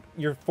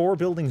 you're 4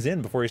 buildings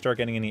in before you start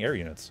getting any air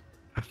units.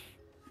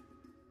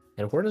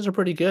 And Wardens are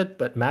pretty good,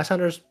 but Mass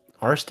Hunters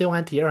are still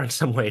anti-air in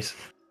some ways.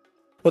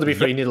 Well, to be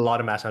fair, you need a lot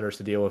of Mass Hunters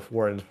to deal with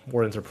Wardens.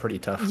 Wardens are pretty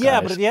tough Yeah,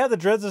 guys. But if you have the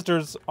Dread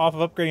Sisters off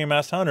of upgrading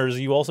Mass Hunters,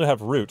 you also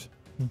have Root.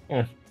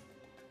 Yeah,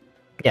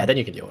 then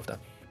you can deal with them.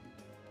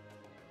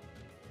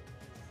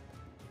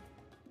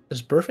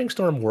 Does Birthing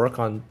Storm work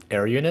on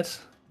air units?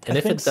 And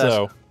if it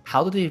does,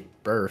 how do they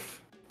birth?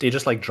 Do you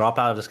just drop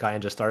out of the sky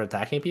and just start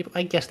attacking people?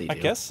 I guess they do. I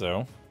guess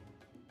so.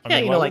 I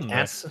mean, like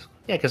ants.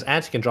 Yeah, because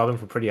ants can drop them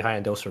from pretty high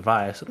and they'll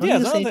survive. So yeah,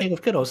 the same thing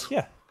with kiddos.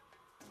 Yeah.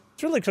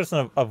 It's really a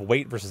question of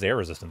weight versus air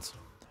resistance.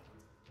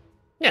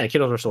 Yeah,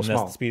 kiddos are so small.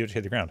 That's the speed at which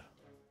hit the ground.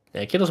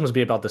 Yeah, kiddos must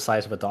be about the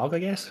size of a dog, I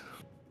guess.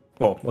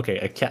 Well, okay,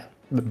 a cat.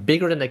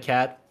 Bigger than a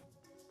cat.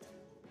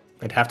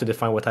 I'd have to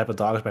define what type of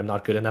dogs, but I'm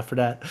not good enough for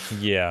that.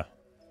 Yeah.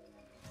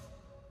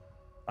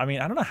 I mean,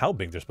 I don't know how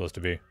big they're supposed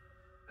to be.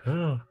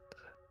 Oh.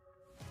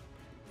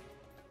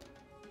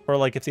 Or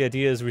like if the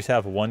idea is we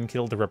have one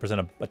Kittle to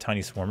represent a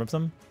tiny swarm of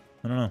them.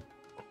 I don't know.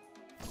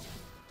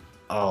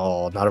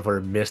 Oh,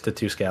 NotAVoyeur missed the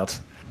 2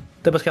 scouts.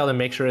 Double scout and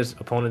make sure his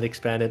opponent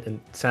expanded, and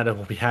Santa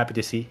will be happy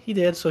to see he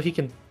did, so he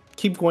can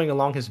keep going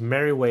along his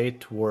merry way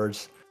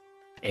towards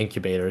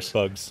incubators.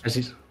 Bugs.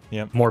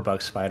 Yep. More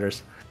bug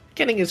spiders.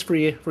 Getting his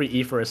free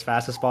E for as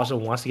fast as possible.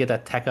 Wants to get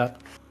that tech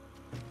up.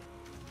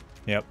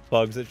 Yep.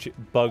 Bugs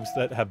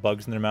that have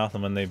bugs in their mouth,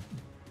 and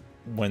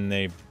when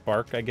they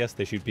bark, I guess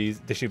they shoot bees.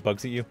 They shoot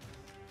bugs at you.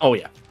 Oh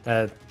yeah.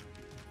 That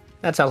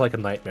sounds like a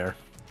nightmare,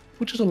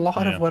 which is a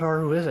lot of what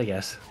Aru is, I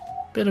guess.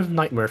 Bit of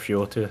nightmare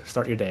fuel to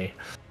start your day.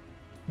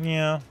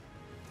 Yeah.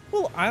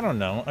 Well, I don't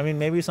know. I mean,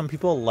 maybe some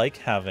people like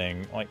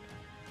having like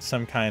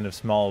some kind of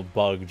small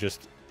bug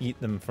just eat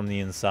them from the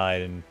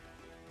inside and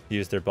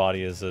use their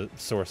body as a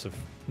source of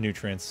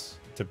nutrients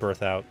to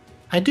birth out.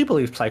 I do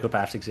believe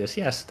psychopaths exist.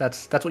 Yes,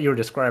 that's what you were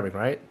describing,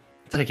 right?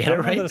 Did I get it right?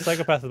 I don't know that a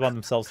psychopath would want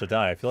themselves to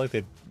die. I feel like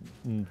they'd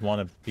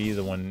want to be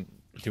the one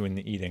doing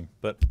the eating,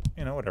 but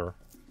you know, whatever.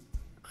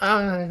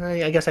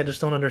 I guess I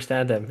just don't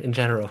understand them in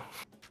general.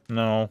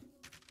 No.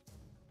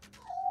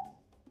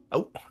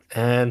 Oh,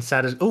 and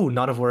Santa's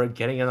NotAVoyeur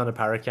getting in on the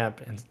Pyre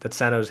camp and that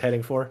Santa was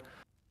heading for.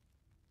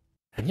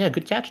 And yeah,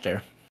 good catch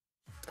there.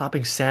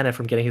 Stopping Santa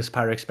from getting his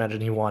Pyre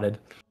expansion he wanted.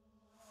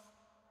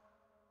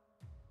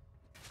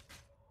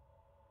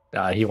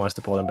 He wants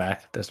to pull him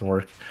back. Doesn't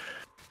work.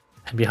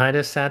 And behind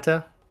us,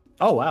 Santa.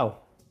 Oh, wow.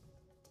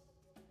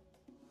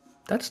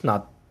 That's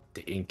not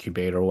the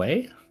incubator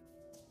way.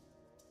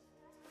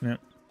 Yeah.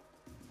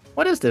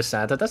 What is this,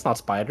 Santa? That's not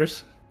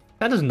spiders.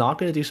 Santa's not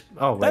going to do...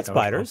 Oh, right. That's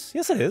spiders.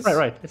 Yes, it is.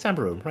 Right. It's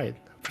Amber Room, right.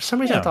 For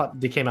some reason, Yeah. I thought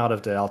they came out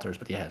of the altars,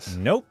 but yes.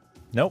 Nope.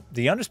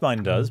 The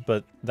Underspine does,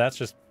 but that's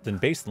just the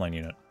baseline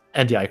unit.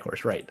 And the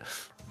I-Course, right.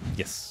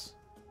 Yes.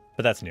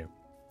 But that's new.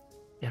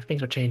 Yeah,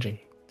 things are changing.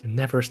 They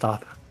never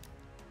stop.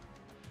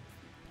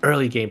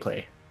 Early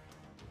gameplay.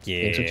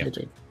 Yeah. Things are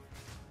changing.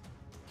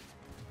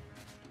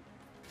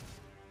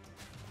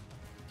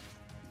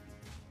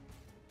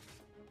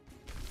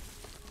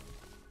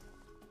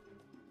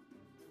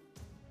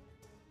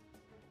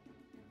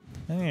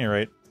 You're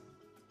right.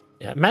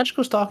 Yeah,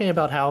 Magical's talking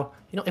about how,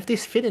 if they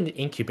fit in the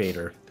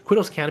incubator,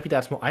 Quiddos can't be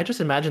that small. I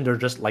just imagine they're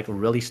just like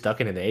really stuck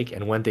in an egg,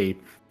 and when they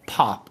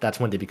pop, that's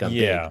when they become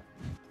big.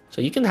 So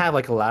you can have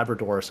like a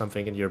Labrador or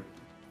something in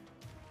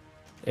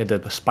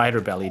the spider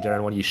belly there,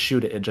 and when you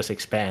shoot it, it just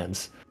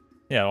expands.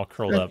 Yeah, all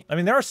curled up. I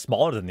mean, they are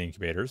smaller than the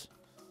incubators.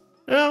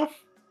 Yeah.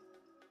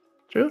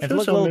 True. And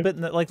look a little bit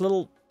in that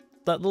little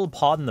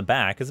pod in the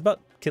back is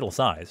about Kittle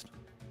sized.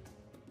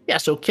 Yeah,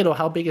 so Kiddo,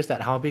 how big is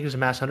that? How big is a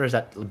Mass Hunter? Is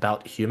that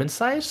about human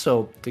size?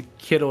 So the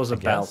Kiddo is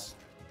about... guess.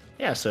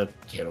 Yeah, so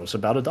Kiddo's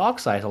about a dog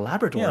size, a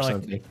Labrador or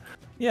something.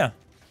 Yeah.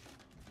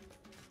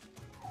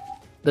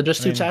 They're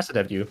just two chested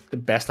of you. The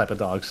best type of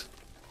dogs.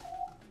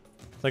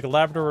 It's like a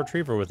Labrador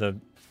Retriever with a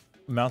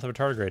mouth of a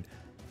tardigrade.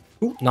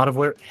 Ooh,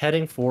 NotAVoyeur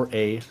heading for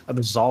a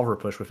Absolver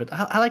push with it.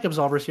 I like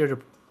Absolvers here.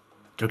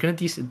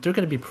 They're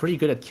gonna be pretty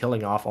good at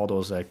killing off all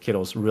those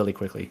Kiddos really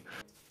quickly.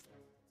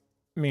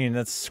 I mean,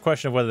 that's a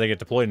question of whether they get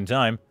deployed in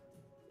time.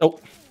 Oh,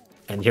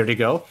 and here they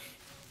go.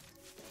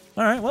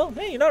 All right, well,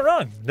 hey, you're not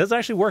wrong. It does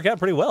actually work out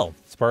pretty well.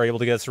 Spar able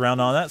to get a surround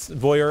on that.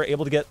 Voyeur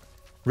able to get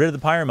rid of the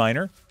Pyre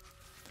Miner.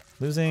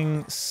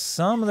 Losing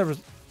some of the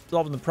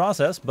resolve in the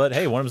process, but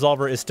hey, one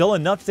Absolver is still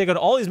enough to take out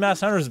all these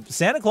Mass Hunters.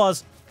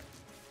 SantaClaws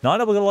not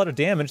able to get a lot of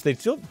damage. They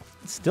still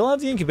have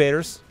the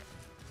incubators.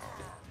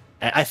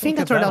 I think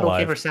that turned out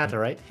okay for Santa,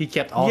 right? He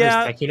kept all his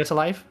tech units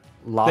alive.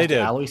 Lost the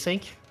alloy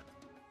sink.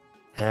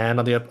 And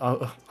on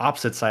the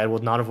opposite side,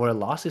 NotAVoyeur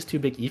lost his 2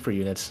 big Ether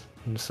units.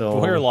 So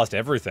Voyeur lost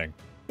everything.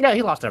 Yeah,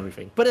 he lost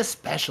everything, but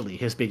especially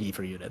his big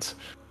Ether units.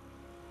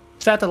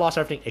 Santa lost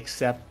everything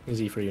except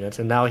his Ether units,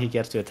 and now he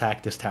gets to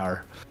attack this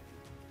tower.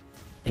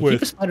 And keep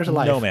the spiders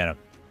alive. No mana.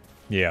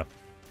 Yeah.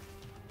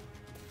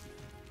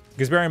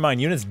 Because bear in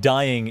mind, units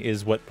dying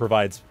is what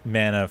provides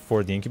mana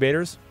for the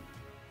incubators.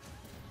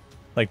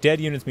 Like,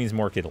 dead units means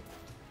more Kittle.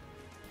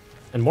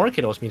 And more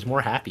Kiddos means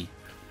more happy.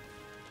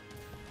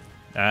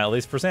 At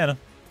least for Santa.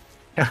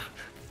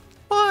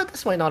 Well,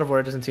 this way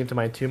NotAVoyeur doesn't seem to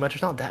mind too much.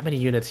 There's not that many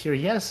units here.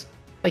 He has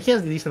a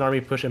decent army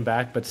pushing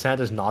back, but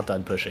Santa's not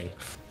done pushing.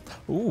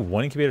 Ooh,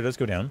 one incubator does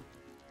go down.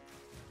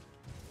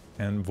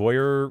 And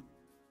Voyeur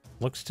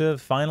looks to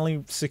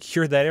finally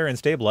secure that area and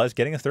stabilize,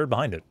 getting a third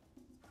behind it.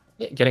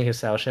 Yeah, getting his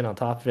Saoshin on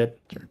top of it.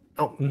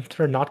 Oh,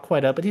 they're not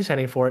quite up, but he's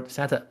heading for it.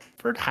 Santa,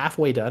 for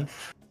halfway done.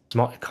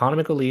 Small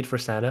economical lead for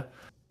Santa.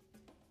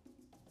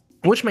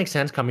 Which makes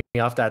sense coming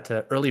off that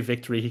early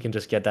victory. He can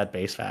just get that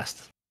base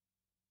fast.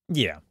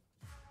 Yeah.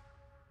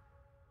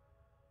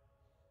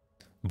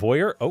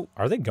 Voyeur. Oh,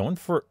 are they going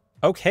for...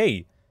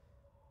 Okay.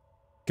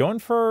 Going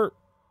for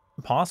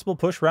possible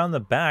push around the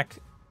back.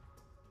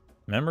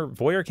 Remember,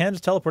 Voyeur can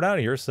just teleport out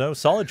of here, so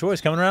solid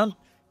choice coming around.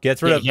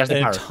 Gets rid of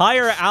an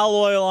entire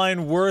alloy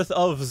line worth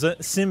of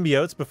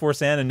symbiotes before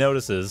Santa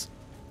notices.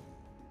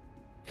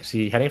 Is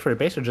he heading for a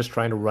base or just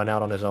trying to run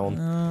out on his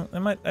own?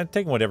 I'd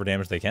take whatever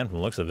damage they can from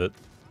the looks of it.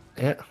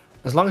 Yeah,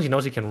 as long as he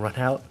knows he can run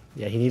out.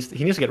 Yeah, he needs to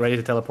get ready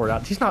to teleport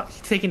out. He's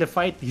taking the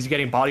fight. He's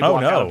getting body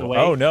blocked out of the way.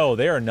 Oh no,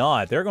 they are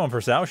not. They're going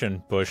for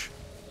Saoshin push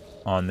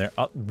on there.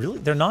 Really?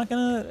 They're not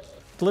gonna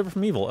deliver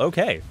from evil.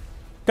 Okay.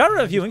 Got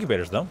rid of a few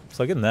incubators though,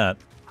 so I'll give them that.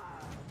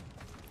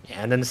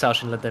 Yeah, and then the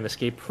Saoshin let them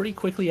escape pretty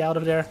quickly out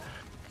of there.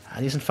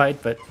 A decent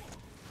fight, but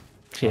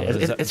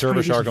it's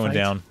Dervish are going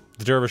down.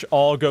 The Dervish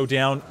all go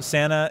down.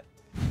 Santa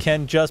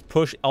can just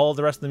push all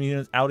the rest of the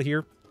units out of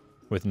here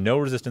with no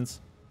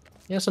resistance.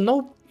 Yeah, so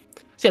no.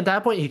 See, at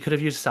that point, you could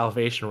have used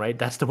salvation, right?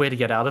 That's the way to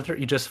get out of there.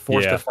 You just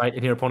force the fight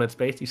in your opponent's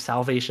base. You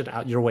salvation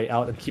out your way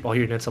out and keep all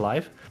your units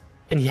alive.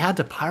 And he had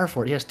the Pyre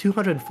for it. He has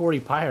 240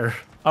 Pyre.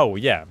 Oh,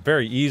 yeah.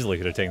 Very easily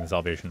could have taken the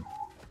salvation.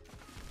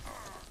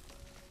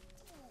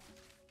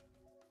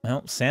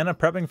 Well, Santa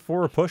prepping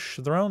for a push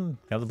of their own.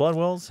 Have the blood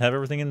wells. Have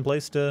everything in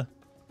place to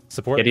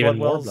support Get the even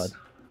blood more wells. blood.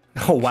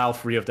 Oh, wow.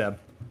 3 of them.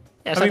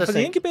 Yeah, I mean, for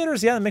the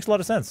incubators, yeah, that makes a lot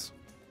of sense.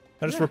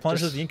 That just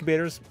replenishes the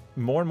incubators.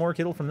 More and more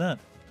kittle from that.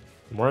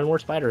 More and more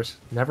spiders.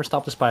 Never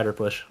stop the spider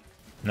push.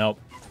 Nope.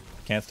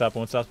 Can't stop,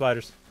 won't stop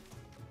spiders.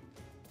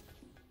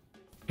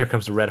 Here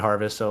comes the red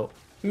harvest, so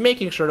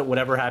making sure that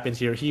whatever happens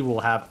here, he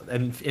will have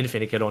an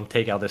infinite kittle and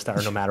take out this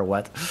tower no matter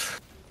what.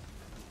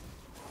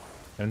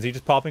 And he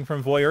just popping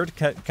from Voyeur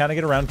to kind of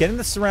get around. Getting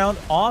the surround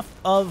off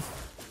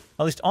of,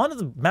 at least onto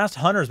the masked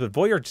hunters, but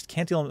Voyeur just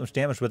can't deal much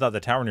damage without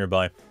the tower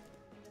nearby.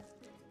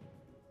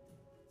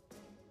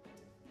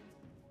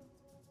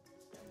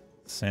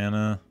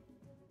 Santa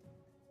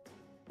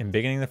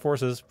embiggening the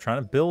forces,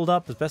 trying to build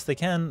up as best they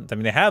can. I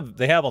mean, they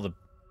have all the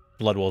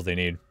blood wells they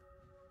need.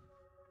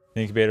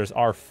 The incubators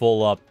are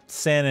full up.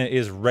 Santa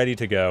is ready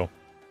to go.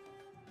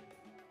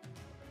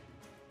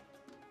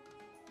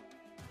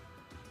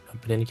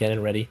 Jumping in,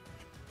 getting ready.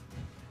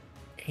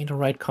 Ain't the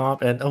right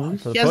comp, and oh,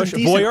 he has a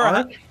decent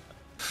arc.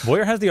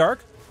 Voyeur has the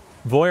arc.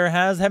 Voyeur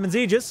has Heaven's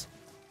Aegis.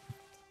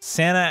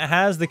 Santa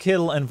has the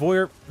Kittle, and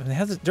Voyeur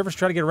has the Dervish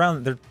try to get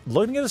around. They're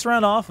looking at us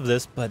around off of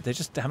this, but they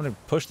just having to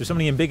push. There's so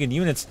many embiggened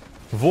units.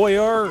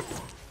 Voyeur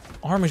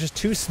arm is just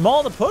too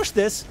small to push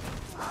this.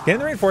 Getting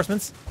the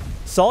reinforcements.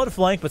 Solid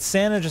flank, but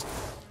Santa just...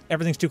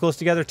 Everything's too close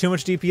together. Too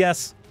much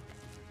DPS.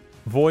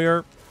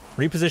 Voyeur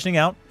repositioning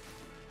out.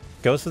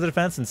 Goes for the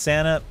defense, and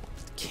Santa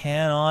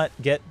cannot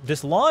get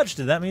dislodged.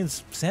 That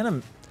means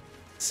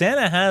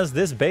Santa has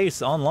this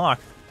base on lock.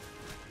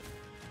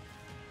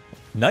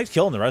 Nice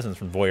kill in the resonance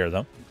from Voyeur,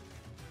 though.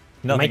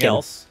 Nothing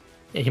else.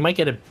 He might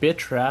get a bit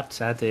trapped,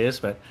 Santa is,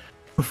 but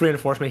with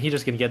reinforcement, he's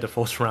just going to get the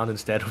full surround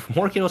instead.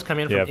 More kills come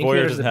in from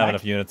Voyeur doesn't have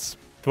enough units.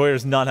 Voyeur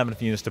does not have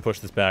enough units to push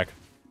this back.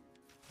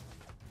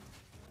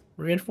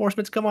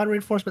 Reinforcements, come on,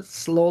 reinforcements.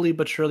 Slowly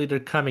but surely they're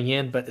coming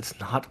in, but it's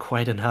not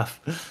quite enough.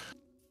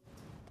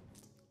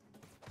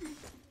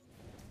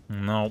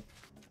 No.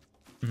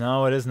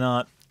 No, it is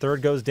not.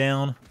 Third goes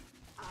down.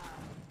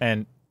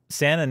 And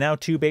Santa now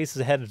 2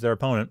 bases ahead of their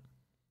opponent.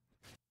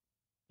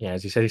 Yeah,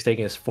 as you said, he's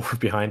taking his 4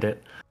 behind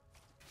it.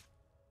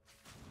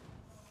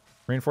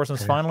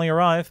 Reinforcements finally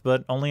arrive,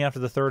 but only after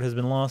the third has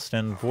been lost,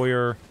 and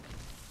Voyeur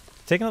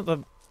taking up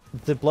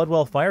the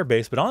Bloodwell fire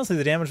base, but honestly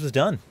the damage was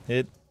done.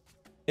 It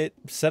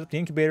set up the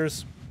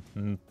incubators,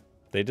 and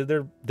they did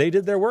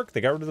their work.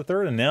 They got rid of the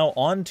third, and now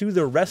on to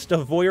the rest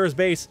of Voyeur's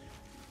base.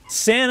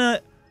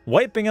 Santa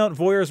wiping out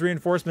Voyeur's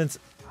reinforcements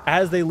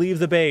as they leave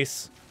the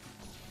base.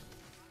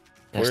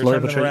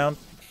 Voyeur's around.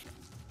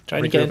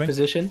 Trying to get in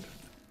position.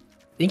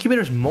 The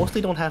incubators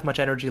mostly don't have much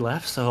energy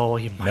left, so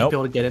you might be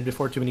able to get in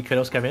before too many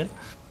Kudos come in.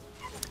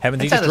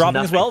 Heaven's Aegis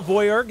dropping as well.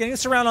 Voyeur getting a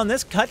surround on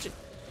this.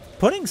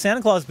 Putting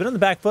SantaClaws a bit on the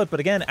back foot, but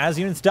again, as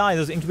units die,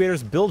 those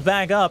incubators build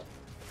back up.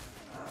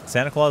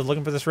 SantaClaws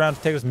looking for this round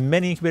to take as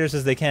many incubators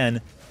as they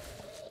can.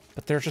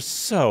 But there's just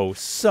so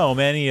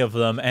many of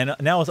them. And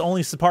now with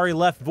only Sapari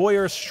left,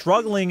 Voyeur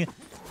struggling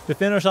to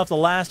finish off the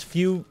last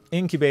few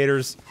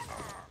incubators.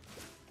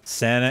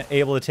 Santa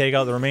able to take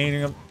out the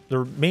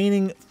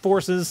remaining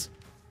forces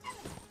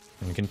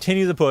and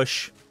continue the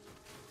push.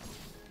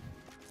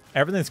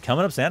 Everything's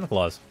coming up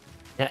SantaClaws.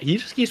 Yeah, he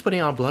just keeps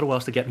putting on blood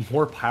wells to get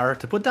more Pyre,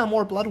 to put down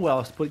more blood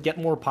wells, to get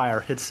more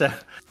Pyre. It's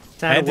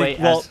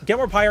get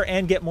more Pyre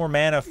and get more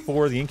mana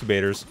for the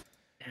incubators,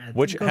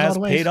 which has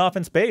paid off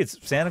in spades.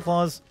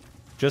 SantaClaws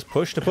just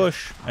push to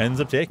push, ends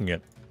up taking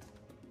it.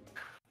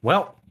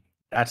 Well,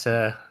 that's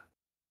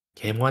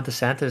game 1 to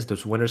Santa's.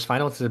 Those winners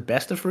final. It's the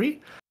best of 3,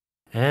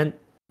 and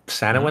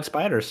Santa went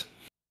spiders.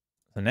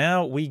 So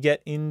now we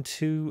get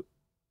into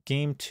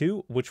game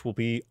 2, which will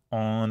be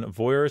on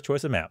Voyeur's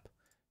choice of map,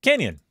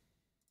 Canyon.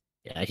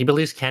 Yeah, he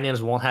believes canyons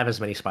won't have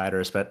as many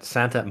spiders, but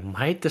Santa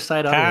might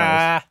decide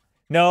otherwise.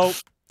 No.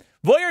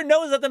 Voyeur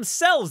knows that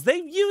themselves. They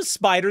use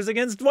spiders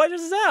against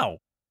yjzhou.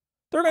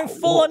 They're going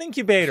full on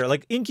incubator,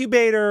 like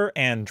incubator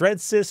and Dread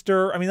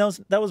Sister. I mean,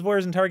 that was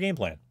Voyeur's entire game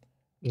plan.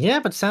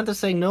 Yeah, but Santa's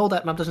saying no,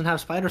 that map doesn't have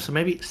spiders, so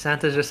maybe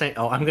Santa's just saying,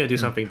 oh, I'm going to do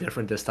something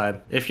different this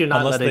time. If you're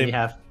not letting me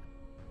have...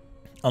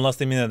 Unless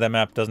they mean that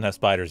map doesn't have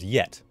spiders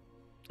yet.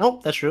 Oh,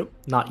 that's true.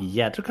 Not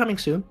yet. They're coming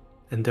soon,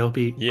 and they'll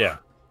be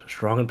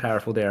strong and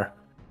powerful there.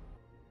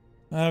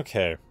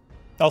 Okay.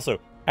 Also,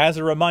 as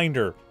a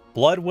reminder,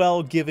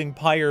 Bloodwell giving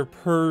Pyre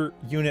per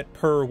unit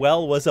per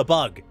well was a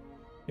bug.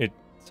 It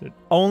should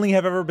only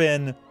have ever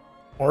been...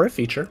 Or a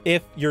feature.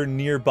 If you're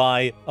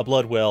nearby a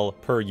Bloodwell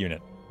per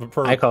unit.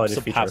 Per I call it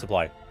a feature. Half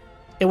supply.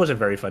 It was a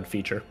very fun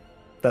feature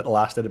that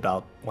lasted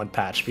about one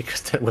patch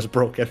because it was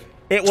broken.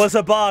 It was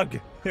a bug.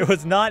 It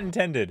was not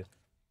intended.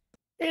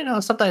 You know,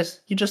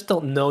 sometimes you just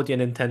don't know the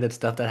unintended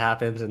stuff that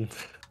happens, and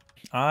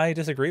I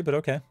disagree, but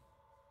okay.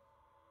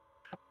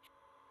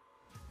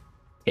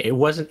 It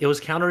wasn't. It was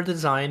counter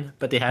design,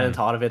 but they hadn't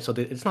thought of it, so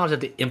it's not as if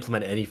they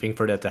implement anything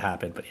for that to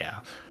happen. But yeah,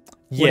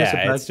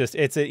 yeah,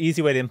 it's an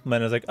easy way to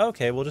implement it. It's like,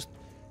 okay, we'll just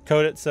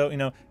code it so, you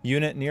know,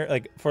 unit near,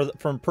 like,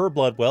 from per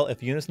blood well,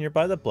 if units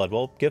nearby the blood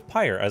well, give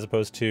Pyre, as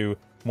opposed to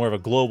more of a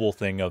global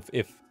thing of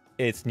if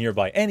it's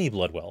nearby any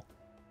blood well.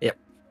 Yep.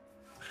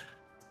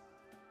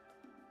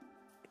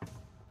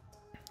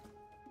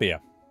 But yeah.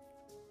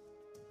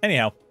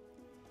 Anyhow,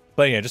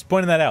 but yeah, just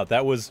pointing that out.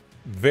 That was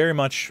very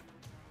much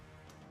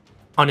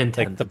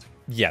unintended. Like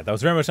yeah, that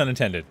was very much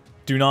unintended.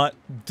 Do not,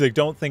 like,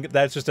 don't think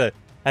that's just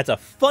that's a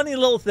funny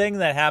little thing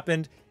that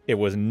happened. It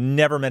was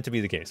never meant to be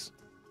the case.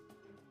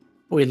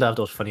 We love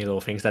those funny little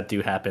things that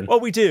do happen.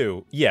 Well, we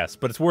do, yes,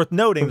 but it's worth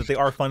noting that they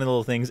are funny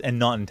little things and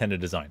not intended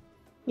design.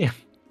 Yeah.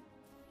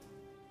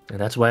 And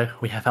that's why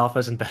we have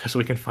alphas and betas, so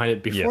we can find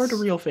it before the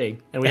real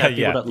thing. And we have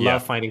people that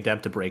love finding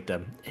them to break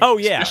them. Oh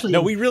yeah,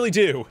 no, we really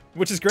do,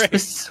 which is great.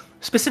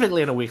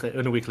 Specifically in a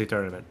weekly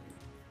tournament.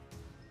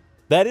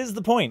 That is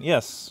the point,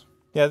 yes.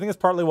 Yeah, I think that's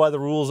partly why the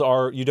rules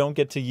are you don't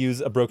get to use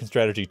a broken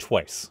strategy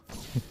twice.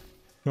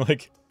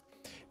 Like,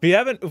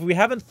 if we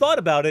haven't thought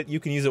about it,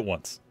 you can use it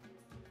once.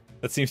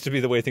 That seems to be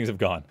the way things have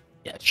gone.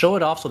 Yeah, show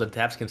it off so the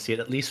devs can see it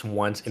at least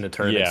once in a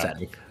tournament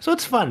setting. So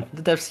it's fun.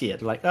 The devs see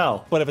it. Like,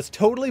 oh. But if it's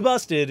totally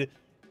busted,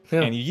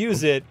 and you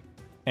use it,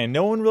 and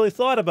no one really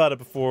thought about it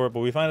before,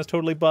 but we find it's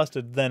totally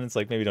busted, then it's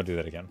like, maybe don't do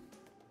that again.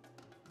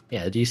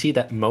 Yeah, do you see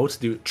that moats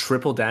do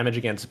triple damage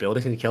against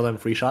buildings and kill them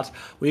free shots?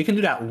 Well, you can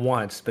do that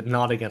once, but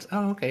not against...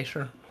 Oh, okay,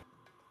 sure.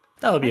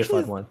 That would be a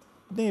fun one.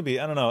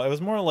 Maybe, I don't know. It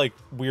was more like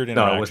weird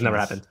interactions. No, it was never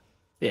happened.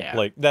 Yeah.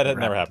 Like, that had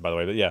never happened, by the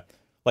way, but yeah.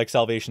 Like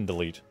Salvation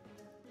Delete.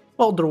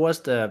 Well, there was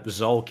the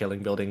Zol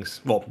killing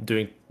buildings. Well,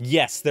 doing...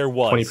 Yes, there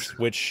was, 20%.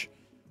 Which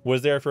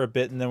was there for a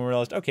bit, and then we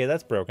realized, okay,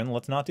 that's broken.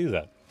 Let's not do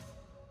that.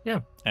 Yeah.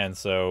 And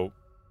so,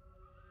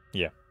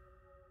 yeah.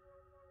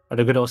 Or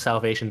the good old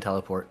Salvation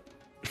Teleport.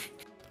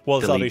 Well,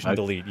 Salvation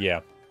Delete,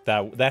 yeah.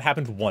 That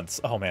happened once.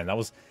 Oh, man, that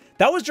was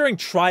during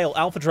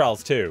Alpha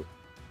Trials, too.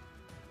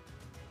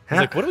 I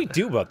was like, what do we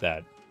do about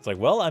that? It's like,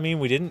 well, I mean,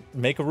 we didn't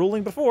make a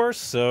ruling before,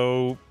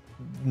 so...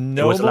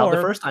 No, it was allowed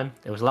the first time.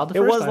 It was allowed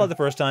the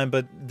first time,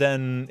 but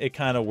then it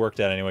kind of worked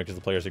out anyway because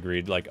the players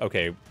agreed, like,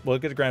 okay, we'll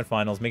get to grand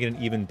finals, make it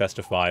an even best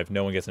of 5,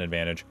 no one gets an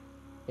advantage.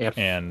 Yep.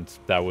 And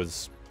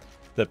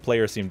the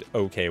players seemed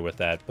okay with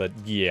that, but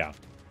yeah.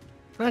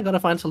 I gotta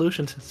find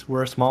solutions.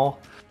 We're a small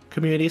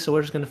community, so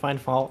we're just gonna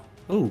find fault.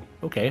 Ooh,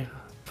 okay.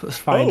 Let's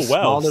find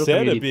small little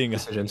community being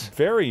decisions.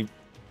 Very,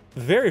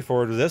 very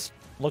forward with this.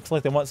 Looks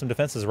like they want some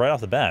defenses right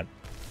off the bat.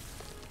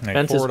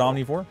 Like forward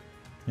Omnivore?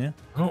 Yeah.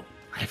 Oh.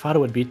 I thought it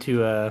would be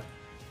to,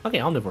 okay,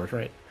 Omnivore's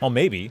right. Oh,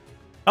 maybe.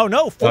 Oh,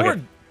 no,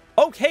 forward.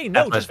 Okay,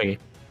 no.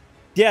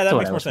 Yeah, that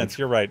makes more sense.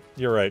 You're right.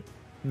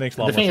 Makes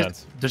a lot more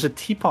sense. There's a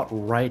teapot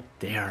right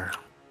there.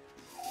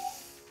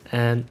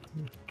 And...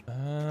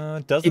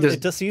 it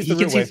just sees the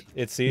rootway.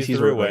 It sees the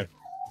rootway.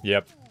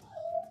 Yep.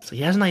 So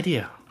he has an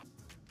idea.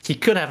 He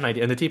could have an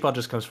idea, and the teapot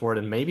just comes forward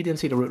and maybe didn't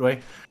see the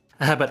rootway.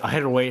 But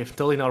either way, if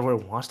totally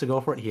NotAVoyeur wants to go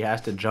for it, he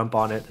has to jump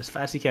on it as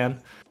fast as he can.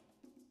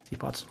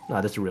 Teapots.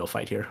 No, that's a real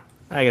fight here.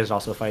 I guess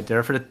also a fight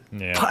there for the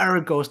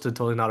Pyre goes to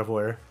totally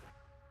NotAVoyeur.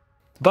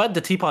 But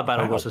the teapot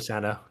battle goes to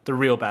Santa. The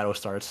real battle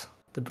starts.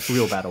 The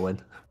real battle win.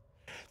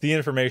 The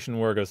information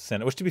war goes to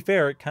Santa, which to be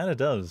fair, it kind of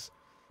does.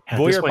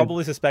 Voyeur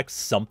probably suspects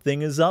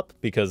something is up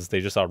because they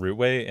just saw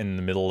Rootway in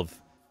the middle of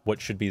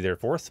what should be their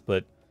fourth,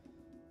 but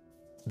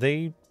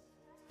they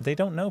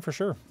don't know for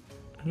sure.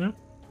 Mm-hmm.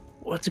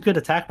 Well, it's a good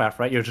attack path,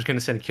 right? You're just going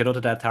to send Kiddo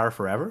to that tower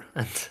forever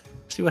and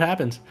see what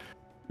happens.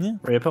 Yeah.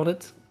 For your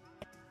opponent.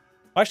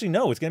 Actually,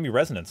 no, it's going to be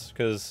Resonance,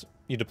 because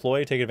you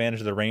deploy, take advantage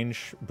of the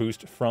range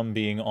boost from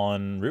being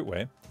on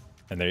Rootway,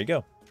 and there you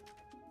go.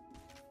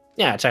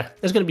 Yeah, it's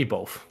going to be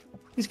both.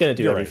 He's going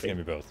to do everything. Right,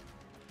 it's going to be both.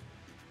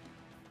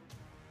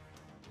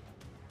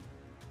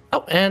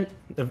 Oh, and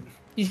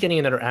he's getting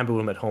another ambu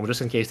room at home, just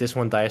in case this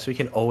one dies, so he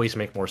can always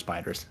make more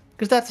spiders.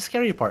 Because that's the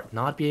scary part,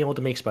 not being able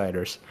to make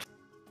spiders.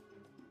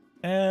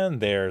 And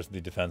there's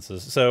the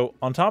defenses. So,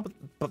 on top of,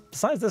 but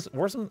besides this,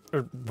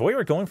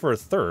 Voyeur going for a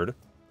third.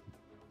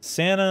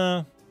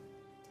 Santa...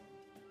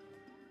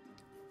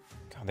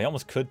 God, they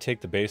almost could take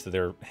the base that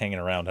they're hanging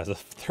around as a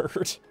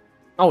third.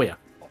 Oh, yeah.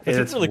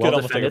 It's really good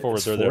almost take a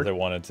forward third there if they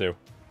wanted to.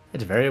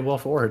 It's very well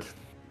forward.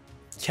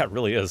 Yeah, it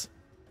really is.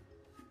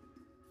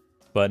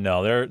 But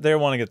no, they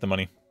want to get the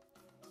money.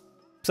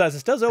 Besides,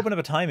 this does open up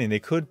a timing. They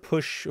could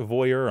push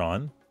Voyeur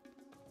on.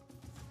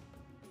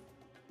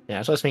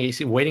 Yeah, so I was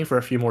thinking, waiting for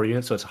a few more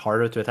units so it's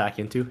harder to attack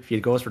into. If he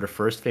goes for the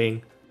first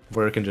thing,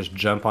 Voyeur can just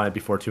jump on it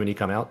before too many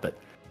come out. But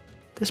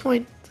at this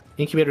point,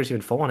 Incubator's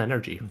even full on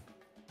energy.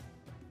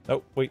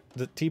 Oh, wait,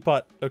 the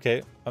teapot,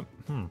 okay.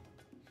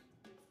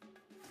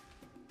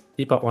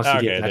 Teapot wants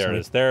to get okay, there it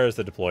is. There's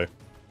the deploy.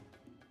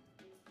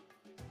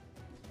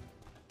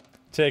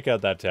 Take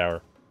out that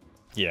tower.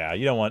 Yeah,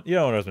 you don't want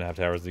Orzum to have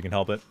towers if you can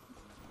help it.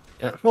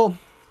 Yeah, well,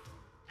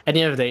 at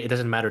the end of the day, it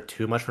doesn't matter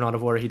too much for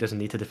NotAVoyeur. He doesn't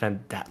need to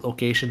defend that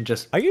location.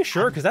 Just Are you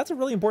sure? Because that's a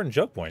really important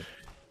choke point.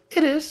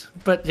 It is,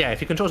 but yeah, if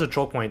he controls the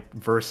choke point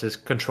versus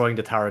controlling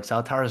the tower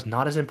itself, tower is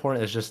not as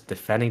important as just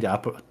defending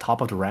the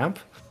top of the ramp.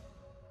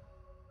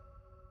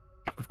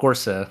 Of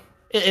course,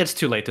 it's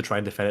too late to try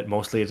and defend it.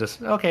 Mostly, it's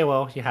just okay.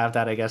 Well, you have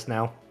that, I guess.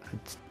 Now,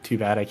 it's too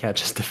bad I can't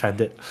just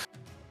defend it.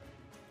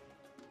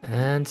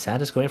 And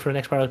Santa's going for the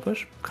next part of the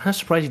push. Kind of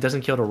surprised he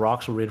doesn't kill the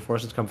rocks so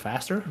reinforcements come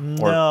faster.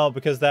 No,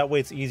 because that way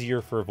it's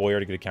easier for Voyeur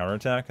to get a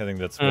counterattack. I think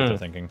that's what they're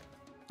thinking.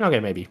 Okay,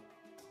 maybe.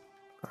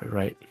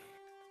 Right.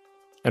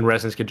 And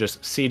Resonance could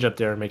just siege up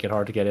there and make it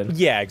hard to get in.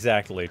 Yeah,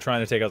 exactly. Trying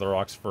to take out the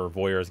rocks for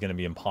Voyeur is going to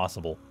be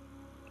impossible.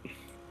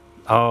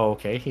 Oh,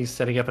 okay. He's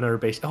setting up another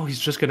base. Oh, he's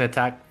just going to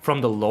attack from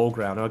the low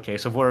ground. Okay,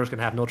 so Voyeur's going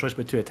to have no choice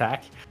but to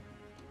attack.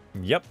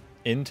 Yep.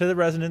 Into the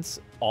Resonance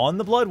on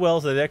the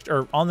Bloodwell, so the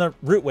extra, or on the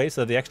Rootway,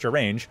 so the extra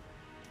range,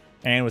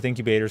 and with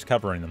Incubators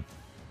covering them.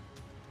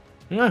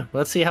 Yeah,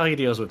 let's see how he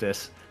deals with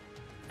this.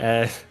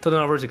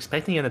 NotAVoyeur's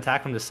expecting an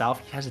attack from the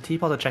south. He has a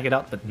T-ball to check it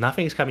out, but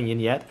nothing's coming in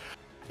yet.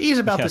 He's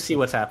about to see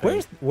what's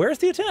happening. Where's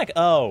the attack?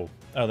 Oh,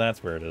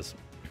 that's where it is.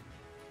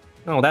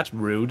 Oh, that's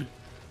rude.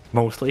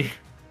 Mostly.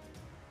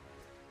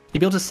 He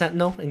builds a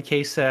Sentinel in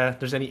case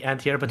there's any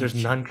anti-air, but there's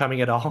none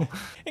coming at all.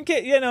 In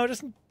case,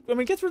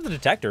 get through the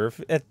detector.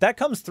 If that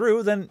comes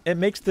through, then it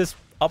makes this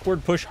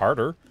upward push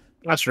harder.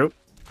 That's true.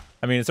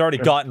 I mean, it's already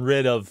gotten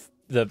rid of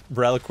the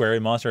Reliquary.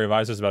 Monster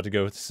Advisor's about to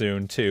go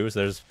soon, too, so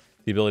there's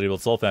the ability to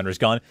build Soul Foundry is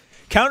gone.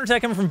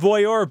 Counterattack coming from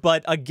Voyeur,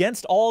 but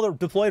against all the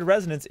deployed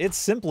Resonance, it's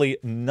simply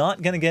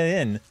not going to get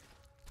in.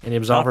 And the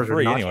Absolvers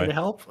are not here to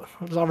help.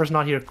 Absolver's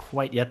not here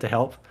quite yet to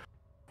help.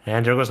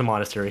 And there goes the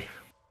Monastery.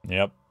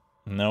 Yep.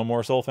 No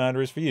more Soul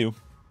Foundries for you.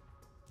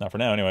 Not for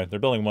now, anyway. They're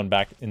building one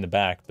back in the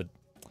back, but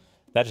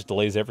that just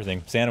delays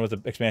everything. Santa with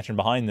the expansion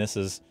behind this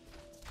is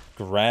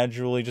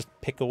gradually just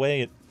pick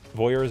away at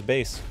Voyeur's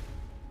base.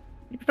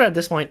 At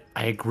this point,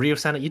 I agree with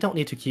Santa. You don't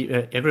need to keep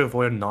agree with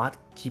Voyeur not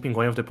keeping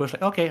going with the push.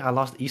 Like, okay, I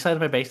lost the east side of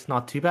my base.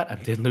 Not too bad. I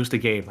didn't lose the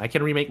game. I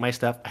can remake my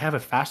stuff. I have a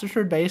faster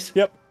third base.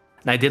 Yep.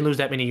 And I didn't lose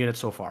that many units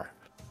so far.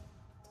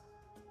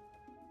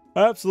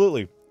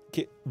 Absolutely.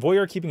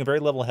 Voyeur keeping a very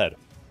level head,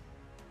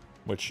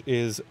 which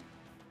is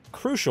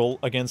crucial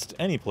against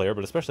any player,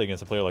 but especially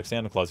against a player like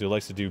SantaClaws who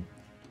likes to do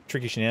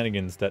tricky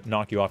shenanigans that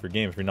knock you off your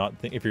game if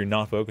you're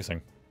not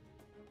focusing.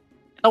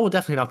 That will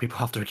definitely knock people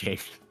off their game.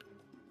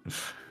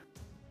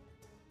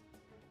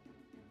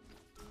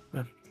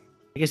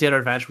 I guess the other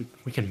advantage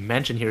we can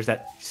mention here is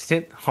that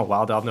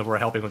Wild Elven were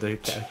helping with the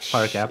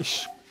fire cap.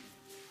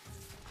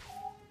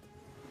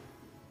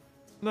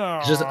 No.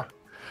 It's just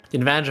the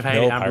advantage of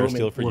having Pyre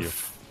steal for you.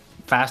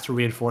 Faster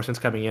reinforcements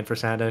coming in for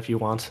Santa if you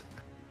want.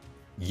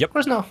 Yep. Of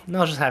course, no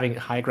just having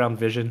high ground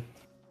vision.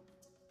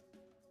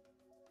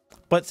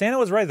 But Santa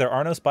was right. There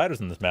are no spiders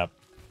in this map.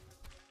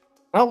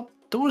 Well,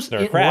 there was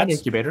one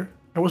incubator.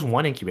 There was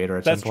one incubator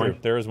at some point. That's true.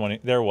 There was one.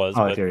 There was.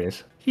 Oh, there he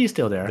is. He's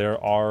still there.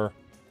 There are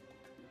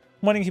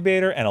one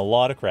incubator and a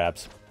lot of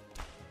crabs.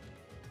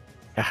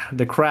 Yeah,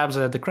 the crabs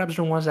are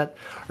the ones that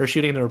are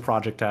shooting their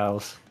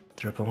projectiles at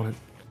their opponent.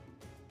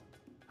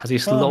 As he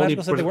slowly.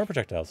 Said they were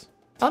projectiles.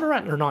 Oh, no,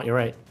 right or not? You're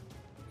right.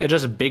 It's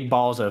just big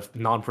balls of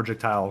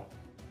non-projectile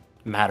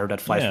matter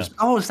that flies. Yeah.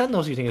 Oh,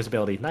 Sentinel's using his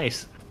ability.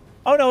 Nice.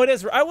 Oh no, it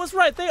is. I was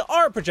right. They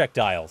are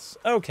projectiles.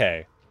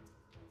 Okay,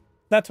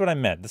 that's what I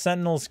meant. The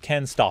Sentinels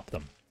can stop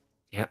them.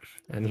 Yeah,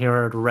 and here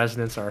are the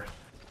Resonance are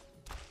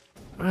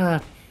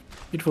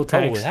beautiful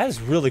tanks. Oh, that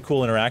is really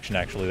cool interaction.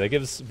 Actually, that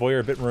gives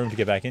Voyeur a bit of room to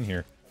get back in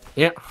here.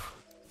 Yeah,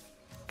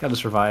 got to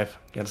survive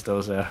against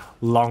those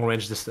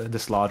long-range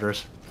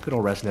dislodgers. Good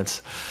old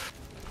Resonance.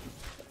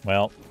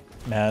 Well,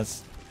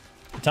 as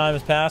time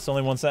has passed,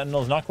 only one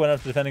Sentinel is not quite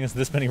enough to defend against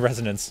this many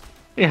Resonance.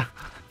 Yeah.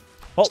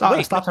 Well,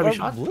 stop every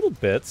shot. A little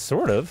bit,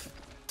 sort of.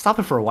 Stop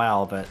it for a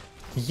while, but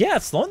yeah,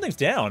 it's slowing things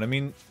down. I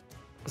mean,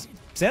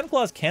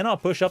 SantaClaws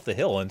cannot push up the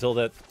hill until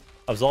that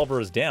Absolver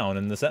is down,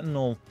 and the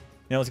Sentinel,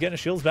 is getting his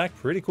shields back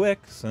pretty quick,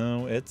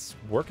 so it's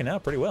working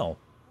out pretty well.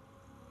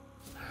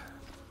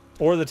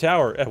 Or the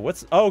tower.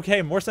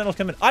 Okay, more Sentinels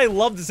coming. I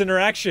love this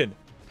interaction.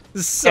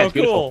 This is so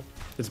cool.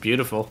 It's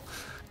beautiful.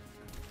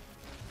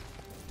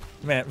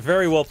 Man,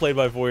 very well played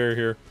by Voyeur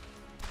here.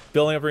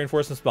 Building up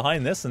reinforcements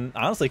behind this, and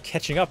honestly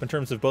catching up in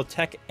terms of both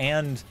tech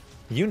and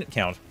unit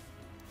count.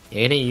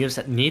 Any units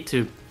that need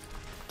to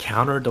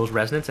counter those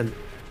Resonance, and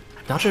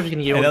I'm not sure if you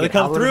can get. And they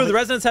come through. The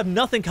Resonance have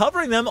nothing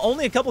covering them.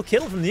 Only a couple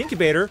killed from the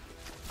incubator.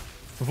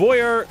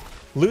 Voyeur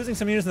losing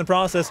some units in the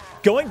process.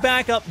 Going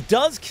back up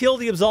does kill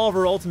the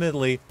Absolver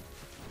ultimately,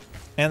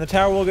 and the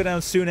tower will go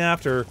down soon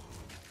after.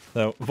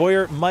 So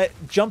Voyeur might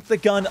jump the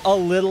gun a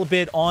little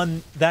bit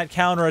on that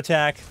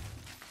counterattack.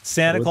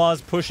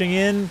 SantaClaws pushing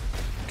in.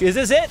 Is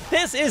this it?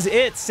 This is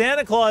it.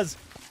 SantaClaws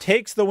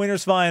takes the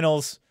winners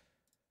finals.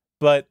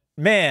 But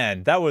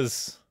man, that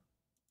was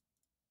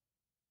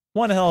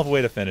one hell of a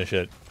way to finish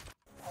it.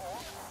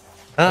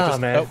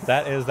 Man. Oh,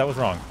 that was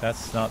wrong.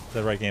 That's not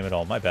the right game at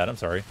all. My bad. I'm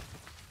sorry.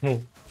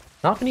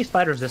 Not many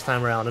spiders this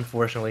time around,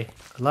 unfortunately.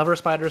 I love our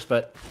spiders,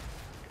 but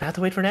I have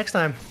to wait for next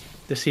time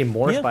to see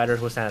more spiders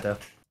with Santa.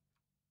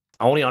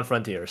 Only on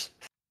Frontiers.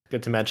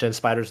 Good to mention,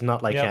 spiders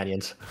not like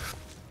canyons.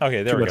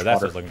 Okay, there we go.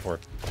 That's what I was looking for.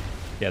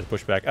 Yeah, the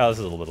pushback. Oh, this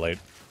is a little bit late.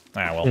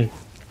 Ah, well.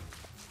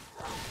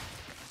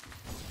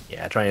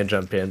 Yeah, trying to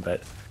jump in,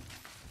 but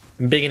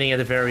beginning at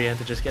the very end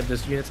to just get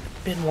this unit's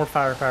a bit more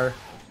firepower.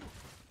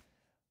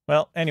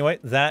 Well, anyway,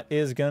 that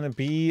is going to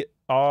be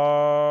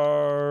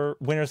our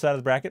winner side of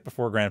the bracket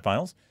before Grand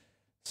Finals.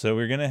 So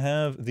we're going to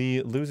have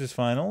the losers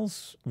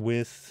finals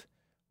with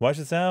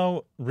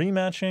yjzhou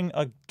rematching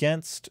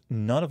against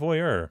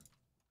NotAVoyeur.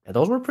 Yeah,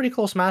 those were pretty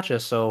close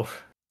matches, so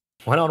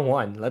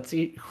 1-on-1. Let's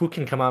see who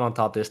can come out on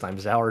top this time,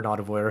 Zhou or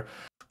NotAVoyeur.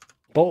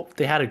 Both,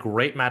 they had a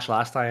great match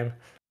last time.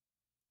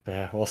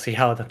 Yeah, we'll see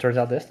how it turns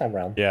out this time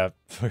around. Yeah,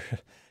 you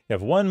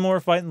have one more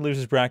fight in the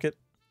losers bracket.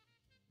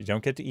 You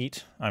don't get to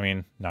eat. I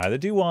mean, neither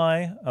do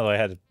I, although I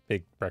had a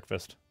big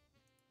breakfast.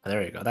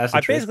 There you go. That's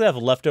I basically have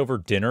leftover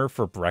dinner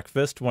for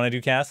breakfast when I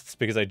do casts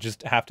because I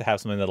just have to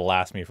have something that'll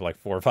last me for like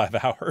 4 or 5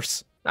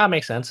 hours. That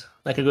makes sense.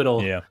 Like a good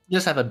old,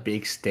 just have a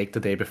big steak the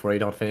day before you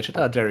don't finish it.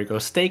 Oh, there you go.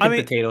 Steak and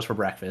potatoes for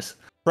breakfast.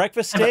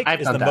 Breakfast steak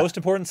is the most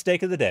important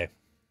steak of the day.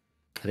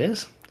 It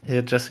is.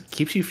 It just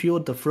keeps you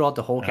fueled throughout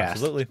the whole cast.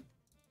 Absolutely.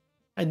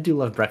 I do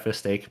love breakfast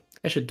steak.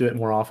 I should do it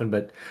more often,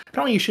 but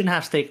apparently you shouldn't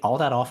have steak all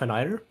that often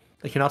either.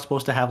 Like you're not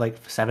supposed to have like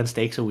 7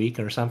 steaks a week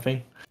or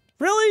something.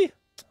 Really?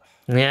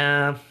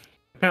 Yeah.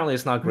 Apparently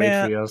it's not great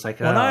for you. I was like,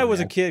 when I was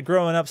a kid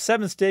growing up,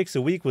 7 steaks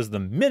a week was the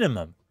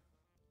minimum.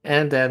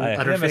 And then I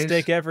have a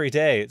steak every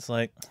day. It's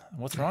like,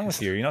 what's wrong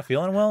with you? You're not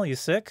feeling well? Are you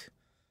sick?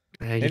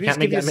 Maybe just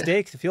give you a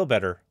steak to feel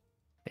better.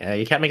 Yeah,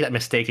 you can't make that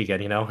mistake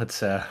again, you know?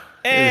 It's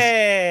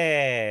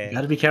hey! You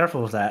gotta be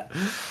careful with that.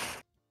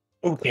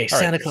 Okay,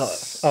 SantaClaws.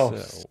 So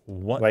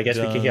well, I guess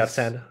we kick out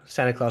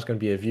SantaClaws going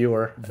to be a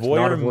viewer.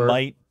 Voyeur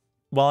might.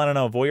 Well, I don't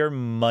know. Voyeur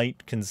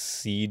might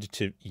concede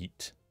to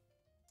eat.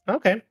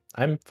 Okay,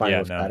 I'm fine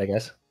with that. I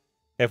guess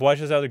if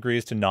yjzhou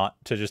agrees to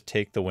just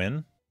take the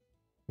win,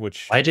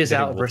 which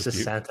yjzhou versus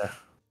dispute. Santa,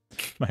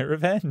 my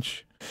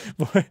revenge.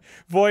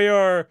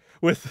 Voyeur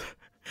with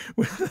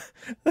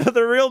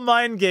the real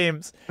mind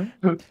games.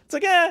 It's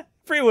like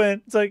free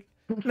win. It's like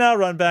no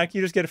run back.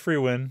 You just get a free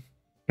win.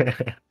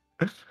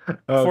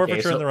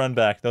 Forfeiture and the run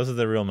back. Those are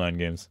the real mind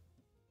games.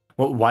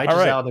 Well,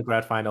 yjzhou in the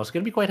grand finals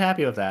going to be quite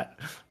happy with that.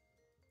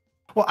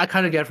 Well, I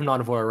kind of get it from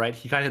NotAVoyeur, right?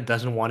 He kind of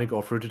doesn't want to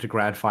go through to the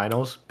grand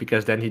finals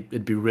because then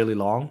it'd be really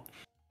long.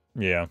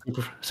 Yeah.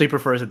 So he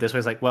prefers it this way.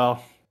 It's like,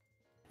 well,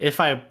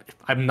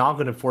 I'm not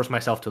going to force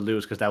myself to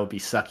lose because that would be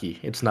sucky.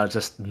 It's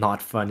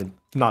not fun and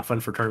not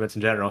fun for tournaments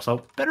in general.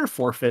 So better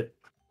forfeit.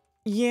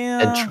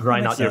 Yeah. And try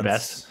not your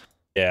best.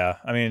 Yeah.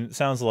 I mean, it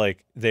sounds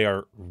like they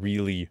are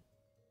really,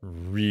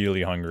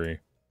 really hungry.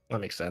 That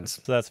makes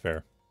sense. So that's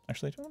fair.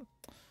 Actually,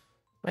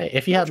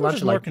 if you had lunch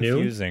at like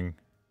confusing. Noon,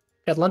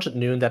 had lunch at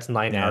noon, that's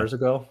 9 hours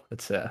ago.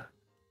 It's a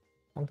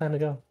long time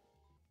ago.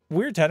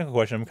 Weird technical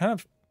question. I'm kind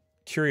of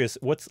curious,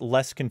 what's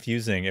less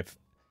confusing? If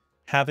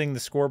having the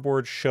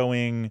scoreboard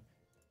showing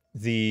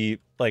the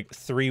like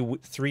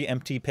three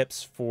empty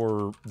pips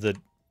for the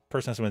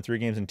person has to win 3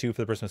 games and 2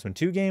 for the person has to win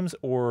 2 games,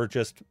 or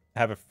just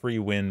have a free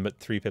win but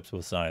 3 pips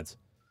both sides?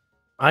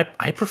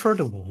 I prefer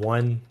the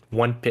one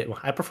pip.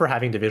 I prefer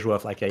having the visual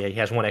of like he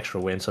has 1 extra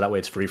win, so that way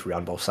it's free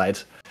on both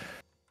sides.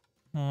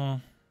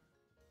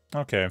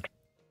 Okay.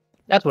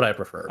 That's what I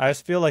prefer. I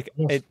just feel like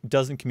it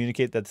doesn't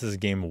communicate that this is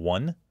game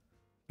 1.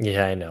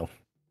 Yeah, I know.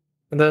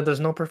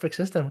 There's no perfect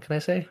system, can I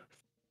say?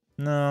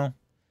 No.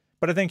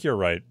 But I think you're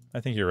right.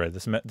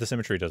 The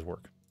symmetry does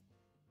work.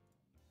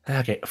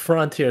 Okay,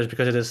 Frontiers,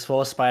 because it is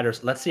full of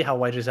spiders. Let's see how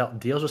yjzhou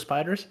deals with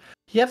spiders.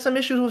 He had some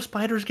issues with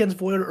spiders against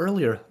Voyeur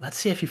earlier. Let's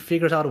see if he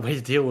figures out a way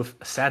to deal with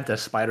Santa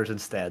spiders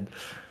instead.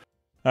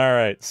 All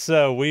right,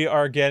 so we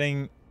are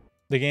getting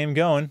the game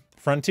going.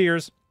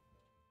 Frontiers.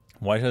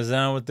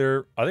 yjzhou with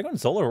their... Are they going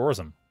solo or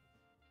Orzum?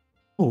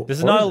 Ooh, this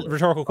is not a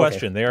rhetorical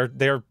question. They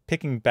are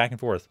picking back and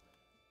forth.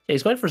 Yeah,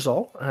 he's going for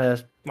Zol,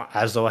 as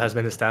Zol has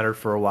been the standard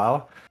for a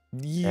while.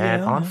 Yeah.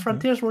 And on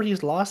Frontiers, where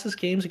he's lost his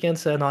games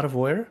against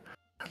NotAVoyeur,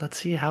 let's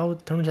see how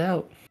it turns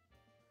out.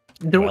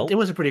 It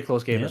was a pretty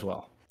close game as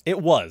well. It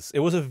was.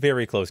 It was a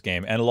very close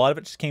game, and a lot of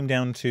it just came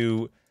down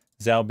to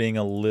Zhou being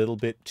a little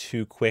bit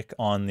too quick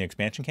on the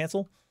expansion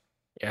cancel.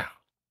 Yeah.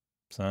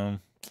 So,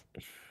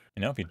 if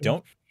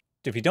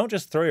you don't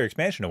just throw your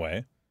expansion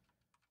away,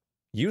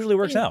 usually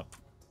works out.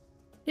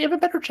 You have a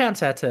better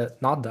chance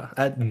at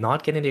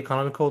not getting the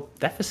economical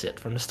deficit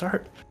from the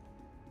start.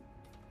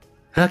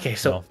 Okay,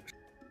 so... Well,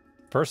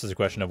 first is a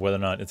question of whether or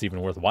not it's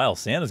even worthwhile.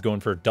 Santa's going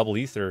for double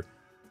ether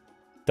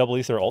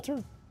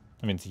altar?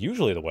 I mean, it's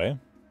usually the way.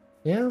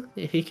 Yeah,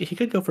 he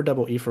could go for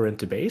double ether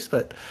into base,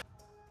 but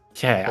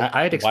Yeah,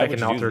 I'd Why expect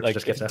would an you do altar that? to Like,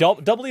 just get if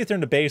that. double ether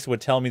into base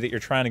would tell me that you're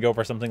trying to go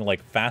for something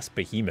like fast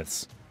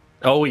behemoths.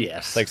 Oh,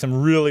 yes. Like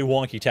some really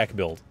wonky tech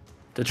build.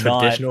 The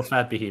Not... traditional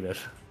fat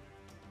behemoth.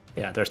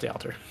 Yeah, there's the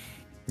altar.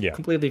 Yeah.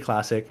 Completely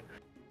classic.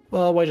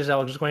 Well,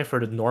 yjzhou just going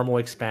for the normal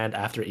expand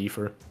after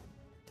Aether.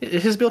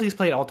 His build he's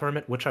played all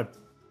tournament, which I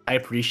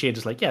appreciate.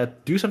 Is like, yeah,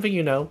 do something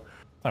you know,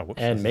 Oh,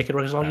 whoops, and make it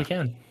work as long as you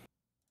can.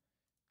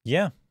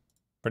 Yeah,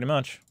 pretty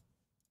much.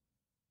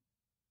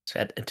 So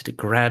head into the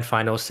grand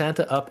final.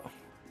 Santa up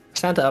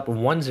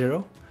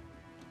 1-0.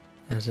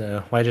 As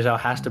yjzhou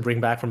has to bring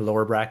back from the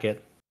lower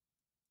bracket.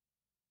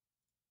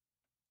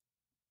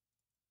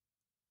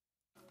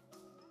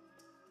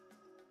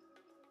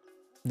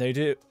 They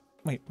do.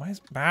 Wait, why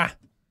is... Ah!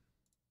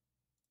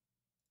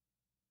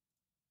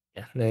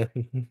 Yeah. Okay,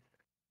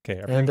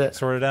 everything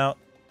sorted out.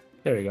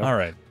 There we go. All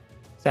right.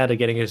 Santa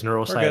getting his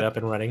neural We're side good. up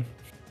and running.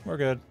 We're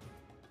good.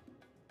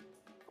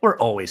 We're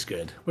always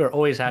good. We're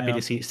always happy Yeah.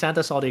 to see.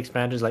 Santa saw the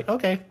expansions like,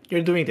 okay,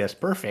 you're doing this.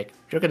 Perfect.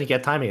 You're going to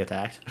get timing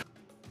attacked.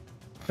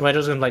 And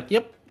yjzhou's going to be like,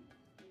 yep,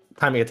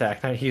 timing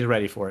attack. He's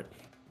ready for it.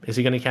 Is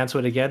he going to cancel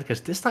it again?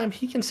 Because this time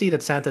he can see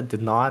that Santa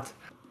did not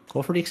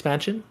go for the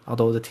expansion.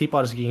 Although the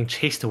teapot is getting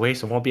chased away,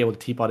 so won't be able to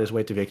teapot his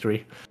way to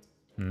victory.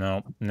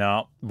 No.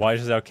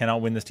 yjzhou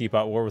cannot win this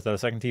teapot war without a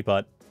second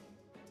teapot.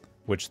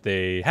 Which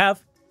they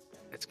have.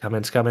 It's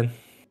coming.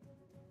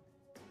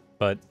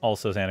 But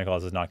also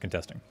SantaClaws is not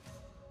contesting.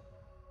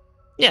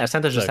 Yeah,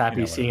 Santa's just So,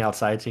 happy seeing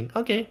outside, saying,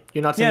 okay,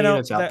 you're not sending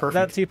units out. Perfect.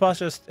 That teapot's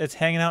just, it's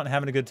hanging out and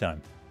having a good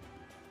time.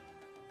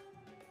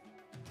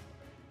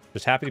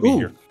 Just happy to be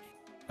here.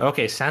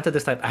 Okay, Santa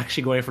this time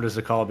actually going for the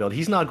Zakal build.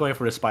 He's not going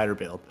for the spider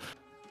build.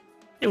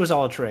 It was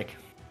all a trick.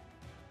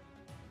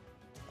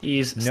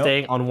 He's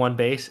staying on one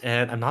base,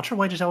 and I'm not sure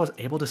why yjzhou was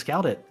able to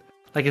scout it.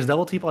 Like, his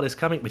double teapot is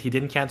coming, but he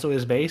didn't cancel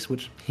his base,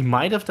 which he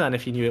might have done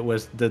if he knew it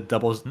was the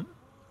doubles,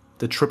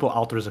 the triple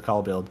altar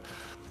Zakal build.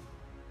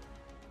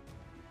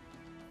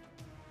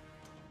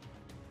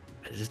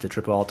 This is the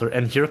triple altar,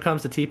 and here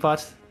comes the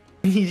teapot.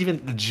 He's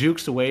even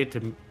jukes away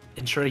to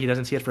ensure he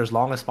doesn't see it for as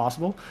long as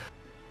possible.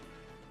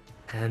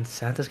 And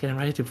Santa's getting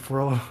ready to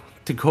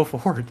go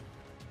forward.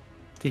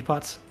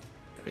 Teapots.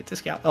 Wait,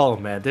 this guy. Oh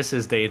man, this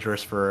is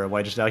dangerous for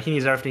yjzhou. He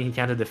needs everything he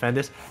can to defend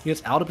this.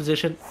 Units out of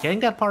position. Getting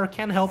that power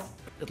can help.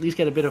 At least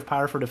get a bit of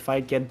power for the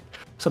fight. Get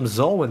some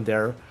Zol in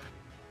there.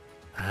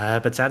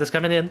 But Santa's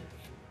coming in.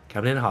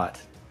 Coming in hot.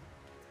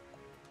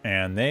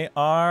 And they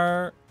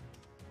are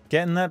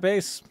getting that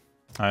base.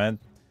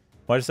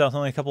 yjzhou's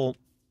only a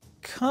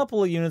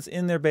couple of units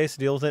in their base to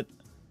deal with it.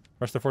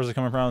 Rest of the forces are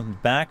coming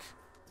around back.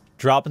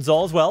 Dropping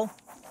Zol as well.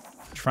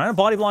 Trying to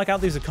body block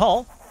out these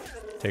Zakal.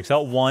 Takes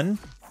out one.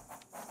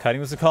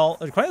 Cutting the Zakal.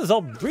 Cutting the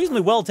Zol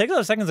reasonably well. Takes out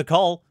a second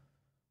Zakal.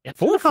 Yeah,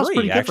 for free,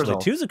 pretty actually. good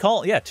for Zol. 2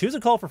 Zakal. Yeah, 2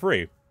 Zakal for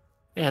free.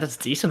 Yeah, that's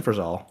decent for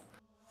Zol.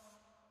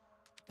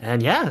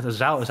 And yeah,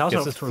 Zhou's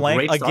Gets his a flank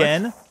great start.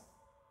 again.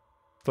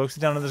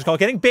 Focuses down on the Zakal.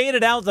 Getting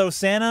baited out, though.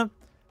 Santa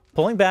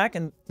pulling back.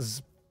 And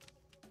Zhou's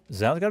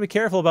got to be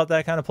careful about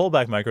that kind of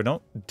pullback, Micro.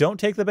 Don't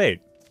take the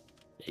bait.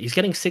 He's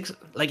getting 6.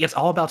 Like, it's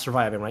all about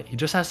surviving, right? He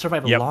just has to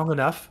survive long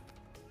enough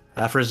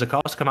for his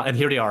Zakals to come out. And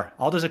here they are.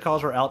 All the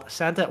Zakals are out.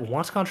 Santa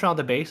wants to concentrate on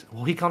the base.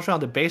 Will he concentrate on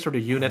the base or the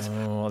units?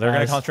 Oh, they're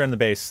going to concentrate on the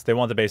base. They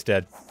want the base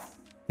dead.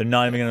 They're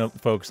not even going to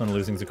focus on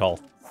losing Zakal.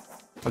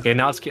 Okay,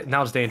 now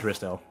it's dangerous,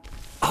 though.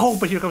 Oh,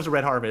 but here comes the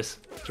Red Harvest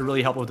to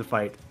really help with the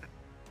fight.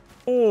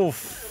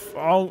 Oof.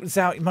 Oh,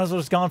 Zhou, you might as well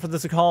just gone for the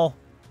Zakal.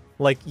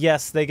 Like,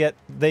 yes, they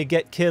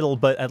get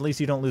kittled, but at least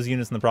you don't lose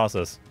units in the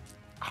process.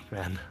 Oh,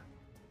 man.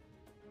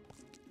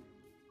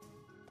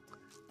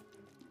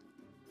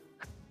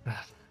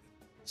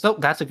 So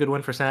that's a good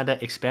one for Santa.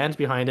 Expands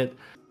behind it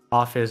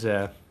off his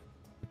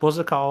pulls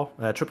a call,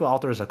 triple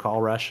altar is a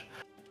call rush.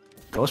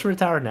 Goes for the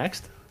tower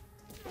next.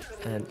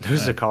 And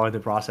loses a call in the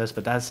process,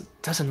 but that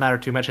doesn't matter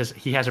too much as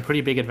he has a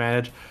pretty big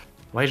advantage.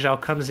 yjzhou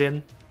comes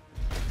in,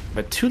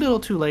 but too little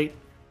too late.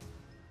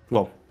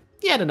 Well,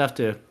 he had enough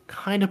to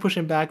kind of push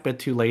him back, but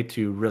too late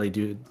to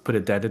really put a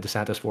dent into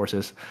Santa's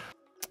forces.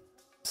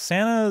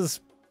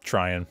 Santa's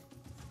trying.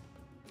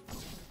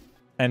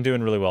 And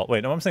doing really well.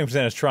 Wait, no, I'm saying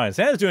Santa's trying.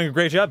 Santa's doing a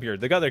great job here.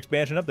 They got their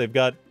expansion up. They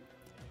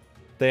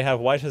have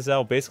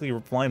yjzhou basically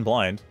flying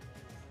blind.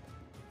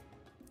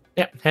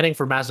 Yeah, heading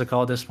for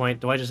Mazakal at this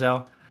point.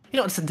 yjzhou,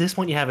 it's at this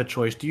point you have a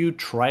choice. Do you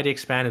try to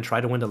expand and try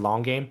to win the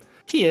long game?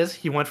 He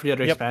went for the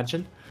other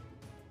expansion.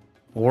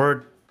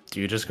 Or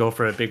do you just go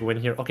for a big win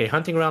here? Okay,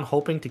 hunting around,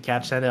 hoping to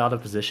catch Santa out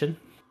of position.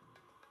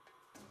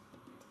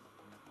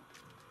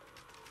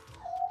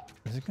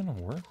 Is it gonna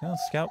work? Well,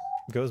 Scout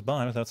goes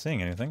by without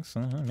seeing anything, so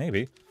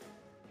maybe.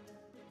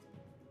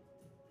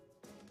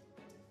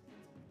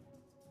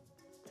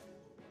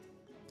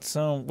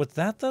 So with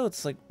that though,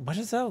 it's like, what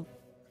is that?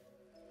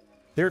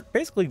 They're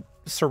basically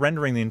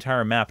surrendering the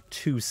entire map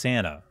to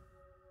Santa.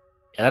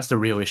 Yeah, that's the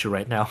real issue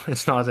right now.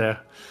 It's not a...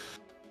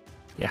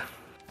 Yeah.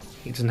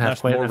 He doesn't have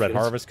quite more enough Red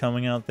units. Harvest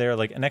coming out there.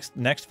 Like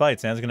next fight,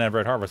 Santa's gonna have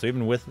Red Harvest. So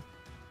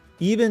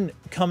even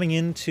coming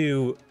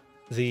into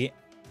the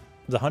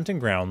hunting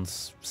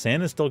grounds,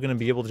 Santa's still gonna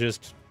be able to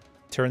just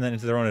turn that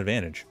into their own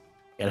advantage.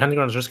 Yeah, the hunting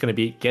ground is just going to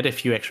be get a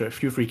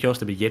few free kills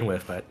to begin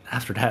with, but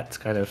after that, it's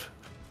kind of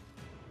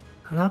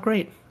not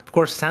great. Of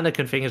course, Santa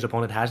can think his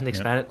opponent hasn't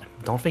expanded.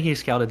 Don't think he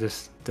scouted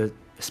the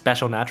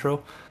special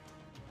natural.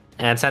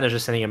 And Santa's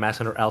just sending a Mass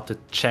Hunter out to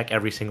check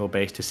every single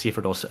base to see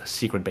for those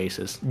secret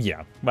bases.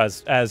 Yeah,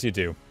 as you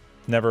do.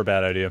 Never a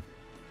bad idea.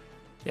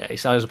 Yeah, he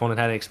saw his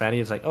opponent hadn't expanded.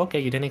 He's like, okay,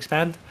 you didn't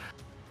expand.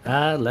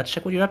 Let's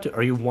check what you're up to.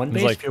 Are you one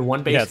base? Like, if you're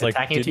one base, it's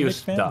attacking like, to you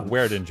is done.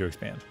 Where didn't you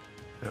expand?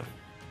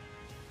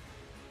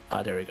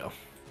 There we go.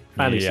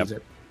 Finally sees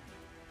it.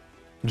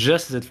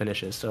 Just as it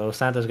finishes. So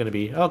Santa's going to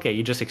be, okay,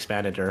 you just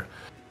expanded her.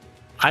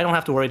 I don't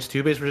have to worry. It's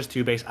 2 base versus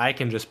 2 base. I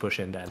can just push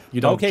in then.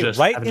 You don't okay, just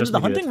right into the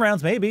hunting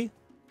grounds, maybe.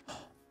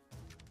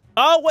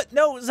 Oh, what?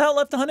 No, Zhou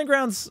left the hunting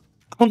grounds.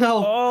 Oh,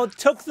 no. Oh,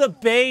 took the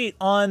bait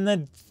on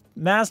the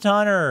Masked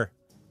Hunter.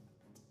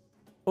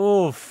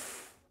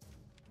 Oof.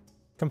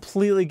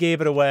 Completely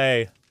gave it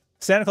away.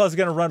 SantaClaws is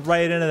going to run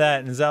right into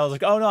that, and Zhou's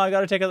like, oh, no, I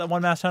got to take out that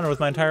one Masked Hunter with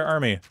my entire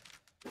army.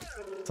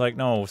 It's like,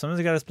 no, sometimes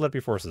you got to split up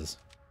your forces.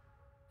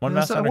 One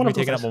Masked Hunter can be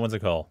taken out, but one's a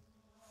call.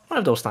 One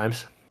of those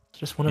times.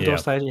 Just one of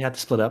those times you had to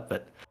split up,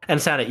 but... And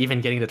Santa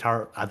even getting the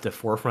tower at the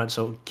forefront,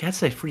 so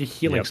gets a free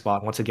healing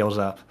spot once it goes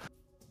up.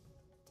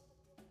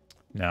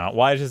 Now,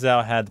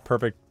 yjzhou had the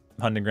perfect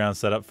hunting ground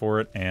set up for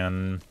it,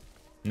 and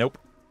nope.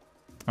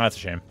 Oh, that's a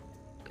shame.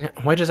 Yeah,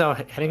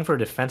 yjzhou heading for a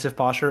defensive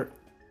posture.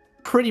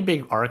 Pretty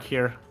big arc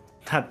here.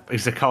 That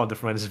Execute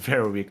defense is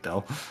very weak,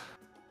 though.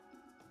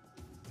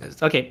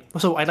 Okay,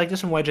 so I like this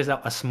from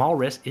yjzhou. A small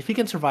risk. If he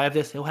can survive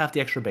this, he'll have the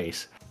extra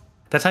base.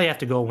 That's how you have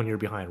to go when you're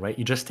behind, right?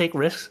 You just take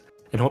risks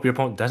and hope your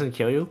opponent doesn't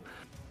kill you.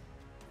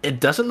 It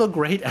doesn't look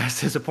great as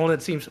his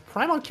opponent seems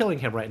prime on killing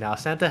him right now.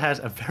 Santa has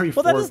a very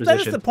forward position.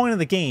 That is the point of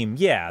the game.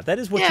 Yeah, that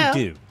is what you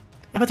do.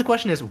 But the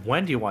question is,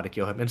 when do you want to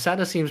kill him? And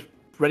Santa seems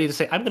ready to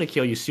say, I'm going to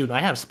kill you soon. I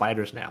have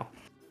spiders now.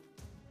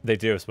 They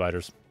do have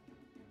spiders.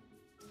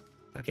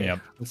 Okay,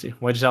 let's see.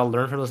 yjzhou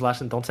learn from this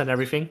lesson. Don't send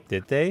everything.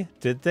 Did they?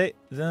 Did they?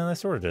 Then they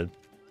sort of did.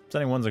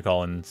 Sending one's a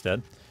call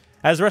instead.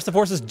 As the rest of the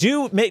forces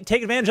do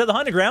take advantage of the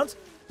hunting grounds,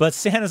 but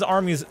Santa's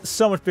army is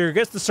so much bigger.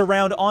 Gets the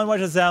surround on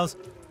yjzhou's.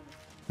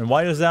 And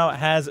yjzhou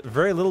has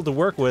very little to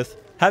work with.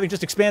 Having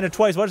just expanded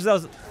twice,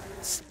 yjzhou's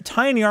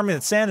tiny army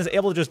that Santa is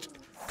able to just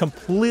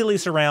completely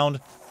surround.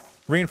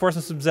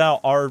 Reinforcements from Zhou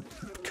are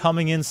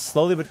coming in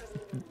slowly, but,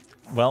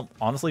 well,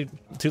 honestly,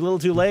 too little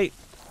too late.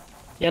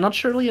 Yeah, not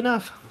surely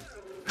enough.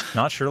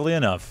 Not surely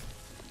enough.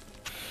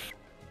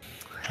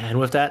 And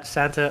with that,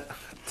 Santa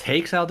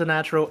takes out the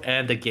natural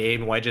and the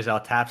game.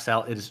 yjzhou taps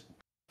out. It is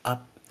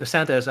up. The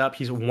Santa is up.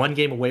 He's 1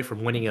 game away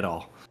from winning it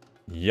all.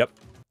 Yep.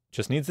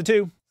 Just needs the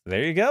 2.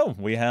 There you go.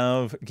 We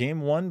have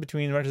game 1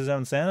 between yjzhou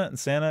and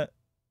Santa,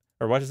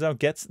 or yjzhou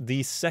gets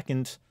the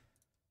second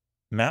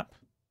map.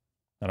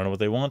 I don't know what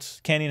they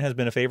want. Canyon has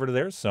been a favorite of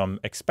theirs, so I'm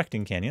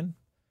expecting Canyon.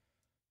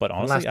 But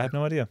honestly, I have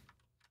no idea.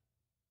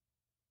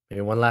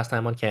 Maybe one last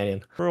time on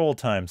Canyon. For old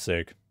time's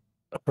sake.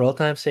 For old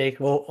time's sake.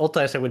 Well, old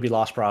time's sake would be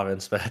Lost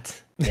Province,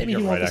 but maybe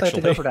he won't decide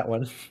to go for that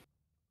one.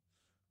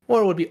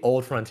 Or it would be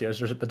Old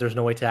Frontiers, but there's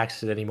no way to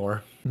access it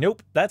anymore.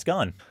 Nope, that's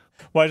gone.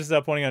 Well, I just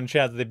stopped pointing on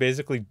chat that they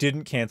basically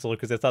didn't cancel it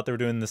because they thought they were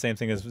doing the same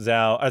thing as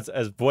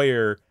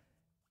Voyeur,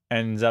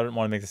 and Zhou didn't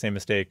want to make the same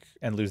mistake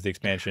and lose the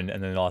expansion,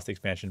 and then they lost the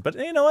expansion. But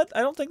you know what?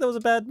 I don't think that was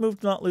a bad move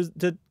to not lose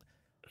to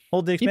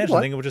hold the expansion.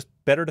 I think it was just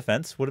better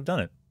defense would have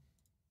done it.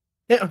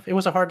 Yeah, it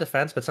was a hard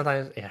defense, but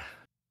sometimes,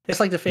 it's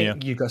like the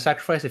thing you go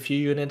sacrifice a few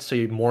units so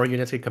more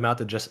units can come out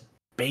to just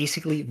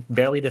basically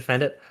barely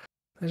defend it.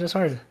 It's just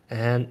hard.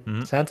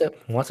 And Santa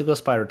wants to go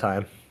spider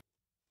time.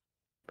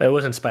 But it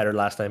wasn't spider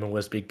last time, it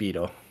was Big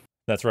Beetle.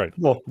 That's right.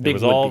 Well, it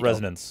was all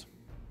resonance.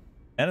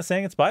 And it's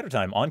saying it's spider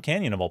time on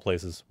Canyon of all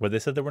places, where they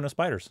said there were no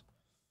spiders.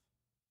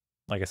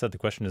 Like I said, the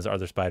question is, are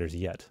there spiders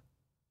yet?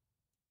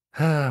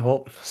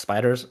 Well,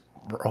 spiders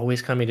are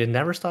always coming. They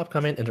never stop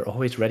coming, and they're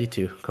always ready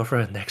to go for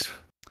a next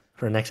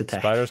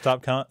attack. Spiders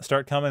start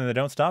coming, and they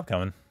don't stop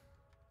coming.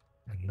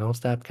 And don't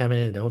stop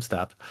coming, and don't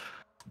stop.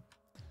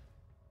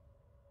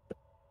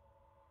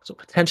 So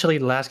potentially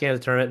the last game of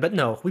the tournament, but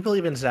no, we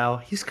believe in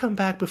Zhou. He's come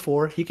back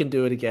before. He can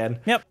do it again.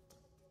 Yep.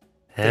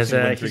 As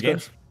win 3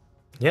 games.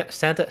 Yeah,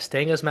 Santa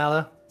staying as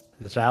Mala,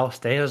 Zhou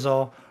staying as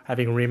Zol,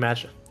 having a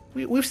rematch.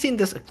 We've seen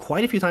this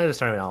quite a few times in this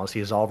tournament,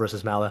 honestly, Zol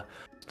versus Mala.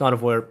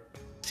 NotAVoyeur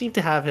seemed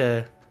to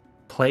have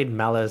played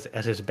Mala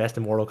as his best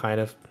Immortal, kind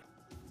of.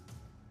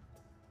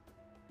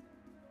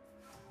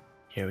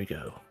 Here we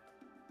go.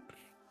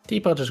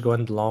 Depot just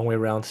going the long way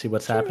around, see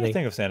what's happening. I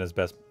think of Santa's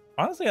best.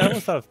 Honestly, I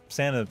always thought of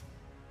Santa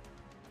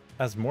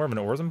as more of an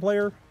Orzum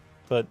player,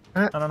 but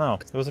I don't know.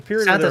 There was a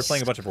period where they were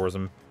playing a bunch of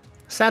Orzum.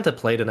 Santa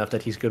played enough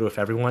that he's good with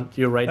everyone.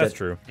 You're right. That's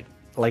true.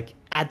 Like,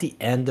 at the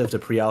end of the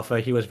pre-alpha,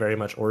 he was very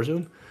much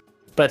Orzum.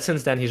 But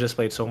since then, he's just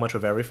played so much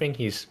with everything.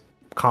 He's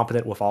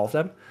competent with all of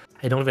them.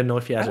 I don't even know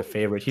if he has a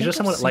favorite. He's just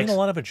someone that likes... a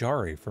lot of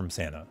Ajari from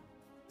Santa.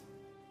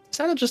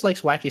 Santa just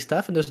likes wacky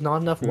stuff, and there's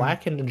not enough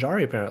whack in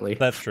Ajari, apparently.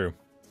 That's true.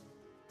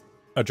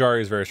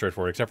 Ajari is very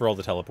straightforward, except for all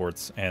the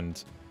teleports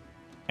and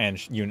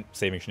unit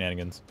saving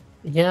shenanigans.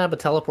 Yeah, but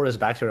teleport is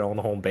back to their own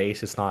home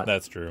base. It's not...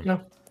 That's true.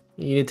 You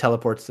You need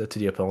teleports to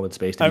the opponent's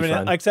base to be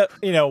fun. Except,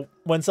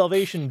 when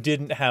Salvation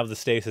didn't have the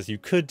stasis, you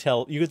could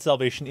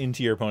Salvation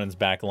into your opponent's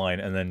back line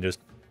and then just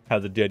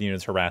have the dead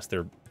units harass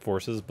their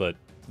forces, but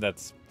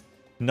that's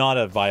not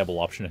a viable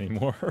option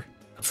anymore.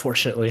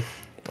 Unfortunately.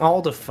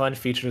 All the fun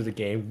features of the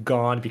game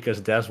gone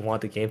because devs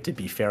want the game to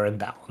be fair and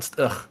balanced.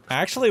 Ugh.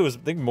 Actually, it was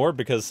more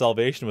because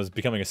Salvation was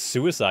becoming a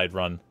suicide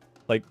run.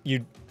 Like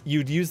you'd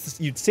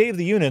save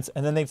the units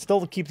and then they'd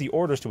still keep the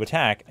orders to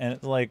attack, and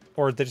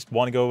or they just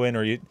want to go in,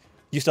 or you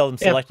still have them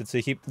selected, so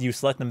you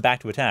select them back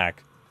to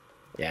attack.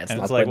 Yeah,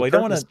 it's like, well, you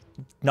don't want to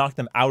knock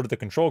them out of the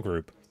control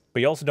group,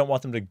 but you also don't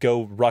want them to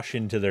go rush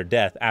into their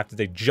death after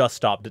they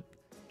just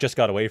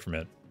got away from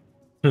it.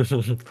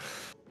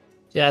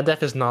 Yeah,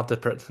 death is not the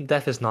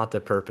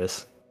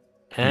purpose.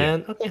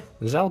 And okay,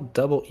 Zhou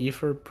double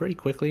Ether pretty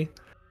quickly.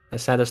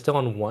 And Santa's still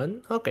on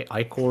 1. Okay,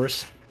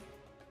 I-Course.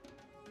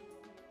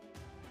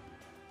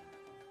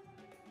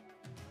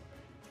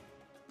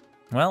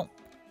 Well,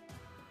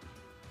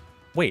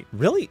 wait,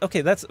 really? Okay,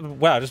 that's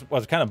wow. I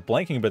was kind of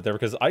blanking a bit there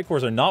because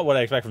I-Cores are not what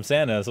I expect from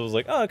Santa. So I was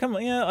like, oh, come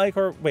on, yeah,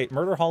 I-Core. Wait,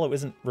 Murder Hollow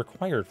isn't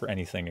required for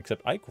anything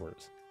except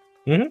I-Cores.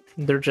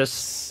 They're just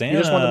Santa. You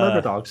just want the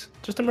murder dogs.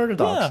 Just the murder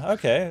dogs. Yeah,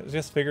 okay. I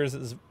just figures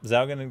is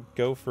Zhou gonna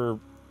go for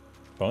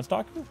Bone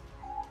Stalker?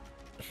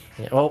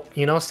 Yeah, well,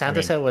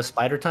 Santa said it was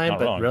spider time,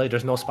 but really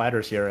there's no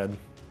spiders here, and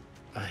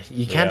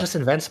you can't just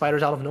invent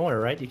spiders out of nowhere,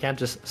 right? You can't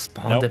just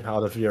spawn them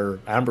out of your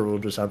amber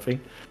wound or something.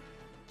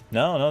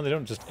 No, they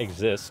don't just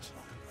exist.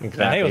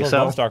 Exactly. And hey,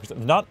 Bone Stalkers,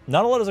 not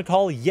a lot as a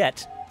call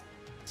yet,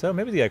 so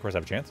maybe the I-Cores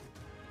have a chance.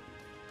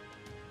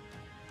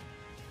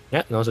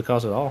 Yeah, no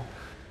calls at all.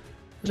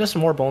 Just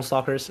some more Bone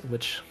Stalkers,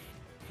 which,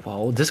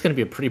 well, this is going to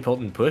be a pretty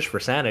potent push for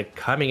Santa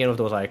coming in with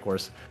those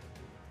I-Cores.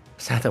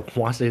 Santa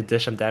wants to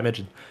dish some damage,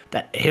 and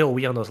that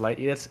AoE on those light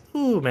units,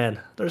 ooh, man,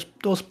 there's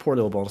those poor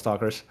little Bone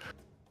Stalkers.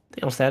 They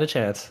don't stand a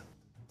chance.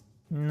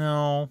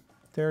 No,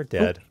 they're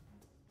dead.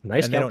 Ooh,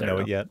 nice and they don't know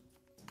it yet.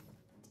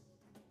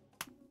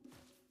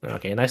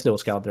 Okay, nice little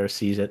scout there,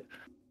 sees it.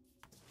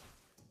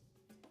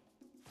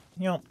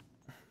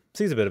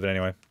 Sees a bit of it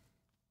anyway.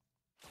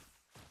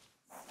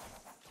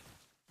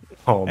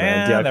 Oh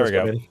man, and there we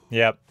go.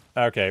 Yep.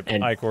 Okay,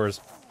 I-Cores.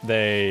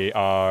 They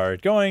are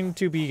going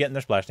to be getting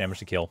their splash damage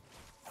to kill.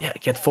 Yeah,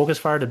 get focus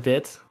fired a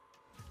bit.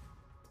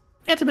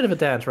 Yeah, it's a bit of a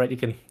dance, right?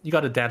 You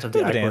got to dance with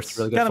the I-Cores to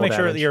really get gotta make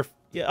damage. Sure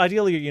that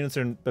ideally your units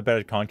are a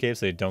better concave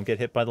so they don't get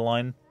hit by the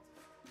line.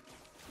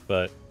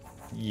 But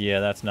yeah,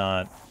 that's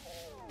not.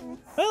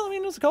 Well, I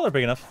mean, it's a color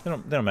big enough. They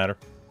don't matter.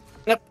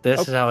 Yep,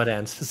 this is how it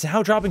ends.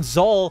 Zhou dropping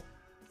Zol.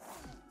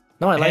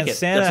 No, I like it.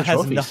 Santa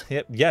has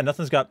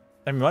nothing's got.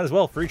 I mean, might as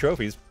well free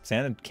trophies.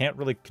 Santa can't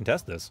really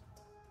contest this.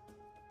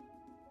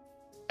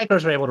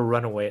 I-Cores were able to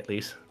run away at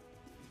least,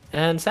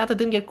 and Santa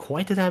didn't get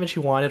quite the damage he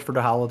wanted for the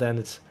Holoden.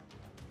 It's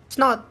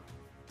not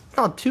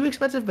too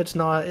expensive, but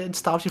it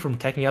stops you from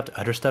taking up the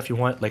other stuff you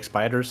want, like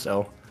spiders.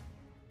 So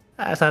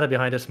Santa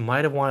behind us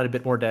might have wanted a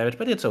bit more damage,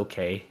 but it's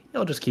okay.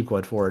 He'll just keep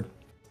going forward.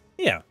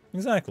 Yeah,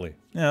 exactly.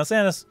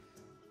 Santa's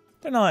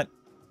they're not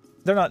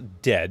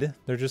dead.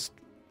 They're just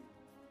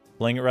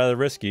playing it rather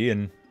risky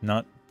and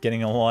not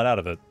getting a whole lot out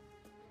of it.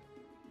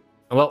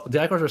 Well,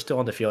 the I-Cores are still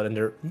on the field, and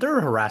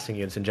they're harassing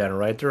units in general,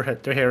 right?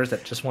 They're heroes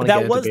that just want to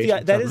get into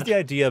base. That is the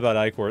idea about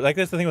I-Cores. Like,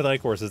 that's the thing with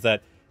I-Cores is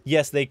that,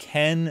 yes, they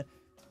can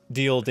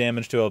deal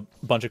damage to a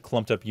bunch of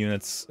clumped up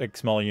units, like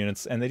smaller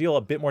units, and they deal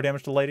a bit more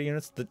damage to lighter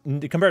units.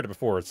 Compared to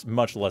before, it's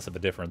much less of a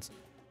difference.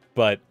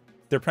 But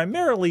they're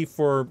primarily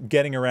for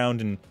getting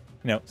around and,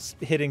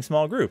 hitting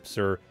small groups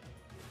or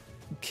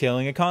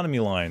killing economy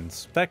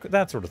lines,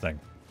 that sort of thing.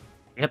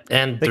 Yep,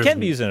 and they can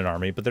be used in an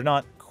army, but they're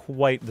not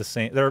quite the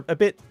same. They're a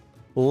bit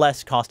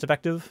less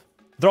cost-effective.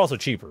 They're also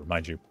cheaper,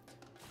 mind you.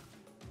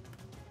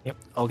 Yep.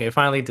 Okay,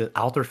 finally the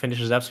Altar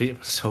finishes up, so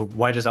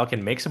yjzhou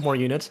can make some more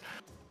units.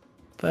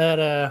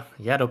 But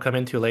yeah, they'll come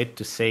in too late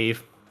to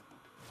save.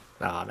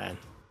 Ah, man.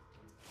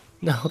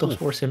 No, those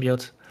poor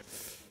symbiotes.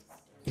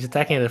 He's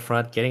attacking at the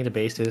front, getting the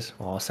bases,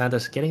 while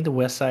Santa's getting the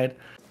west side.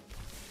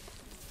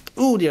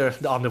 Ooh, the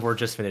Omnivore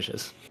just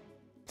finishes.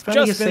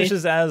 Just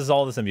finishes as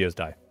all the symbiotes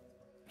die.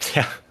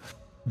 Yeah.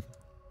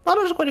 Well,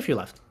 there's quite a few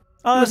left.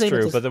 Oh, that's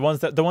true, but the ones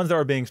that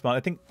are being spawned, I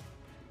think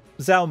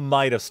Zhou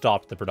might have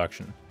stopped the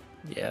production.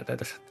 Yeah,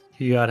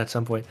 he got at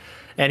some point.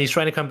 And he's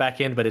trying to come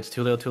back in, but it's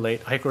too little too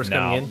late. I-Core's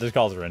coming in. The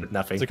calls are in.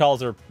 Nothing. The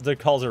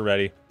calls are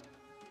ready.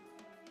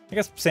 I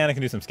guess Santa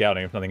can do some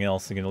scouting, if nothing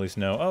else. He can at least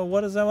know, oh,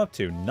 what is Zhou up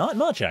to? Not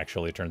much,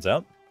 actually, it turns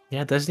out.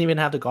 Yeah, doesn't even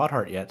have the God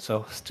Heart yet,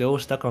 so still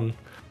stuck on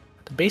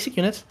the basic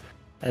units.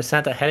 As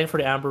Santa heading for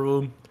the Amber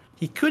Room.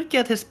 He could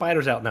get his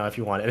spiders out now if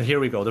you want. And here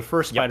we go, the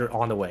first spider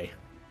on the way.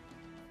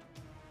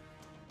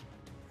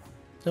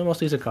 So most of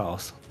these are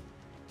calls.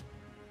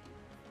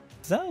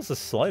 Zhou's a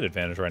slight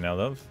advantage right now,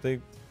 though. They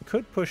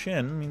could push in.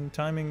 I mean,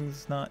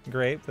 timing's not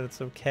great, but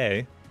it's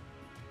okay.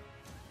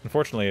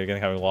 Unfortunately, again,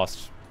 having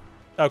lost...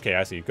 Okay,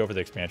 I see. Go for the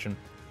expansion.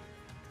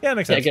 Yeah, it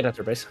makes sense. Yeah, get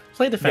after base.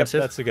 Play defensive.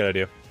 Yep, that's a good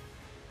idea.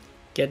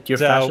 Get your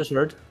faster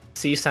third.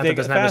 See, Santa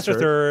doesn't have his faster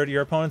third.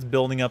 Your opponent's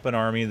building up an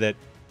army that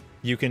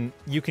you can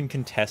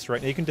contest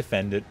right now. You can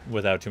defend it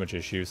without too much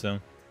issue. So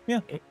yeah,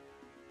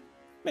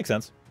 makes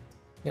sense.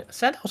 Yeah,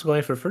 Santa was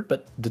going for third,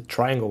 but the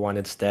triangle one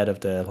instead of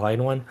the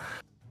line one.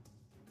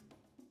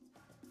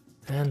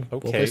 And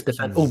okay,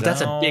 defend. Oh,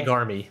 that's a big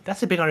army.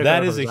 That's a big army.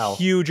 That is a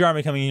huge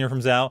army coming in here from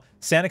Zhou.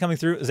 Santa coming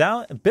through.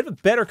 Zhou, a bit of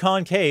a better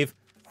concave.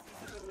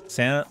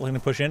 Santa looking to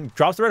push in.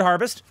 Drops the Red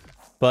Harvest,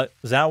 but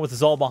Zhou with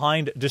his all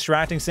behind,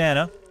 distracting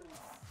Santa.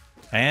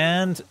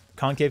 And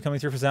concave coming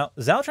through for Zhou.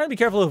 Zhou trying to be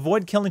careful to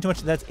avoid killing too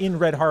much that's in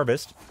Red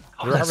Harvest.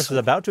 Red Harvest is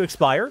about to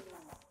expire.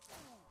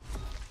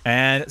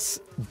 And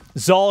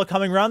Zola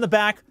coming around the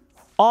back,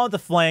 on the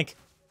flank.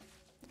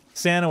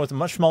 Santa with a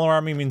much smaller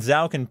army means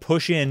Zhou can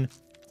push in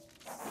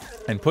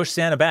and push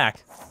Santa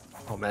back.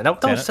 Oh man,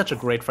 that was such a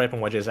great fight from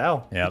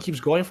yjzhou. Yeah. He keeps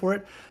going for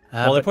it.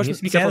 Well, they're pushing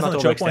Santa's on the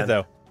choke point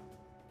though.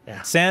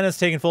 Yeah. Santa's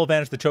taking full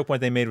advantage of the choke point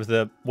they made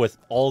with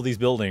all these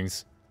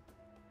buildings.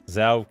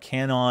 Zhou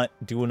cannot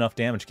do enough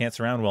damage, can't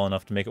surround well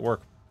enough to make it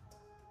work.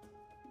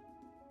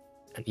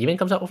 And even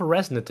comes out with a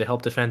Resonant to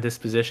help defend this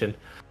position.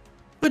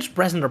 Which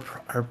Resonant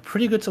are a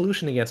pretty good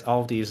solution against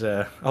all of these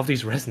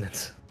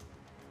Resonants.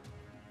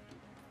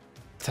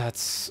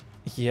 That's...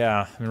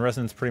 yeah, I mean,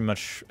 Resonants pretty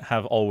much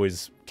have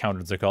always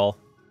countered Zakal.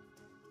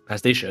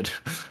 As they should.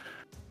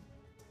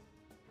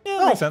 Yeah,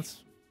 that makes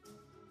sense.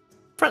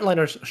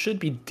 Frontliners should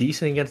be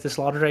decent against the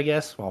Slaughters, I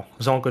guess. Well,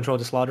 zone control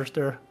the Slaughters,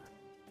 they're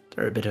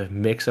a bit of a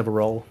mix of a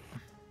role.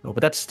 Oh,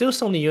 but that's still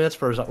so many units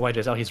for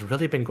yjzhou. He's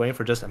really been going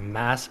for just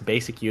mass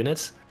basic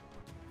units,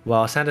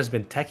 while Santa's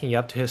been teching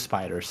up to his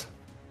spiders.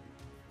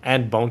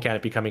 And Bone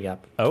Canopy coming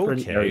up.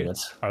 Okay.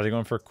 Units. Are they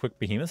going for quick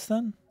behemoths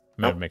then?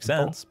 I mean, it makes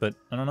sense, but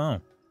I don't know.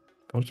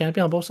 Bone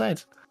Canopy on both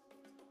sides.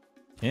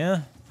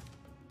 Yeah.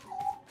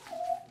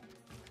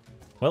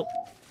 Well,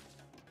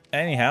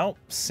 anyhow,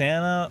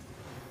 Santa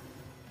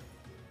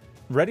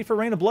ready for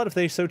Rain of Blood if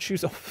they so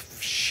choose. Oh,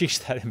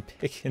 sheesh, that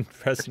Impicant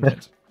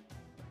Resonant.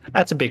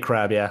 That's a big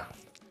crab, yeah.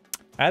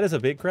 That is a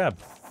big crab.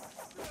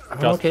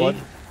 Okay. Blood.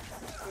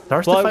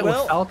 Starts the fight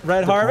with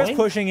Red Harvest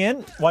pushing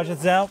in.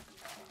 yjzhou.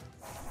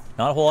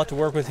 Not a whole lot to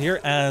work with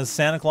here as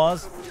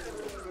SantaClaws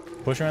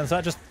pushing around the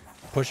side, just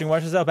pushing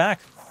yjzhou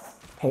back.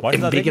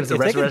 If they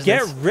could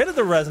get rid of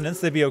the Resonance,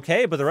 they'd be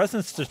okay, but the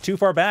Resonance is just too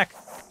far back.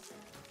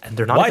 And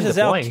they're not even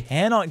deploying. yjzhou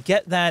cannot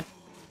get that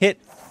hit.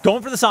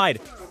 Going for the side.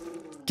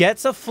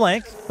 Gets a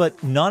flank,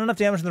 but not enough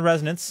damage in the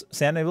Resonance.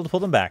 Santa able to pull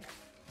them back.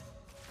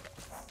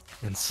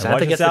 And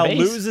Santa gets the base.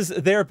 Loses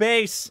their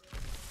base.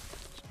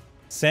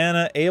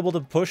 Santa able to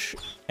push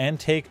and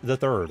take the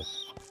third.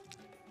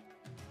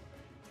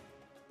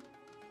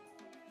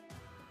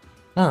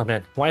 Oh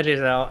man,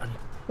 yjzhou,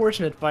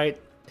 unfortunate fight.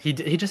 He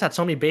just had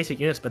so many basic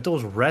units, but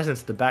those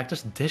Resonants at the back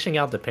just dishing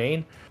out the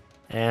pain.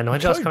 And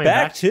yjzhou's coming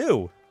back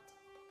too.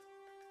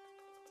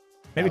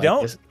 Maybe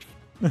don't.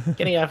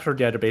 Getting after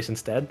the other base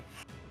instead.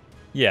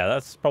 Yeah,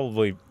 that's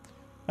probably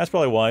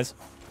wise.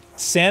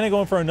 Santa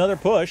going for another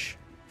push.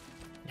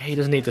 He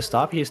doesn't need to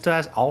stop. He still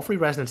has all three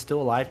Resonants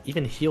still alive,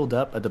 even healed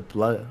up at the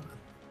blood.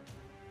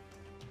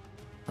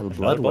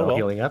 Blood well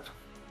healing up.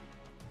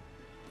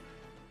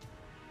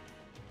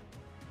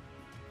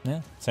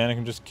 Yeah, Santa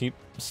can just keep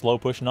slow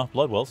pushing off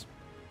blood wells.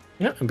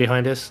 Yeah, and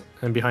behind this,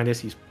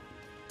 he's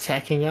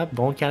teching up.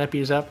 Bone Canopy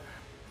is up.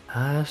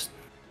 Emote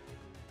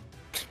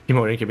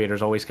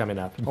Incubator's always coming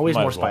up. Always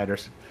more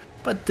spiders.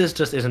 But this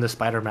just isn't a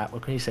spider map.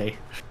 What can you say?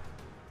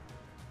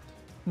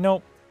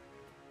 Nope.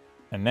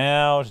 And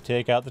now to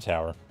take out the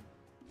tower.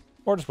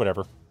 Or just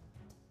whatever.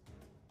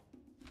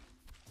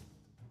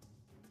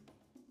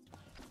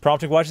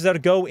 Prompting yjzhou to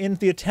go into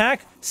the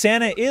attack.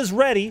 Santa is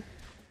ready.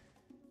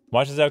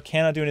 yjzhou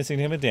cannot do any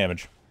significant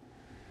damage.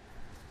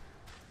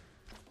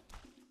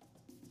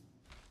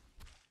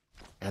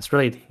 That's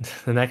really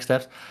the next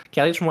steps.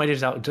 Calix from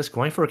yjzhou just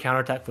going for a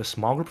counterattack with a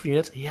small group of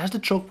units. He has the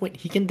choke point.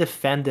 He can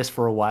defend this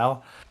for a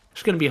while.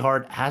 It's going to be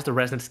hard as the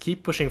Resonants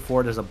keep pushing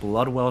forward as the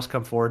Blood Wells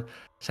come forward.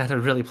 Santa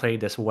really played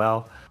this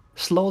well.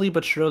 Slowly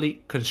but surely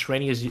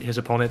constraining his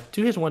opponent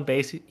to his one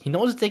base. He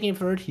knows it's taking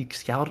third. He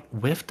scouted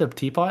with the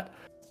teapot.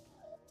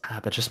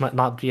 But just might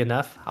not be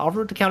enough.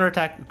 However, the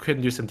counterattack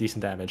could do some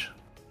decent damage.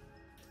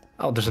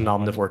 Oh, there's an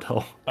Omnivore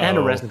though. And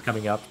a Resonant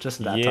coming up just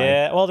in that time.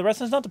 Yeah, well, the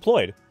Resonant's not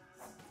deployed.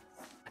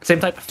 Same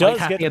type of fight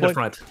happening at the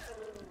front.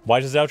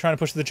 yjzhou trying to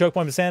push to the choke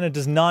point, but Santa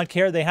does not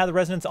care. They have the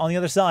Resonance on the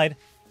other side.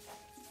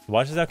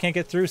 yjzhou can't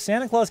get through.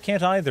 SantaClaws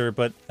can't either,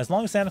 but as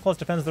long as SantaClaws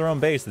defends their own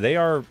base, they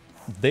have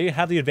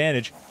the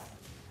advantage.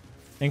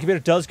 Incubator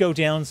does go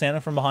down.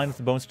 Santa from behind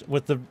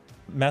with the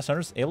Mass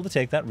Hunters, able to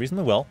take that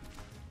reasonably well.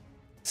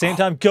 Same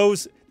time,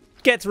 gets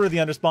rid of the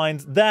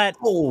Underspines. That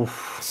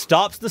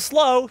stops the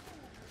slow.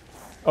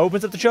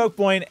 Opens up the choke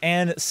point,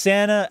 and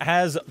Santa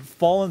has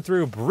fallen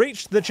through,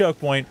 breached the choke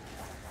point.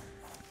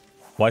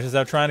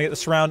 yjzhou trying to get the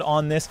surround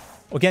on this.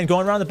 Again,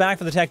 going around the back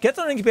for the attack. Gets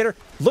on an Incubator,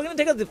 looking to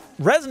take out the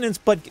Resonance,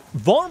 but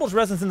vulnerable to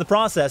Resonance in the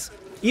process.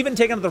 Even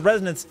taking out the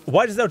Resonance,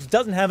 yjzhou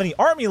doesn't have any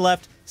army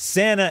left.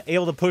 Santa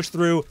able to push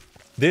through.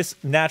 This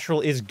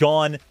natural is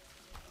gone.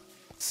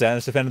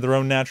 Santa's defended their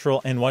own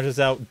natural, and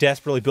yjzhou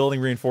desperately building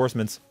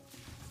reinforcements.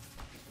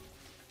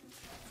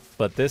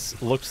 but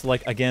this looks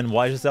like, again,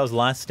 yjzhou's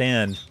last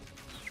stand.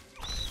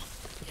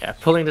 Yeah,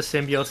 pulling the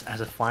symbiotes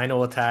as a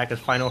final attack, as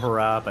final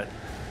hurrah, but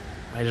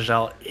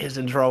yjzhou is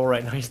in trouble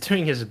right now. He's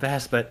doing his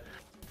best, but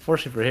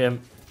fortunately for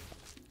him,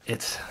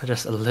 it's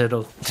just a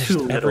little too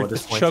little at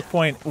this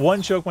point.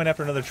 One choke point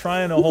after another,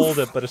 trying to hold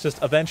it, but it's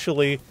just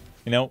eventually,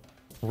 you know,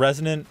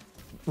 resonant,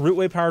 root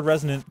wave powered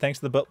resonant, thanks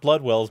to the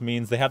blood wells,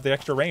 means they have the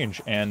extra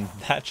range, and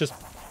that just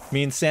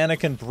means Santa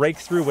can break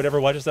through whatever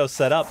yjzhou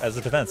set up as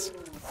a defense.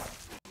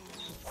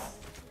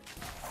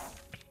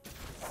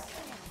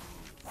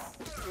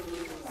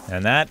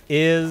 And that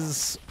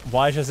is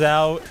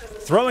yjzhou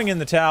throwing in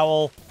the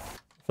towel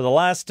for the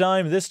last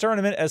time this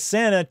tournament as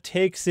Santa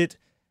takes it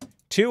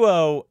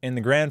 2-0 in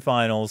the grand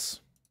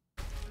finals.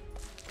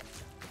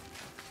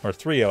 Or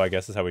 3-0, I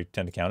guess is how we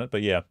tend to count it,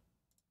 but yeah.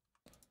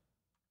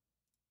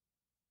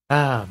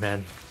 Ah,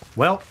 man.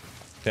 Well,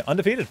 okay,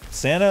 undefeated.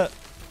 Santa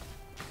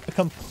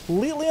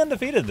completely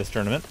undefeated this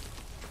tournament.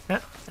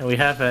 Yeah, and we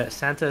have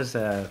Santa's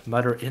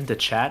mother in the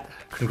chat.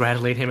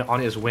 Congratulate him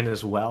on his win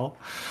as well.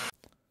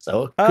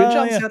 So good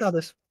job, Santa. On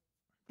this.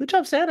 Good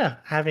job, Santa,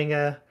 having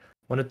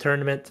won a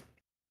tournament.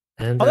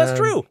 And oh, that's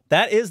true.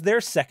 That is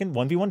their second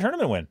 1v1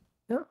 tournament win.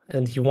 Yeah,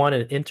 and he won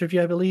an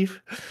interview, I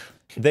believe.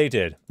 They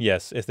did,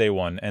 yes, if they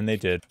won, and they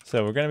did.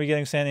 So we're going to be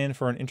getting Santa in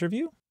for an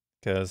interview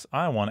because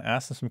I want to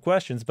ask him some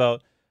questions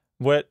about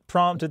what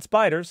prompted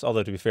spiders.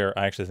 Although, to be fair,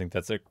 I actually think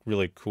that's a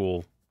really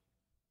cool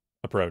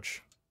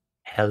approach.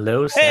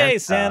 Hello, Santa. Hey,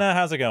 Santa,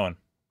 how's it going?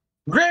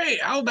 Great.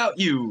 How about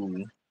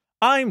you?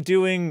 I'm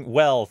doing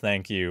well,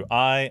 thank you.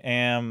 I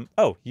am...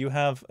 Oh, you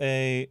have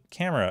a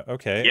camera.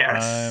 Okay.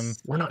 Yes.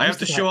 I have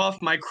to show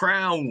off my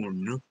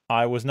crown.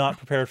 I was not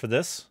prepared for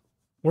this.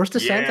 Where's the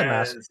Santa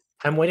mask?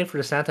 I'm waiting for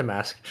the Santa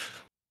mask.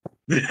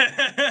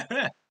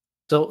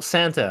 So,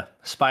 Santa,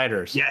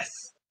 spiders. Yes,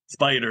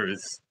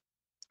 spiders.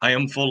 I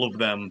am full of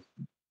them.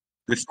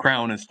 This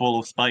crown is full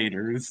of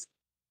spiders.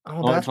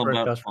 Oh, that's where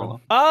it comes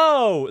from.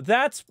 Oh,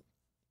 that's...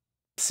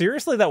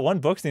 Seriously, that one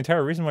book's the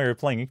entire reason why you're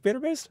playing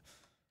Incubator-based?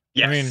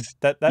 Yes. I mean,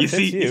 that fits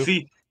you. You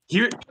see,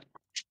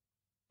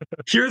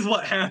 here's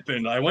what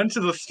happened. I went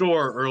to the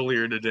store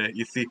earlier today.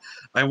 You see,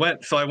 I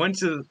went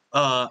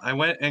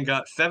and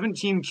got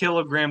 17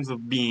 kilograms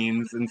of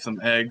beans and some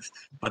eggs,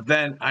 but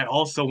then I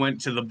also went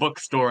to the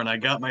bookstore and I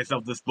got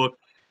myself this book,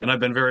 and I've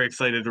been very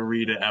excited to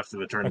read it after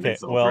the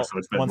tournament's over, so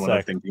it's been what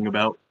I'm thinking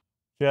about.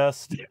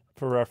 Just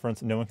for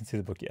reference, no one can see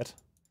the book yet.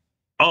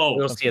 Oh,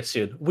 we'll see it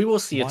soon. We will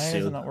see it soon. Why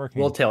is it not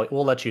working?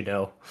 We'll let you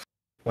know.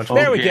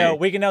 There we go.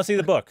 We can now see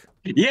the book.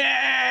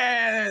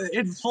 Yeah,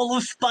 it's full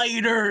of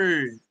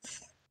spiders.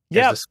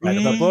 Yep,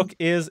 the book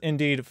is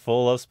indeed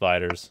full of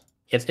spiders.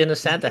 It's in a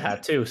Santa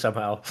hat too,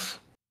 somehow.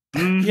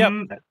 Yep.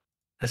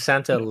 A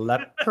Santa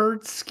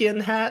leopard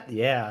skin hat?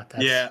 Yeah.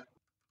 Yeah,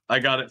 I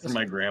got it from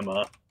my grandma.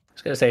 I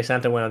was going to say,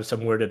 Santa went on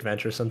some weird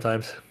adventures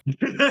sometimes.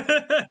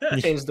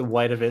 Changed the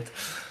white of it.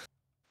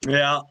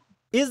 Yeah.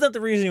 Is that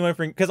the reason you went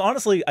for... Because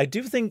honestly, I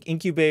do think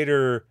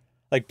Incubator,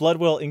 like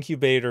Bloodwell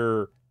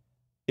Incubator,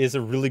 is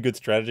a really good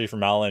strategy for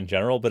Mala in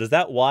general, but is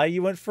that why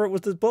you went for it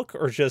with this book,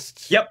 or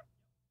just... Yep.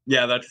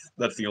 Yeah,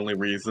 that's the only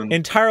reason.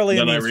 Entirely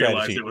a mean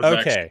strategy.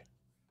 Okay.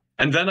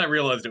 And then I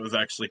realized it was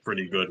actually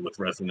pretty good with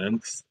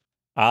Resonance.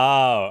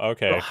 Oh,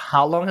 okay. So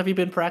how long have you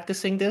been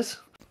practicing this?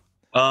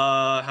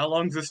 How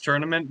long's this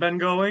tournament been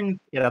going?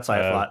 Yeah, that's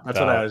what I thought. That's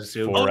what I was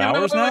assuming. 4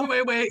 hours now?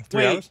 Wait.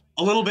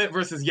 A little bit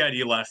versus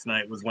Yeti last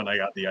night was when I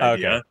got the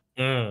idea.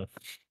 Okay.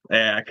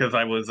 Yeah, because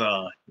I was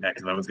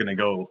gonna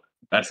go.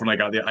 That's when I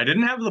got the. I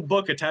didn't have the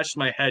book attached to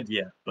my head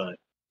yet, but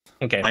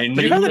okay. I knew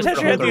Did you have it attached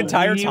to your head the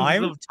entire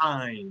time?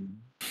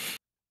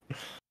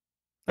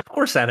 Of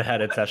course, Santa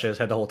had it attached to his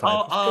head the whole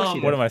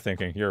time. What am I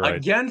thinking? You're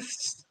right.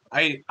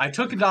 I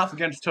took it off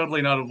against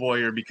Totally Not a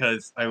Voyeur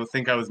because I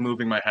think I was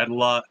moving my head a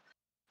lot,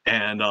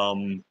 and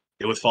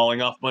it was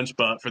falling off a bunch.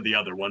 But for the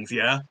other ones,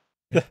 yeah.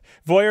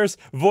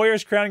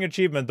 Voyeur's crowning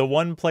achievement: the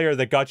one player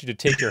that got you to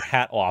take your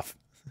hat off.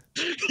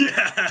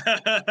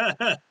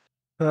 Yeah.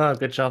 Oh,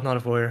 good job, Not a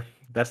Voyeur.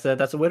 That's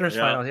the winners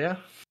final, yeah.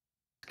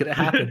 It's gonna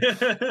happen.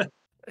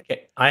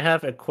 Okay, I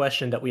have a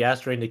question that we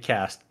asked during the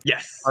cast.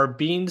 Yes. Are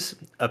beans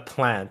a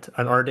plant,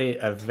 and are they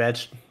a veg?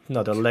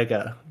 No, they're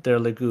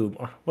legume.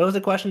 What was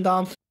the question,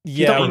 Dom?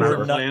 Yeah,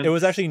 it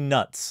was actually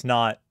nuts,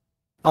 not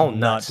nuts.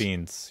 Not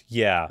beans.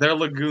 Yeah, they're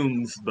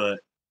legumes, but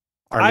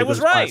I was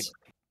right.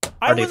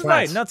 I was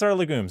right. Plants? Nuts are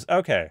legumes.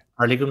 Okay.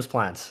 Are legumes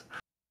plants?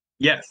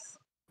 Yes.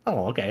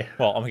 Oh, okay.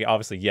 Well,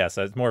 obviously yes.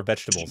 It's more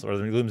vegetables, or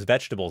legumes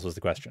vegetables was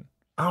the question.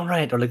 All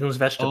right, are legumes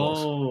vegetables?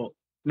 Oh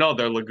no,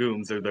 they're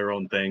legumes. They're their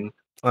own thing.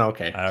 Oh,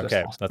 okay.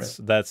 Okay,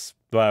 that's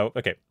well.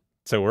 Okay,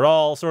 so we're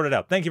all sorted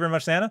out. Thank you very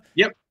much, Santa.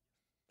 Yep.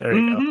 There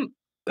you go.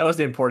 That was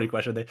the important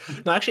question.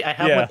 No, actually, I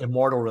have one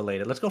Immortal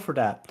related. Let's go for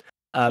that.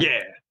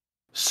 Yeah.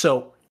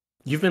 So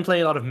you've been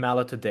playing a lot of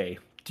Mala today.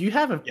 Do you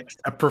have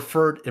a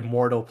preferred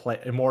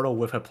Immortal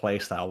with a play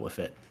style with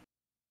it,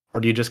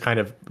 or do you just kind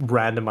of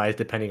randomize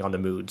depending on the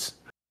moods?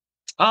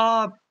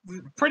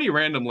 Pretty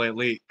random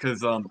lately,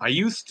 because I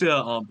used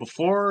to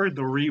before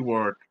the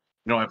rework.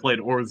 I played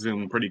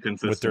Orzum pretty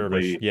consistently.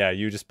 With Dervish. Yeah,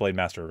 you just played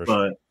Master Dervish.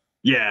 But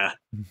Yeah,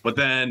 but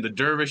then the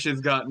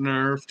dervishes got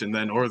nerfed, and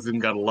then Orzum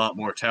got a lot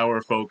more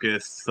tower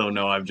focused. So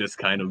no, I've just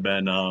kind of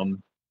been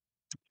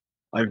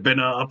I've been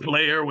a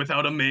player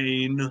without a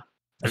main.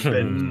 I've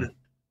been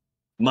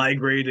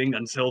migrating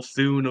until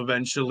soon.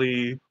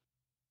 Eventually,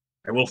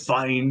 I will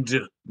find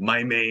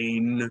my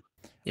main.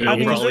 Yeah, I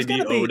mean, probably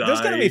there's gonna be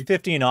Odai.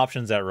 15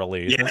 options at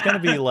release. Yeah. And there's gonna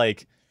be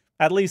like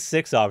at least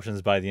 6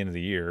 options by the end of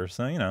the year.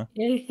 So you know.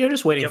 you're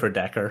just waiting Yep. for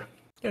Decker.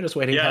 You're just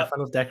waiting to Yeah. have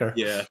fun with Decker.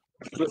 Yeah.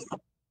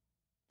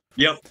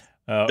 Yep.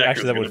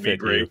 Actually, that would gonna be fit you.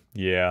 great.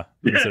 Yeah,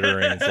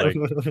 considering it's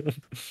like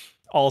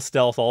all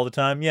stealth all the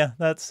time. Yeah,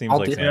 that seems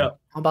like Sam. Yeah.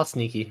 How about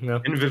sneaky?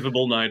 No.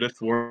 Invisible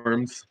Nidus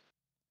worms.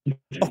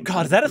 Oh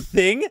God, is that a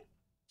thing?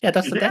 Yeah,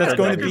 that's the Decker. That's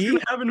going to ability. be-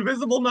 Decker's gonna have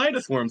invisible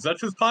Nidus worms.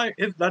 That's his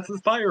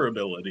fire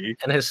ability.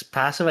 And his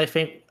passive, I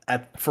think,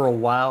 for a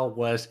while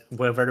was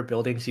whatever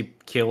buildings he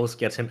kills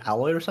gets him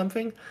alloy or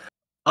something.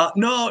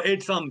 No,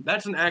 it's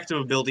that's an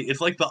active ability.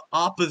 It's like the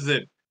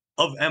opposite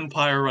of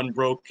Empire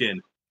Unbroken.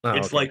 Oh,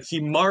 It's okay. like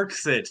he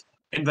marks it,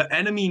 and the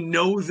enemy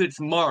knows it's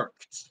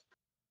marked.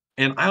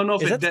 And I don't know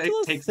if Is it that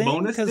still a takes thing?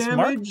 bonus 'Cause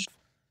damage.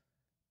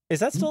 Is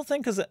that still a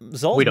thing? Because We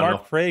Zol's don't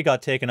Mark know. Prey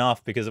got taken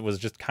off because it was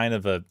just kind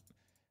of a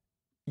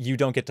you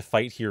don't get to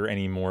fight here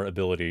anymore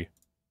ability.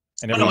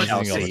 And Oh, no, everyone's it's,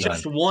 using it all the it's time.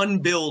 just one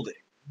building.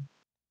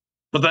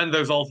 But then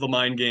there's also the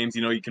mind games.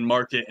 You know, you can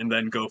mark it and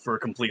then go for a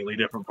completely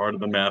different part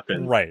of the map,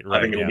 and Right, I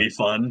think it'll yeah. be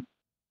fun.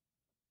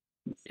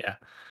 Yeah.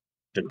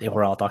 They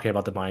were all talking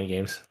about the mind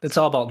games. It's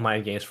all about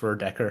mind games for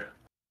Decker.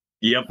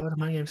 Yep. What are the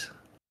mind games?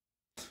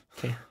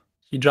 Okay.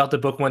 You dropped the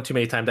book one too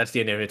many times. That's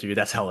the end of the interview.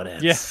 That's how it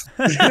ends.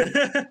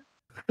 Yeah.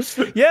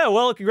 Yeah,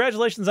 well,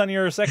 congratulations on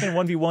your second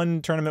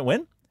 1v1 tournament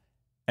win.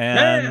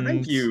 And Yeah,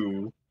 thank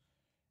you.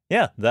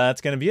 Yeah,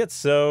 that's gonna be it.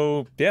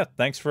 So yeah,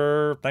 thanks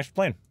for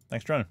playing.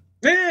 Thanks for joining.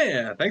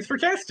 Yeah, thanks for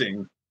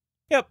casting.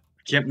 Yep.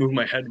 I can't move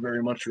my head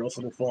very much or else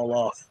it'll fall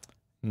off.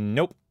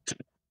 Nope.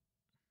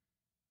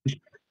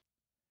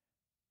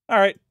 All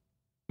right.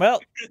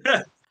 Well,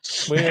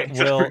 we Thanks,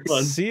 will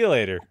everyone. see you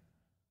later.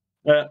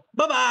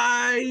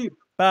 Bye-bye!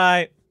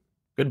 Bye.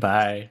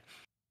 Goodbye.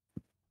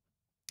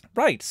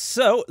 Right,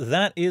 so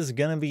that is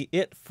going to be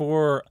it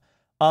for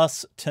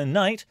us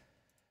tonight.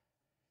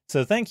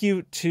 So thank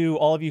you to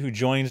all of you who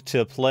joined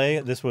to play.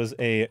 This was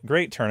a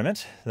great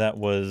tournament that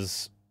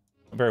was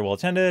very well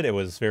attended. It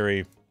was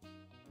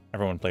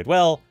everyone played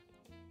well.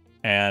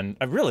 And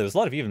really, there was a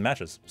lot of even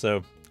matches.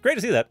 So great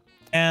to see that.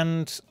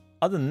 And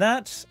other than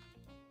that,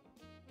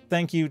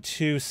 thank you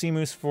to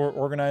Seamoose for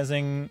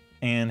organizing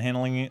and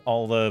handling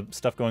all the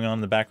stuff going on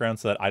in the background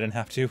so that I didn't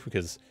have to,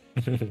 because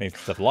it made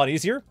stuff a lot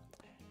easier.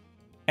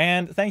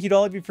 And thank you to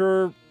all of you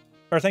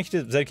thank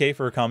you to ZK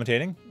for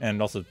commentating,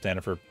 and also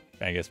Santa for,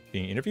 I guess,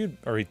 being interviewed,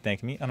 or he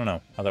thanked me. I don't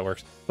know how that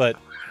works, but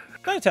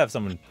nice to have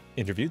someone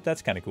interviewed.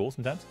 That's kind of cool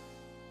sometimes.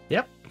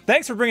 Yep.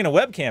 Thanks for bringing a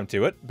webcam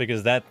to it,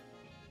 because that's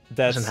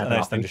Doesn't a happen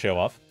nice thing often. to show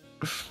off.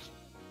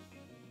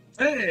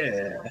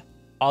 Yeah.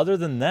 Other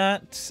than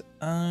that,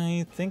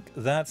 I think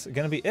that's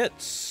going to be it.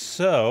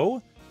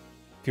 So,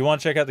 if you want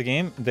to check out the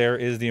game, there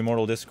is the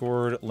Immortal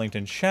Discord linked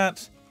in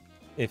chat.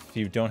 If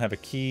you don't have a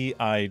key,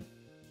 I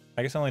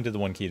guess I only did the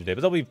one key today,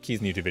 but there'll be keys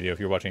in the YouTube video if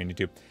you're watching on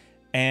YouTube.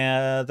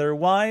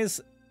 Otherwise,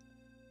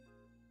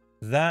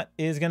 that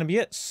is going to be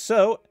it.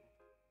 So,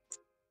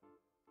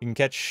 you can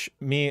catch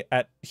me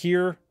at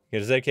here. You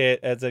get ZK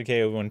at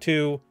ZK012.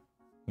 You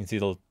can see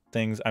the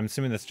things. I'm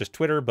assuming that's just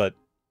Twitter, but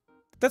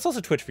that's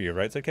also Twitch for you,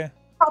 right, ZK?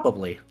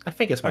 Probably. I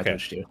think it's my Okay.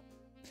 Twitch too. Keep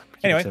it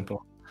Anyway.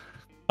 simple.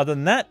 Other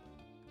than that,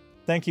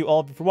 thank you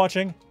all for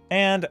watching,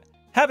 and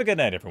have a good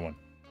night, everyone.